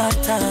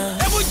imekata.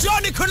 Hebu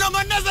Johnny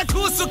kunongoneza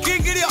kuhusu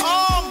kiingilio.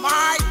 Oh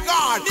my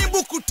god, ni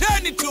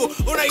Mbukuteni tu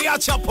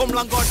unaiacha hapo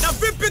mlangoni. Na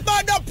vipi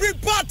baada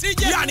pre-party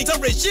je? Yani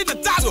tarehe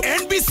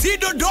 23 NBC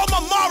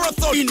Dodoma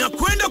Marathon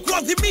inakwenda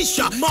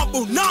kuadhimisha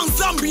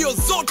mabonanza, mbio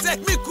zote,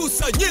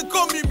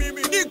 mikusanyiko,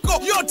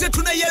 mimiminiko yote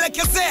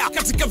tunaielekezea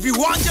katika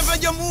viwanja vya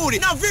Jamhuri.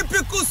 Na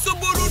vipi kuhusu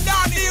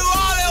burudani?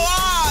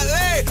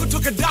 Wale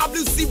kutoka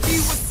WCB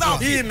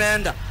Wasafi. Hii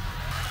imeenda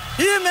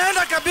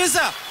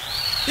kabisa.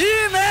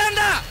 Hii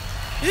imeenda.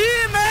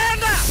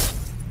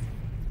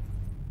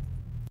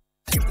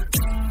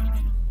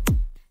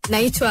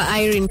 Naitwa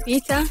Irene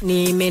Peter,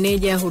 ni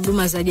meneja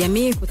huduma za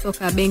jamii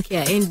kutoka benki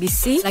ya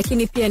NBC,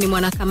 lakini pia ni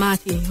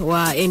mwanakamati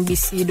wa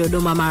NBC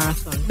Dodoma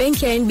Marathon.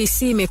 Benki ya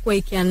NBC imekuwa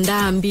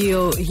ikiandaa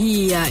mbio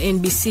hii ya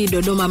NBC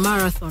Dodoma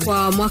Marathon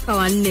kwa mwaka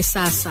wa 4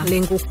 sasa.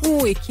 Lengo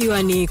kuu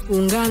ikiwa ni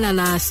kuungana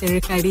na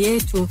serikali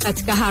yetu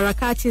katika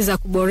harakati za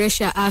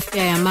kuboresha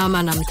afya ya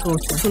mama na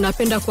mtoto.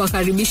 Tunapenda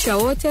kuwakaribisha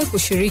wote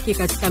kushiriki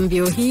katika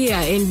mbio hii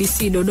ya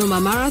NBC Dodoma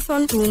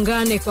Marathon.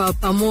 Tuungane kwa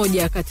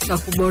pamoja katika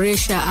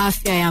kuboresha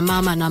afya ya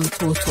mama na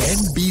mtoto.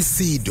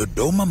 NBC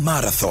Dodoma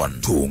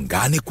Marathon,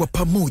 tuungane kwa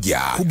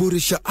pamoja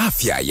kuboresha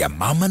afya ya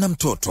mama na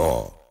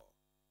mtoto.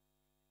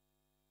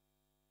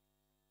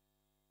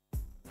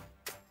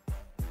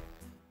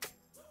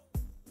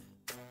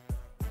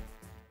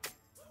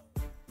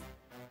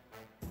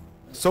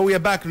 So we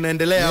are back,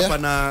 tunaendelea hapa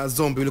na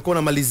Zombie. Ulikuwa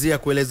unamalizia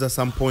kueleza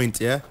some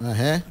point,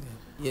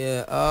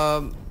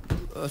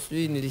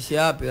 sijui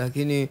nilishia hapi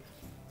lakini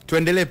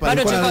tuendelee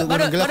pale.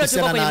 Bado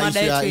kuhusiana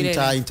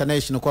na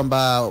international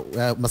kwamba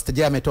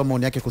Master ametoa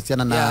maoni yake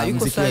kuhusiana na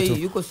muziki wetu.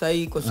 Yuko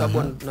sahihi kwa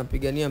sababu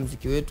tunapigania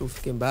muziki wetu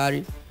ufike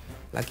mbali.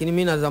 Lakini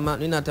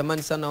mimi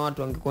natamani sana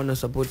watu wangekuwa na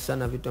support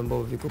sana vitu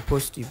ambavyo viko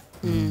positive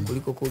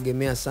kuliko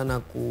kuegemea sana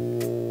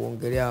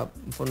kuongelea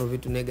mfano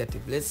vitu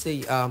negative. Let's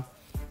say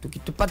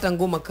tukitupata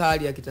ngoma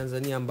kali ya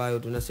Kitanzania ambayo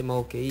tunasema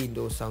okay, hii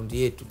ndio sound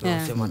yetu,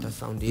 tunasema hata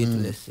sound yetu,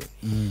 let's say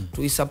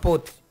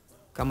tuisupport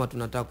kama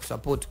tunataka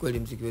kusupport kweli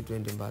muziki wetu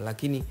ende mbali.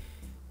 Lakini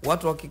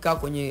watu wakikaa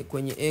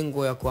kwenye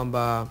engo ya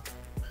kwamba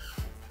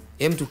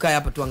tukae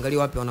hapa tuangalie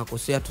wapi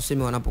wanakosea,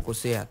 tuseme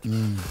wanapokosea.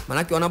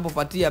 Maana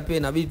wanapopatia pia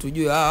inabidi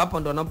tujue hapa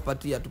ndo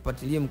wanapopatia,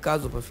 tupatilie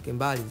mkazo pafike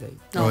mbali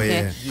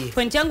zaidi.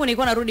 Point yangu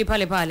nilikuwa narudi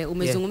pale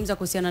umezungumza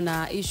kuhusiana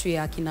na issue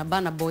ya kina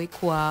Burna Boy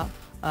kwa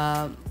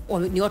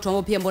ni watu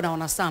ambao pia mbona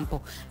wana sample,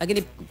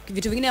 lakini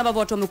vitu vingine ambavyo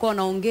watu wamekuwa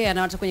wanaongea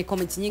na hata kwenye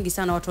comments nyingi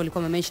sana watu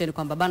walikuwa wamementiona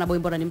kwamba Burna Boy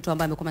mbona ni mtu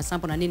ambaye amekuwa na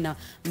sample na nini, na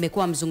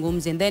mmekuwa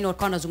mzungumze, and then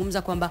wakawa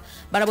wanazungumza kwamba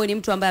Burna Boy ni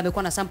mtu ambaye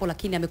amekuwa na sample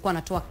lakini amekuwa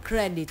anatoa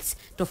credits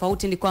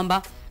tofauti. Ni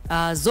kwamba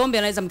Zombie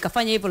anaweza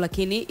mkafanya hivyo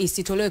lakini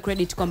isitolewe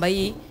credit kwamba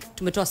hii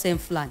tumetoa same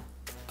fulani.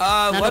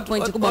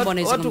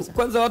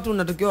 Kwanza watu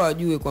unatakiwa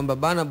wajue kwamba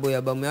Burna Boy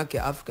albamu yake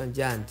African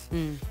Giant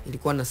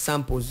ilikuwa na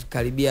samples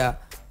karibia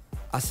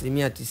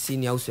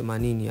 90% au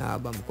 80 ya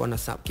album kwa na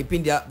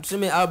kipindi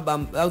tuseme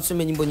album au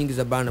tuseme nyimbo nyingi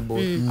za Burna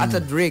Boy. Hata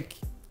Drake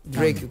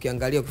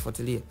ukiangalia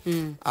ukifuatilia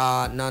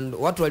na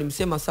watu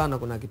walimsema sana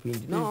kuna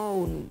kipindi.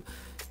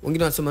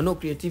 Wengine wanasema no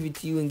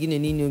creativity, wengine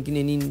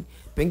nini.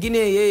 Pengine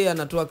yeye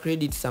anatoa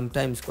credit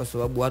sometimes kwa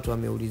sababu watu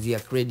wameulizia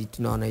credit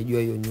na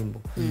wanaijua hiyo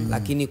nyimbo.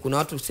 Lakini kuna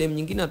watu sehemu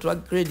nyingine anatoa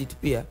credit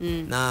pia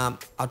na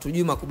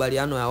hatujui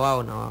makubaliano ya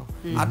wao na wao.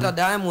 Hata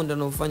Diamond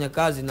anafanya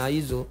kazi na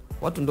hizo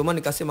watu, ndio maana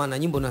nikasema ana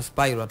nyimbo na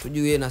Spyro,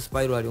 hatujui yeye na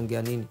Spyro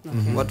aliongea nini.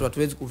 Watu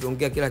hatuwezi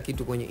kuongea kila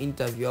kitu kwenye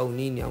interview au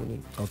nini.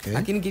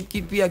 Lakini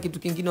pia kitu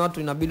kingine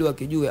watu inabidi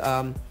wakijue,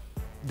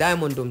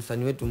 Diamond ndo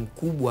msanii wetu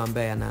mkubwa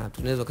ambaye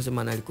tunaweza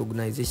kusema ana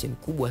recognition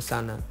kubwa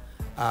sana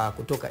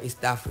kutoka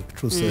East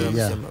Africa.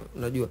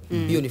 Unajua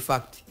hiyo ni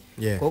fact.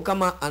 Kwa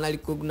kama ana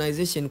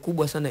recognition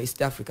kubwa sana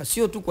East Africa,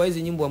 sio tu kwa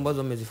hizi nyimbo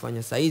ambazo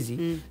amezifanya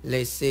saizi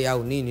let's say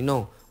au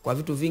nini, kwa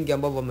vitu vingi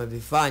ambavyo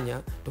wamevifanya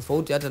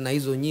tofauti hata na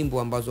hizo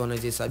nyimbo ambazo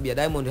wanazihesabia.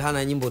 Diamond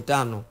hana nyimbo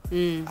 5,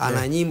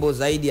 ana nyimbo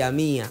zaidi ya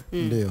 100.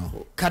 Ndio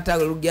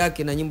Catalog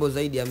yake na nyimbo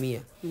zaidi ya 100.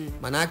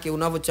 Maana yake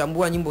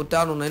unavochambua nyimbo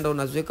 5 unaenda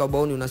unaziweka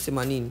ubaoni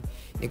unasema nini?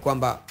 Ni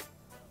kwamba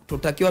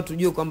tutakiwa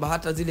tujue kwamba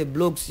hata zile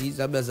blogs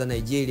labda za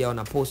Nigeria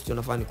wana post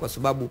wanafanya kwa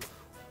sababu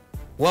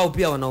wao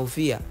pia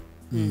wanahofia.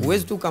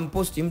 Uwezi tu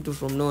kumposti mtu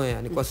from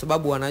nowhere, ni kwa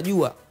sababu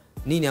wanajua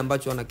nini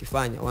ambacho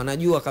wanakifanya.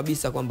 Wanajua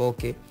kabisa kwamba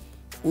okay,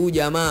 huyu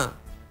jamaa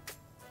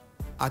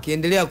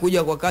akiendelea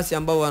kuja kwa kasi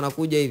ambao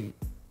wanakuja hivi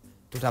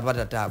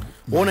tutapata tabu.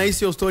 Unaona hii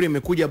story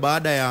imekuja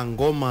baada ya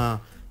ngoma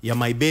ya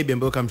My Baby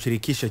ambayo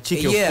kamshirikisha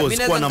Chiki of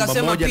course kwa namba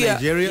 1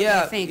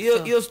 Nigeria.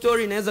 Hiyo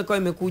story inaweza kuwa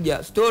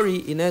imekuja,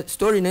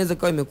 story inaweza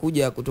kuwa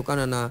imekuja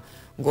kutokana na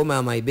ngoma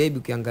ya My Baby.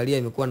 Ukiangalia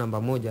imekuwa namba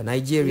 1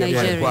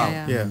 Nigeria kwao.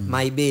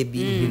 My Baby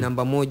ni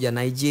namba 1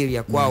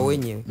 Nigeria kwao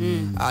wenyewe.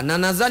 Na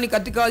nadhani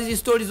katika hizo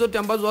stories zote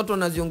ambazo watu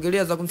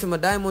wanaziongelea za kumsema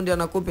Diamond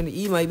anakopi,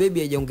 hii My Baby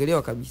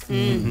haijaongelewa kabisa.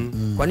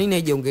 Kwa nini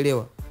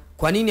haijaongelewa?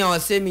 Kwa nini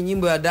hawasemi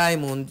nyimbo ya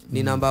Diamond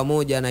ni namba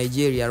 1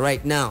 Nigeria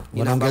right now?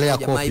 Ni namba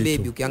 1 My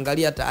Baby.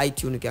 Ukiangalia hata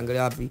iTunes,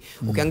 ukiangalia wapi,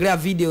 ukiangalia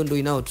video ndio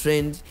inao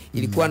trend,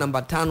 ilikuwa namba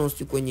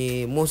 5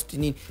 kwenye most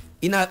nini.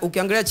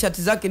 Ukiangalia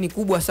chat zake ni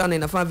kubwa sana,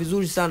 inafanya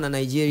vizuri sana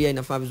Nigeria,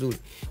 inafanya vizuri.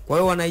 Kwa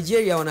hiyo wa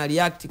Nigeria wana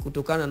react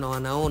kutokana na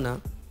wanaona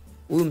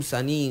huyu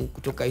msanii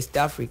kutoka East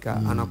Africa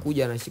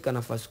anakuja anashika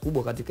nafasi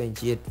kubwa katika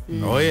nchi yetu.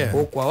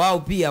 Kwa wao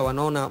pia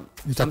wanaona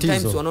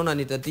sometimes wanaona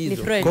ni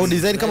tatizo. Kwa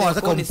design kama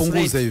wanataka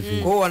kumpunguza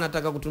hivi. Kwa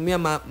wanataka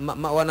kutumia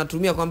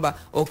wanatumia kwamba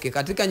okay,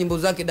 katika nyimbo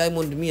zake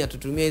Diamond 100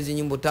 tutumie hizi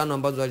nyimbo 5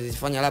 ambazo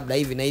alizifanya labda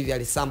hivi na hivi,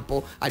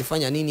 alisample,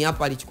 alifanya nini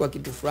hapa, alichukua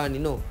kitu fulani.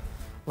 No.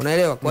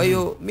 Unaelewa? Kwa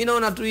hiyo mimi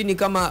naona tu hii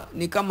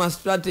ni kama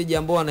strategy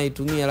ambayo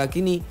anaitumia,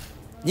 lakini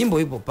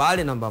nyimbo ipo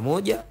pale namba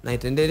 1 na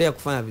itaendelea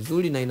kufanya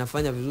vizuri na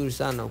inafanya vizuri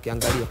sana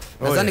ukiangalia.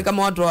 Nadhani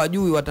kama watu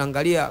hawajui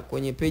wataangalia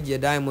kwenye page ya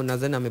Diamond,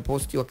 nadhani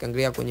ameposti,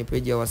 wakiangalia kwenye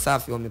page ya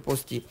Wasafi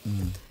wameposti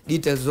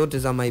details zote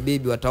za My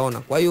Baby wataona.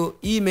 Kwa hiyo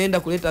hii imeenda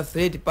kuleta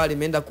threat pale,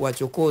 imeenda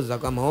kuwachokoza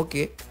kama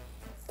okay,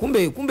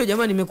 kumbe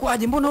jamani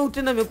imekuaje, mbona huyu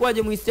tena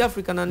imekuaje mu East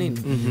Africa na nini?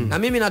 Na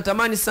mimi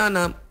natamani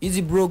sana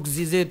hizi blogs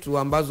zetu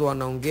ambazo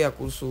wanaongea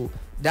kuhusu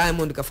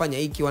Diamond kafanya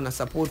hiki, wana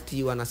support,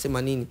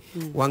 wanasema nini,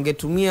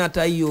 wangetumia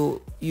hata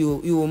hiyo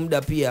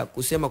muda pia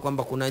kusema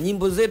kwamba kuna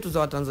nyimbo zetu za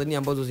Watanzania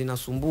ambazo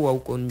zinasumbua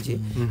huko nje,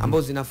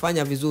 ambazo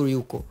zinafanya vizuri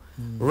huko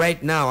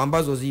right now,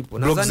 ambazo zipo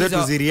nadhani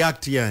zetu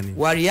zireact, yani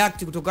wa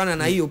react kutokana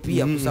na hiyo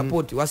pia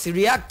kusupport,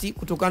 wasireact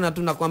kutokana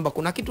tu na kwamba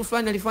kuna kitu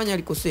fulani alifanya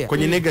alikosea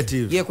kwenye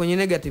negative. Kwenye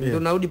negative ndio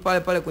narudi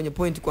pale kwenye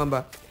point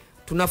kwamba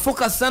tuna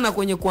focus sana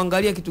kwenye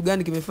kuangalia kitu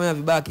gani kimefanya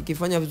vibaya,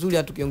 kikifanya vizuri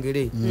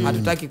hatukiongelei.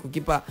 Hatutaki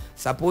kukipa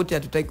support,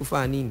 hatutaki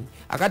kufanya nini.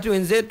 Wakati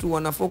wenzetu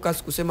wana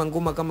focus kusema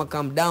ngoma kama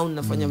Calm Down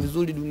nafanya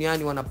vizuri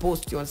duniani, wana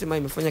post wanasema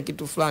imefanya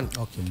kitu fulani.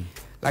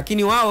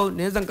 Lakini wao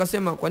naweza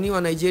nikasema kwa nini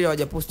wa Nigeria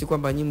hawajaposti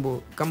kwamba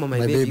nyimbo kama My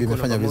Baby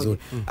inafanya vizuri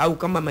au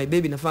kama My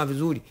Baby inafanya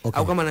vizuri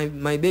au kama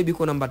My Baby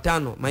iko namba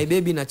 5, My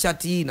Baby na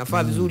chati hii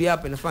inafanya vizuri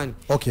hapa inafanya.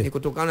 Ni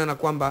kutokana na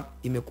kwamba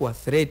imekuwa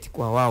threat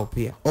kwa wao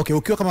pia.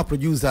 Ukiwa kama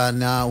producer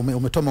na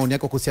umetoa maoni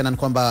yako kuhusiana na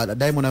kwamba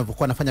Diamond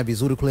anavyokuwa anafanya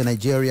vizuri kule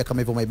Nigeria,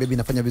 kama hivyo My Baby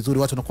inafanya vizuri,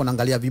 watu wanakuwa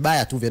wanaangalia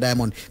vibaya tu vya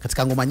Diamond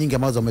katika ngoma nyingi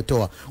ambazo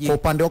ametoa. Kwa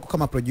upande wako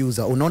kama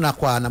producer, unaona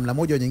kwa namna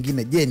moja au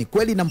nyingine, je, ni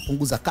kweli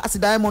inampunguza kasi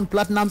Diamond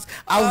Platnumz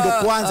au ndo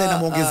kwanza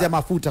inamuongezea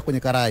mafuta kwenye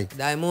karai?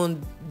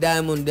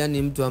 Diamond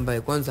yani mtu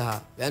ambaye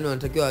kwanza yani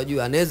wanatakiwa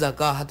wajue anaweza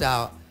kaa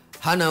hata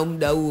hana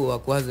muda huo wa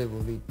kuanza hivyo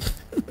vitu.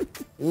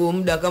 Huo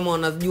muda kama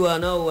wanajua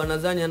nao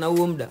wanadhani ana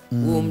huo muda.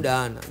 Huo muda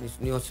hana,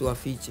 ni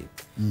wasiwafiche.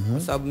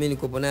 Kwa sababu mimi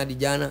niko naye hadi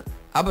jana.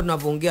 Hapa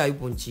tunapoongea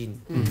yupo nchini.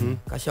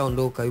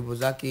 Kashaondoka, yupo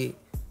zake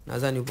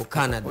nadhani yupo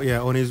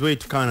Canada. On his way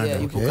to Canada.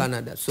 Yupo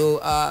Canada.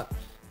 So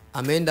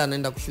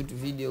anaenda kushoot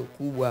video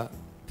kubwa,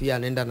 pia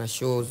anaenda na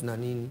shows na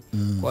nini.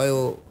 Kwa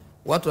hiyo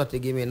watu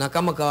wategemea, na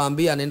kama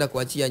kawaambia anaenda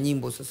kuachia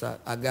nyimbo sasa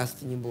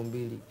August, nyimbo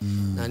 2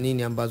 na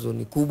nini ambazo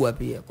ni kubwa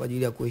pia kwa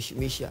ajili ya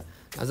kuheshimisha.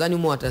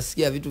 Nadhani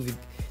watasikia vitu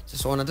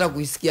sasa, wanataka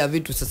kuisikia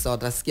vitu sasa,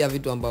 watasikia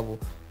vitu ambavyo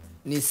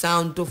ni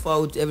sound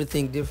tofauti,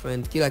 everything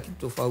different, kila kitu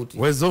tofauti.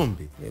 We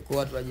zombie. Kwa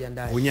watu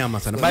wajiandae. Unyama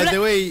sana. By the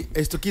way,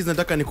 S2KIZZY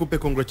nataka nikupe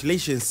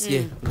congratulations.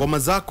 Ngoma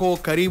zako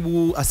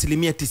karibu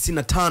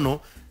 95%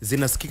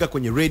 zinasikika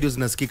kwenye radio,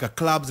 zinasikika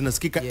clubs,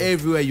 zinasikika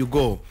everywhere you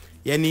go.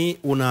 Yani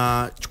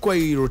unachukua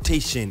hii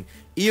rotation,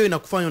 hiyo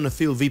inakufanya una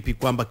feel vipi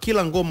kwamba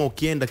kila ngoma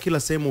ukienda, kila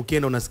sehemu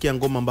ukienda unasikia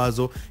ngoma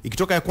ambazo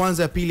ikitoka ya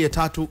kwanza, ya pili, ya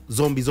tatu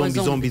zombie.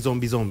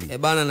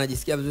 Bana,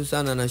 najisikia vizuri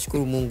sana,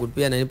 nashukuru Mungu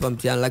pia ananipa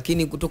mtihani,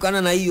 lakini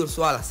kutokana na hiyo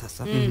swala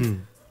sasa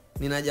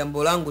nina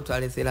jambo langu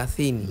tarehe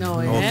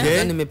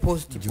 30.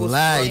 Nimepost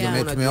Julai,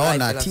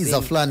 tumeona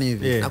teaser fulani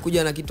hivi.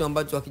 Nakuja na kitu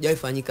ambacho hakijawahi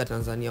fanyika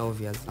Tanzania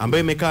obviously.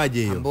 Ambayo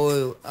imekaje hiyo?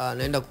 Ambayo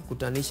naenda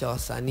kukutanisha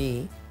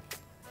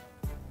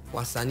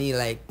wasanii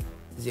like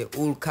the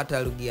whole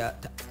catalog ya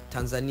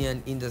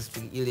Tanzanian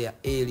industry, ile ya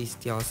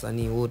A-list ya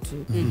wasanii wote.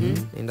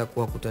 Naenda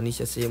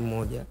kuwakutanisha sehemu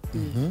moja.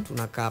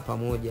 Tunakaa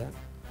pamoja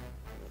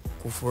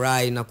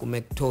kufurahi na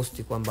kumake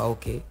toast kwamba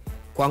okay,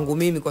 kwangu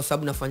mimi kwa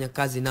sababu nafanya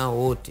kazi nao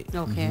wote.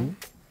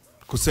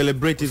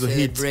 Kucelebrate hizo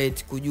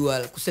hits.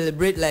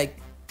 Kucelebrate like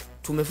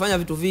tumefanya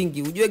vitu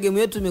vingi. Ujue game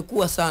yetu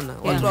imekuwa sana.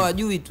 Watu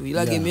hawajui tu,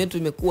 ila game yetu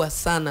imekuwa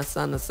sana.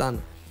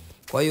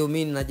 Kwa hiyo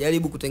mimi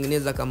najaribu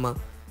kutengeneza kama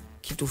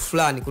kitu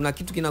fulani. Kuna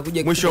kitu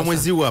kinakuja mwisho wa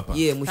mwezi huu hapa.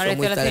 Mwisho wa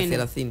mwezi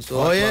 30. So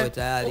wawe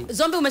tayari.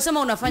 Zombie, umesema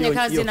unafanya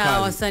kazi na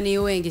wasanii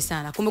wengi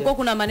sana. Kumekuwa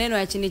kuna maneno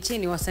ya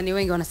chini wasanii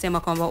wengi wanasema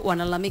kwamba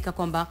wanalalamika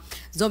kwamba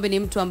Zombie ni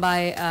mtu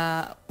ambaye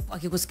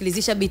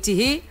akikusikilizisha biti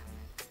hii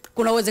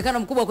kuna uwezekano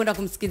mkubwa kwenda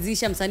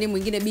kumsikilizisha msanii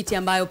mwingine biti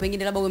ambayo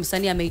pengine labda wewe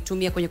msanii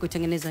ameitumia kwenye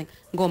kutengeneza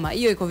ngoma.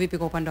 Hiyo iko vipi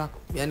kwa upande wako?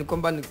 Yani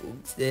kwamba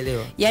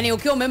sijaelewa. Yani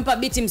ukiwa umempa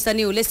biti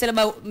msanii ule,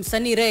 labda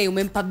msanii Ray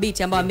umempa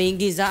biti ambayo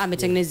ameingiza,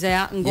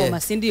 ametengenezea ngoma,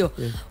 si ndio?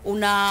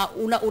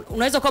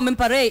 Unaweza kuwa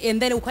umempa Ray and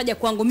then ukaja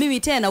kwangu mimi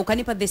tena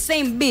ukanipa the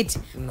same beat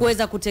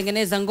kuweza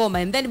kutengeneza ngoma,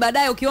 and then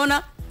baadaye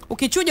ukiona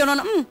ukichuja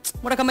unaona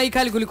mbona kama hii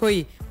kali kuliko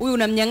hii, huyu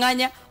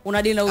unamnyang'anya,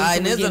 unadili na huyu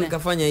mwingine. Naweza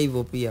nikafanya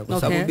hivyo pia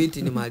kwa sababu beat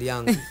ni mali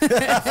yangu.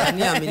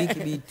 Msanii amiliki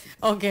beat.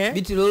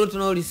 Beat lolote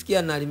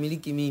tunalolisikia na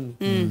alimiliki mimi.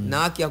 Na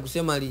haki ya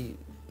kusema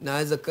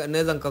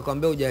naweza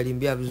nikakwambia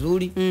hujalimbia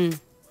vizuri,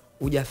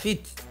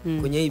 hujafit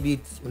kwenye hii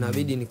beat,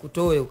 unabidi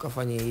nikutoe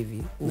ukafanye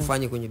hivi,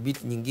 ufanye kwenye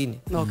beat nyingine.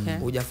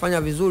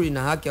 Hujafanya vizuri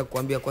na haki ya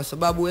kukwambia, kwa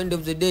sababu end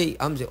of the day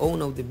I'm the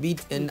owner of the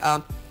beat, and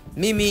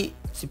mimi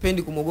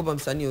sipendi kumogopa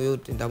msanii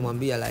yoyote,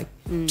 nitamwambia like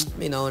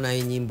mimi naona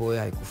hii nyimbo wewe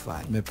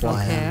haikufai.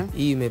 Imepoa.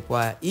 Hii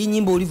imepoa. Hii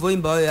nyimbo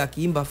ulivyoimba wewe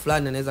akiimba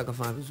fulani anaweza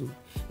kafanya vizuri.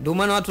 Ndio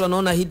maana watu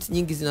wanaona hits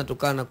nyingi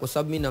zinatokana kwa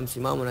sababu mimi na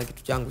msimamo na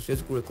kitu changu,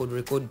 siwezi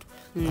kurecord.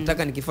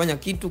 Nataka nikifanya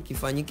kitu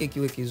kifanyike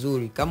kiwe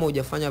kizuri. Kama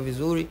hujafanya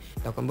vizuri,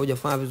 nakwambia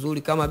hujafanya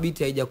vizuri. Kama beat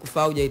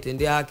haijakufaa,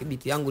 hujaitendea haki,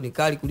 beat yangu ni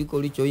kali kuliko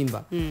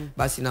ulichoimba,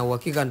 basi na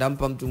uhakika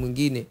ndampa mtu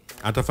mwingine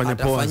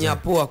atafanya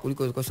poa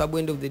kuliko, kwa sababu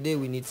end of the day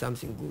we need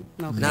something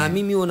good. Na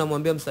mimi huwa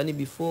namwambia msanii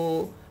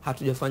before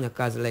hatujafanya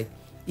kazi, like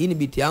hii ni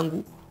beat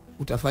yangu,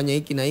 utafanya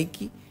hiki na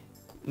hiki,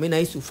 mimi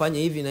nahisi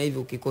ufanye hivi na hivi,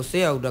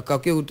 ukikosea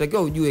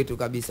utakiwa ujue tu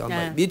kabisa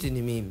kwamba beat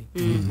ni mimi.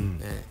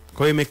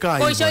 Kwa hiyo imekaa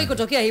hivyo. Kwa hiyo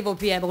kutokea hivyo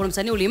pia kuna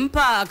msanii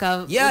ulimpa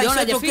akaona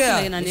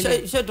hajafika na nini.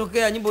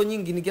 Ishatokea nyimbo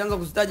nyingi nikianza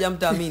kuzitaja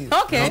mtaamini.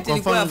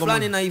 Nilikuwa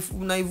fulani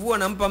naivua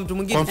nampa mtu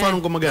mwingine. Kwa mfano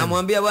ngoma gani?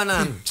 Namwambia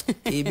bwana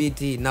hii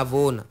beat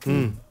ninavyoona.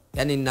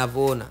 Yaani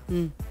ninavyoona.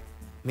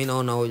 Mimi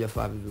naona hoja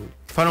faa vizuri.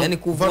 Yaani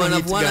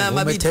kuvuana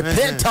mabiti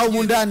umetepeta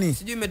humu ndani.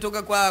 Sijui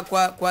imetoka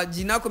kwa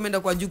jinako imeenda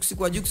kwa Juksi,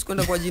 kwa Juksi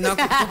kwenda kwa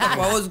jinako, kutoka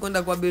kwa Oz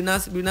kwenda kwa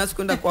Bilnas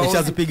kwenda kwa Oz.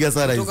 Nishazipiga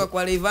sana hizo. Kutoka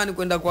kwa Rayvanny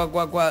kwenda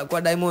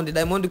kwa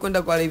Diamond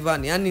kwenda kwa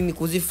Rayvanny. Yaani ni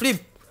kuziflip.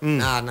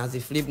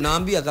 Naziflip.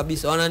 Naambia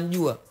kabisa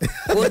wananijua.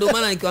 Kwa ndio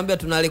maana nikiwaambia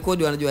tuna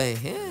record wanajua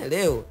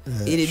leo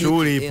ili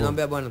beat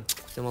naambia bwana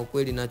kusema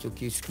ukweli nacho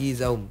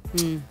kisikiza huko.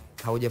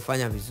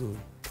 Haujafanya vizuri.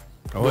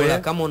 Bora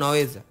kama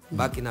unaweza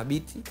baki na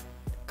beat.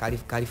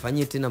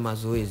 Kalifanyie tena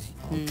mazoezi.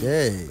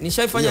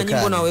 Nishaifanya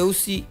nyimbo na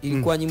Weusi,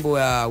 ilikuwa nyimbo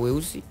ya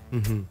Weusi.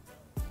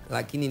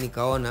 Lakini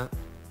nikaona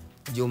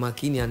Joe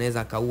Makini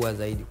anaweza kaua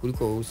zaidi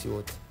kuliko Weusi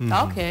wote.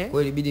 Kwa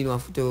hiyo ilibidi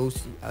niwafute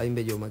Weusi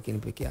aimbe Joe Makini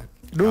peke yake.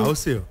 Au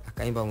sio?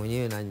 Akaimba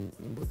mwenyewe na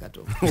nyimbo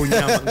ikatoka.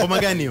 Ngoma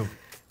gani hiyo?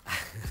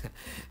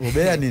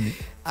 Bobea nini?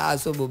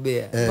 So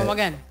bobea. Ngoma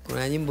gani?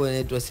 Kuna nyimbo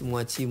inaitwa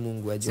Simwachi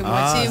Mungu wa Joe.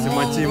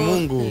 Simwachi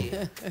Mungu.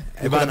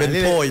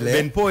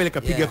 Ben Paul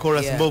kapiga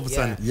chorus mbovu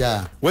sana.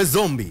 We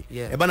Zombie.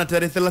 Bana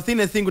tarehe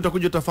 30 I think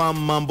utakuja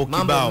utafahamu mambo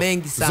kibao.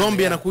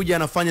 Zombie anakuja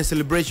anafanya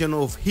celebration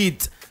of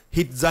hit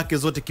zake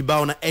zote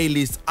kibao na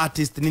A-list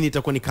artist, nini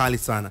itakuwa ni kali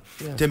sana.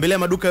 Tembelea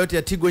maduka yote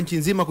ya Tigo nchi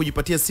nzima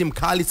kujipatia simu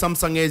kali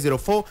Samsung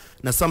A04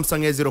 na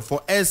Samsung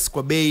A04s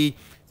kwa bei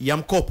ya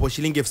mkopo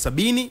shilingi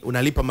 70,000,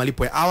 unalipa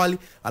malipo ya awali,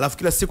 alafu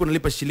kila siku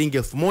unalipa shilingi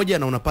 1,000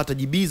 na unapata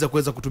GB za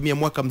kuweza kutumia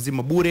mwaka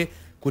mzima bure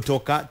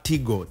kutoka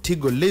Tigo.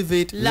 Tigo,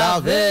 live it,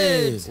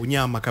 love it.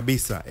 Unyama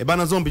kabisa.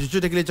 Bana Zombie,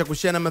 chochote kile cha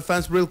kushare na my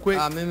fans real quick?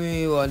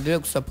 Mimi waendelee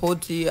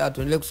kusupport,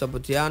 tuendelee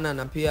kusapotiana,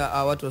 na pia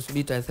watu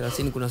wasubiri tarehe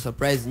 30 kuna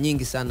surprise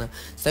nyingi sana.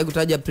 Sasa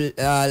kutaja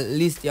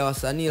list ya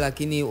wasanii,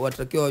 lakini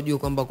watakiwa wajue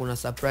kwamba kuna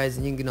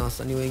surprise nyingi na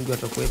wasanii wengi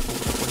watakuwepo.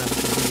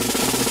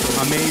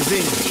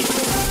 Amazing.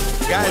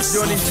 Guys,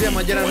 Johnny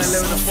njema jana na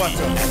leo nafuata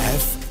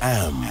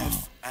FM.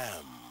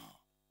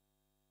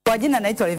 Kwa jina naitwa